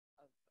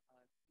of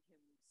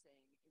him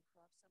saying,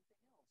 improv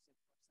something else.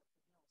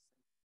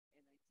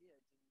 And I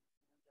did, and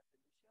wound up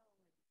in the show,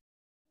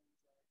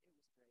 and it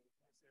was great.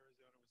 Miss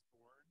Arizona was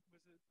born.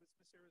 Was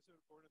Miss Arizona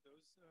born of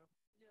those? No.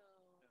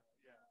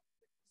 Yeah.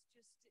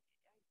 It was just,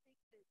 I think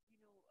that, you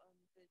know,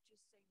 the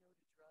Just Say No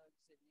to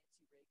Drugs and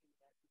Nancy Reagan,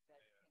 that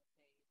campaign.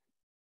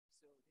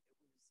 So it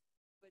was,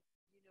 but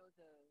you know,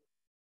 the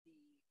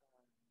heat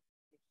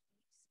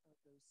of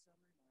those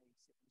summer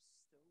nights, it was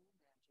so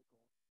magical.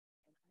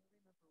 And I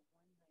remember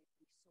one night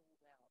we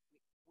sold out,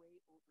 we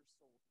way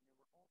oversold, and there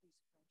were all these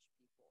French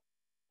people,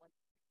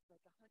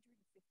 like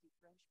 150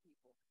 French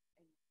people,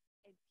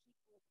 and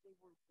people, they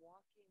were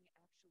walking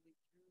actually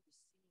through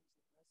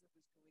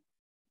the scenes,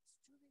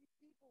 and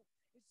Reza was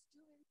going, it's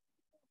too many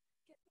people,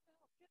 get them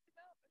out. Reza,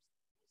 I know.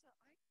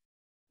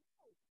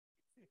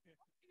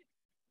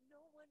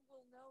 No one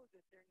will know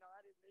that they're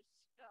not in this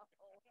show.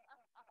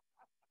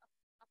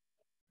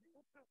 It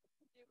was an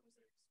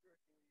extraordinary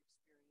experience,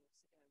 and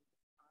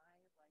I,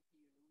 like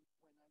you,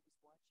 when I was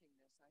watching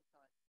this, I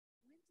thought,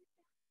 when did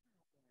that happen?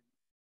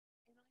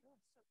 And I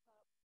also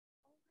thought,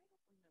 oh, I don't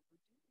remember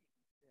doing this.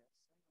 I don't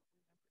remember doing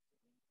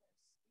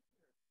this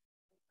either.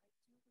 But I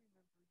do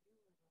remember you,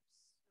 and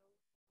I'm so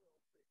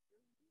thrilled that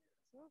you're here.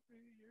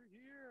 Sophie, you're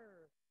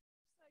here.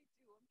 Yes,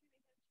 I do. I'm going to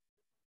hand you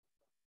the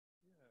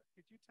microphone. Yeah.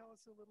 Could you tell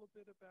us a little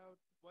bit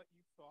about what you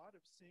thought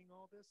of seeing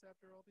all this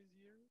after all these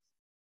years?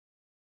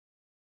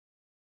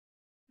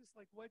 Just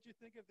like, what'd you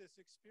think of this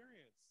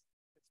experience?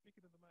 And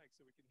speaking to the mic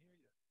so we can hear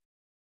you.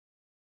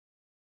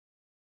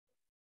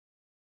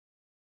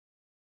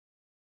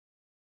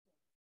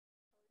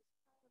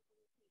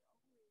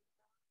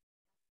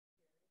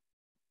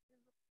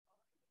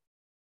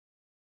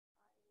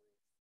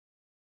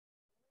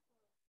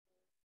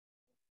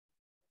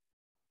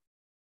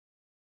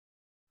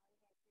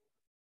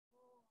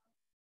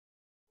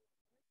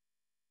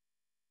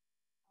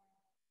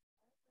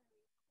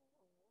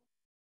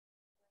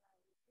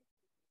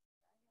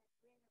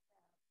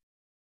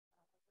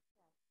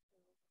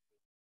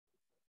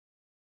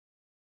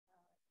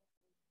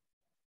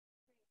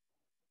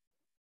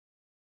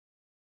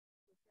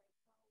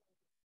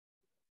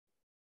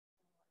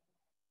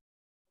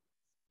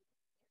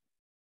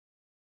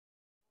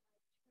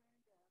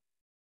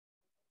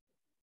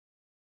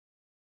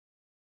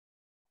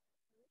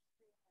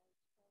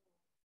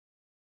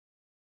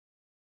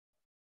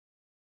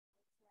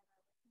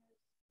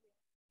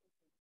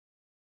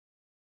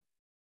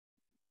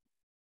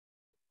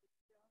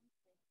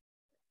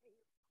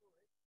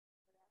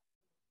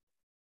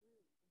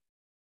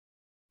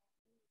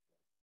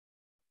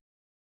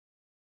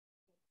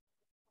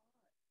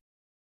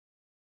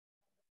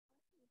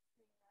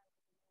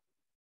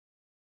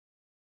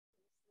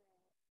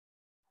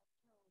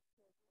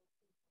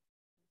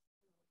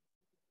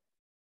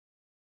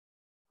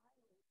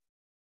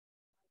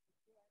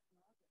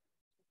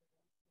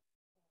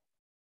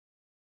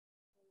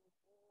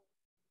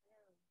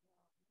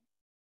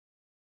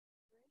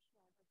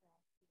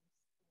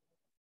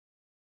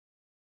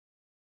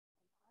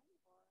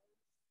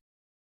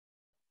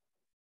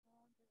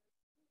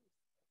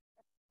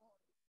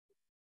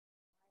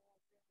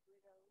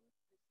 Widowed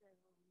for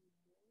several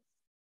years.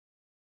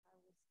 I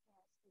was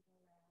casting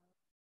around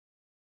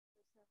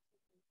for something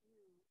to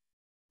do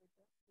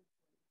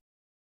productively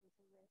with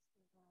the rest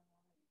of my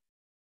life.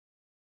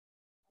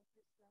 And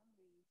for some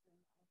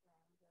reason, I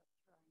wound up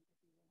trying to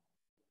be an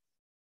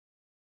actress.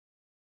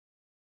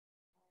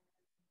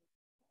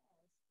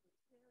 And the cast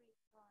was very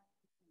kind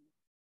to me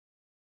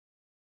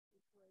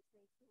because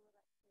they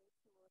thought I was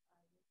a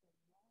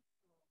natural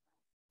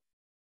actor.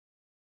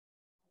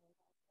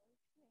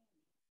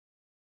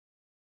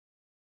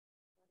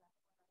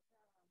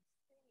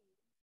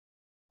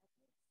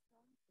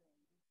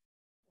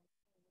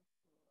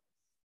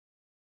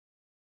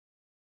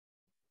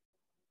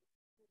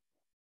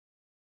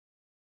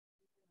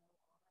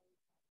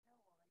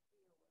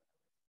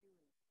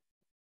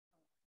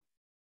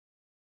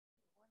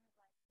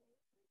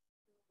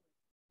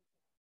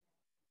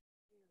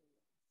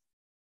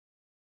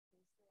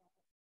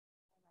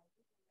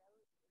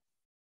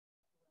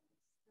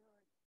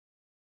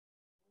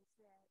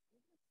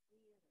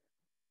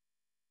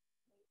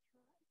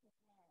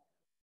 have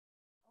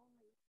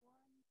only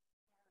one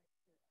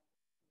character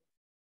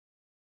actor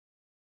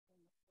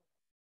in the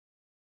play.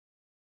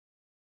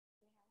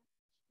 To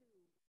have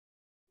two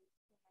is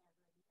to have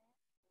a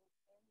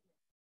natural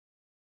ending.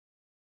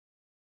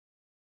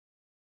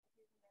 I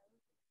didn't know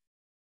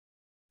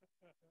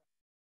this.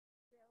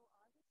 So I was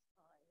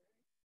fired,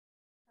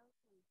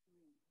 totally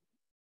green,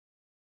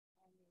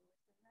 and there was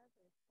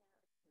another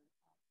character actress.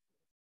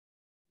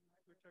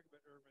 We're talking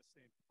about Irma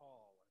St.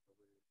 Paul, I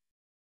believe.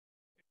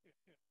 She, of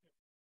course, had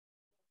an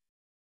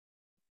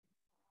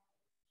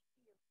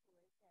instant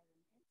dislike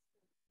for me.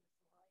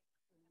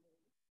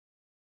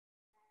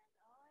 And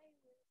I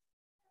was,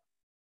 I'll be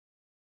there for you,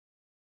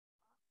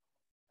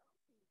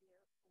 you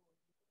know.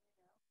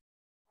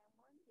 And one day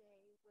when we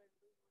were in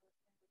rehearsal,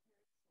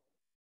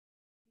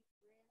 he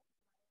grabbed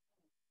my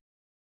hand.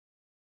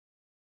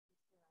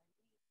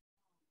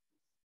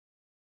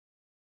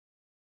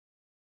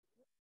 He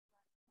said, I need palms. He lifted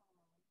my palm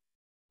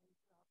and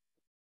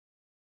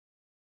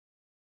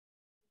dropped it.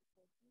 He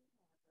said, you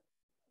have a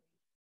very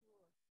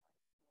short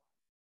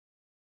lifeline.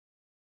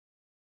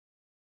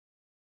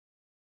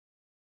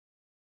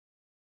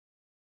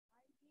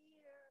 I'm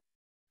here,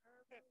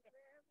 Herbert,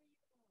 wherever you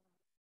are.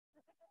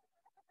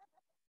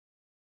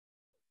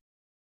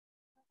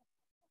 My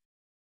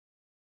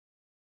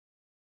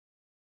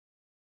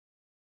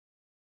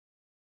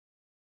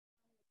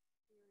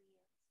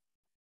experience.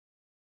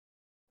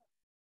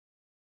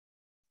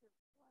 It's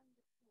a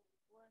wonderful,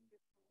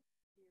 wonderful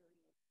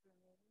experience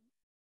for me.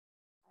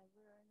 I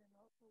learned an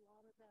awful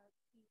lot about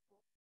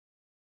people.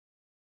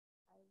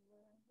 I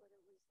learned what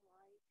it was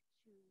like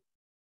to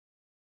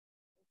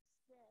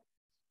accept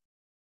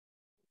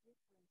the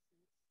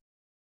differences.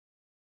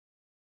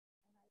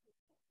 And I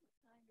became a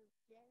kind of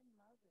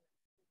grandmother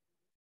to the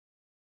cast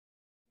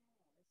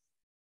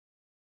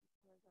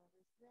because I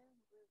was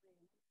then living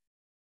in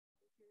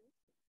New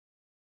Jersey.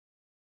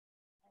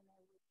 And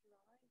I would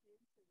drive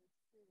into the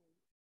city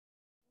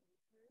for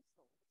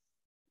rehearsals.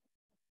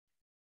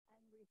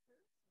 And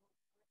rehearsals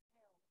were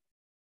held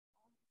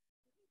on the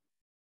street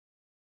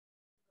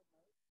for the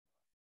most part.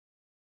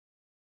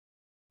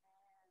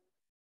 And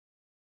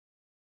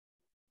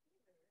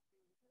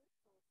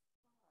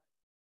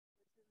the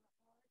rehearsal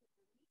spot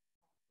was in the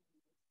heart of the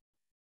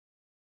meatpacking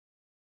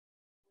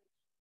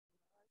district,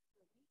 which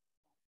was the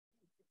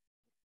meatpacking district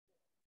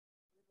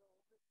with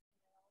all the smells,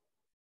 traffic,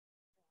 and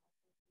everything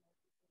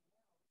else.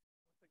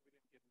 One thing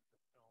we didn't get into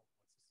the film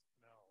was the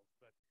smells,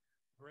 but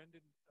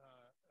Brendan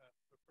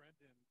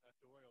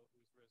Doyle,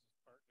 who's Reza's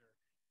partner,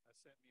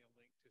 sent me a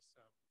link to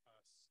some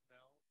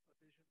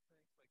smell-o-vision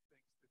things, like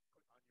things to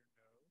put on your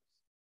nose.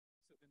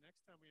 So the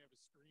next time we have a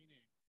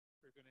screening,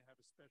 we're going to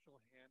have a special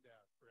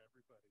handout for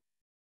everybody.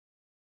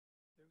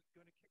 They're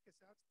going to kick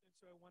us out, and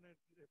so I wanted,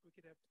 if we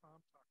could have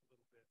Tom talk a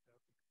little bit, that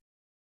would be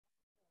cool.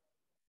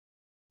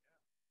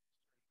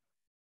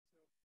 Yeah.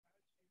 So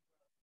how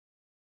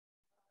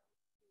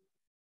did you...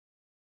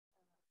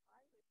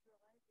 I would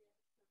drive in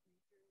from New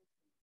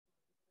Jersey for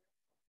rehearsal.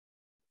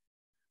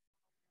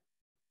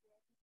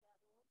 Then settle the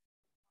highway.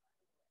 And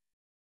when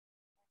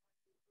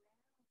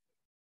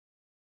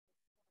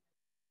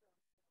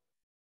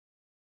we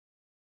rounded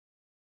the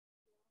corner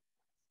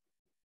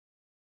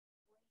from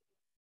the film festival, waiting big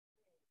for the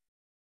ferry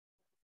boat.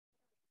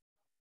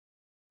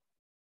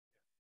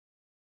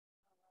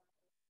 And when we had rehearsal, very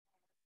often we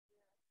would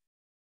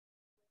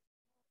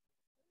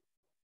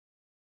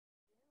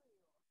sit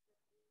right that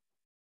corner.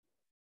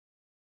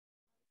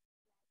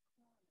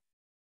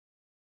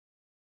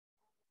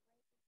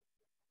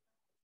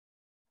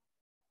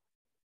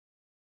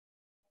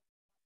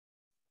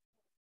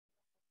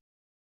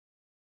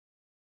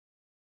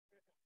 And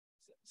later in the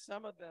night,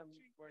 some of them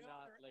were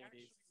not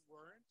ladies.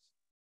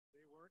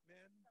 They weren't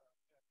men. They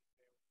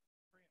were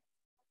friends.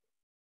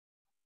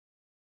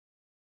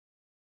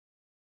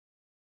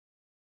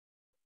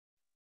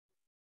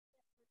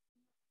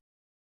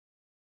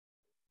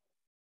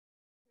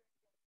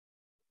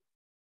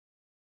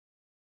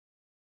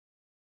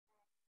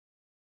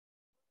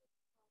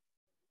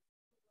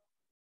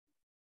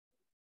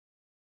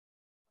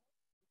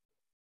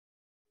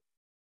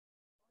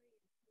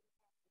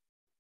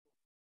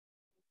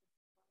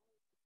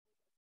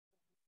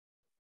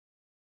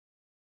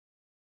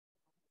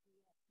 We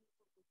had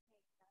people who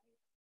came night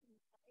and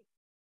night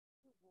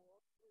to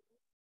walk with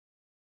us.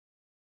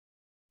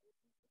 If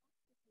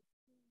we got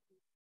to the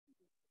sea, we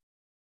treated them.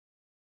 We got to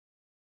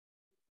pay.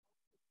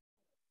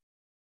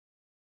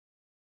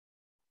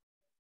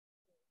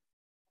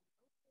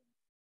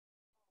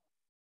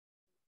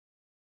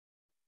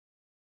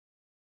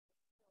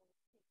 An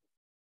open hall.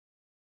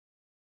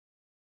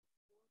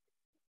 They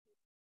sold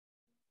tickets.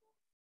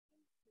 For the tickets,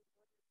 we walked into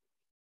one of the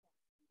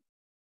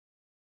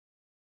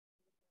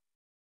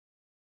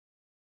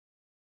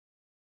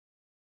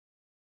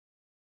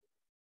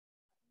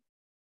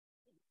meatpacking.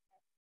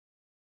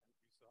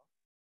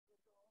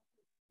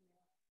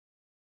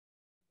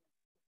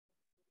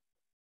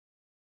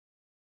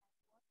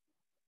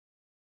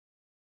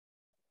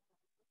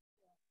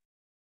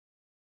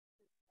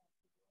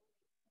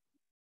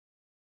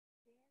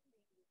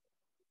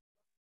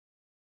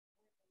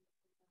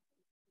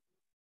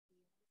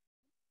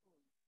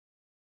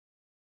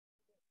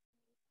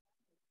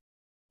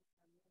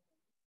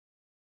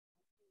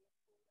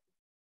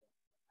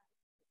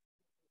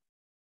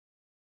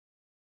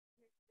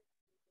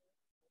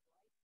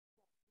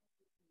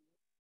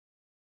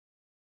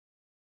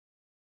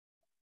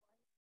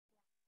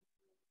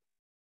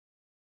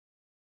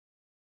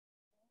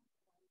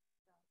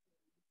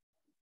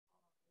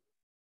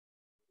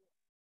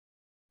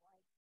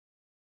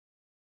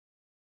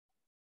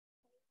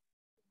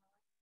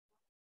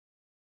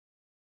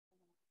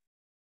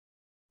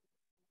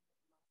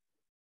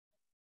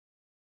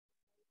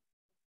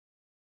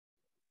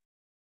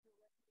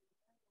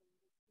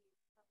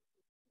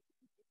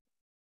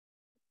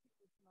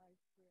 my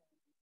friend.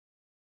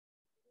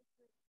 It was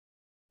a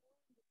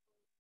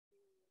wonderful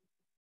experience for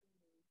me.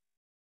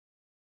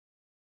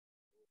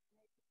 It makes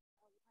a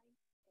life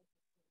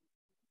education.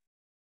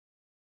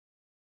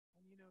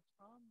 And you know,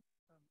 Tom,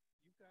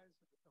 you guys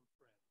have become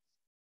friends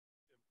recently.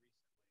 I think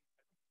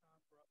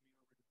Tom brought me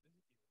over to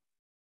visit you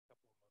a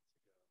couple of months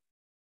ago.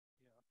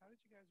 You know, how did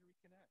you guys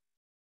reconnect?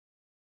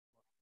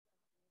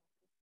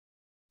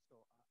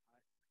 So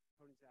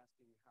Tony's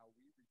asking how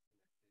we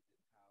reconnected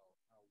and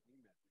how we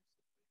met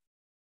recently.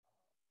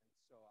 And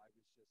so I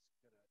was just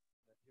gonna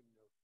let him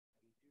know, and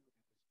he knew it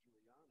was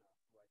Juliana,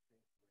 who I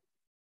think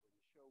when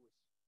the show was,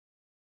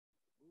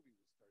 the movie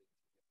was starting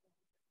to get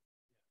going,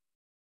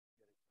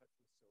 get in touch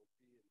with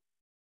Sophie, and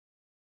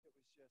it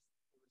was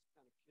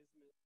kind of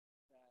kismet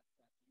that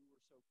you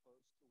were so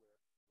close to where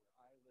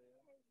I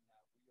live, and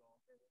that we all,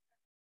 yes.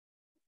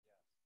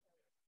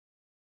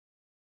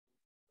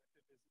 I'd like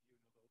to visit you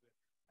in a little bit.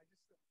 I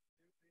just, they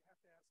have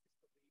to ask us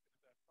to leave in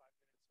about 5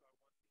 minutes, so I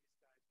want these guys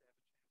to have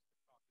a chance to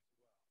talk as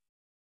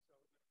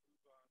well.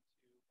 So I'm going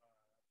to move on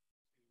to Tom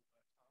here, and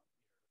I want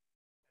to ask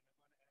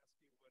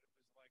you what it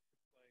was like to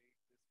play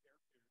this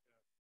character.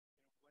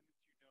 When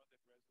did you know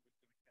that Reza was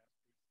going to cast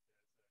you as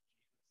Jesus?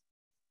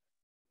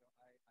 You know,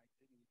 I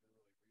didn't even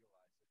really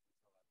realize it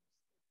until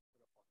I was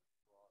put up on the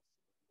cross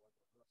in one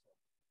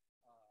rehearsal,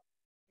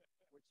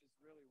 which is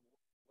really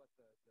what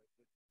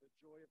the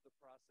joy of the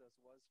process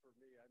was for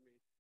me. I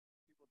mean,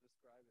 people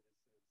describe it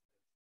as these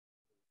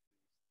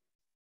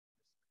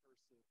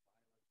discursive,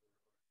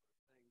 violent,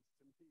 or things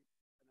to me,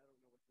 and I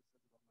don't know what this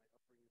says about my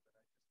upbringing,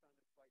 but I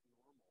just found it quite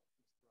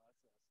normal, this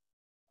process,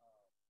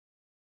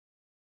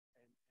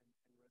 and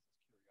Reza's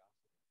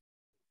curiosity.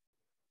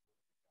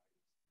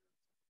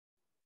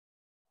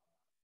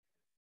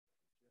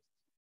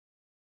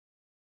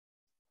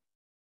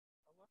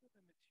 A lot of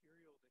the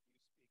material that you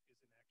speak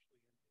isn't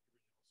actually in the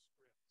original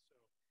script, so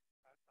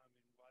I mean,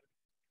 a lot of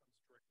it comes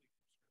directly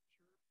from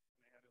scripture, and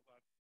I had a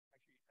lot,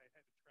 actually, I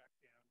had to track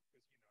down,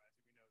 because, you know, as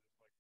we know, there's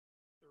like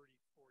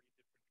 30, 40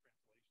 different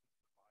translations of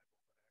the Bible,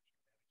 but I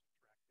actually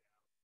managed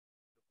to track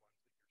down the ones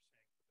that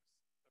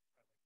you're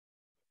saying for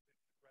this subtitling.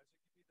 Did Reza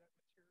give you that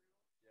material?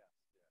 Yes,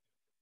 yes.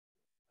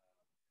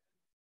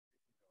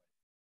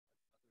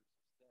 And,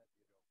 you know, as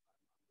others have said, you know,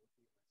 I'm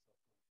looking at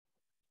myself going,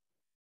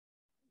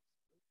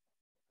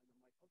 and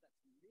I'm like, oh,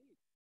 that's me, you know.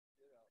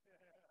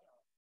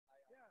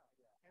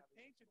 And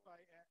painted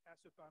by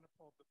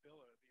Asubanipal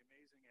Babila, the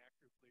amazing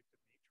actor who played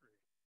Dimitri,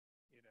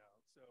 you know.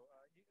 So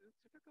it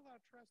took a lot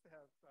of trust to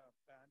have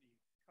Bani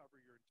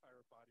cover your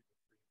entire body with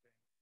green paint.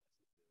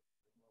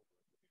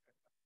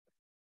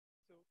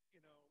 So,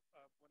 you know,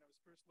 when I was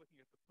first looking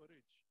at the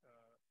footage,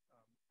 I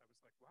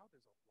was like, wow,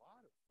 there's a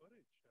lot of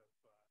footage of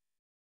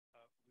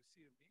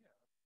Lucia Mia.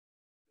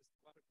 There's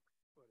a lot of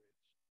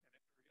footage,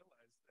 and I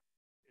realized that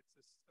it's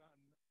a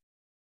son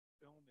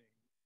filming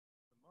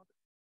the mother.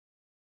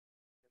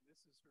 And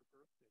this is her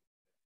birthday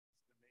today.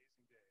 It's an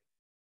amazing day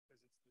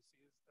because it's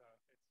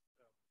Lucia's.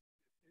 It's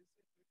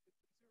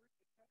bittersweet.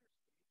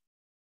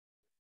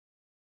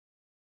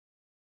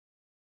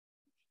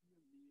 Lucia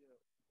Mia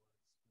was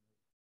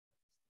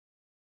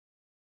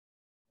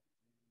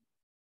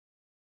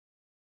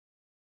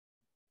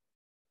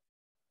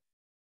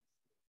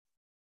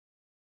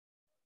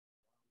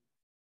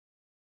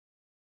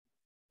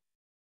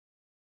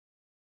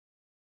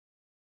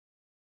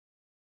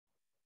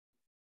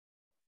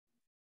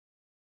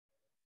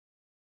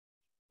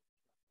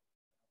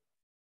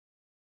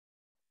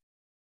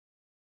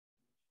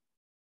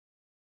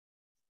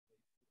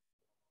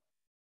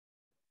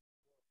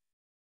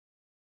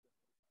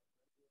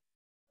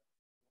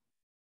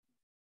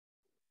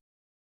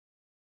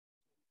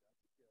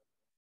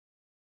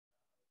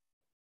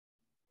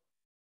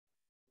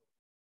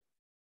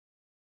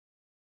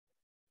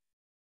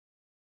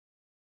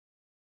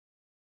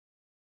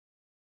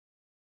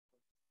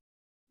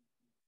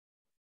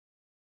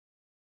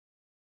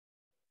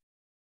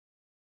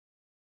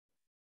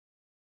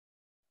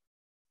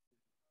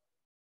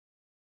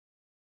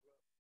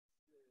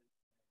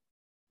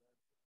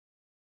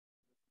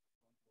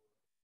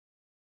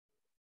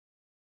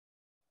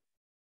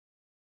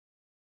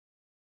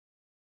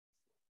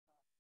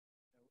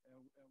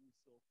and we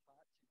sold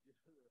pot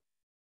together,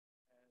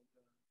 and the vibe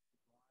was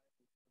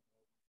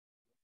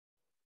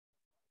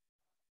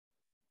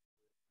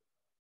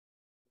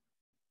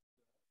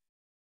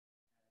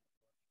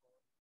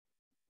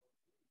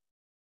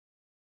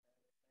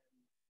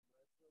and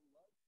Reza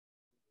loved,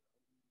 you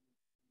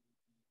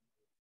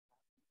know,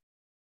 he would be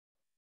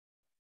happy.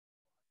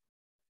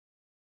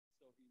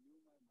 So he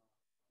knew my mom.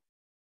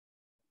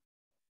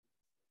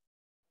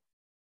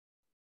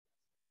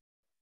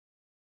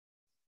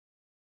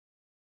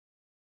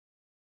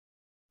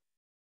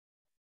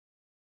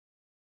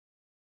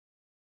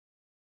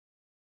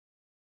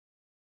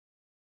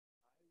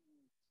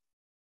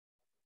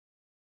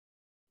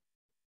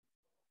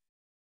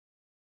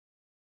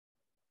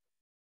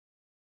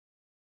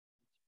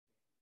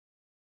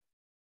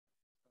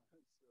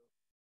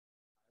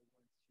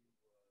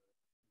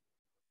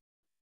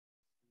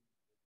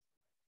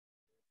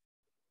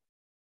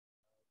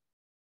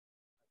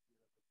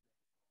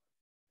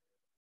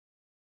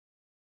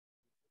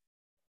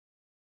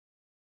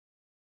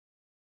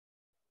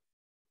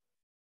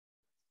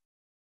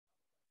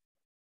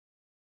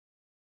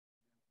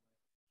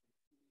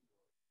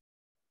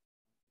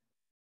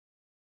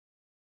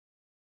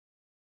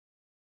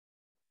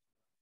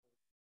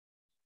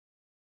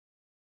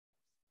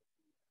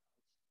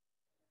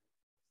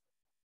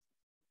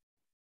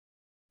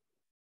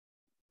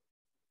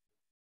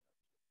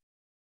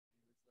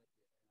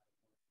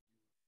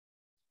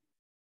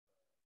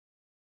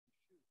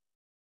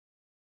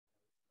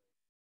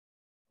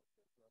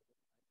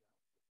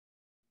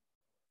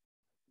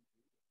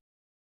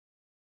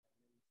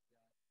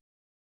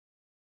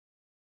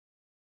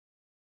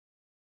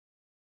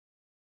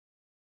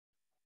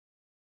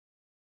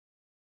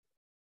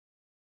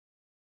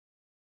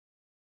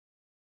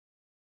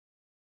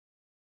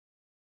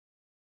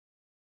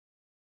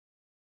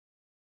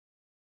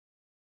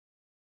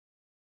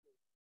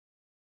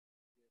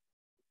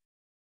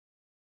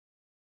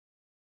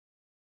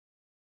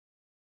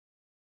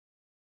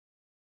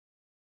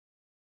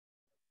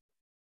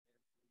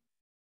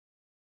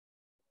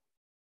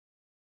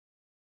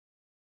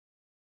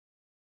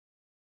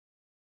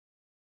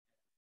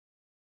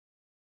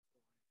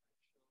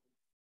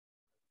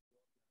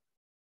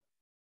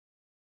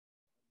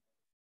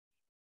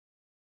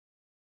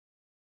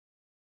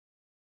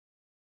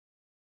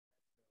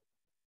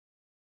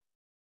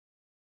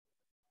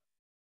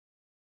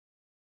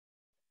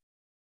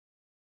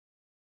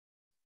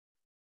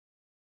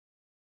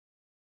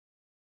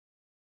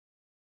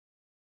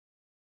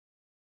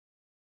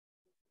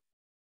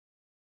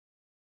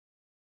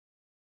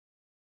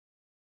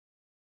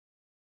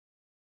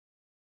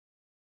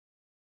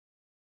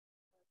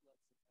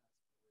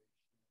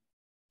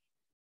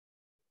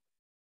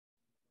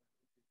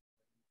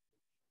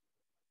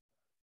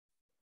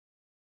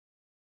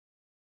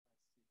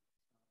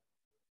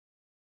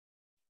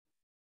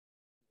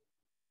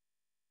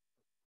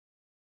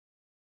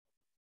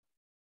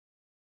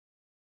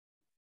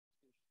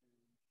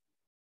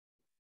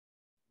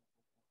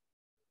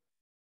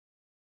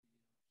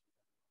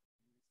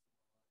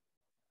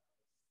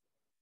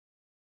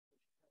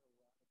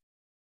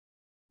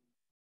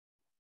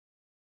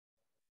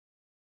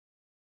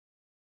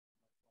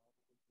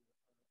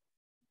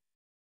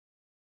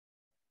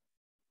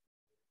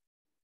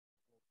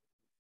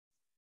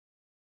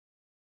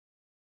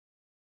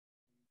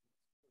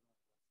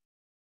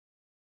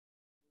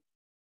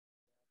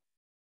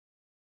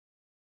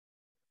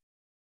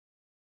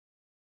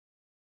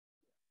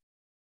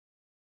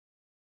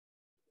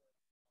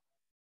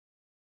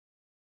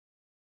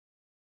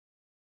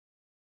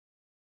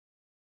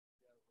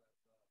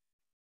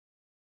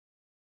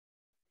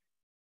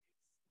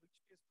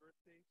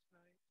 stage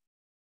tonight,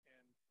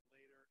 and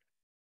later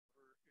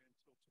until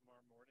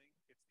tomorrow morning,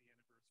 it's the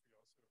anniversary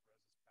also of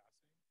Reza's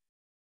passing.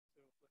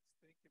 So let's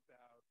think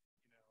about,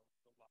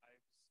 the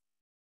lives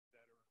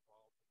that are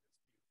involved in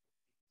this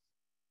beautiful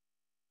piece.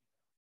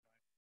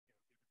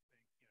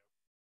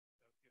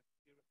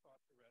 Give a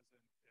thought to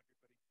Reza and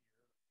everybody here.